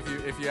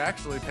if you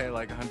actually pay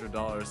like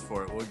 $100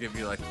 for it, we'll give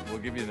you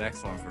the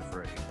next one for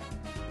free.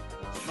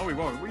 No, we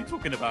won't. What are you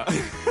talking about?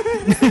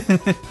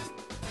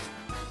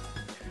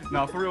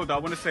 No, for real though, I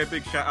want to say a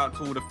big shout out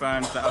to all the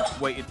fans that have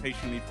waited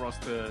patiently for us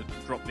to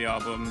drop the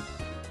album.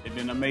 They've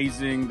been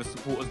amazing. The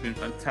support has been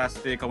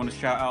fantastic. I want to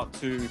shout out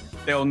to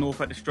Dale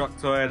North at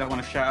Destructoid. I want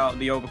to shout out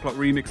the Overclock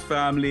Remix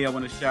family. I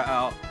want to shout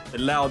out the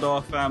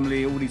Loudar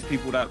family. All these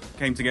people that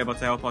came together to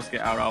help us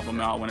get our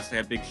album out. I want to say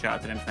a big shout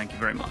out to them. Thank you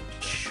very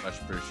much.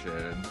 Much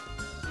appreciated.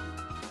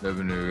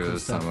 Nobunaga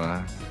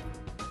Sama.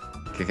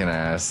 Kicking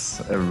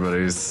ass.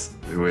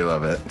 We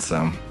love it.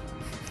 So,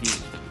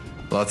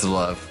 lots of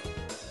love.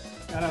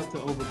 Shout out to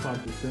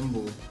Overclock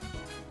Assemble.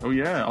 Oh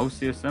yeah,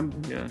 OC Assemble.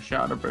 Yeah,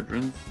 shout out to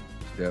brethren.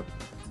 Yep.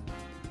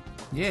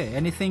 Yeah,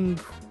 anything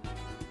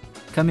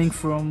coming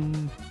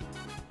from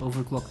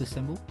Overclock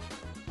Assemble?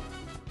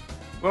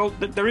 Well,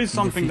 there is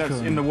something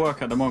that's in the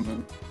work at the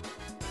moment.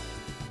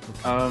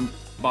 Okay.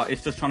 But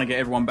it's just trying to get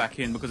everyone back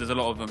in because there's a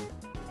lot of them.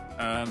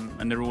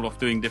 And they're all off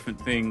doing different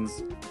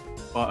things.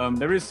 But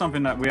there is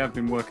something that we have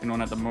been working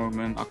on at the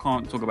moment. I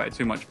can't talk about it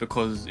too much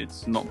because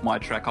it's not my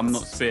track. I'm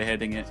not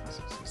spearheading it.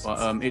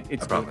 But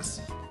it's I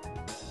promise.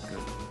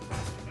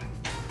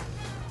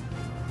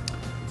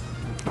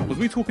 Was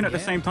we talking at the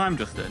same time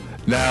just then?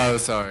 No,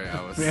 sorry.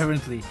 I was...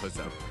 Apparently.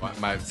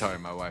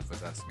 My wife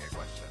was asking me a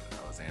question and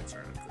I was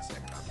answering it at the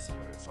same time. So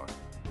it was fine.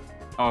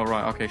 Oh,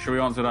 right. Okay. Should we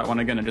answer that one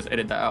again and just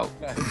edit that out?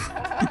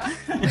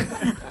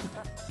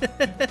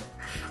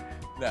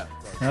 No,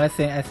 I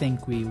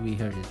think we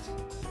heard it.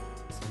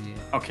 So,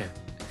 yeah. Okay.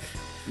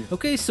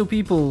 Okay, so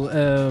people,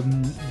 go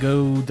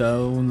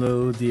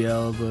download the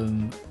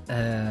album.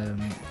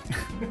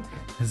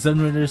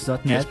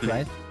 ZoneRunners.net, yes,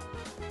 right?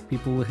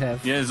 People will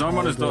have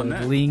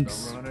ZoneRunners.net.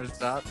 Links.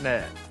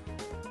 ZoneRunners.net.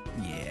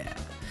 Yeah.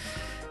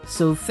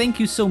 So thank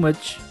you so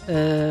much,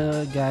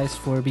 guys,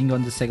 for being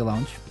on the Sega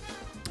Lounge.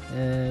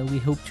 We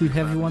hope to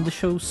have you on the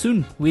show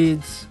soon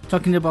with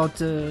talking about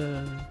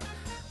the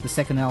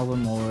second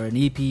album or an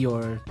EP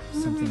or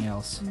something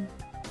else.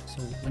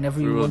 So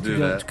whenever you want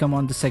to come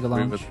on the Sega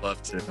Lounge, we would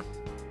love to.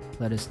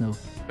 Let us know.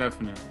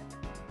 Definitely.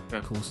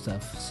 Cool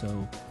stuff.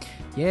 So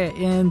yeah,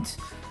 and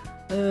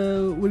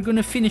we're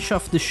gonna finish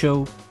off the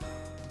show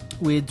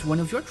with one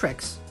of your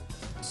tracks.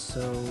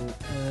 So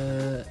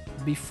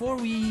before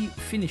we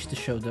finish the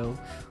show though,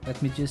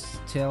 let me just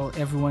tell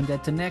everyone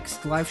that the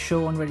next live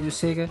show on Radio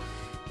Sega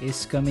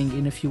is coming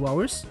in a few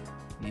hours.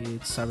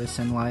 It's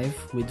RSN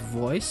Live with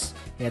Voice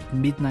at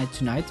midnight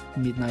tonight,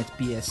 midnight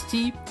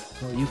BST,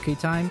 or UK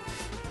time.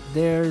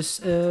 There's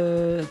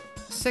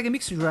Sega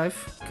Mixer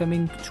Drive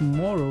coming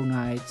tomorrow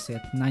night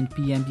at 9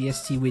 p.m.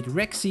 BST with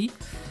Rexy,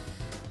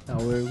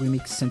 our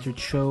remix-centered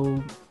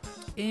show.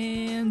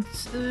 And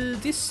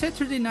this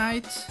Saturday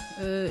night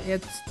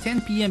at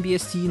 10 p.m.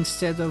 BST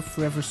instead of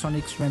Forever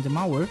Sonic's Random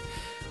Hour,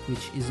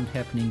 which isn't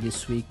happening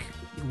this week,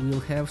 we'll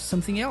have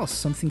something else,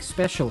 something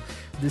special,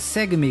 the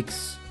Sega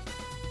Mix.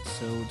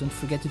 So don't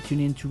forget to tune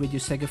in to Radio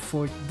Sega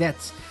for that.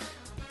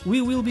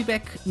 We will be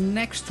back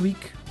next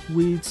week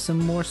with some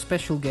more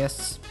special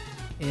guests,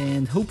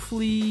 and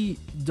hopefully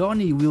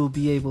Donnie will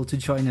be able to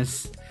join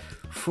us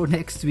for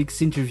next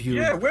week's interview.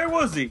 Yeah, where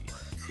was he?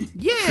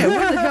 Yeah,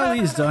 where the hell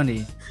is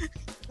Donnie?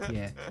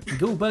 Yeah,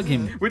 go bug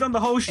him. We done the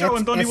whole show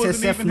and Donnie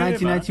wasn't even here,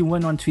 man.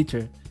 SSF1991 on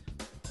Twitter.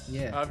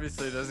 Yeah.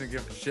 Obviously doesn't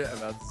give a shit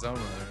about the Zone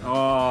Runner.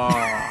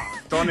 Oh,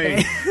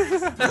 Donnie.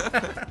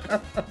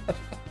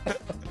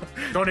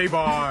 Donnie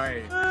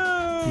boy.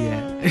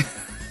 Yeah.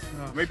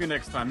 Maybe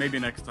next time.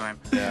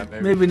 Yeah,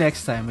 maybe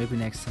next time.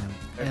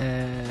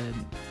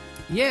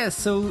 Yeah,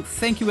 so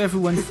thank you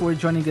everyone for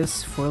joining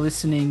us, for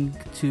listening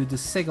to the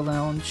Sega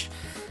Lounge.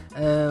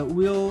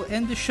 We'll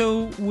end the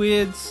show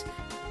with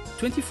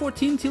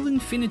 2014 Till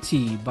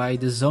Infinity by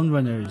the Zone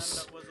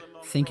Runners.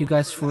 Thank you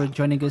guys for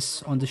joining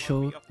us on the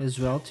show as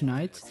well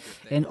tonight,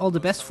 and all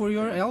the best for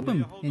your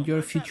album and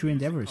your future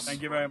endeavors.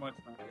 Thank you very much,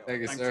 man.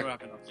 Thank you, Thanks sir. for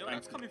having us.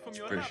 Thanks.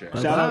 Appreciate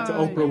it. Shout out to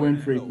Oprah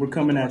Winfrey. We're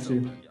coming at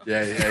you.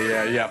 Yeah.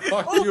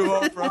 Fuck you,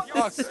 Oprah.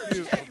 Fuck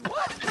you.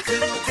 What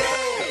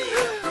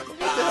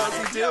the hell's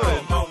he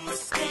doing?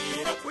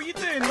 What you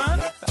doing, man?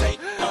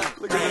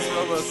 Look at this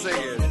Robo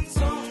singing.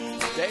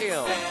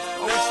 Damn.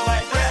 Just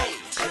like that.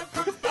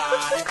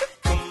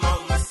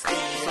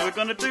 So we're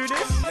gonna do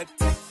this?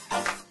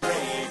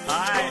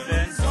 Alright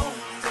then.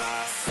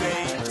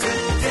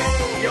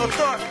 Yo,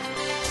 Doc,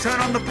 turn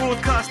on the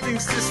broadcasting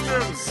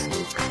systems.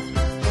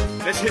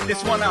 Let's hit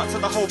this one out to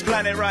the whole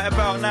planet right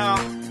about now.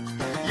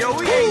 Yo,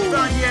 we ain't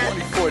done yet.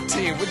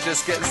 2014, we're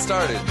just getting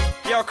started.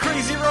 Yo,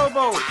 Crazy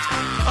Robo,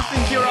 I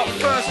think you're up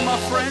first, my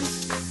friend.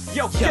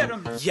 Yo, get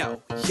him.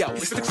 Yo,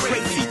 it's the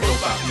Crazy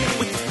Robot Man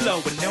with the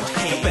flow and no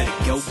hand. Better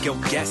go,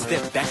 gas,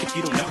 step back if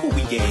you don't know who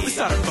we is. We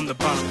started from the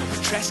bottom of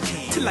the trash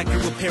can till I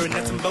grew a pair of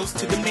nuts and bolts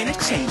to the man and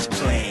change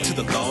plan. To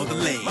the law of the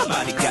land, my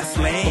body got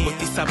slammed. But with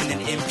these sobbing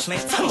and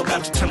implants, I'm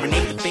about to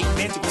terminate the fake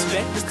man to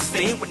expect us to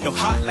stand with no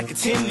heart like a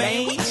tin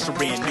man.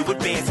 Ushering new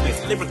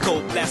advancements,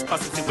 lyrical blast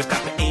processing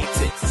without the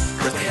antics.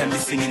 First they had me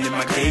singing in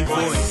my gay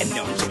voice, and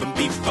now I'm jumping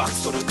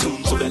beatbox or the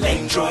tunes or the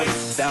lane droid.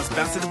 Sounds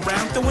bouncing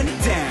around, throwing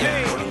it down.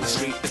 Out on the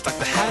street, it's like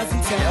the highs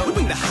in town. We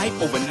bring the hype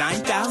over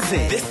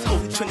 9,000. This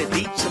holy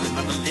trinity chilling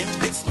on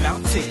Olympus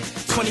mountain.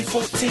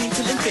 2014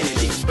 till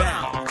infinity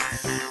bound.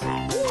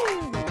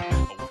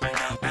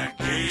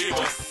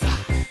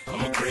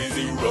 I'm a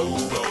crazy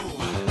robo.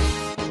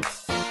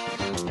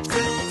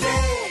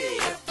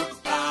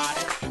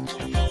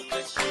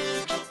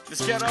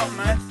 Let's get up,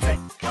 man.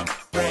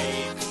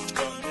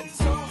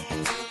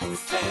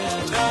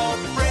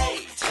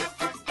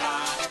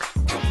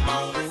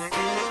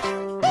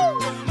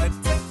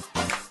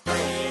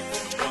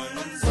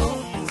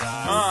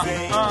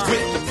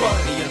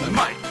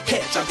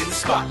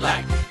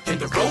 Spotlight and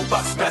the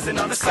robots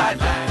spazzing on the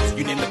sidelines.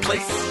 You name the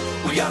place,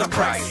 we are the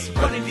price.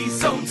 Running these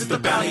zones is the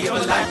bounty of a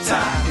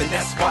lifetime, and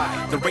that's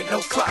why there ain't no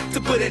clock to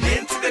put an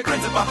end to the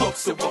grins of our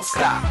hopes. It won't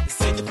stop.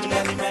 Say the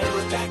finale, matter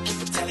of fact, keep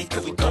it telly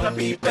 'cause we gonna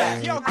be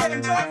back. Yo, get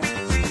him back.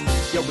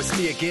 Yo, it's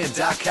me again,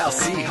 Doc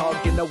Halsey, hog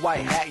in a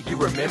white hat, you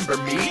remember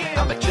me?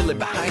 I'm a chillin'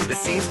 behind the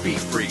scenes beat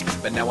freak,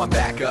 but now I'm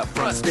back up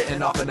front,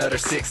 spitting off another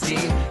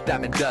 16.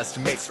 Diamond dust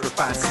makes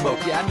refined smoke,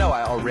 yeah, I know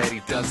I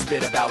already done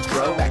spit about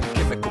bro. Back in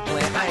chemical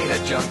plant, I ain't a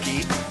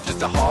junkie,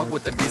 just a hog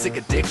with a music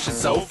addiction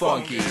so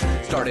funky.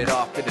 Started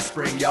off in the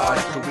spring yard,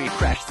 after we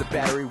crashed the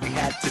battery, we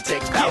had to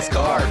take Val's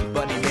car.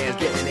 Bunny man's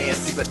getting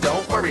antsy, but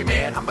don't worry,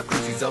 man, I'm a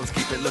cruisy zones,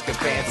 keep it looking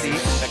fancy.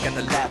 Back in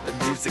the lab,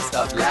 the music's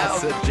up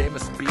loud, so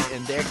Jameson beat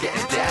and they're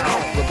getting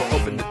down. Robo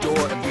opened the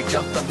door and we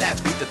jumped on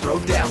that beat to throw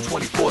down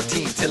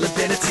 2014 till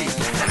infinity.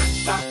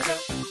 Dr.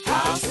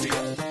 Halsey,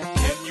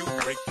 can you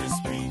break this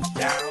beat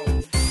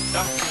down?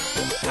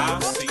 Dr.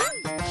 Halsey,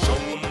 show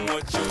them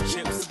what your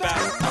chips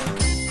about.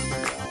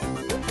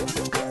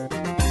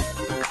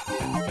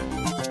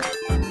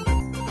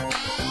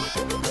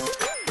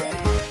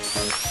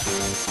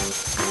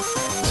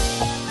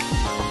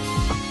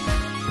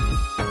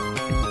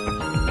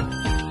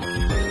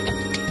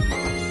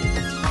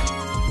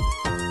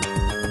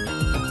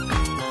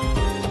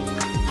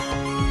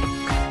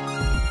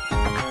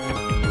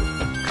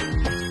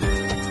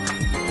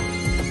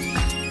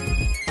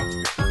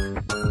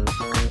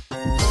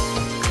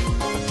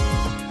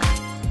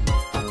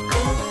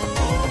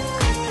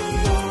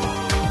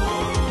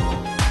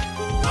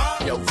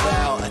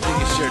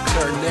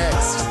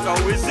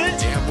 Oh, is it?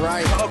 Damn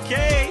right.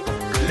 Okay,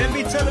 let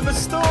me tell him a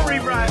story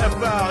right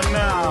about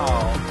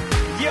now.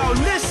 Yo,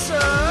 listen.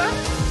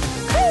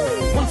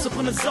 Once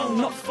upon a zone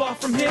not far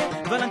from here,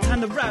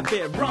 Valentine the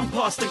rabbit run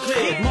past and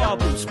cleared.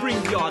 Marble,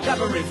 spring yard,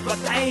 labyrinth, but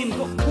I ain't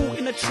got caught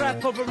in a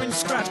trap over in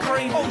scrap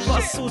brain.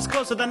 Muscles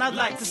closer than I'd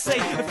like to say,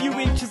 a few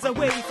inches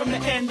away from the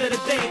end of the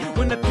day.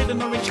 When I pit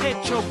an orange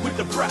hedgehog with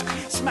the brat,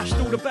 smashed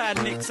all the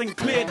bad nicks and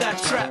cleared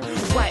that trap.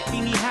 White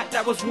beanie hat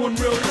that was worn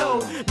real low,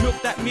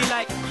 looked at me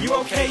like, you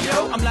okay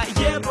yo? I'm like,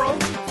 yeah bro,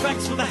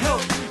 thanks for the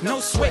help. No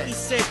sweat, he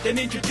said, then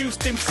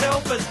introduced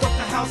himself as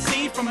Dr.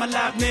 Halsey from a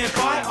lab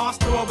nearby.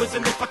 Asked who I was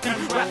and if I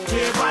can rap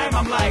clear rhyme.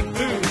 I'm like,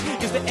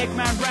 is the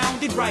Eggman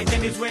rounded? Right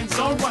then is when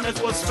Zone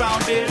Runners was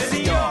founded.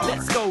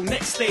 Let's go,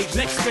 next stage,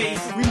 next phase.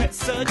 We met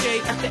Sergey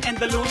at the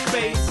end of launch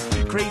phase.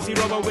 Crazy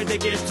Robo with the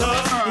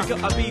guitar. You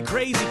gotta be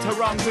crazy to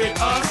run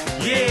with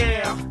us,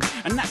 yeah.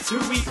 and that's who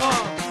we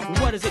are.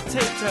 What does it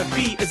take to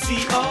be a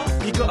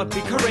ZR? You gotta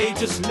be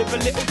courageous, live a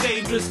little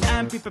dangerous,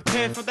 and be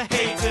prepared for the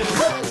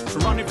haters.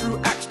 Running through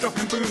acts,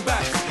 dropping boom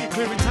backs,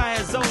 clearing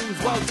tire zones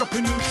while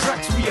dropping new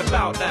tracks. We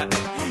about that.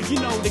 You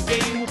know the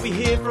game, will be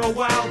here for a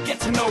while. Get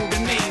to know the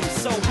name.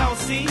 So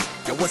Halsey,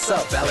 yo, what's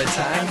up,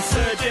 Valentine? And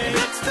Sergey,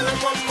 let's do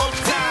it one more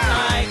time.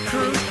 Alright,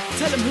 crew,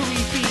 tell him who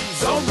he be.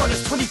 Zone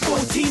Runners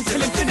 2014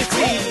 till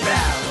infinity.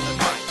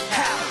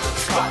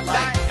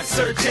 Spotlight and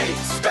Sergey,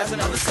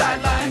 spazzing on the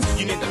sidelines.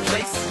 You need the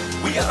place,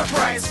 we got a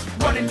price.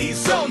 Running these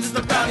zones is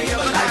the bounty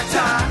of a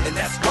lifetime, and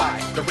that's why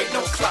there ain't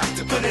no clock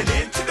to put it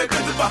into the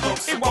goods of our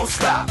hopes. It won't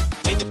stop.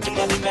 Ain't the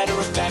finale, matter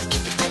of fact,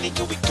 keep it telling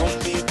you we gon'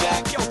 be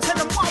back. Yo, tell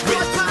them one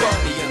more time. With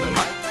Barney and the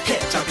mic,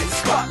 head jump in the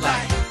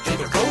spotlight. And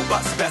the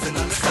robots spazzing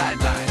on the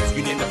sidelines.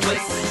 You need the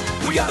place,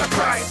 we got a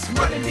price.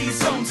 Running these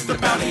zones is the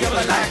bounty of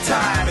a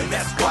lifetime, and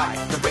that's why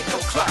there ain't no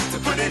clock to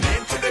put it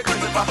into the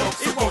goods of our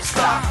hopes. It won't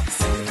stop.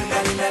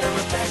 Matter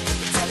of fact,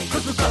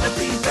 cause we're gonna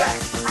be back.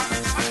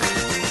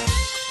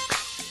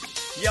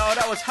 Yo,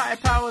 that was high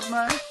powered,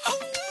 man.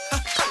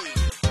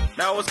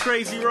 That was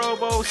Crazy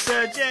Robo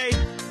Sergey.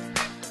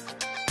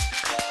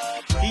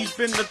 He's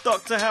been the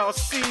Dr.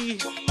 Halsey,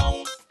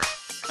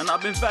 and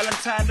I've been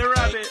Valentine the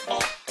Rabbit.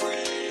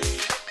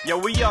 Yo,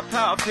 we up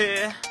out of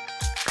here.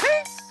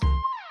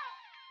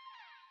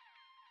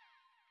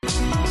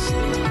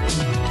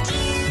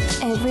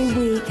 Every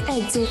week,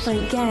 a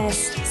different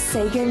guest,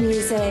 Sega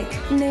music,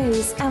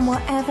 news, and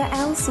whatever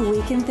else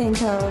we can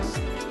think of.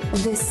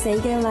 The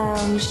Sega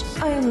Lounge,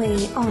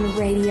 only on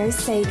Radio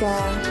Sega.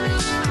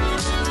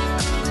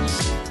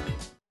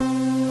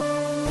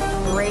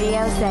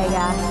 Radio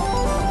Sega.